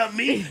clean up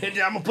me, and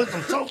then I'm gonna put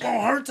some soap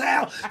on her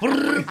towel. Put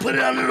it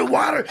under the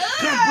water.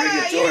 Come bring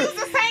it to You her. use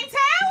the same towel?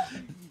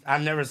 I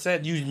never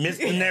said you missed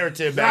the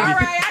narrative, baby. All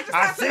right, I just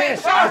have to make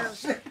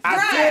sure. I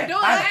said, do it.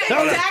 hold on,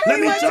 Exactly let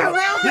me what talk.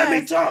 Terrell Let me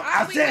does. talk.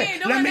 I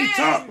said, let me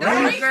talk.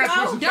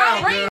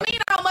 Don't bring me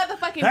no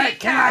motherfucking Hey, big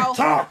can towel. I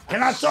talk?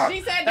 Can I talk?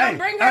 She said, don't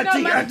bring her no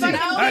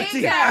motherfucking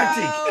big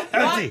towel.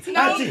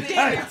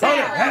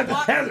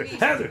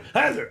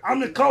 Heather, I'm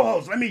the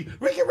co-host. Let me,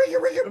 Ricky, bring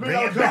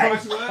it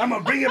back. I'm gonna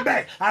bring it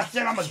back. I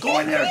said I'm gonna go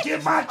in there and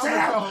get my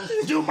towel,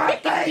 do my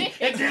thing,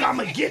 and then I'm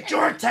gonna get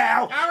your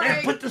towel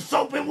and put the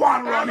soap and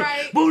water on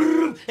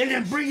it, and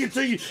then bring it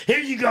to you. Here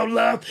you go,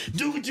 love.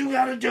 Do what you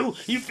gotta do.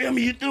 You feel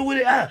me? You through with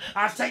it?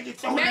 I'll take it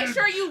through. Make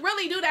sure you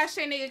really do that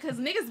shit, nigga, because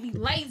niggas be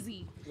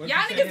lazy. What Y'all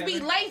you say, niggas be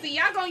Heather? lazy.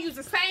 Y'all gonna use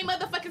the same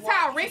motherfucking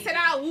towel, rinse it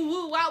out, woo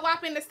woo,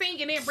 wop in the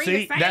sink, and then bring See,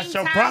 the same that's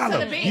your towel to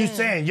problem. the You bed.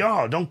 saying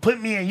y'all. Don't put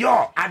me in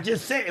y'all. I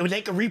just said if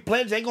they can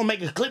replay it, they gonna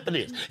make a clip of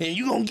this. And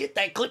you gonna get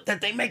that clip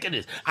that they make of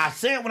this. I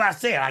said what I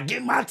said. I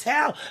get my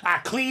towel, I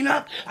clean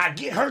up, I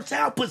get her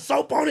towel, put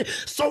soap on it,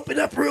 soap it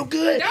up real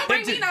good. Don't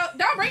bring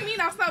me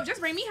no soap.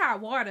 Just bring me hot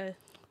water.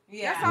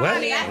 Yeah. That's all What? I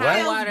need.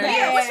 What? Water.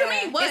 Yeah, what you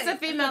mean? What? It's a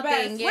female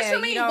thing. What Yeah, you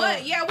mean? know,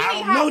 What? Yeah, we I need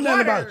don't hot know water.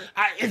 nothing about it.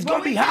 It's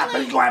gonna be hot,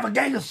 but it's gonna have a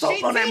gang of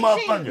soap on that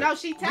motherfucker. No,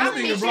 she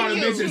telling me Nigga brought a she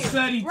bitch and used.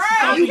 studied.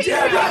 Right. You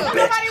damn right, bitch.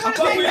 Nobody want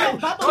to take that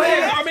bubble Go ahead.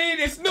 bath. I mean,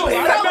 it's new. Go I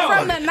ahead. don't know.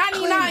 From the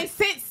 99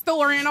 cents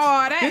store and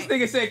all that. This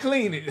nigga said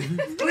clean it.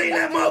 Clean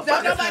that motherfucker.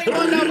 Don't nobody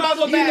want no Might as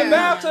well be in the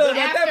bathtub at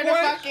After that the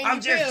point. fucking, I'm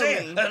you just feel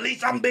saying, me? at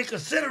least I'm being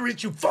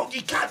considerate, you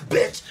funky cock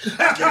bitch.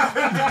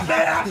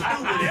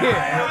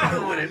 I'm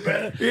through with it,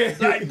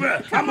 bro. Like,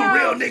 bro, I'm a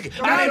real nigga.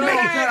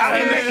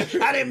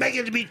 I didn't make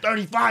it to be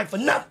 35 for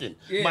nothing,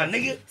 my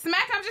nigga.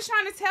 Smack, I'm just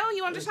trying to tell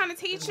you. I'm just trying to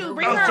teach you.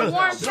 Bring her a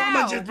warm So I'm gonna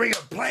towel. just bring a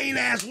plain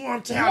ass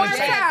warm towel. Warm and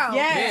say, towel.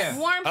 Yes.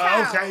 Warm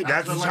towel. Okay,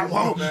 that's what I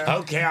want.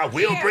 Okay, I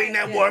will bring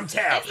that warm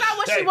towel. It's not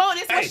what she want,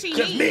 it's what she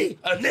Cause need. me,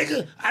 a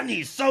nigga, I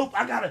need soap.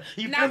 I gotta,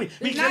 you feel me?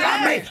 Because not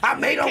I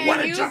made her can't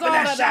want to use jump in all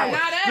that of shower.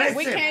 that. Not us.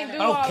 Listen, We can't do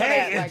all of okay,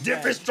 that it's like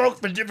different that. strokes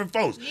for different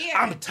folks. Yeah.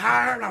 I'm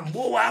tired. I'm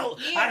wore out.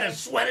 I done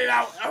sweated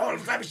out all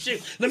the type of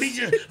shit. Let me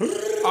just.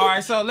 All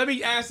right, so let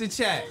me ask the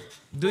chat.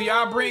 Do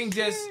y'all bring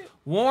just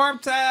warm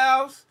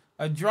towels,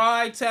 a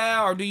dry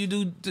towel, or do you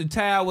do the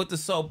towel with the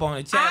soap on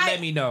it? Chat,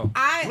 let me know.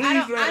 I Please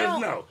don't, let I us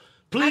don't, know.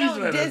 I Please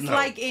don't let us know.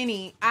 dislike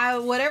any.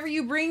 Whatever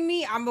you bring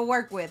me, I'm gonna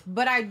work with.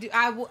 But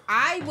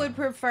I would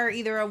prefer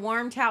either a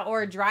warm towel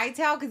or a dry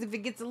towel because if it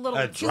gets a little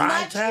A too dry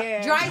much,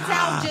 towel? dry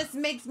towel just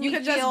makes me You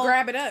can feel, just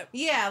grab it up.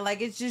 Yeah,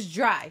 like it's just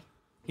dry.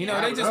 You know,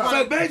 they just So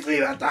want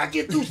basically, after I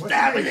get through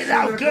stabbing it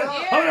out, good.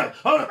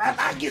 Hold up.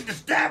 After I get to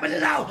stabbing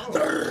it out,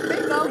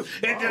 and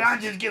then I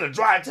just get a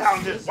dry towel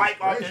and just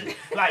wipe off it.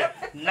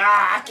 Like, nah,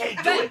 I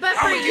can't do it. But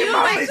for I'm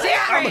you, it's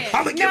different.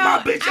 I'm gonna get my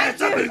bitch ass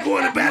up and go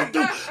in the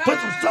bathroom, put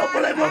some soap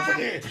on that motherfucker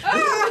head.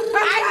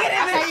 I get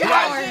in the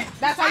shower.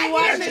 That's how you I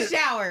wash get in the it.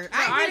 shower.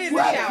 I get in the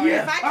Right, shower.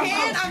 yeah. If I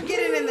can, I'm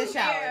getting in the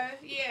shower.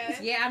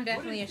 Yeah, I'm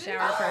definitely a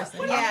shower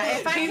person. Yeah,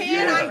 if I can,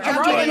 Yeah. I'm I'm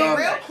jumping doing in all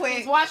real that.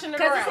 quick. Washing the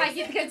Because ground. it's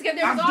like, because there's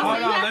I'm also, Hold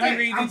you on, have let me to,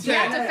 read the you have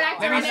chat. to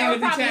factor Let me in see they what were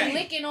the probably chat.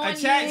 licking on The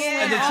chat, you. the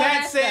and all chat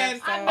that saying,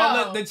 stuff, so. oh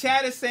look, the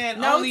chat is saying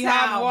No only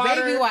hot towel,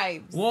 water, baby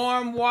wipes.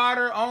 warm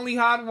water, only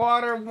hot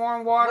water,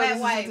 warm water. Wet This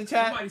is wipes. the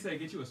chat. Somebody said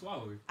get you a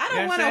swallow. I don't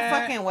You know want what no I'm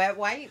saying? fucking wet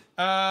wipe.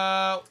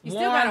 You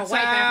still Warm gotta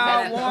wipe after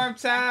towel, that, warm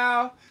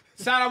towel.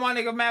 Shout out my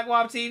nigga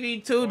MacWop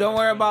TV too. Don't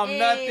worry about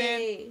nothing.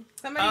 Hey,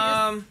 somebody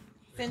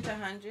just sent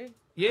 100.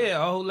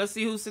 Yeah. Oh, let's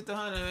see who sent the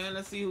 100, man.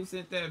 Let's see who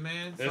sent that,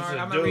 man. It's Sorry,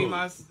 a I'm gonna read dude.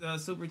 my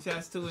super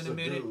chats too in a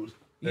minute.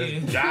 Yeah.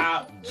 It's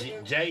Job,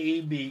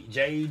 J-E-B,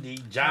 J-E-D,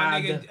 My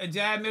Job. nigga,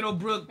 Jab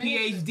Middlebrook,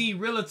 PhD,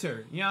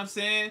 realtor. You know what I'm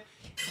saying?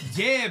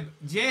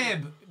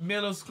 Jeb,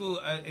 middle school.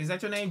 Is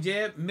that your name,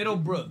 Jeb?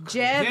 Middlebrook.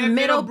 Jeb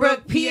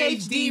Middlebrook,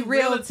 PhD,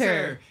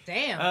 realtor.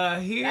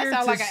 Damn. Here That to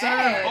sound like an serve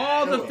ad.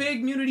 all the Fig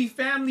community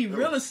family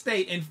real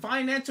estate and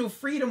financial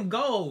freedom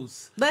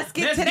goals. Let's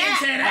get to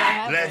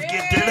that. Let's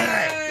get to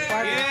that.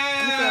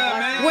 Yeah,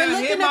 man. We're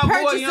looking Hit to my boy,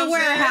 purchase you know a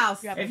what I'm saying?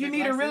 warehouse. If you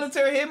need a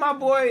realtor, hit my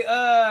boy,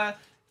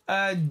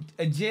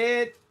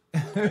 Jed.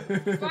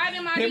 Slide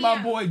in my Hit my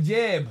DM. boy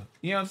Jeb.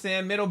 You know what I'm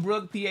saying?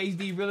 Middlebrook,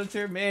 PhD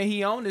realtor. Man,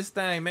 he on this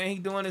thing, man. He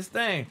doing his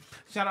thing.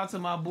 Shout out to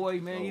my boy,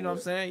 man. You know what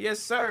I'm saying? Yes,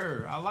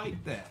 sir. I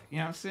like that. You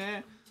know what I'm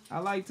saying? I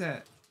like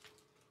that.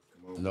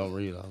 Don't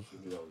read off.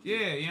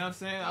 Yeah, you know what I'm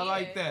saying? I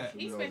like that.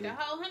 He spent a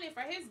whole $100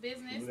 for his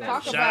business.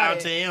 Shout out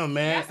to him,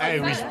 man. That's Hey,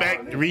 what's up.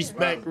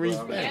 respect,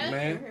 Yeah.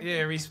 man.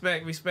 Yeah,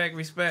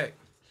 respect.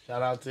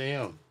 Shout out to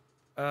him.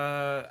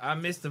 I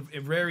missed a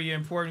very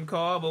important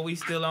call, but we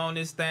still on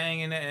this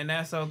thing, and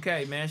that's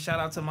okay, man. Shout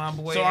out to my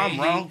boy. So I'm AD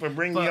wrong for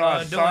bringing for,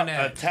 y'all doing a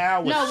that.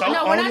 towel with No, soap we're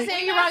on not it?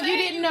 saying you're wrong. You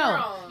didn't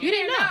know. You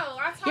didn't know.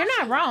 You're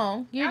not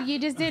wrong. You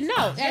just didn't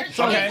know.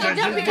 So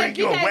just bring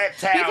you a wet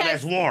towel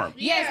that's warm.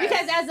 Yes,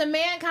 because as a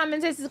man,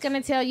 common sense is going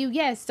to tell you,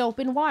 yes, soap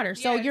and water.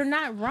 So you're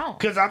not wrong.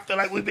 Because I feel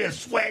like we've been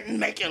sweating,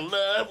 making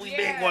love. We've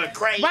been going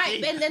crazy.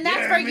 Right, and that's You know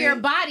for what I your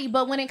mean? body.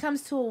 But when it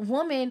comes to a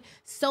woman,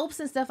 soaps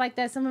and stuff like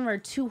that, some of them are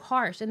too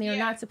harsh, and they're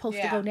not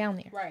supposed to go down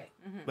there. Right.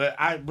 But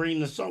I bring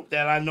the soap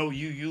that I know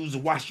you use to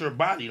wash your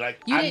body.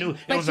 Like You I didn't- knew it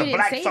but was you a didn't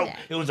black say soap. that.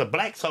 It was a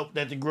black soap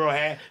that the girl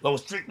had that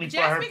was strictly for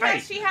Just her because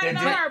face. she had it And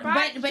on then- her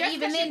body, but just even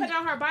because she then, put it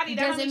on her body,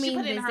 that doesn't doesn't mean she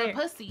mean put it in it's her there.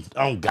 pussy.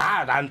 Oh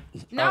God,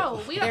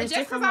 No, we don't. There's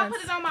Just because different I ones.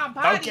 put it on my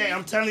body. Okay,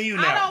 I'm telling you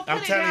now. I don't put I'm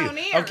it telling down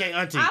you. there. Okay,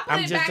 Auntie. I put I'm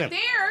it just back saying.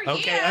 there.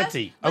 Okay, yeah,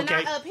 Auntie. but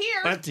Okay, not up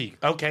here. Auntie.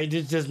 Okay,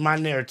 this is just my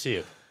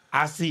narrative.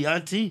 I see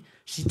Auntie.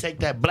 She take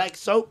that black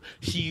soap.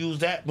 She use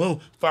that boom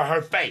for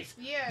her face.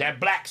 Yeah.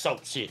 That black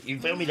soap shit. You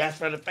feel me? That's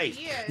for the face.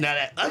 Yeah. Now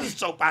that other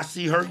soap I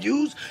see her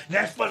use,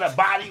 that's for the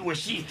body where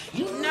she.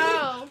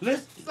 No.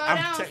 Listen. Slow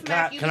down,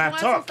 Smack. You Can I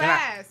was talk? going too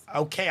fast.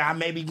 Okay, I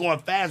may be going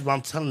fast, but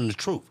I'm telling the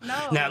truth.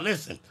 No. Now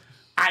listen.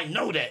 I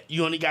know that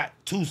you only got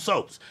 2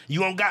 soaps.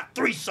 You only got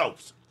 3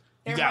 soaps.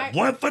 You There got might-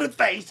 one for the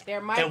face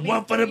there might and be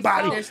one for the 3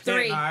 body. soaps.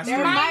 There's 3. Nah,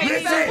 There might be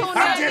Listen,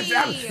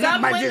 some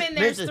Some women,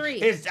 there's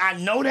 3. I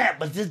know that,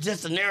 but this is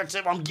just a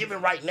narrative I'm giving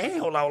right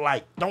now. Though,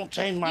 like, don't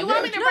change my You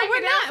want me narrative. to break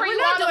it down for We're you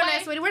not all the doing way?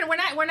 that, sweetie. We're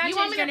not You want me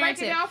changing to your break it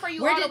narrative. down for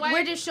you we're all just, the way?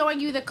 We're just showing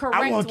you the correct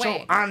I want way.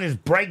 your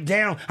honest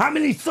breakdown. How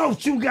many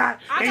soaps you got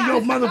I in got-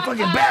 your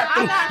motherfucking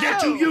bathroom I got that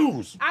 2. you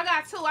use? I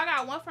got 2. I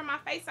got one for my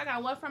face. I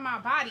got one for my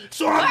body.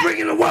 So I'm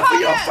bringing the one for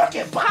Hold your up.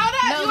 fucking body. Hold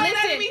up. No, You ain't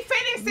listen. letting me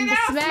finish. Sit down,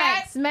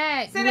 Smack.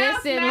 Smack. Sit down,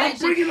 Listen, Smack. I'm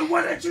bringing the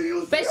one that you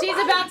use. But for your she's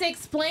body. about to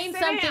explain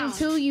Sit something down.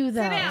 to you,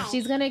 though. Sit down.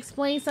 She's gonna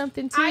explain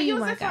something to I you, use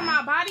my it for guy.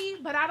 my body,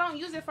 but I don't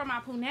use it for my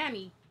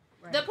punani.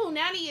 The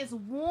punani is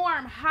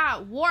warm,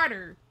 hot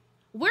water.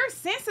 We're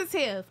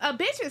sensitive. A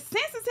bitch is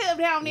sensitive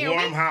down there.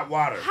 Warm, hot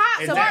water.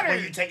 Hot is water. That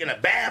when you taking a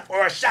bath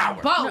or a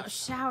shower? Both. No,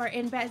 shower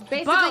and bath.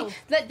 Basically, Both.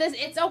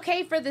 it's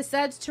okay for the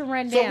suds to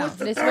run So down. what's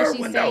the That's third what she's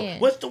one saying. though?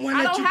 What's the one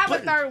I that don't you have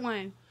put? a third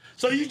one.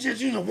 So you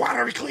just use the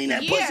water to clean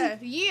that pussy?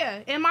 Yeah.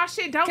 And my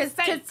shit don't stink.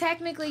 Because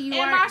technically you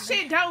and are. my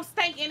shit don't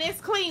stink, and it's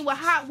clean with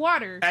hot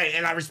water. Hey,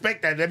 and I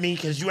respect that. That means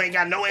because you ain't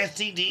got no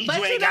STDs, But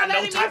you ain't not got no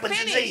letting me type of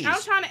finish. disease.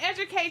 I'm trying to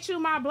educate you,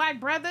 my black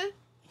brother.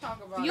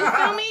 You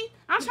feel me?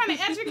 I'm trying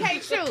to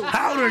educate you.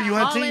 How old are you,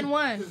 auntie? All in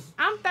one.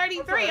 I'm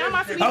 33. I'm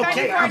about to be 34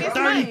 Okay, I'm this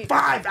month.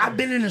 35. I've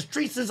been in the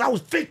streets since I was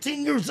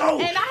 15 years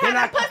old. And I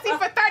had a pussy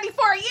for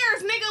 34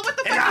 years, nigga. What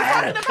the fuck you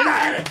talking about? And I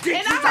had a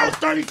dick since I was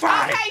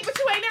 35. Okay, but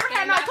you ain't never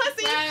had no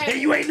pussy.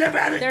 And you ain't never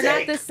had a They're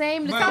dick. not the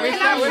same. But it's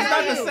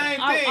not the same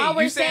thing. All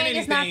we're You saying saying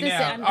is not anything the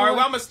now? same. All right, well,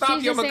 I'm gonna stop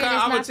She's you just because saying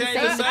I'm gonna it's not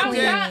change the the same.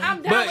 subject.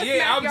 I'm done But with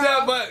yeah, I'm that, done.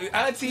 y'all. But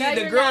auntie, No,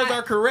 the you're girls not.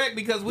 are correct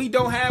because we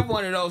don't have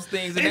one of those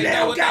things, and And they they know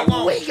don't what got they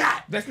what want. we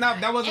got.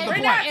 That wasn't the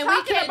And point. and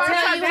we can't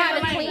tell you how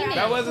to clean it.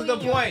 That wasn't the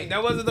point.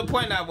 That wasn't the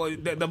point. Now, the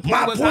point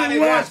My was how they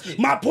point washed was, it.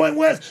 my point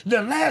was,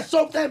 the last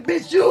soap that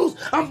bitch used,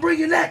 I'm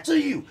bringing that to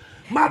you.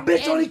 My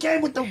bitch only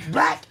came with the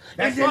black.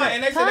 That's then fine,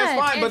 and they said that's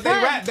fine, but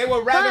they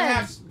would rather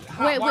have.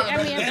 Wait, I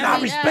mean, and I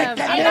respect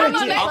that And I'm narrative.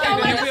 gonna make your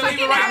Okay, then we'll leave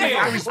it right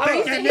there. I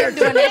respect that And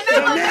narrative. I'm gonna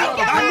So make now,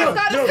 your I know.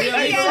 ass go No, to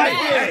hey, CPS.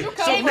 hey, You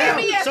so can't give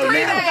me a 3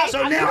 days.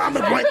 now,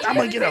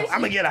 I'm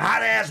gonna get a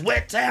hot ass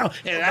wet towel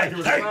and hey,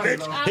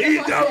 bitch, here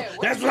you go.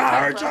 That's what I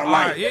heard y'all All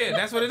like. right, yeah,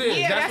 that's what it is.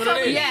 Yeah, that's what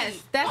it is.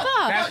 Yes, that's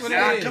all. That's what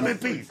I it come in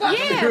is. peace.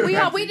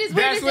 Yeah, we just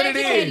That's what it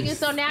educating is. you,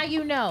 so now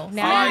you know. All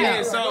Now right, you yeah.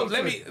 know. So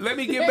let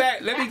me get back.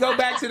 Let me go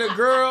back to the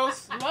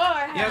girls. Lord, You know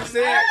what I'm have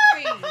saying?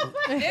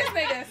 mercy. This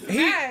nigga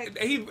smacked.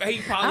 He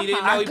probably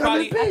didn't know. He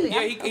probably he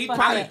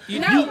probably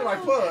No.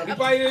 he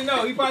probably didn't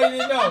know. He probably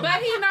didn't know.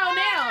 But he know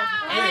now.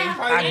 Yeah, he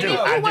probably I didn't do,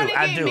 know. I If you do, want to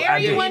I get do, I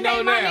married do. one He day,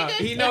 know my now. nigga,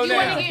 He if know you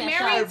want now. to get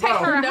married, take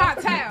her a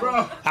hot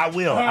towel. I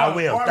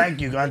will.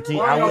 Thank you, auntie.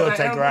 I will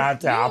take her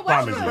out there. I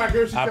promise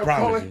you. I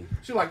promise you.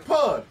 She like,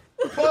 Pud,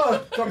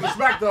 something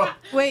smacked up.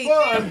 Wait.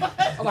 Pud.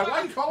 I'm like,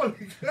 why you calling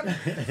me?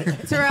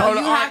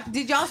 Terrell,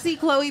 did y'all see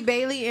Chloe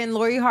Bailey and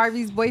Lori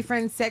Harvey's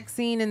boyfriend sex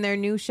scene in their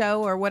new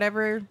show or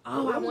whatever?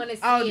 Oh, I want to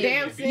see Oh, it.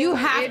 damn. You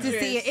have to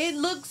see it. It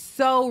looks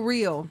so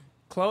real.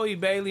 Chloe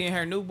Bailey and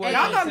her new boy.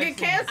 Y'all gonna get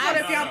canceled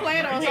if y'all play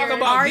it on Talk here.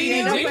 about Are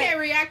DDG. you? We can't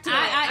react to it.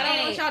 I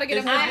don't want y'all to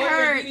get I offended.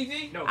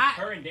 heard. No, I-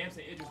 her and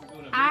Damson Idris were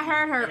doing a I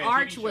heard her movie,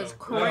 arch TV was show.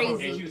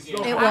 crazy.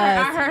 It was.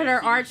 I heard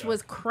her arch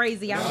was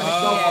crazy. I want to see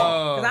that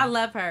Oh. because I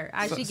love her.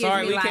 She gives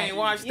Sorry, me we like. can't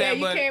watch Yeah, that.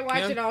 you but, can't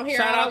watch know, it on here.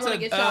 Shout I out don't wanna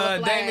to get y'all a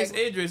flag. Damus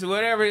Idris,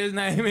 whatever his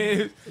name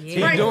is. He's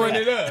Franklin. doing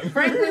it up.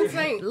 Franklin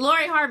Saint.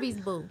 Lori Harvey's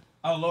boo.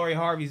 Oh, Lori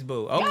Harvey's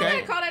boo. Y'all Okay.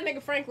 ain't call that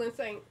nigga Franklin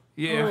Saint.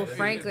 Yeah. Oh,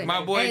 Franklin.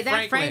 My boy hey, that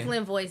Franklin.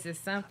 Franklin voice is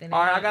something. All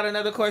right, I got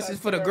another question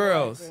for the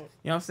girls. You know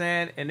what I'm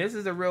saying? And this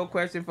is a real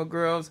question for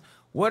girls.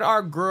 What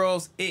are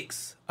girls'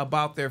 icks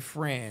about their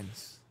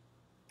friends?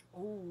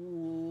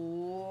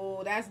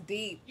 Ooh, that's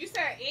deep. You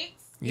said X?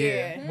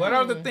 Yeah. What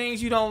are the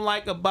things you don't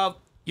like about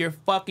your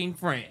fucking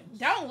friends?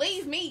 Don't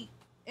leave me.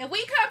 If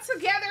we come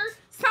together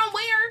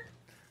somewhere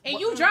and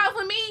you drove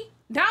with me,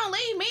 don't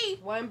leave me.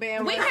 One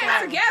band. We one came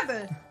song.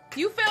 together.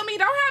 You feel me?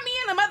 Don't have me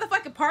in the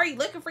motherfucking party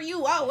looking for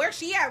you. Oh, where's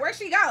she at? Where'd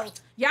she go?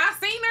 Y'all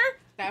seen her?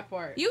 That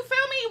part. You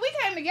feel me? We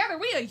came together.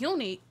 We a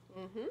unit.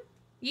 Mm-hmm.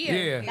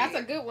 Yeah. That's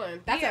a good one.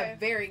 That's a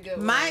very good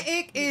one. My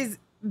ick is,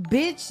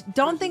 bitch,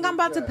 don't think I'm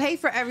about to pay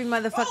for every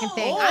motherfucking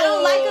thing. I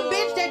don't like a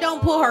bitch that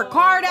don't pull her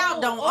card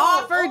out, don't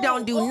offer,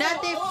 don't do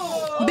nothing.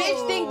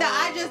 Bitch think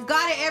that I just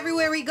got it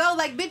everywhere we go.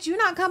 Like, bitch, you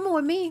not coming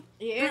with me.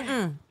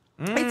 Yeah.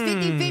 It's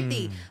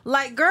 50-50.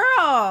 Like, girl,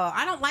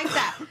 I don't like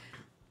that.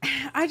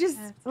 I just,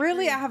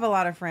 really, I have a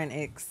lot of friend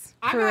icks.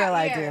 For real,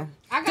 I do.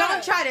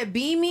 Don't try to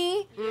be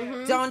me.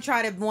 Don't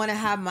try to want to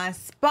have my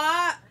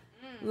spot.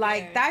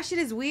 Like, that shit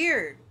is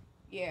weird.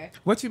 Yeah.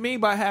 What you mean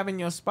by having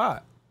your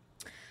spot?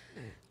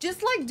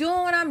 Just like doing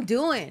what I'm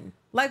doing.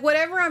 Like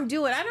whatever I'm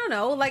doing. I don't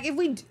know. Like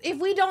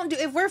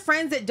if we're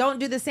friends that don't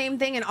do the same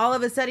thing and all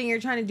of a sudden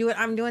you're trying to do what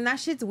I'm doing, that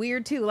shit's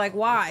weird too. Like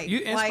why? You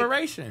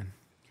inspiration.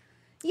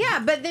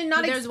 Yeah, but then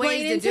not There's ways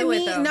explaining to to do it,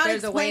 me, though. not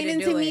There's a way to explaining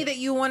do to me it. that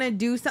you want to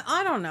do something.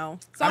 I don't know.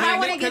 So I I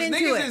want to get into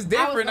niggas it. is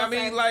different. I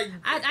mean, like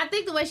I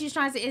think the way she's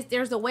trying to say is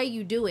there's a way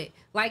you do it.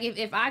 Like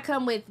if I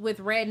come with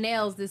red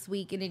nails this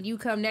week and then you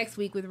come next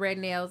week with red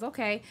nails,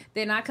 okay.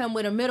 Then I come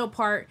with a middle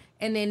part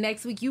and then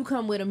next week you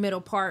come with a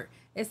middle part.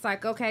 It's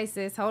like, okay,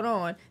 sis, hold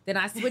on. Then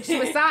I switch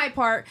to a side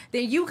part.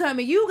 Then you come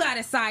and you got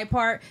a side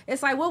part.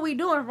 It's like, what we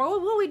doing?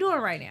 What we doing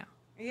right now?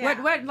 Yeah.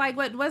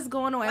 What's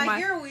going on? Like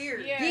you're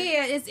weird.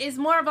 Yeah, it's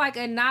more of like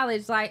a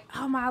knowledge, like,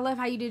 oh my, I love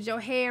how you did your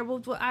hair.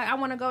 I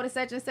want to go to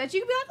such and such.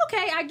 You can be like,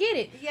 okay, I get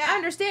it. Yeah, I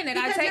understand it.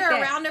 Because I take you're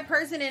that. around a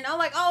person and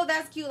oh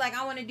that's cute. Like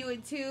I want to do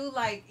it too.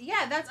 Like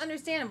yeah, that's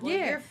understandable.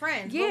 Yeah. You're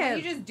friends. Yeah. But when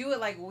you just do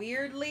it like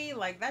weirdly,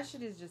 like that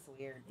shit is just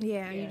weird.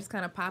 Yeah, you just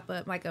kind of pop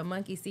up like a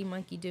monkey see,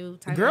 monkey do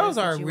type girls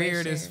of are situation.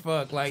 weird as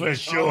fuck. Like For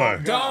sure.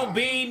 Don't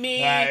be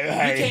me. Right.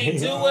 You can't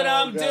do what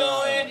I'm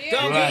doing.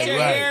 Don't get your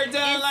hair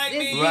done like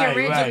me. The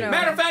original.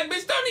 Matter of fact,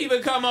 bitch, don't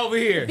even come over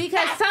here.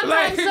 Because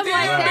sometimes stuff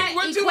like that.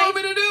 What you want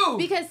me to do?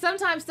 Because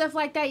sometimes stuff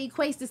like that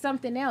equates to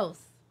something else.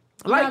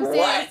 You Like know what I'm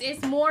saying? what?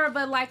 It's more of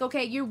a like,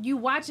 okay, you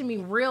watching me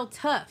real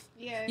tough.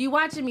 Yeah. You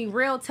watching me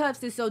real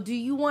tough. So do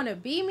you want to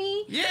be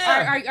me?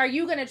 Yeah. Or are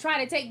you gonna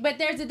try to take? But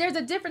there's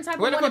a different type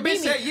What of if want a to be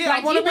bitch me. say, yeah,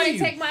 like I wanna you want be to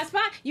you. take my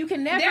spot. You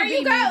can never There be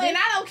you go, me, bitch. and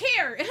I don't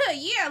care.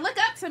 Yeah, look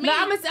up to me. No,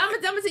 I'm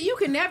gonna say you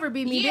can never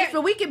be me, Yeah. bitch.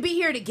 But we can be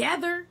here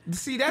together.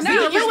 See, that's No,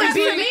 the you difference and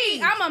be between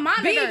me. I'm a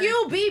monitor. Be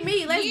you, be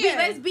me.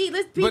 Let's be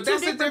But two that's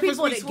the different difference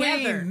people between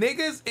together.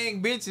 niggas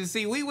and bitches.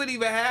 See, we wouldn't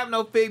even have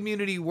no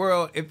Figmunity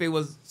world if it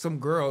was some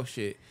girl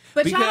shit.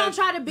 But y'all don't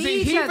try to be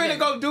see, each he other. finna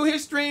go do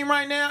his stream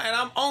right now, and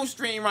I'm on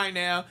stream right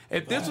now.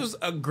 If this was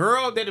a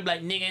girl, they'd be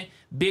like, nigga,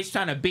 bitch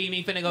trying to beat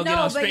me, finna go get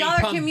No, on but stream, y'all are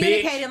pump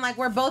communicating bitch. like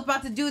we're both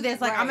about to do this.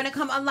 Like I'm gonna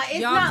come. I'm like it's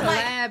Y'all not like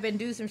collab and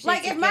do some shit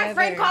like if my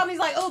friend together. called me, he's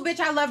like, "Oh, bitch,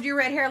 I loved your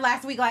red hair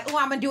last week." Like, "Oh,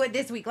 I'm gonna do it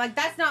this week." Like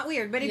that's not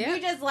weird. But if Yeah. you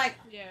just like,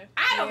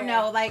 I don't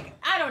know. Like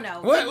I don't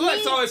know. What? Like,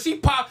 me- So if she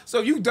pop, so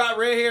if you got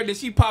red hair, did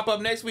she pop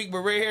up next week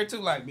with red hair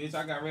too? Like, bitch,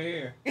 I got red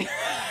hair.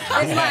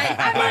 It's like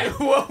Like,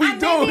 what we I may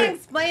be doing?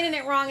 explaining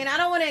it wrong, and I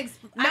don't want to. No,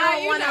 I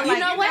don't want to. you Like,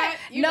 know what?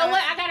 you know got-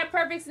 what? I got a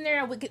perfect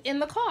scenario in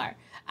the car.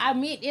 I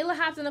mean, Illa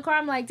hops in the car.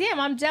 I'm like, damn,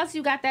 I'm jealous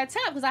you got that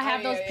top because I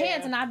have those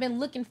pants and I've been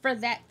looking for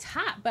that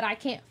top, but I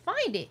can't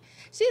find it.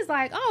 She's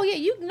like, oh yeah,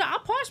 you know, I'll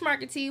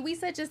Poshmark it to you. We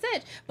such and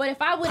such. But if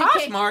I would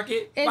Poshmark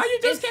it? Why you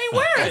just can't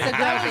wear it? It's a girl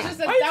That was thing. just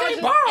a, Why you that was can't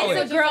just, borrow it it? was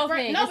It's a girl just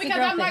thing. No, It's a because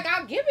girl I'm like,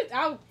 thing.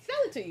 I'll sell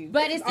it to you.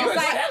 But it's You just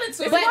like, sell it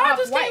to but me. Why I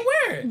just can't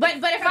wear it? But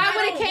if Because I I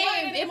would have don't want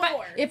came, it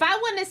anymore. if I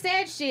wouldn't have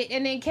said shit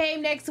and then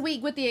came next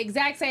week with the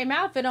exact same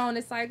outfit on,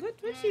 it's like, what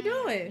you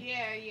doing?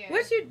 Yeah.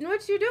 What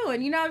you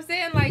doing? You know what I'm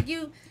saying? Like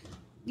you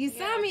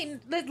saw me.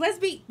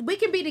 We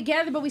can be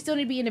together, but we still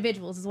need to be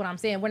individuals. Is what I'm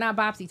saying. We're not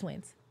Bobsy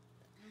twins.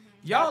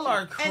 Y'all are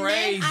And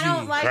crazy. then I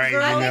don't like Crazy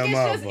girls. I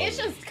that think it's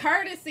just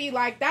courtesy.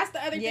 Like that's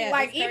the other Yeah, thing.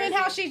 Like it's even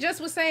how she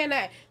just was saying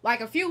that.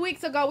 Like a few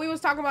weeks ago, we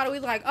was talking about it. We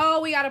was like,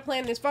 oh, we gotta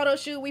plan this photo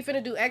shoot. We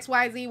finna do X,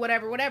 Y, Z,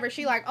 whatever.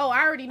 She like, oh,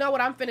 I already know what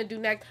I'm finna do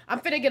next. I'm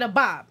finna get a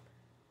bob.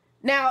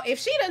 Now, if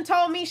she done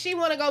told me she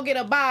want to go get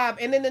a bob,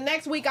 and then the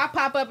next week I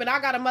pop up and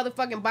I got a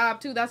motherfucking bob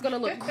too, that's gonna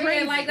look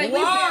crazy. like Why? we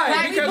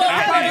Because both I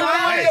have probably a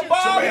want to get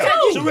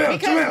Bob.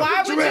 Because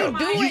why would you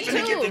do You it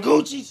finna get the too?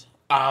 Gucci's?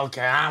 Oh,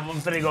 okay, I'm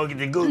finna go get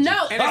the Gucci.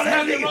 No. And there's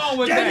nothing wrong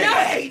with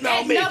that.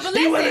 But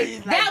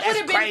listen, that would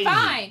have been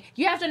fine.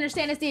 You have to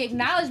understand it's the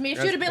acknowledgement. It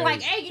That's should have been crazy.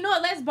 like, hey, you know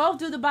what? Let's both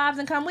do the bobs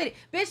and come with it.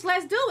 Bitch,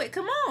 let's do it.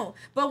 Come on.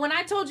 But when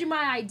I told you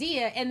my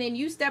idea and then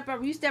you step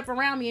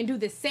around me and do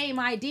the same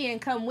idea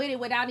and come with it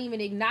without even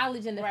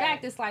acknowledging the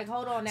fact, it's like,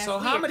 hold on, that's So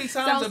how weird. many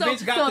times a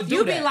bitch got so to if do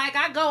you that? be like,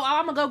 I'm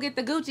gonna go get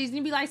the Gucci's, and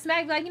you be like,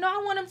 Smack, be like, you know,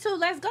 I want them too.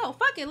 Let's go.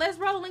 Fuck it. Let's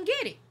roll and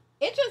get it.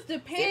 It just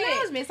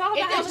depends. It's all about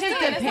It how just it's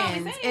done. That's all I'm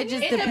depends. saying. It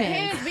just It depends.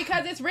 depends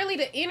because it's really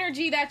the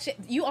energy that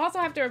you also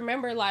have to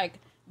remember. Like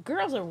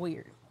girls are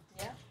weird.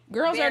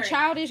 Girls are Very.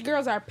 childish.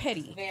 Girls are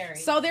petty. Very.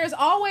 So there's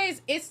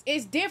always it's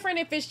different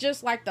if it's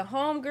just like the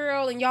home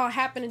girl and y'all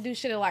happen to do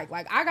shit alike.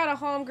 Like I got a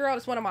home girl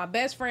that's one of my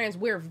best friends.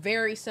 We're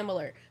very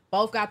similar.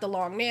 Both got the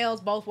long nails.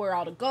 Both wear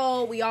all the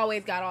gold. We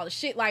always got all the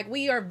shit. Like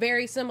we are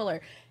very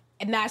similar,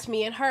 and that's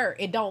me and her.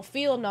 It don't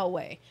feel no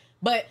way.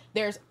 But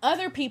there's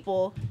other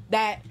people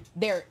that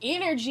their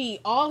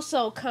energy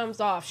also comes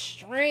off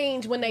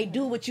strange when they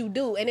do what you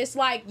do. And it's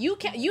like you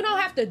don't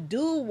have to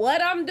do what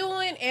I'm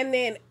doing and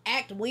then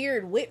act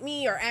weird with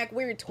me or act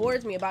weird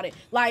towards me about it.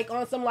 Like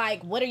on some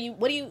like, what are you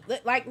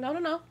like,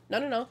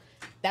 no.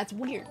 That's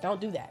weird.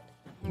 Don't do that.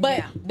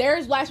 But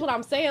that's what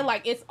I'm saying.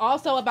 Like, it's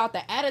also about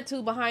the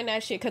attitude behind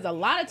that shit. Because a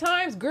lot of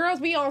times, girls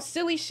be on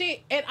silly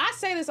shit. And I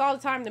say this all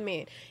the time to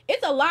men.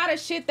 It's a lot of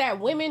shit that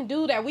women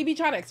do that we be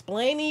trying to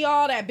explain to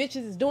y'all that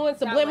bitches is doing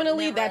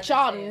subliminally that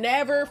y'all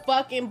never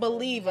fucking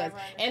believe us.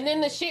 And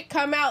then the shit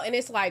come out and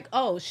it's like,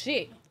 oh,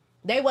 shit.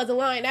 They wasn't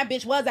lying. That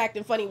bitch was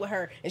acting funny with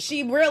her. And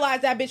she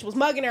realized that bitch was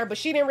mugging her, but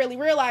she didn't really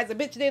realize the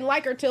bitch didn't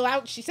like her till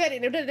out. She said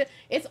it.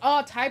 It's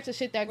all types of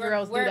shit that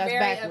girls do that's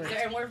backwards.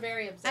 And we're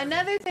very observant.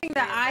 Another thing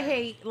that I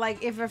hate,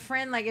 like if a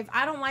friend, like if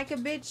I don't like a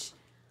bitch,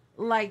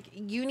 like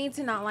you need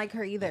to not like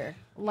her either.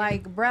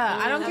 Like, bruh,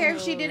 I don't care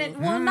if she didn't.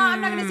 Well, no,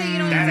 I'm not gonna say you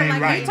don't need That to ain't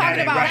like right. her. That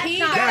ain't right. That's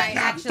not That's right,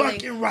 not actually.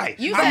 fucking right.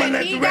 You I'm said gonna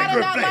let he the gotta record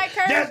not play. like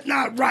her? That's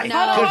not right.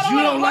 No. Because you Hold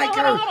on, don't like hold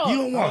on, her. hold on. You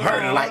don't want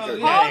her to like her.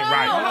 Hold That ain't on,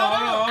 right.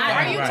 hold on. That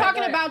Are ain't you right.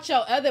 talking about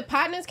your other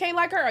partners can't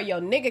like her or your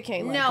nigga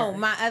can't like her? No,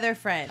 my other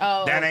friend.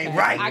 Oh, That ain't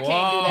right. I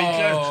can't do that.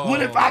 Because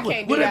what if I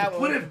can't do that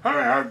what one. if her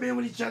and her been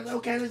with each other?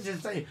 Okay, let's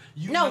just say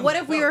you. No, knew- what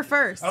if we were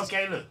first?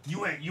 Okay, look,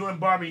 you and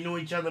Barbie knew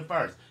each other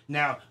first.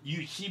 Now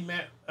she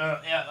met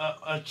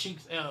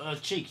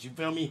cheeks. You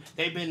feel me?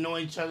 They've been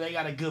knowing each other. They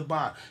got a good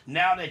bond.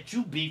 Now that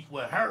you beef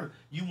with her,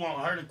 you want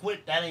her to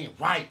quit. That ain't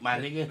right, my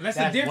nigga. That's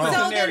a different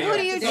wrong. scenario. So then who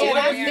do you So do? what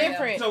That's if-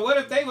 different. So what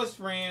if they was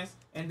friends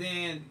and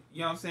then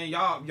you know what I'm saying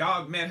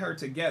y'all met her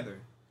together?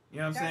 You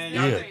know what I'm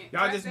saying?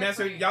 Y'all just met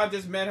her. Y'all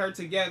just met her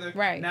together.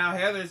 Right. Now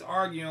Heather's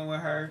arguing with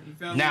her. You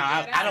feel me?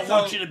 Now I don't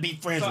want you to be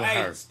friends with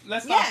hey, her. let's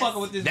Yes. stop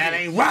fucking with this. That bitch.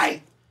 ain't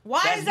right.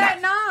 Why That's is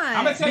that not?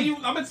 I'm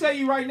gonna tell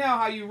you right now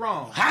how you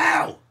wrong.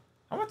 How?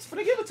 I'm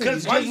gonna give it to you.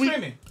 Why you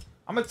screaming?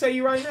 I'm gonna tell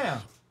you right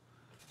now.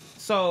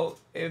 So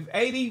if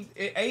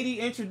 80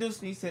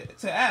 introduced me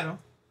to Adam.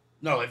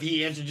 No, if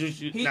he introduced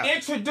you. He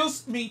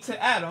introduced me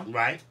to Adam.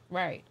 Right.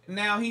 Right.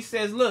 Now he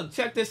says, look,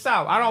 check this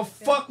out. I don't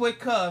fuck with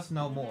cuz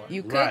no more.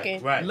 You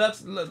cooking. Right. Look,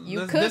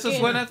 this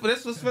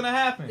was finna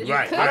happen.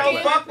 Right. I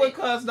don't fuck with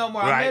cuz no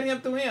more. I met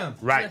him through him.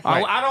 Right.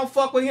 I don't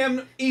fuck with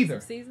him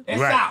either.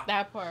 It's out.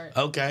 That part.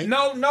 Okay.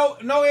 No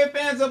ifs,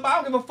 ands, up.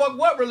 I don't give a fuck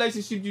what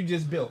relationship you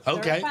just built.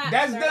 Okay.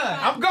 That's done.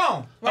 I'm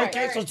gone.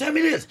 Okay, so tell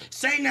me this.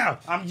 Say now,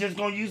 I'm just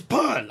gonna use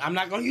Pun. I'm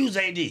not gonna use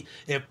AD.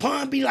 If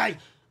Pun be like,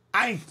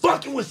 I ain't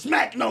fucking with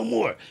Smack no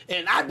more.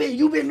 And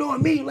you been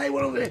knowing me, like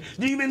what over there.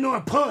 You been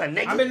knowing Pun,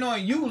 nigga. I've been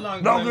knowing you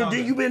longer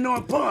than you been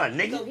knowing Pun,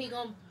 nigga. So he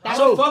gonna I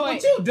don't fuck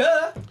with you,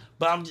 duh.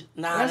 But I'm just,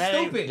 that's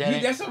stupid.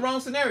 That's a wrong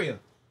scenario.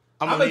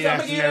 I'm gonna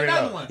give you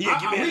another one. Yeah,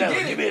 give me another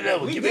one. Give me another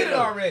one. We did it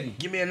already.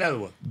 Give me another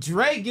one.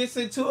 Dre gets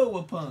into it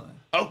with Pun.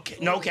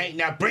 Okay.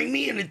 Now bring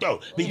me in it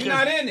though. Because you're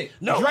not in it.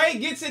 No. Dre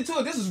gets into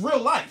it. This is real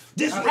life.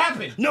 This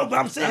happened. No, but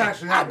I'm saying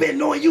I've been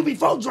knowing you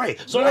before Dre.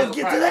 So let's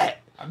get to that.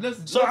 I'm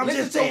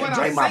just saying,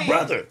 Dre my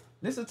brother.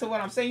 Listen to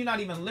what I'm saying. You're not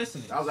even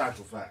listening. That was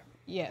actual fact.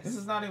 Yes. This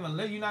is not even.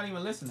 You're not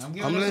even listening. I'm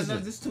giving this.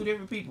 This is two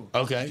different people.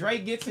 Okay. Dre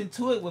gets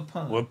into it with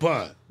Pun. With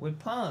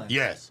Pun.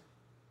 Yes.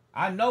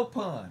 I know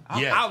Pun.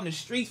 I'm out in the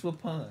streets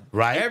with Pun.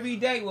 Right. Every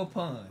day with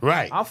Pun.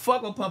 Right. I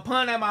fuck with Pun.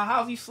 Pun at my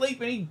house. He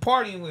sleeping. He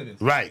partying with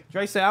us. Right.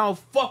 Dre said, I don't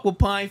fuck with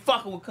Pun. I ain't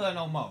fucking with Cuz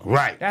no more.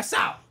 Right. That's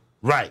out.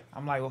 Right.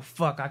 I'm like, well,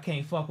 fuck. I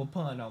can't fuck with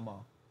Pun no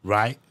more.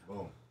 Right.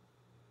 Boom.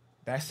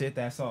 That's it.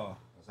 That's all.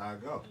 That's how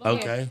it go.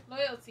 Okay.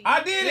 Loyalty.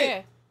 I did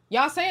it.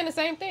 Y'all saying the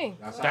same thing.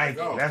 Thank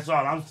you. That's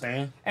all I'm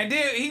saying. And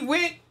then he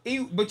went.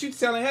 But you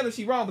telling Heather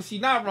she wrong, but she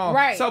not wrong.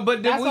 Right. So,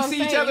 but then That's we what I'm see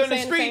saying. each other You in the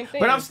saying the street. same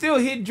But I'm thing. still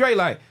hitting Dre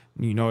like,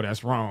 you know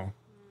that's wrong.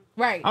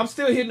 Right. I'm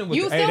still hitting him with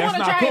You the, hey, still that's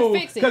wanna not try and cool.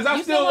 fix it. Because I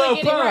You still still wanna love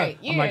get it Pun. right.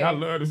 I'm like, Yeah. I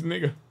love this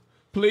nigga.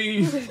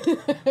 Please.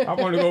 I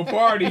want to go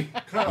party.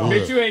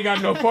 Bitch, you ain't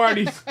got no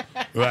parties.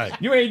 Right.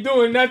 You ain't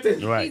doing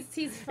nothing. Right.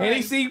 And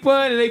he see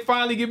Pun and they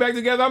finally get back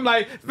together. I'm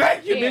like,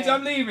 thank you, bitch.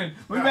 I'm leaving.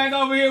 We back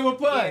over here with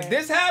Pun. Yeah.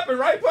 This happened,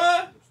 right,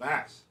 Pun?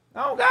 Facts.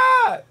 Oh,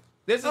 God.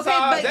 This is Okay,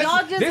 how, but y'all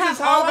just this have is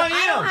how all the, I am.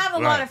 I don't have a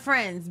lot of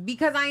friends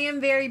because I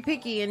am very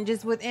picky and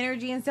just with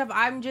energy and stuff.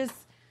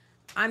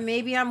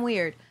 Maybe I'm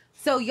weird.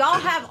 So y'all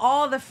have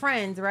all the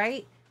friends,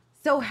 right?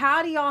 So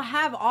how do y'all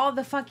have all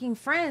the fucking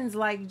friends?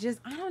 Like, just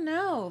I don't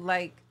know.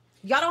 Like,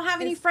 y'all don't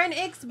have any friend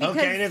X because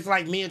Okay, and it's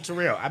like me and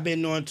Terrell. I've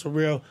been knowing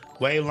Terrell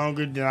way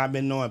longer than I've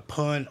been knowing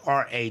Pun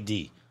or AD.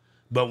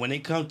 But when it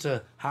comes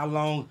to how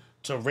long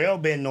Terrell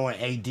been knowing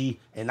AD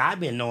and I've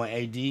been knowing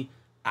AD,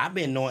 I've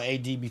been knowing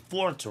AD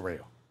before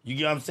Terrell. You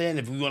get what I'm saying?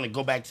 If we want to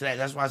go back to that,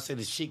 that's why I said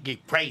the shit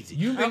get crazy.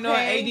 You've been knowing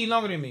AD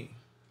longer than me.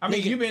 I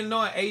mean, you've been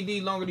knowing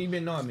AD longer than you've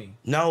been knowing me.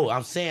 No,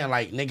 I'm saying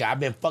like, nigga, I've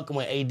been fucking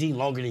with AD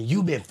longer than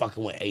you been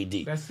fucking with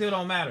AD. That still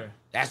don't matter.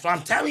 That's what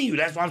I'm telling you.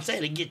 That's what I'm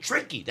saying. It get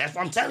tricky. That's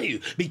what I'm telling you.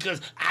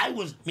 Because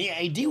me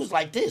and AD was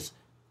like this.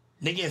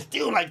 Nigga, it's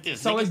still like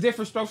this. So nigga. it's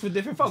different strokes for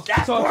different folks.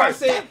 That So part,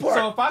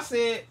 if I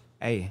said,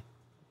 hey,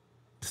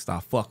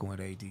 stop fucking with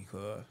AD,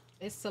 cuz.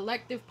 It's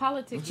selective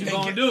politics. What you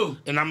gonna do?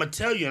 And I'm gonna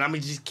tell you, and I'm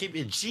gonna just keep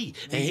it G.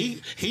 And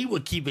he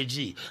would keep it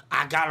G.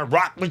 I gotta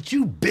rock with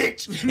you,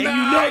 bitch. And you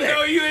know that.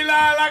 No, you ain't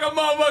lying like a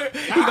motherfucker.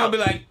 He gonna be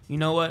like, you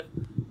know what?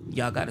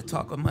 Y'all gotta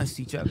talk amongst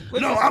each other.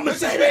 No, I'm gonna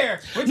say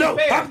that. No,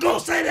 I'm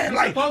gonna say that.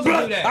 Like, supposed bro,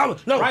 to do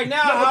that. Right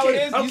now, how it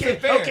is, you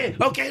said fair.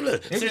 Okay,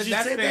 look. Since you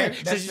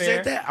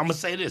said that, I'm gonna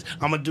say this.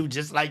 I'm gonna do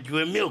just like you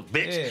and Milk,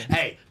 bitch. Yeah.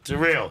 Hey,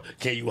 Terrell,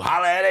 can you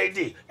holler at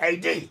AD?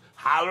 AD,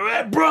 holler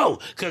at bro,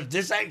 cause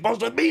this ain't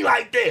supposed to be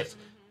like this.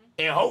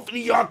 And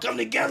hopefully y'all come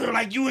together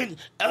like you and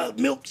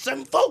Milk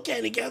 7-4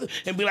 came together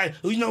and be like,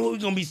 you know what, we're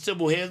gonna be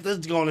civil heads.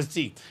 Let's go and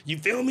see. You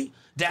feel me?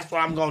 That's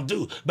what I'm gonna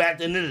do. But at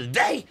the end of the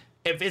day,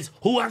 if it's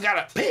who I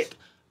gotta pick,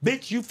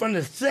 bitch, you from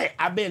the set.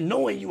 I've been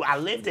knowing you. I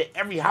lived at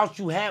every house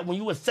you had when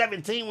you was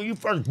 17, when you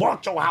first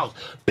bought your house,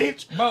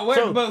 bitch.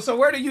 So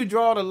where do you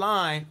draw the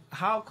line?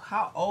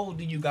 How old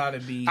do you gotta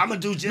be? I'm gonna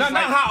do just not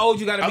how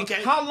old you gotta be.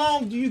 Okay. How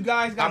long do you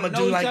guys gotta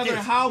know each other? And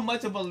how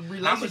much of a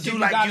relationship I'm gonna do you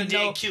like gotta you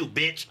know? did Q,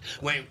 bitch.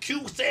 When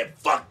Q said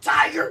fuck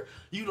Tiger,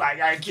 you like,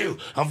 hey Q,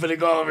 I'm finna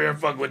go over here and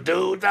fuck with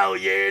dude. No,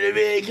 you hear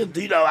me? Cause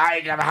you know I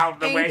ain't got a house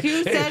no way. And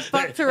Q said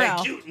fuck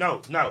Terrell.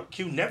 No,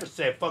 Q never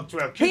said fuck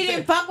Terrell. he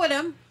didn't fuck with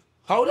him.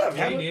 Hold up,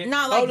 Heather.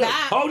 Not like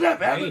that. Hold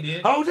up,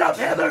 Heather. Hold up,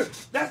 Heather.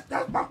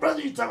 That's my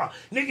brother you talking about.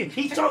 Nigga,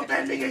 he told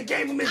that nigga and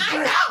gave him his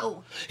blessing. I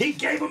know. He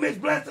gave him his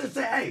blessing and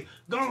said, hey,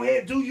 go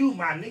ahead, do you,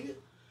 my nigga.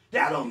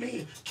 That don't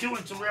mean Q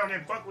and Terrell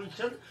didn't fuck with each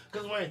other.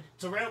 Because when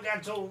Terrell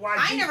got told YG...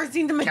 I ain't never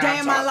seen them a day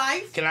in my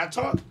life. Can I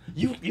talk?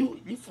 You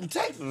from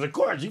Texas, of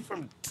course. You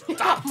from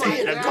top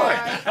 10,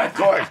 of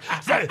course.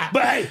 So,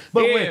 but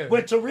hey,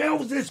 when Terrell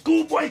was in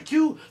Schoolboy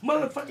Q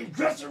motherfucking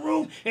dressing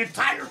room and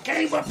Tiger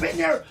came up in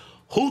there,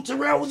 who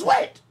Terrell was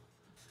with?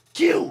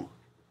 Q.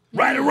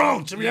 Right or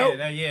wrong, Terrell?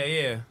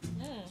 Yeah.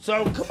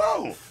 So, come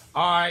on.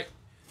 All right.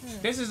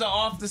 This is an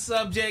off the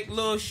subject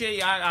little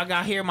shit. I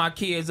got hear my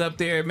kids up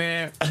there,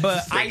 man.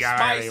 But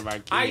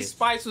Ice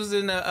Spice was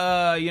in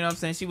the you know what I'm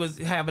saying? She was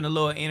having a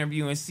little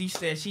interview and she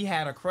said she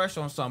had a crush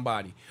on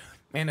somebody.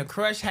 And the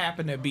crush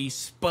happened to be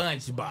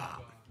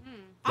SpongeBob.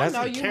 That's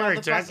a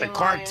character. That's a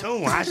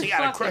cartoon. How she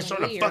got a crush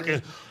on a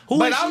fucking...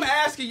 But I'm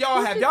asking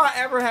y'all, have y'all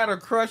ever had a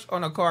crush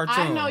on a cartoon?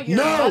 I know you're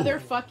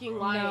motherfucking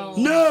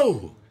lying.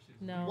 No.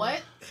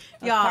 What?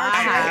 Y'all,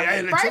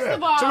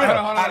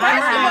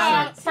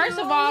 First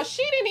of all,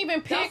 she didn't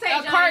even pick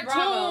a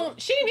cartoon.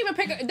 She didn't even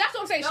pick. That's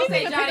what I'm saying. She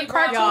didn't even pick a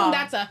cartoon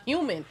that's a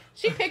human.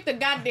 She picked a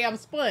goddamn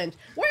sponge.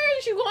 Where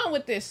is you going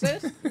with this,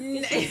 sis?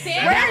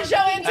 Where's your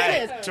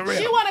antennas?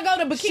 She want to go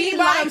to Bikini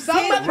Bottom some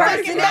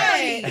motherfucking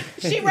day.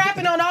 She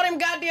rapping on all them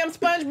goddamn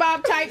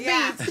SpongeBob type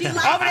beats. She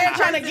over there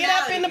trying to get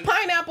up in the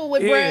pineapple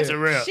with bread.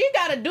 She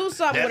got to do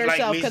something with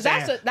herself because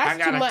that's too much. I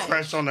got a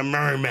crush on the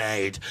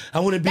mermaid. I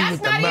want to be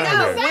with the mermaid. When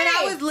I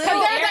was little,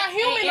 there's a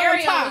human on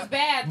top. Was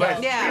bad,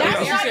 but yeah,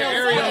 she said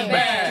Ariel was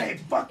bad.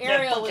 Fuck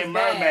that fucking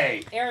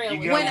mermaid.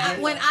 When I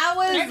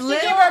was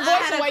little, I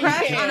had a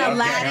crush on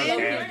Aladdin.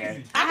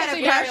 I had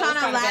a crush on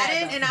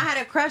Aladdin, and I had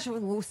a crush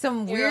with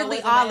some weirdly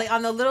oddly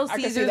on the Little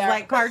Caesars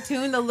like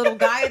cartoon, the little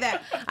guy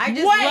that I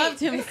just loved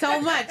him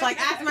so much. Like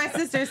ask my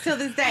sisters till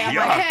this day. I'm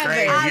like,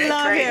 Heather, I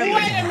love him.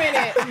 Wait a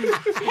minute,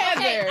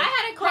 Heather. I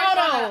had a crush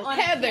on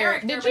Heather.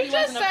 Did you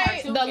just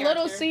say the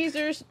Little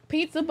Caesars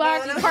pizza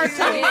box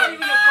cartoon?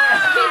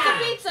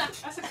 Pizza.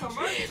 That's a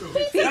commercial.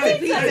 Pizza.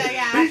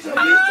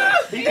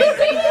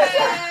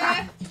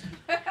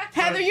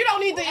 Heather, you don't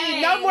need to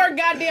eat no more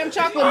goddamn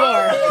chocolate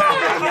bar.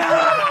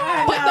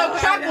 Put the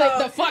chocolate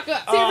the fuck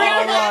up.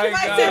 Terrell gonna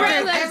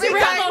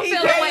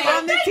feel away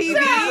on the TV.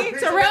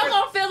 Terrell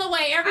gonna feel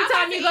away every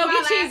time you go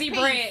get cheesy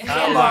bread.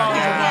 Oh my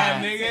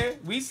God,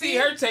 nigga. We see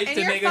her taste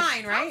the nigga. You're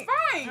fine, right?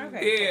 I'm fine.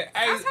 Okay. Yeah.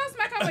 That's how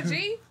smack up a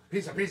G.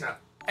 Pizza.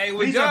 Hey,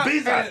 pizza.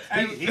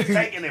 He's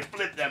taking and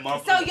flip that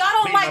motherfucker. So y'all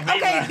don't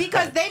like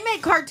because they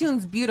make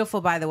cartoons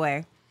beautiful, by the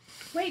way.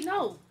 Wait,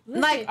 no.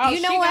 Listen. Like,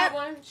 you know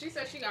what? She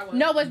said she got one.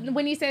 No, but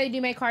when you say they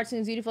do make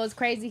cartoons beautiful, it's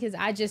crazy because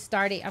I just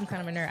started. I'm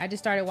kind of a nerd. I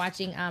just started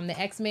watching the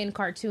X-Men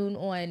cartoon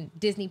on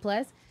Disney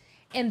Plus,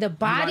 and the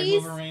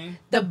bodies,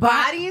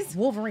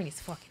 Wolverine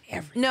is fucking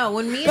everything. No,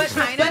 when me and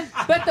China,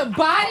 but the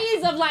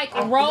bodies of like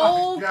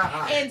Rogue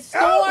and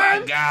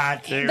Storm,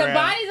 the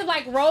bodies of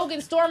like Rogue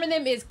and Storm in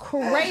them is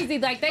crazy.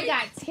 Like they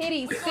got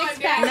titties, six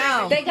packs.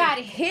 No, they got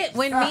hips.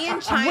 When me and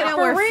China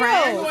were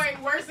friends,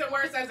 going worse and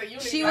worse as a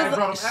unit. She was.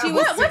 What's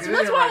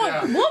wrong with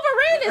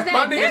Wolverine? Is that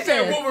my nigga? Nigga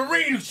said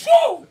Wolverine.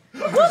 Whoa!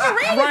 Wolverine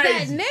is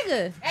that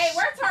nigga. Hey,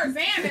 where Tarzan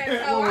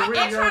at? So I'm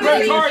trying to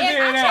see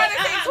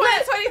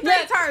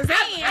 2023 Tarzan.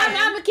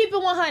 I'm gonna keep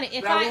it 100.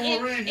 If I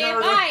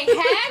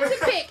had to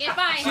pick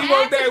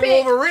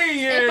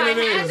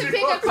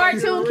a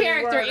cartoon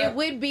character, it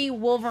would be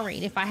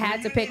Wolverine. If I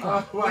had to pick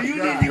one. Well,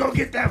 you need to go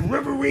get that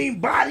Wolverine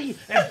body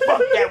and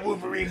fuck that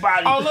Wolverine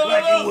body. Oh, look,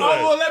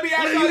 let me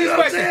ask y'all this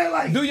question.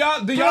 Like, do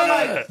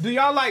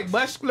y'all like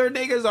muscular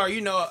niggas or a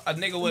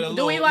nigga with a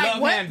little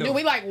love handle? Do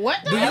we like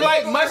what? Do you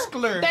like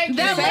muscular? That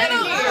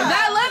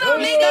little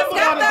nigga's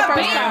got the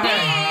big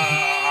dick.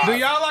 Do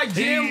y'all like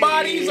gym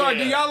bodies or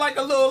do y'all like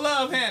a little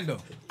love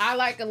handle? I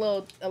like a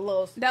little. The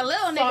little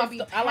nigga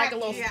be. I like a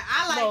little. Yeah,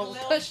 I like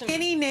little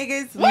skinny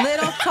niggas,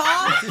 little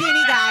tall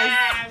skinny guys.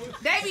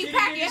 They be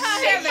packing her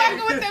She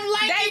fucking with them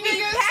lanky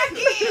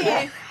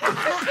niggas.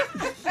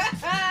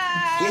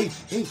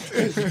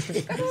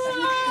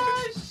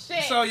 Oh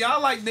shit. So y'all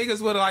like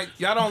niggas with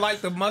y'all don't like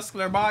the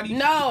muscular body?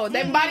 No,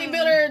 that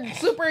bodybuilder,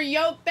 super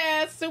yoked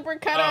ass, super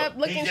cut up,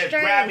 looking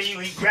strange.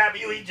 He grab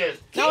you, he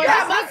just. No,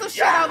 that muscle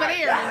shit over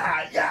there.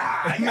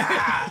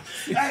 Yeah.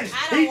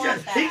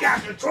 He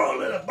got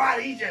control of the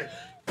body. He just.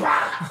 Bro,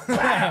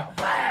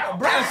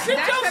 shit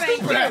your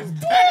stupid ass.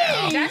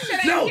 That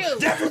shit ain't cute.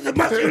 That's what the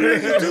muscular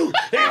niggas do.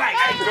 They like,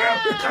 hey girl,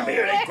 come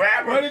here. They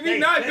grab her. But if he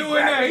not doing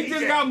that, he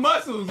just got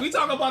muscles. We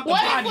talking about the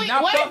body,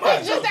 not fucking. What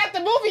if we just at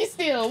the movie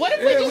still? What if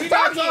we just we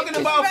not talking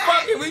about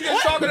fucking. We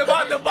just talking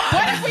about the body.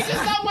 What if we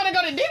just don't want to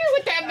go to dinner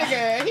with that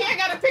nigga? He ain't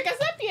got to pick us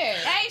up yet.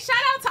 Hey,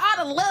 shout out to all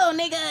the little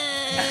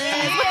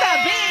niggas with the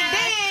big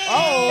dick.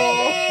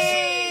 Oh.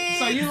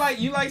 So you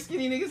like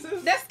skinny niggas?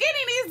 Sis? The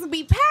skinny niggas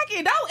be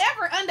packing. Don't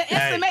ever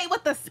underestimate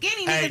what the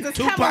skinny niggas is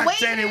coming Tupac with.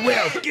 said it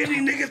well. Skinny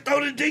niggas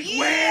throw the dick It's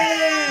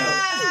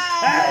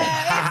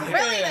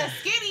really the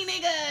skinny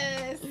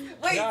niggas.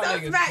 Wait, Y'all so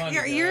niggas Smack,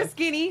 funny, you're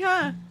skinny,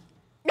 huh?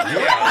 No,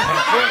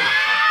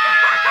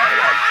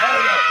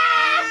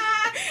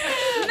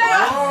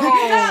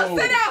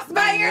 sit down,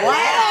 Smack. You're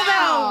little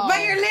though. But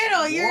you're little.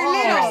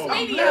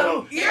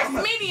 Medium. You're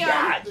medium.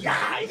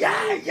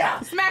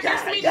 Yeah. Smack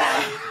your medium.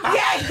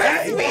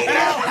 Yes, medium.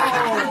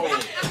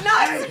 No,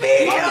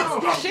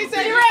 She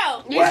said you're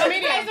out. You want me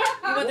to taste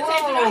her? You want the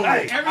taste of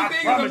it?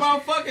 Everything is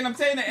about fucking. I'm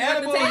taking the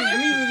edibles.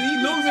 He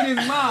losing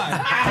his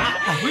mind.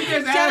 We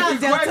just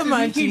asking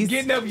questions. He keep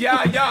getting up,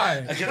 y'all.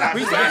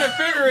 We trying to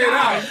figure it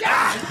out.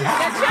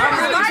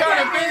 I'm really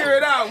trying to figure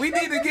it out. We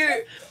need to get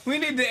it. We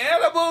need the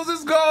edibles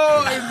is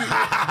gone.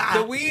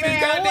 The weed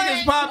has got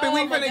niggas popping.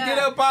 We finna get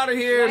up out of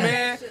here,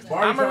 man.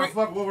 Barbie trying to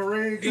fuck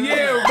Wolverine.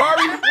 Yeah,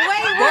 Barbie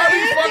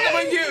fucking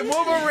with you,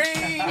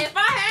 Wolverine. If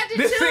I had to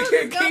This choose,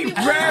 nigga keep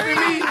grabbing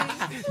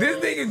me. This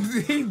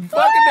nigga, he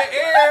fucking the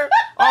air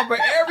off of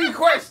every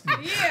question.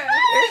 Yeah.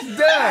 It's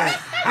done.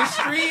 The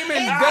stream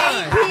is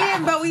done. 8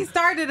 p.m., but we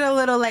started a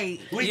little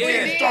late. We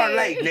didn't start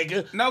late,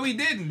 nigga. No, we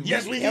didn't.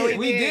 Yes, we did.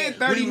 We did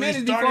 30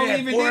 minutes started before we at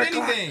even 4 did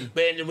o'clock, anything.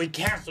 But then we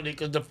canceled it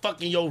because the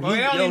fucking your Well,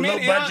 it only low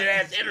meant- budget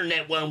ass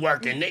internet wasn't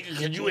working, nigga.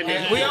 Because you in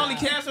there. We only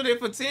canceled it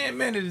for 10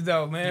 minutes,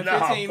 though, man.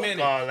 15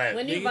 minutes. All that.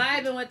 When you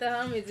vibing with the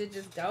homies, it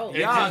just goes.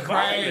 Y'all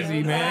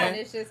crazy, man.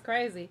 It's just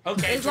crazy.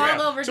 Okay, It's long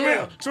overdue.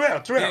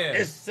 Terrell. Yeah.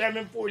 It's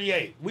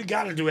 7:48. We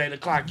gotta do 8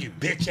 o'clock, you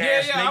bitch Yeah,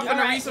 ass I'm nigga.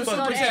 finna read some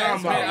super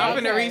chats, man. I'm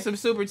finna read some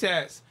super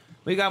chats.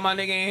 We got my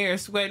nigga in here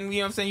sweating. You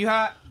know what I'm saying? You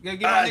hot? Give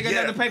my nigga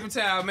another paper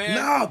towel, man.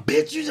 No,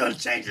 bitch, you done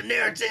changed the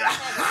narrative.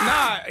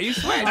 Nah, you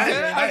sweating,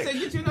 man. I said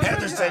get you another Heather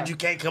paper said towel. you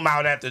can't come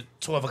out after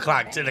 12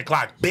 o'clock, 10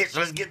 o'clock. Bitch,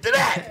 let's get to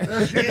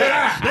that.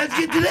 Yeah, let's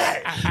get to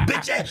that.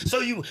 Bitch ass.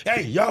 So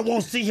y'all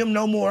won't see him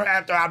no more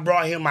after I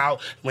brought him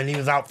out when he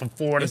was out from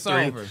 4 to 3.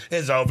 Over.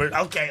 It's over.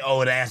 Okay,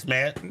 old ass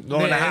man. Go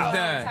in the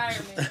house.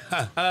 It's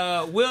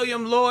done.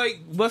 William Lloyd,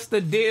 what's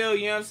the deal?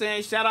 You know what I'm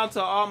saying? Shout out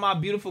to all my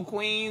beautiful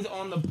queens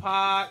on the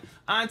pod.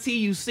 Auntie,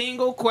 you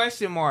single?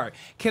 Question mark.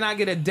 Can I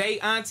get a date,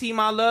 Auntie,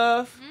 my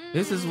love?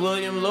 This is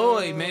William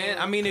Lloyd, man.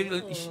 I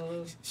mean,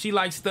 she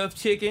likes stuffed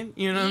chicken.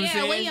 You know what I'm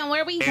saying? William,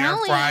 where we Air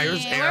going?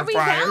 fryers, Where air we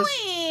fryers. going?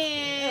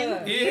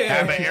 Yeah.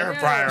 Have an air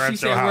fryer She at your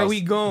said, house. where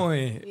we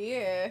going?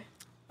 Yeah.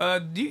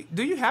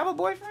 Do you have a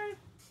boyfriend?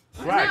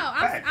 Right, No,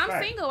 I'm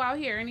fact. single out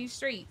here in these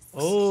streets.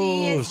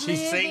 Oh,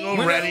 she's single,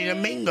 ready to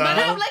mingle. But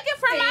I'm looking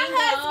for my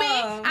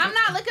husband. I'm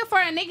not looking for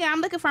a nigga. I'm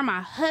looking for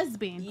my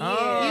husband.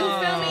 Yeah. You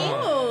feel me?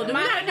 Ooh, do we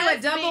My gotta do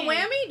a double husband.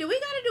 whammy? Do we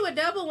gotta do a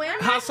double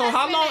whammy?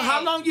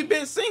 How long you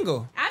been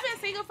single? I've been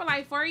single for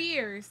like 4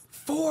 years.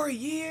 4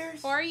 years?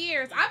 4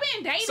 years. I've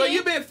been dating. So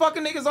you been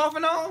fucking niggas off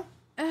and on?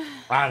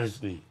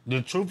 Honestly,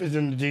 the truth is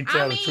in the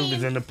detail. The truth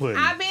is in the pudding.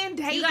 I've been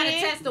dating. You gotta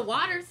test the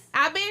waters.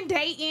 I've been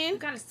dating. You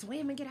gotta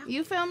swim and get out.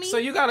 You feel me? So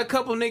you got a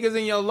couple niggas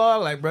in your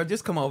log, like, bro,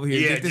 just come over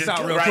here, Yeah, get this just out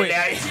come real right quick.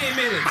 now. 10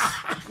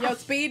 minutes. Yo,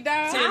 speed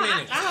dial. 10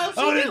 minutes. I hope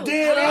Oh, she the do.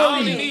 dead I homie.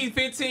 only need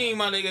 15,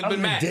 my nigga, but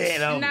max.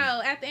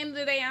 No, at the end of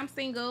the day, I'm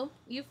single.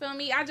 You feel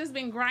me? I just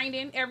been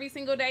grinding every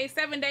single day,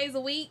 7 days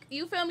a week.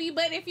 You feel me?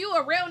 But if you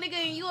a real nigga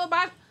and you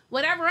about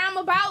whatever I'm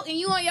about and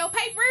you on your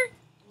paper,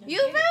 you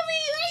feel me?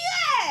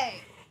 Where you at?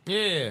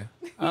 Yeah,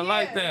 I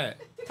like that.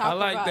 Talk I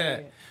like about that.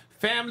 it.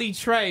 Family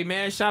Trey,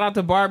 man. Shout out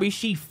to Barbie.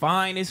 She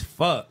fine as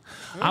fuck.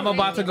 I'm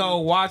about to go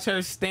watch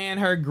her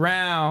stand her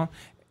ground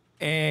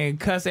and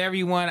cuss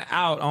everyone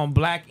out on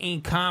Black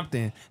Ink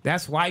Compton.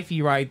 That's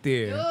wifey right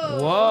there.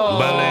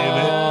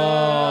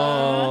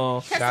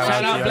 Whoa.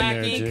 Shout out Black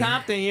Ink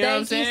Compton. You know what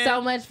I'm Thank you saying?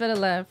 so much for the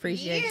love.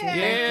 Appreciate you.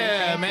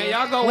 Yeah, man.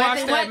 Y'all go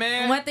watch that,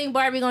 man. One thing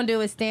Barbie gonna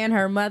do is stand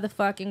her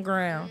motherfucking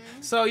ground.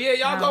 So yeah,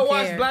 y'all I go don't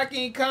watch care. Black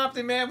Ink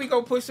Compton, man. We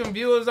go push some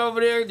viewers over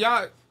there,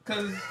 y'all,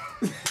 cause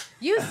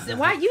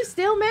Why you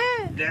still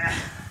mad?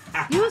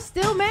 You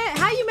still mad?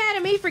 How you mad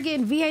at me for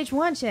getting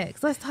VH1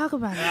 checks? Let's talk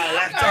about it.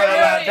 Let's talk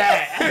about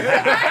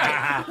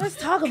that. Let's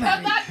talk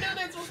about it.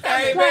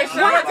 hey man,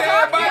 shout out to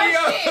everybody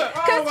else.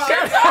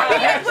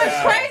 Because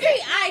what's crazy,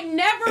 I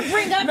never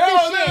bring up No,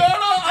 this no, shit.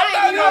 no,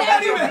 I'm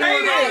not even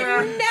hating.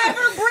 I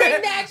never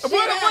bring that shit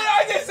But up.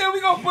 I just said we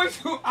gonna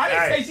push you. I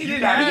didn't say she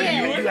didn't have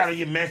viewers. You gotta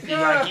get messy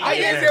like I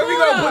just said we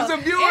gonna put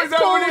some viewers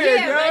It's cool, over there,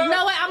 yeah. dog. But you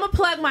know what? I'm gonna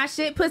plug my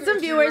shit. Put some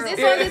viewers.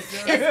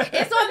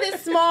 It's on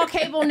this small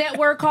cable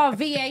network called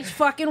VH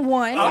fucking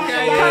One. Okay, Come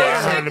yeah,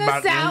 I check heard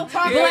about us out.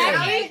 this.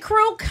 Black Ink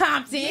Crew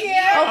Compton.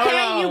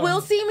 Okay, you will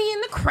see me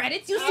in the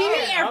credits. You see me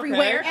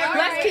everywhere. Okay.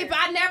 Let's keep.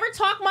 I never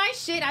talk my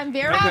shit. I'm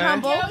very Okay.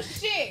 humble. Yo,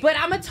 shit. But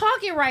I'm gonna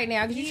talk it right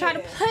now because you try to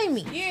play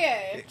me.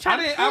 Yeah.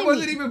 I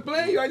wasn't even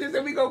playing you. I just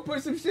said we gonna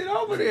push some shit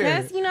over there.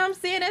 That's, you know what I'm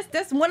saying?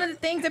 That's one of the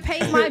things that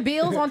pays my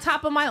bills on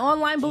top of my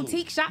online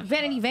boutique shop,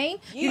 Vanity Vein.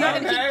 You're not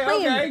gonna keep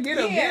playing me. Get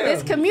him.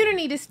 This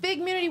community, this Fig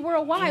community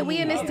worldwide, we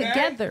in this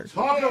together.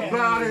 Talk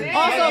about it.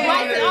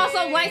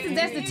 Also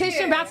licensed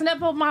esthetician, bouncing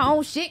up on my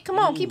own shit. Come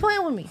on, keep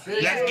playing with me.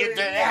 Let's get to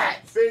that.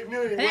 Fig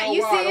community That,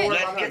 you see it?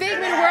 Let's get to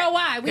Figment that.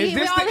 worldwide. We Is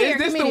this all the- here. is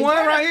this the community. one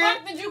right Where here? the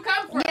fuck did you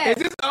come from? Yes.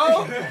 Is this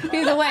old?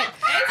 Either way.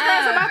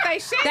 Girls about they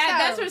shit.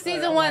 That's from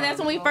season 1. That's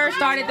when we first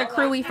started the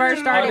crew. We first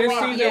Oh, started this with.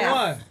 season Yeah.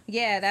 one.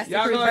 Yeah, that's the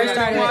Y'all crew go first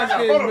ahead and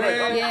started watch with. this,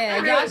 man. Yeah,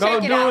 y'all Go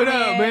check it do out, it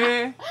up,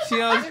 man.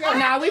 She on.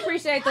 Nah, we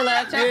appreciate the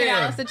love. Check it Yeah.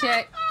 out. It's a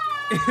check.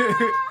 Hey, she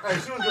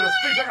was gonna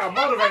speak. I got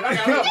motivated. I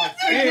got up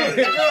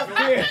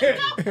like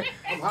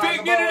Fig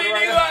community,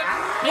 nigga.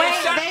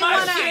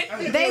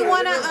 Wait,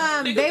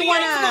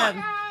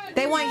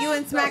 they want you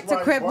and Smack to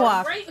crib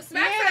walk.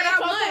 Smack said I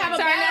won.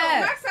 Turn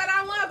up. Smack said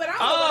I won, but I'm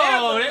Oh,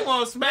 Oh, they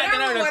want smacking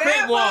her the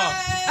crib wall.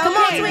 Come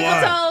on, Twinkle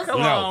Toes.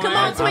 Come on, Come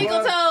on,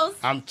 Twinkle Toes.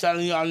 I'm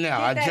telling y'all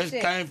now, I that just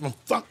shit. came from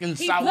fucking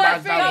He South would by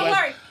fit. Don't worry.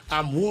 Southwest.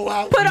 I'm woo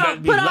out. Put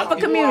on for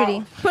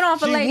community. Put on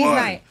for She ladies' won.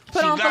 night.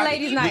 Put She on for got it.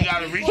 ladies' We night.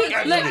 gotta Look, reschedule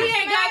he it.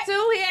 ain't got to.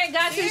 He ain't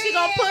got to. She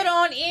gonna put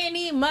on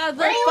any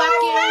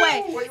motherfucking way.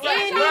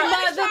 Any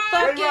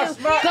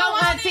motherfucking. Go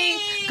auntie.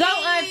 Go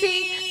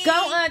auntie. Go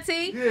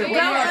auntie. Go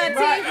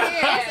auntie.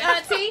 Yes,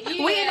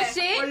 auntie. We in the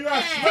shit.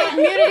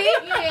 Community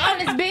on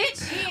this bitch.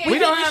 We in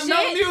don't the have no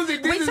shit. music.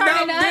 This We is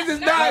turning not. up. This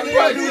is not.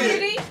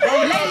 Community.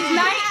 Ladies'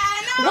 night.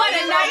 What a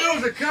night.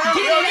 Get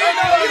it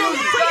up.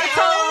 Twinkle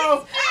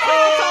toes.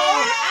 Twinkle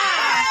toes.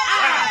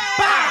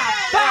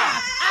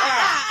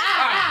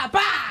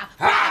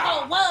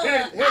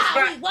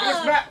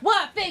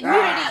 What big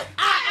unity?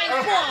 I ain't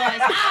boys.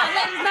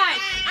 Ladies' night.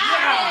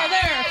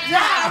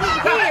 We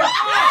here.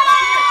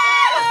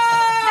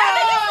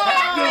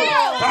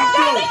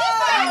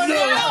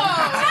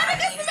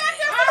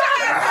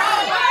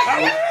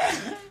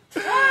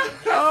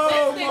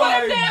 Oh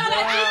my God.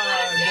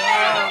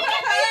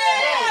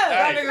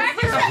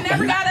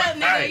 Never got up,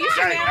 nigga. You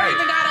should never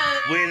even got up.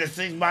 We in the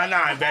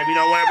 6x9, baby.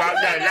 Don't worry about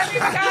that.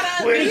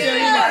 We in the You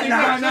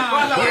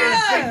 6x9. We in the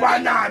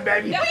 6x9,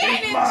 baby. You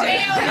ain't in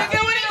jail,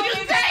 nigga. What are you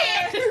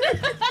saying?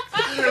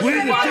 We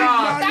in the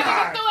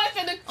 6x9.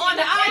 On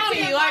the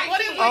county. Like,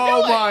 what is we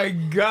Oh doing? my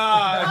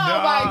God. Oh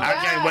dog. my God. I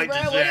can't wait to bro,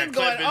 see what that is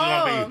clip. It's going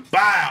gonna be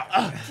bow.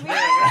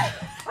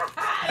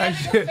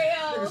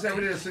 Nigga said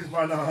we did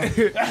 6x9.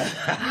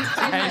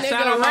 Hey,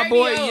 shout out my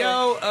boy,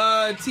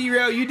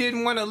 T-Rail, you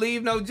didn't want to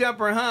leave no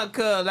jumper, huh,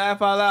 cuz?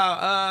 Laugh out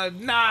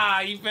loud. Nah,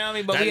 you feel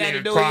me? But That we had to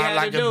nigga do what he cried had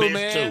like to a do, bitch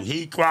man. too.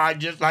 He cried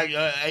just like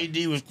AD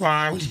was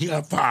crying when he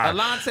got fired.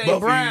 Alante Both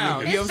of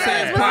Brown, you know what I'm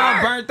saying? niggas.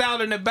 Palm burnt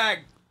out in the back.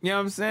 You know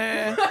what I'm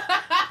saying?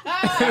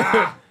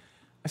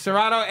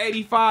 Serato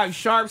 85,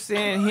 Sharp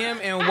saying him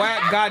and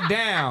Wack got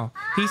down.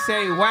 He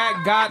say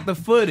Wack got the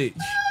footage.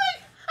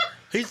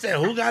 He said,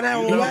 who got that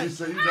You know, one? he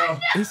said, you know.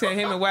 He said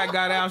him and Wack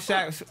got down.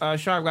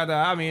 Sharp got the.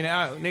 I mean,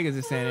 niggas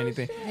is saying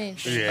anything.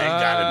 Yeah,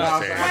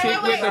 gotta be saying.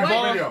 Chick with the Wait.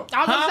 ball.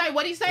 I was gonna say,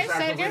 what he say? It's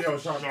actual Second. video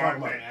of Sharp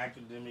talking about.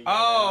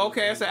 Oh,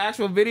 okay. It's an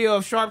actual video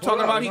of Sharp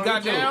talking about he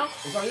got down.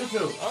 It's on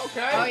YouTube.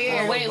 Okay. Oh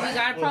yeah. Wait, we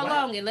gotta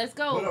prolong it. Let's Put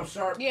go. up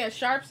Sharp. Yeah,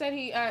 Sharp said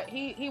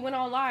he went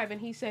on live and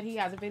he said he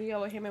has a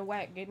video of him and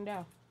Wack getting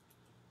down.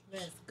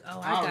 Let's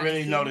go. I don't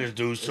really know this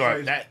dude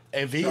short. That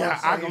if he,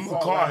 I'm gonna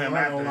call him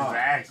after this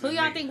accident.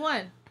 Who y'all think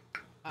won?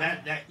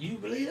 That you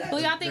believe that? Who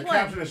y'all think The won?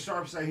 caption is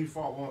Sharp say he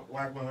fought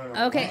Wack 100.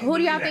 Okay, who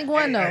do y'all think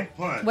won though? Hey,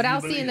 Punch, Without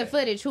you seeing believe the that?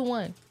 footage, who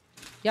won?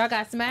 Y'all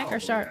got Smack or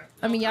Sharp?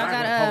 I mean, y'all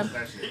got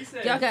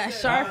y'all got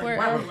Sharp or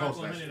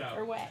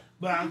Wack?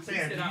 But I'm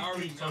saying, you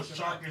think so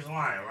Sharp is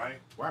lying, right?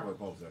 Wack would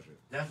post that shit.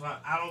 That's why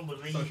I don't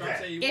believe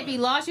that. If he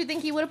lost, you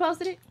think he would have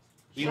posted it?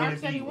 Even Sharp if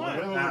said he won.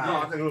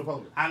 I think it would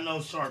post it. I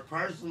know Sharp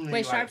personally.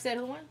 Wait, like, Sharp said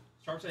who won?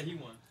 Sharp said he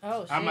won.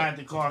 Oh shit. I'm gonna have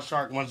to call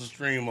Shark once a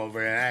stream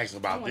over and ask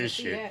about wanna this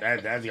see shit.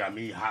 that. That's got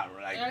me hot.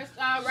 Like, It's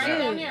right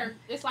on there.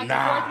 It's like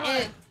Nah. the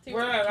fourth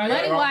one.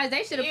 Money wise,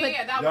 they should have put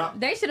Yeah, that one.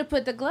 they should have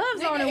put the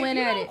gloves on Nigga, and went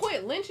if you at don't it.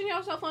 quit lynching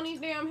yourself on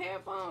these damn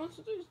headphones,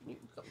 just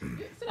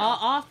sit down.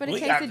 All for the we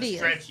got the quesadillas.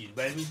 stretchies,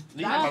 baby.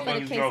 These All for the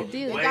motherfuckers go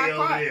quesadillas. way Got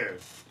over caught. there.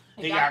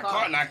 He He got got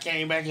caught and I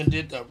came back and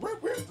did the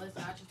rip rip.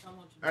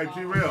 Hey,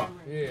 T-Real.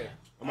 Yeah.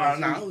 I'm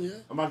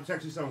about to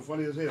text you something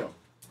funny as hell.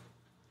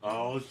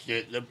 Oh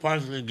shit, the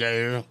punch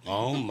gator.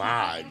 Oh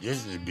my,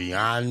 this is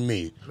beyond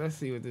me. Let's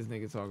see what this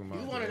nigga talking about.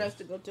 You wanted us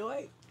to go do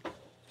it.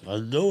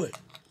 Let's do it.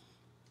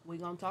 We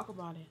gonna talk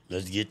about it.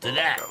 Let's get to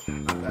that.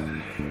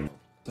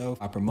 So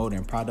by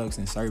promoting products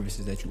and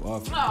services that you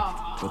offer.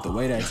 Aw. But the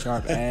way that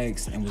Sharp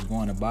asked and was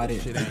going about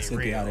it, it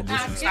took it out of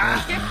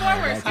disrespect.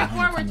 Skip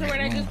forward to where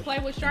they just play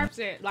what Sharp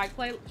said. Like,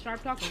 play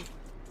Sharp talking.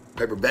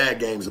 Paper bag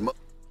games,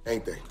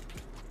 ain't they?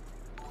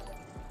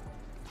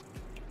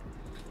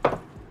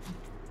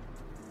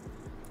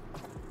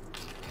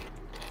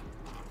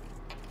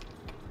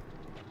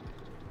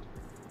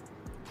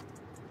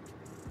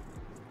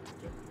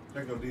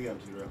 Check your DM,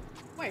 T-Real.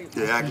 Wait.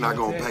 Yeah, act not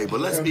gonna pay, but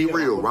let's be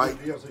real, right?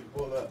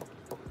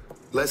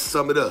 Let's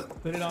sum it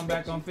up. Put it on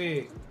back on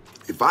Fig.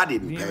 If I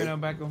didn't DM it pay, on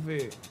back on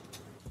Fig.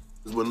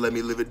 this wouldn't let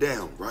me live it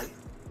down, right?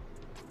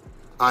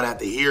 I'd have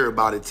to hear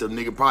about it till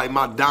nigga probably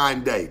my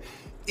dying day.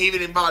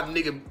 Even if my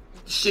nigga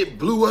shit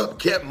blew up,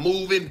 kept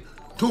moving,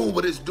 doing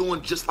what it's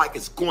doing just like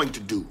it's going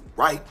to do,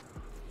 right?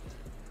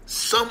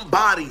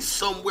 Somebody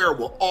somewhere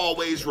will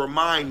always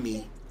remind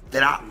me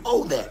that I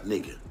owe that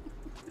nigga.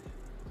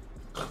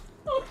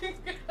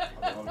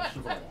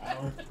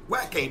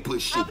 Wack ain't put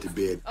shit to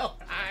bed.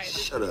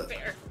 Shut up.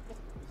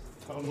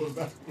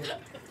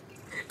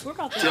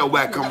 Tell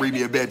Wack come read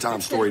me a bedtime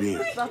story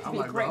then.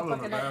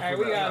 Hey,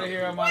 we gotta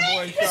hear my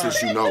boy Sharp.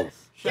 Since you know.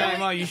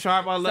 Shame on you,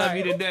 Sharp. I love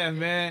you to death,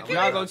 man.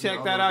 Y'all go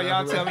check that out.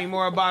 Y'all tell me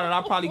more about it.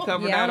 I'll probably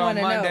cover Yeah, I that on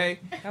wanna know. Monday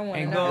I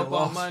wanna and know. go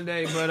up on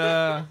Monday.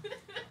 But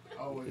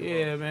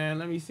Yeah, man.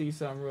 Let me see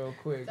something real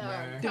quick,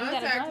 man.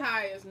 Contact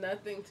high is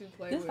nothing to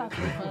play with.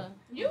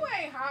 You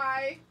ain't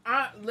high.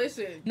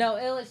 Listen.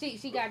 No,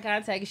 she got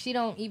contact. She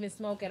don't even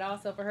smoke at all.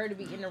 So for her to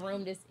be in the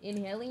room just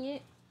inhaling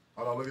it,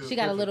 she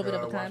got a little bit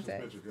of a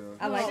contact.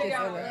 I like this.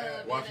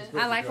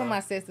 I like when my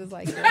sisters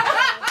like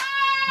that.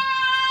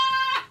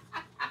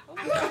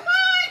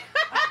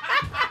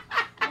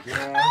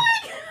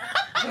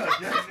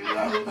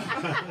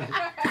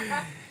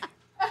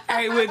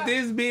 Hey, with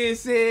this being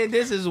said,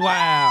 this is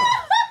wild.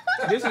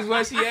 This is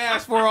what she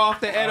asked for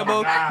off the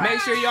edible. Make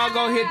sure y'all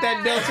go hit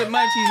that Delta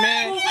Munchies,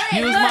 man.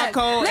 Use my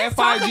code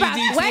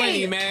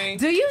FIGG20, man.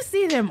 Do you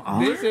see them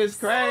arms? This is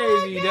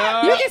crazy,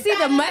 dog. You can see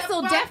the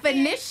muscle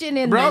definition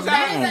in bro the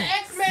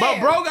But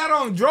bro got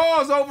on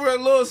drawers over a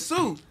little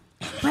suit.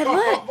 But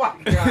look,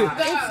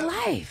 it's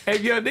life.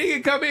 If your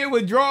nigga come in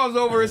with drawers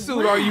over a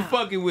suit, are you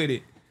fucking with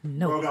it?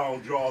 No. Bro got on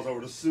drawers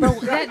over the suit. Bro,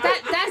 that's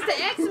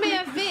the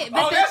X-Men fit.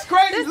 Oh, that's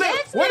crazy.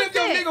 Look, what if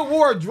your nigga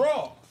wore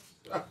drawers?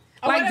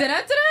 Like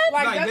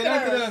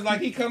da-da-da-da?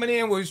 Like he coming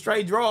in with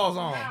straight drawers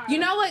on. You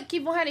know what?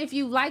 Keep on. If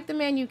you like the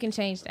man, you can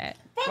change that.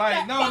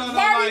 Like no,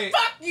 Barbie,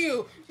 fuck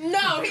you.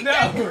 No, he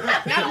can't.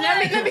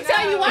 Let me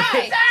tell you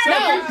why.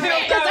 No,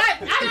 because I've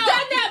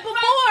done that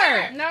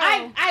before. No.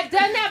 I've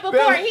done that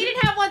before. He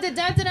didn't have one to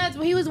dun-dun-duns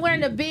when he was wearing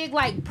the big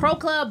like pro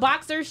club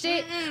boxer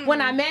shit. When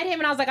I met him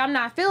and I was like, I'm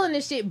not feeling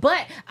this shit.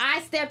 But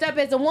I stepped up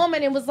as a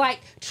woman and was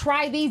like,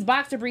 try these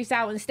boxer briefs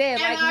out instead.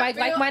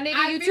 Like my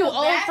nigga, you too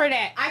old for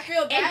that. I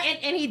feel that.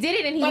 And he did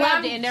it and he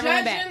loved it and never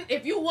went back.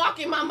 If you walk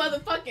in my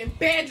motherfucking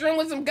bedroom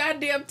with some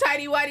goddamn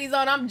tighty whities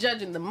on, I'm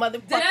judging the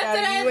motherfucker out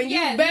of you. And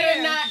you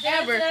better not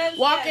ever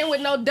walk in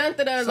with no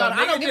dun-dun-duns on.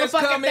 I don't give a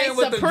fuck if they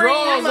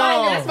Supreme.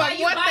 That's why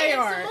you buy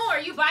him some more.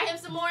 You buy him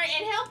some more and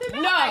help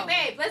him out. Like,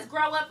 babe, let's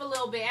grow up a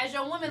little bit. As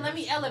your woman, let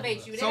me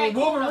elevate you. So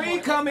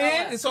Wolverine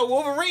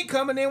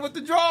coming in with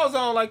the drawers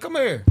on. Like, come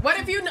here. What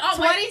if you?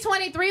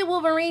 2023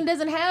 Wolverine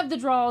doesn't have the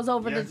drawers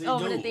over the thing. No,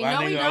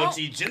 he don't. OG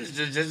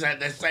Genesis just had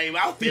that same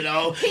outfit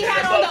on. He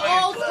had on the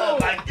old school.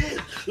 Like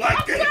this.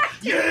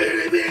 You know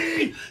what I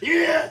mean?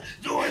 Yeah,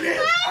 doing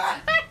this.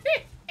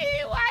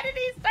 Why did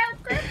he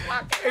start grip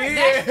walking?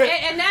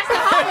 And that's the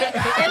homie.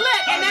 And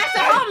look, and that's the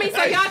homie.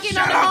 So y'all getting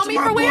on the homie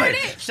for wearing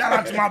it? Shout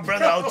out to my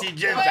brother OT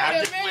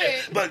Genesis.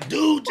 But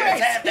dude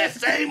just had that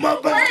same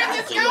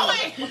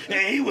motherfucker.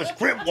 And he was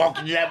crip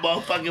walking to that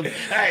motherfucking.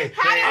 Hey,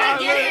 how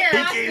did we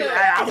get here?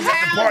 I was at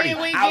the party. How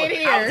did we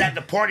get here? I was at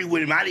the party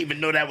with him. I didn't even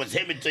know that was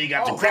him until he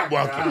got the crip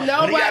walking.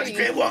 Nobody. When he got the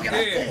crip walking, I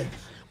said,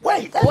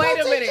 wait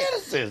a minute.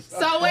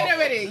 So wait a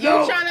minute.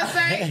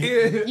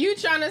 You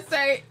trying to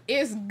say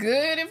it's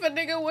good if a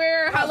nigga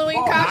wear a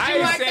Halloween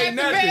costume like that to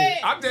bed?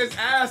 I'm just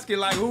asking,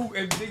 like, who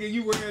if nigga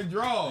you wearing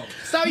drawers?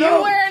 So you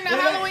wearing the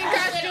Halloween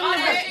costume to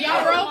bed?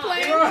 Y'all role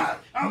playing?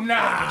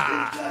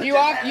 Nah. You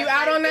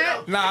out on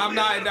that? Nah, I'm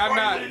not.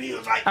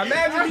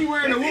 Imagine me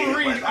wearing a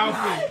Wolverine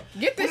outfit.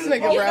 Get this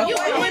nigga, bro.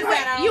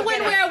 You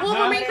wouldn't wear a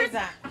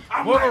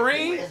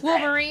Wolverine?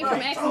 Wolverine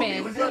from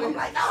X-Men. But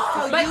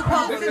you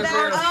posted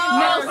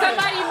that? No,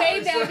 somebody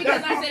made that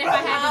because I said if I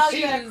had to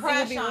choose, it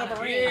would be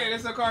Wolverine. Yeah,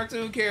 that's a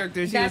cartoon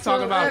character. She was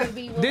talking about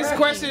this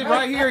question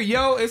right here.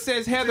 Yo, it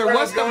says, Heather,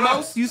 what's the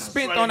most you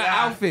spent on an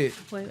outfit?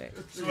 Wait.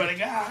 Swear to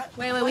God.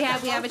 Wait, we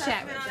have a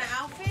chat.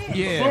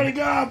 Yeah. Swear to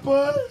God,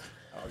 bud.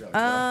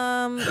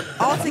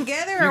 All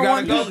together or you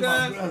one gotta piece?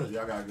 go,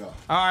 Y'all gotta go.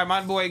 All right,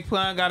 my boy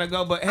Pun gotta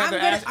go, but Heather,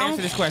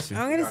 answer this question.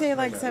 I'm gonna say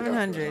like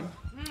 700.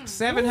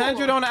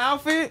 700 on the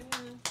outfit?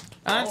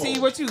 Auntie,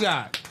 what you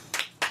got?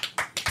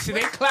 See,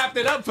 they clapped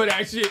it up for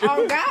that shit.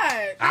 Oh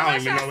God! I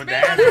don't even know what the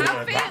answer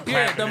was.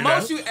 Yeah, the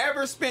most you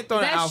ever spent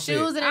on an outfit.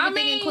 Shoes and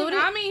everything included.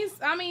 I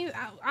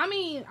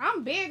mean,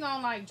 I'm big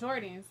on like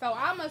Jordans, so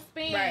I'ma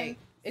spend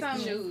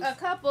a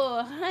couple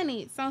of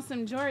hundreds on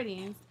some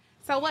Jordans.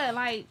 So what,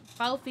 like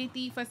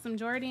 $450 for some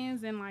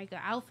Jordans and like an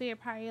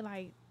outfit, probably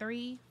like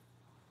 $300.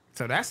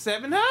 So that's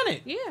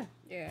 700.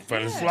 Yeah.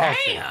 For the slaughter.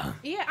 Damn.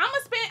 Yeah, I'ma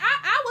spend.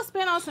 I would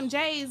spend on some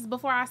J's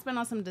before I spend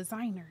on some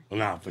designer.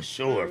 No, for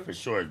sure.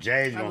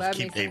 Jay's gonna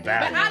keep their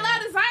value. But I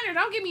love designer.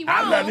 Don't get me wrong.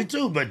 I love it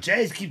too, but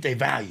Jay's keep their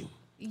value.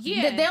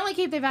 Yeah, they only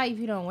keep their value if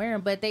you don't wear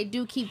them, but they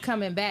do keep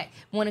coming back.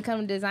 When it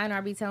comes to designer,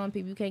 I be telling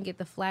people you can't get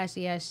the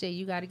flashy ass shit.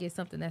 You got to get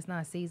something that's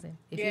not seasoned.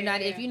 If you're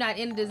not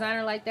in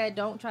designer like that,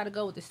 don't try to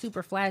go with the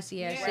super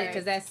flashy ass shit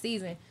because that's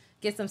seasoned.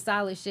 Get some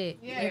solid shit.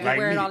 Yeah. You can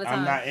wear it all the time.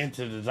 I'm not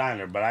into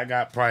designer, but I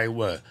got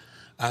probably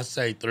I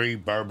say 3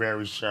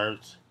 Burberry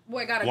shirts.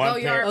 Boy, gotta go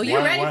yard. Oh, you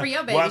ready for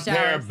your baby One showers.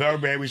 pair of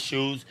Burberry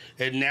shoes,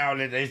 and now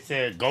that they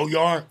said go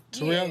yard,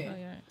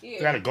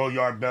 got a go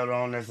yard belt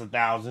on that's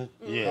 1,000.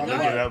 Yeah,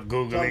 look it up,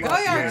 Google it. Go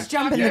yard's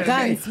jumping the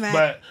guns, man.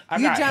 But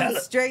you jump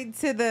straight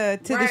to the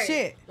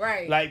shit.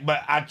 Right. Like,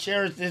 but I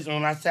cherish this.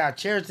 When I say I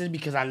cherish this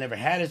because I never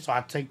had it, so I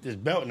take this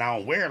belt and I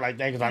don't wear it like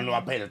that because I know I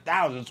paid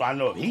 1,000. So I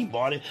know if he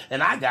bought it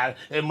and I got it,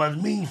 it must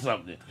mean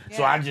something. Yeah.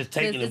 So I just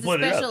take it and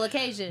put it up. It's a special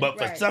occasion. But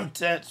for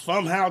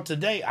somehow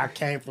today, I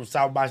came from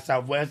South by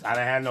Southwest. I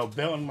didn't have no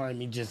belt. I'm like,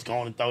 me just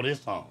going to throw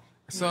this on.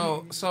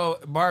 So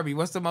Barbie,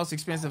 what's the most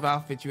expensive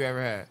outfit you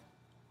ever had?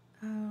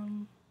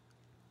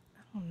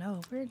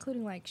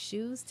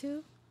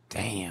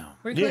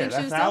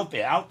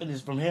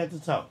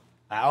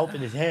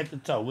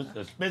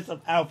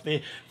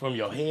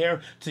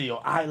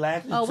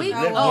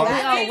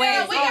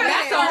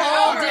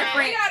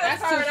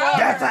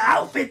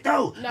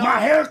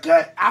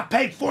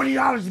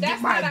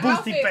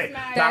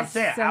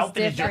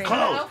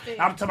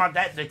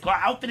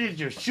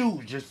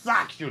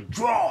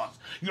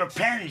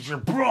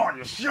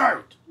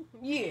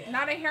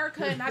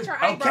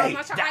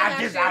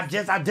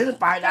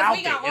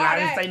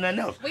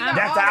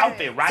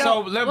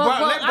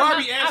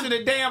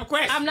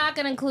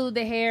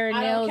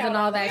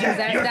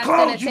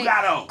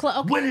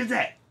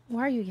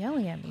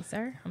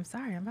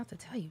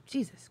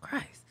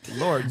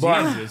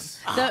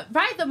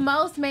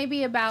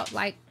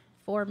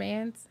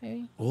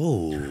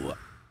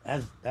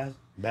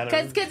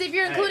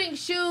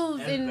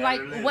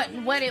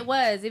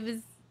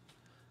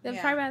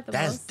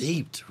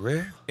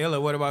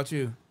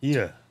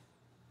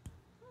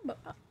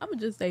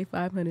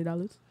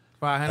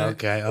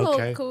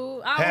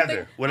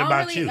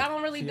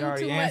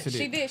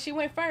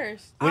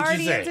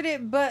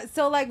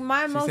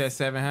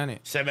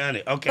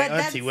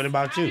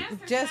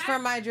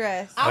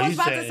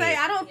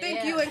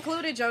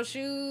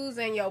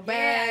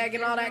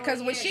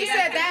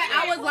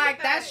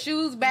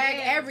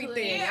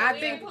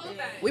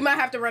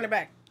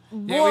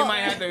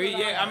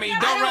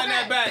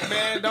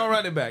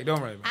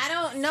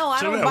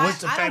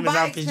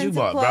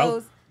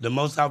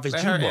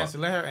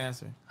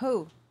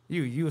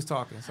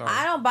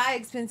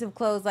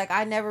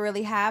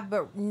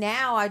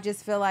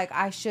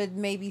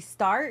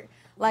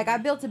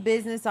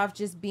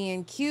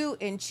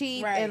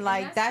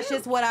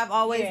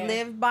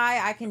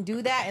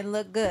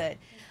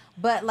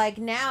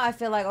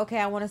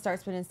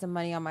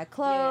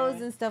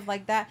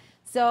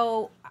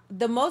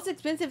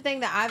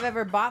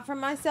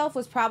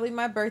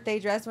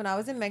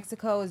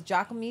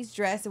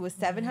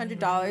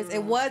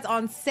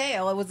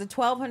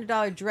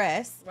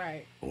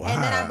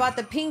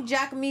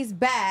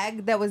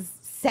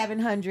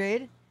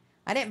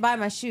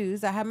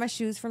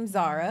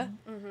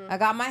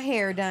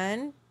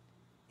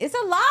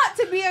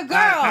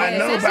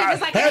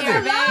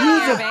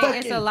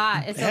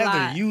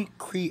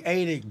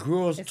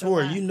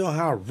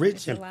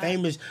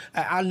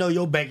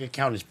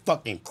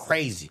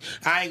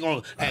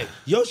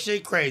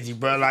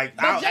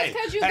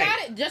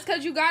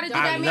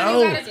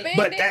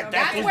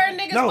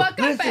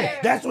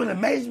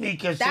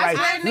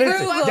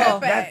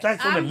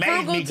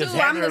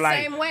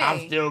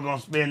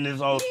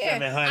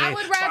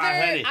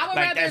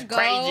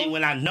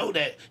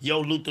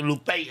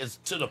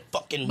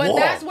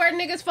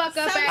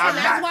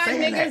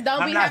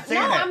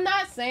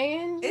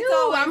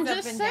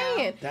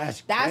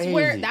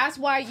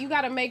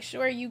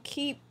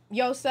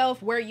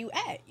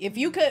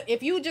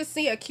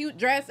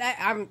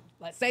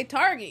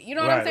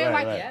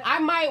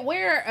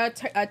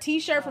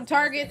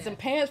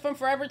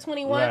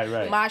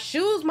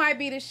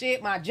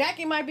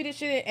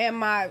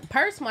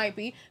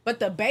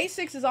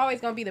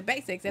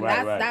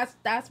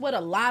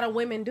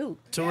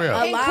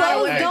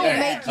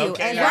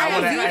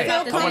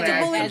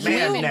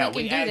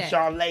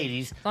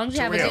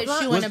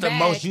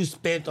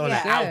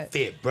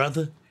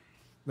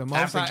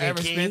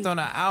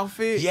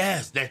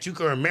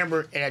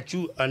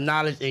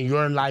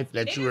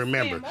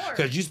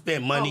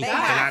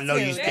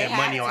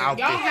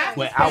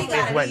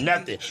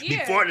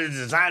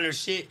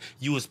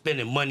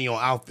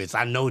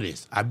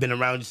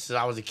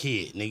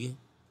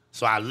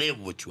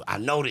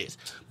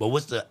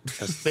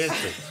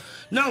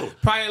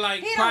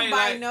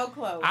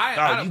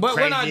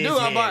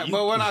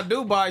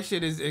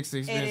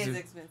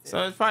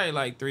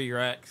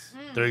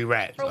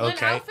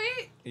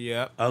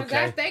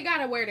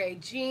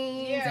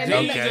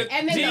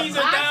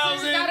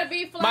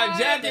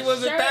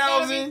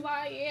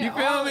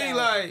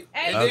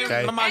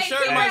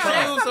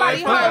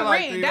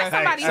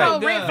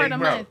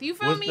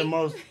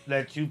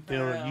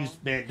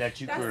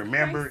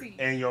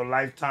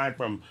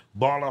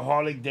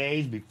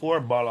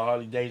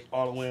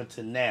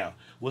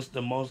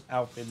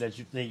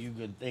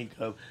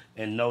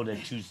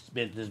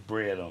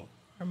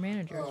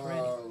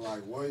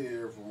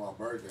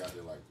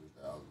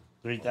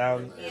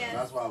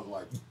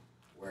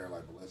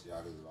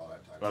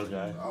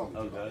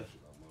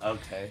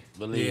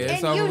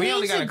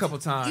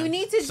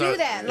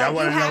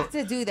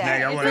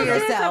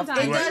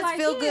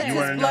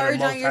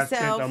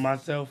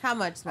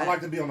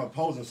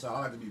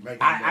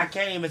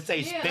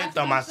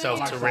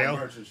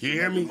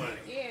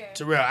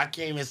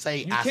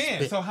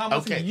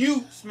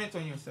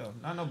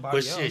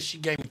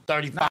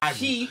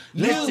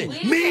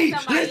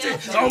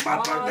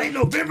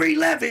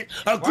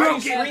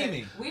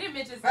 didn't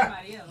mention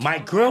somebody else. My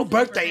girl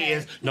birthday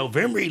is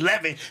November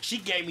 11th. She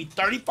gave me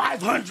 $35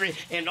 $3,500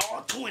 in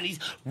all 20s,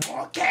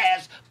 raw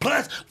cash,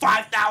 plus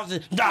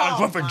 $5,000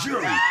 worth of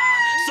jewelry.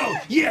 So,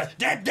 yeah,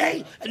 that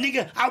day,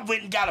 nigga, I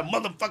went and got a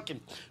motherfucking,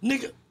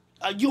 nigga,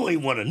 you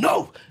ain't want to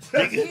know,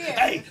 nigga.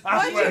 Hey,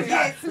 I swear to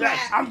God, like,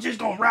 I'm just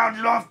going to round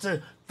it off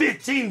to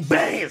 15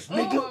 bands,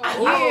 nigga. I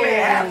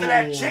spent half of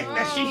that check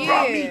that she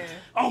brought me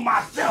on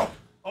myself.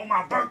 On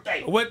my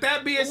birthday. With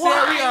that being said, we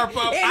are out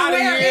of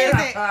here.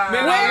 Man,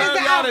 I love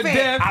y'all to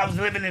death. I was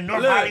living in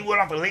North Hollywood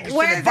off of Lincoln Street.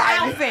 Where's the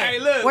outfit? Hey,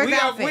 look,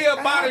 we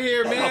up out of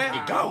here, man.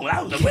 I don't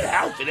know where the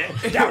outfit at.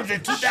 That was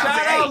in 2008. Shout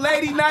out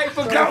Lady Night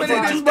for coming in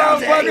this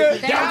motherfucker.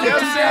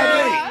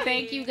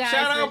 Thank you guys.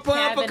 Shout out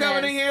Pump for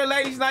coming in here.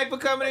 Ladies Night for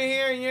coming in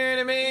here. You know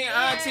what I mean?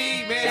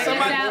 Auntie, man.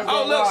 Somebody.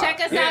 Oh, look.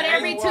 Check us out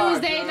every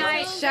Tuesday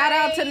night. Shout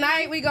out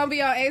tonight. We gonna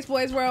be on Ace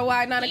Boys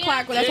Worldwide 9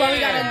 o'clock. That's why we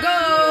gotta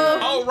go.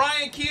 Oh,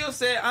 Ryan Keel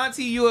said,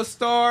 Auntie, you a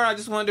star. I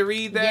just wanted to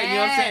read that. Yes. You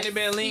know what I'm saying? They've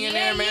been leaning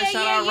there, man.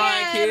 Shout out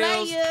Ryan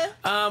Kills.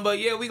 But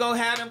yeah, we gonna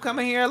have them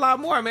coming here a lot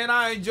more, man.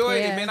 I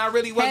enjoyed it, man. I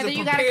really wasn't Heather,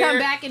 you prepared. gotta come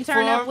back and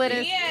turn up with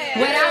us.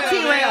 Without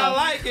T-Rail. I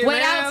like it,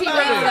 without T-Rail, though.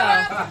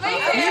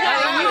 You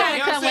gotta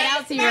come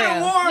without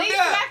T-Rail. Leave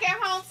back at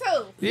home,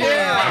 too. Yeah,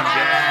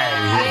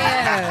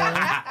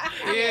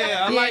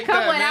 I like come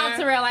that, without man.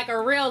 T-Rail like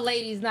a real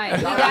ladies' night.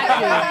 We got to.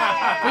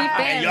 We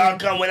family. And y'all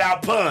come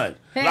without pun.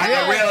 Like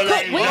a real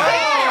lady. We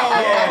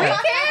can.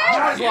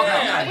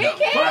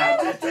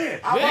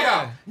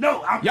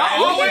 No,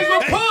 y'all always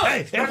with pun.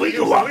 Hey, and we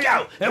can walk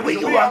out. And we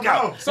can walk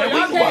out. So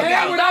y'all can't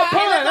hang without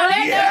pun.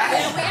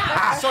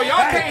 Yeah. So y'all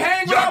can't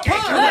hang without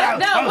pun.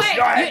 No, wait.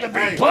 Y'all have to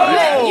be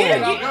pun.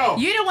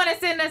 You didn't want to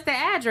send us the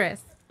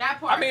address. That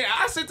part. I mean,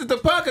 I sent it to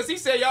Pun because he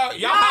said y'all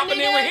hopping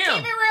in with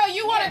him. Keep it real.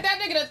 You wanted that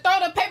nigga to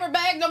throw the paper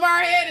bags over our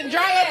head and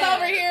drag us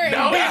over here and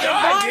No,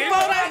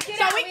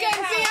 so we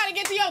couldn't see how to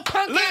get to your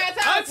punk ass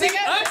house. Auntie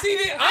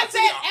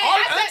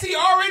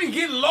already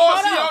getting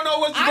lost. She don't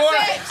know what's going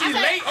on. She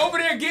late over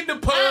there getting the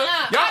pun.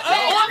 Y'all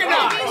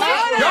unorganized.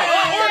 Y'all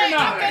unorganized.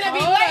 I'm gonna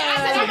be late. I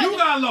said, you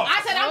got lost. I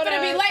said, I'm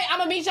gonna be late.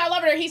 I'm gonna meet y'all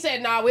over there. He said,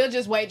 nah, we'll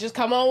just wait. Just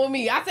come on with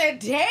me. I said,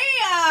 damn.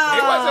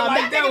 It wasn't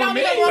like that with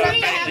me.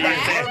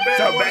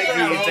 So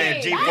basically, you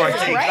said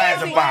G14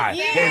 classified.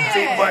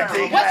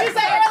 Yeah. What you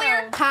say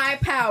earlier? High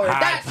power.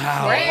 That's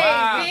great.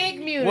 Wow. Big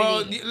community.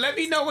 Well, let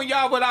me know when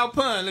y'all without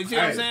Pun. You know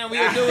what I'm saying?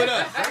 We'll do it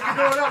up.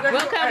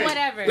 We'll come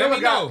whatever. Let me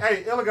know.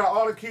 Hey, Ella got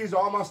all the keys to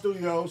all my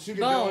studios. She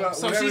can do it up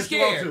So whenever she's she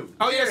wants scared. to.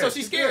 Oh, yeah, so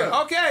she's scared.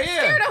 Okay, yeah.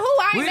 Scared of who?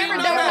 I ain't never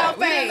done no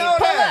We fame. didn't know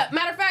Pull that. up.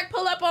 Matter of fact,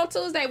 pull up on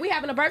Tuesday. We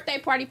having a birthday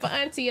party for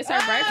Auntie. It's her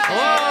birthday.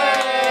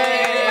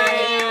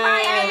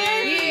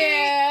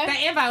 Yeah. That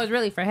invite was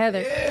really for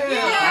Heather. Let's get to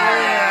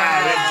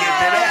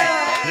that.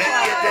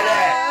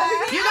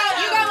 You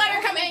gonna let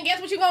her come in? Guess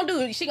what you gonna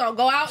do? She gonna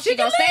go out. She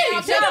gonna stay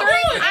out till 3.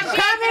 I'm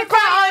coming from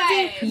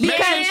Auntie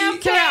because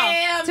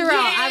Terrell,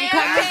 I'm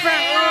coming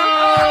from.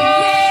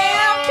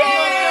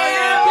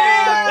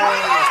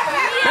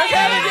 Let's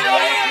have it get on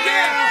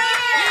Cam.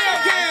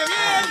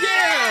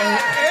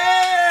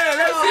 Yeah,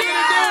 let's see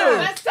what it do.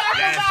 Let's talk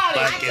about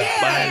it.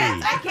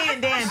 I can't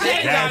dance.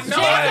 That's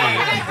funny.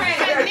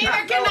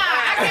 Neither can I.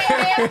 I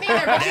can't dance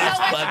neither. But you know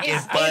what? fucking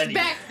It's funny.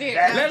 back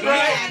there. Let's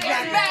ride.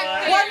 It's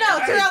back there. Well, no,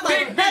 Terrell's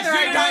like, Heather,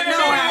 I don't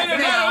know how to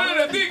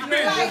Big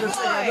bitch.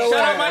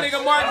 Shout out my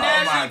nigga Mark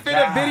Nash. He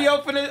finna video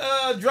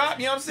finna drop.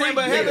 You know what I'm saying?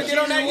 But Heather, get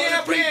on that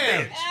yam cam.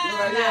 Hey,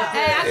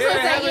 I was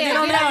gonna say, get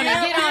on it,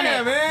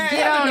 man.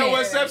 Get I on know it.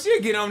 what's up. She'll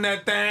get on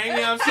that thing. You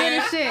know what I'm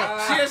saying? Get the shit.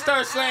 She'll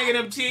start slanging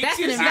them cheeks. That's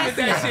She'll an see what that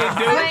investment. shit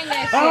do. Slang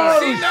that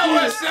shit. She know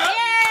what's up.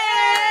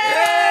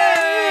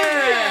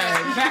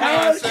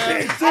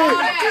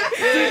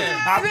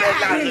 I bet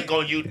I look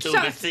on YouTube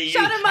and see you.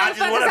 Show them I just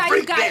want motherfuckers to how you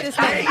freak got this. this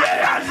Hey, thing.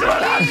 yeah, I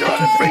just want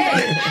to freak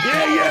this.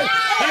 Yeah.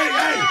 Hey.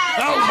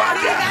 Oh my God.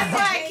 That's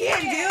why I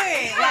can't do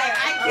it. Like, I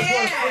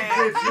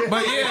can't.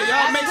 But yeah,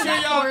 y'all make sure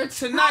y'all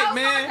tonight,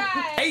 man.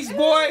 Ace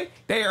Boy,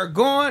 they are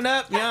going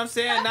up. You know what I'm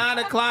saying? 9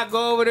 o'clock.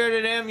 Go over there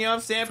to them. You know what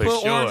I'm saying? For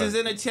Put sure. oranges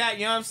in the chat.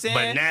 You know what I'm saying?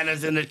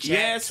 Bananas in the chat.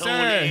 Yes, Tune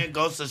sir. in.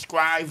 Go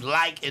subscribe,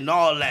 like, and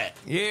all that.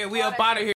 Yeah, we up out of here.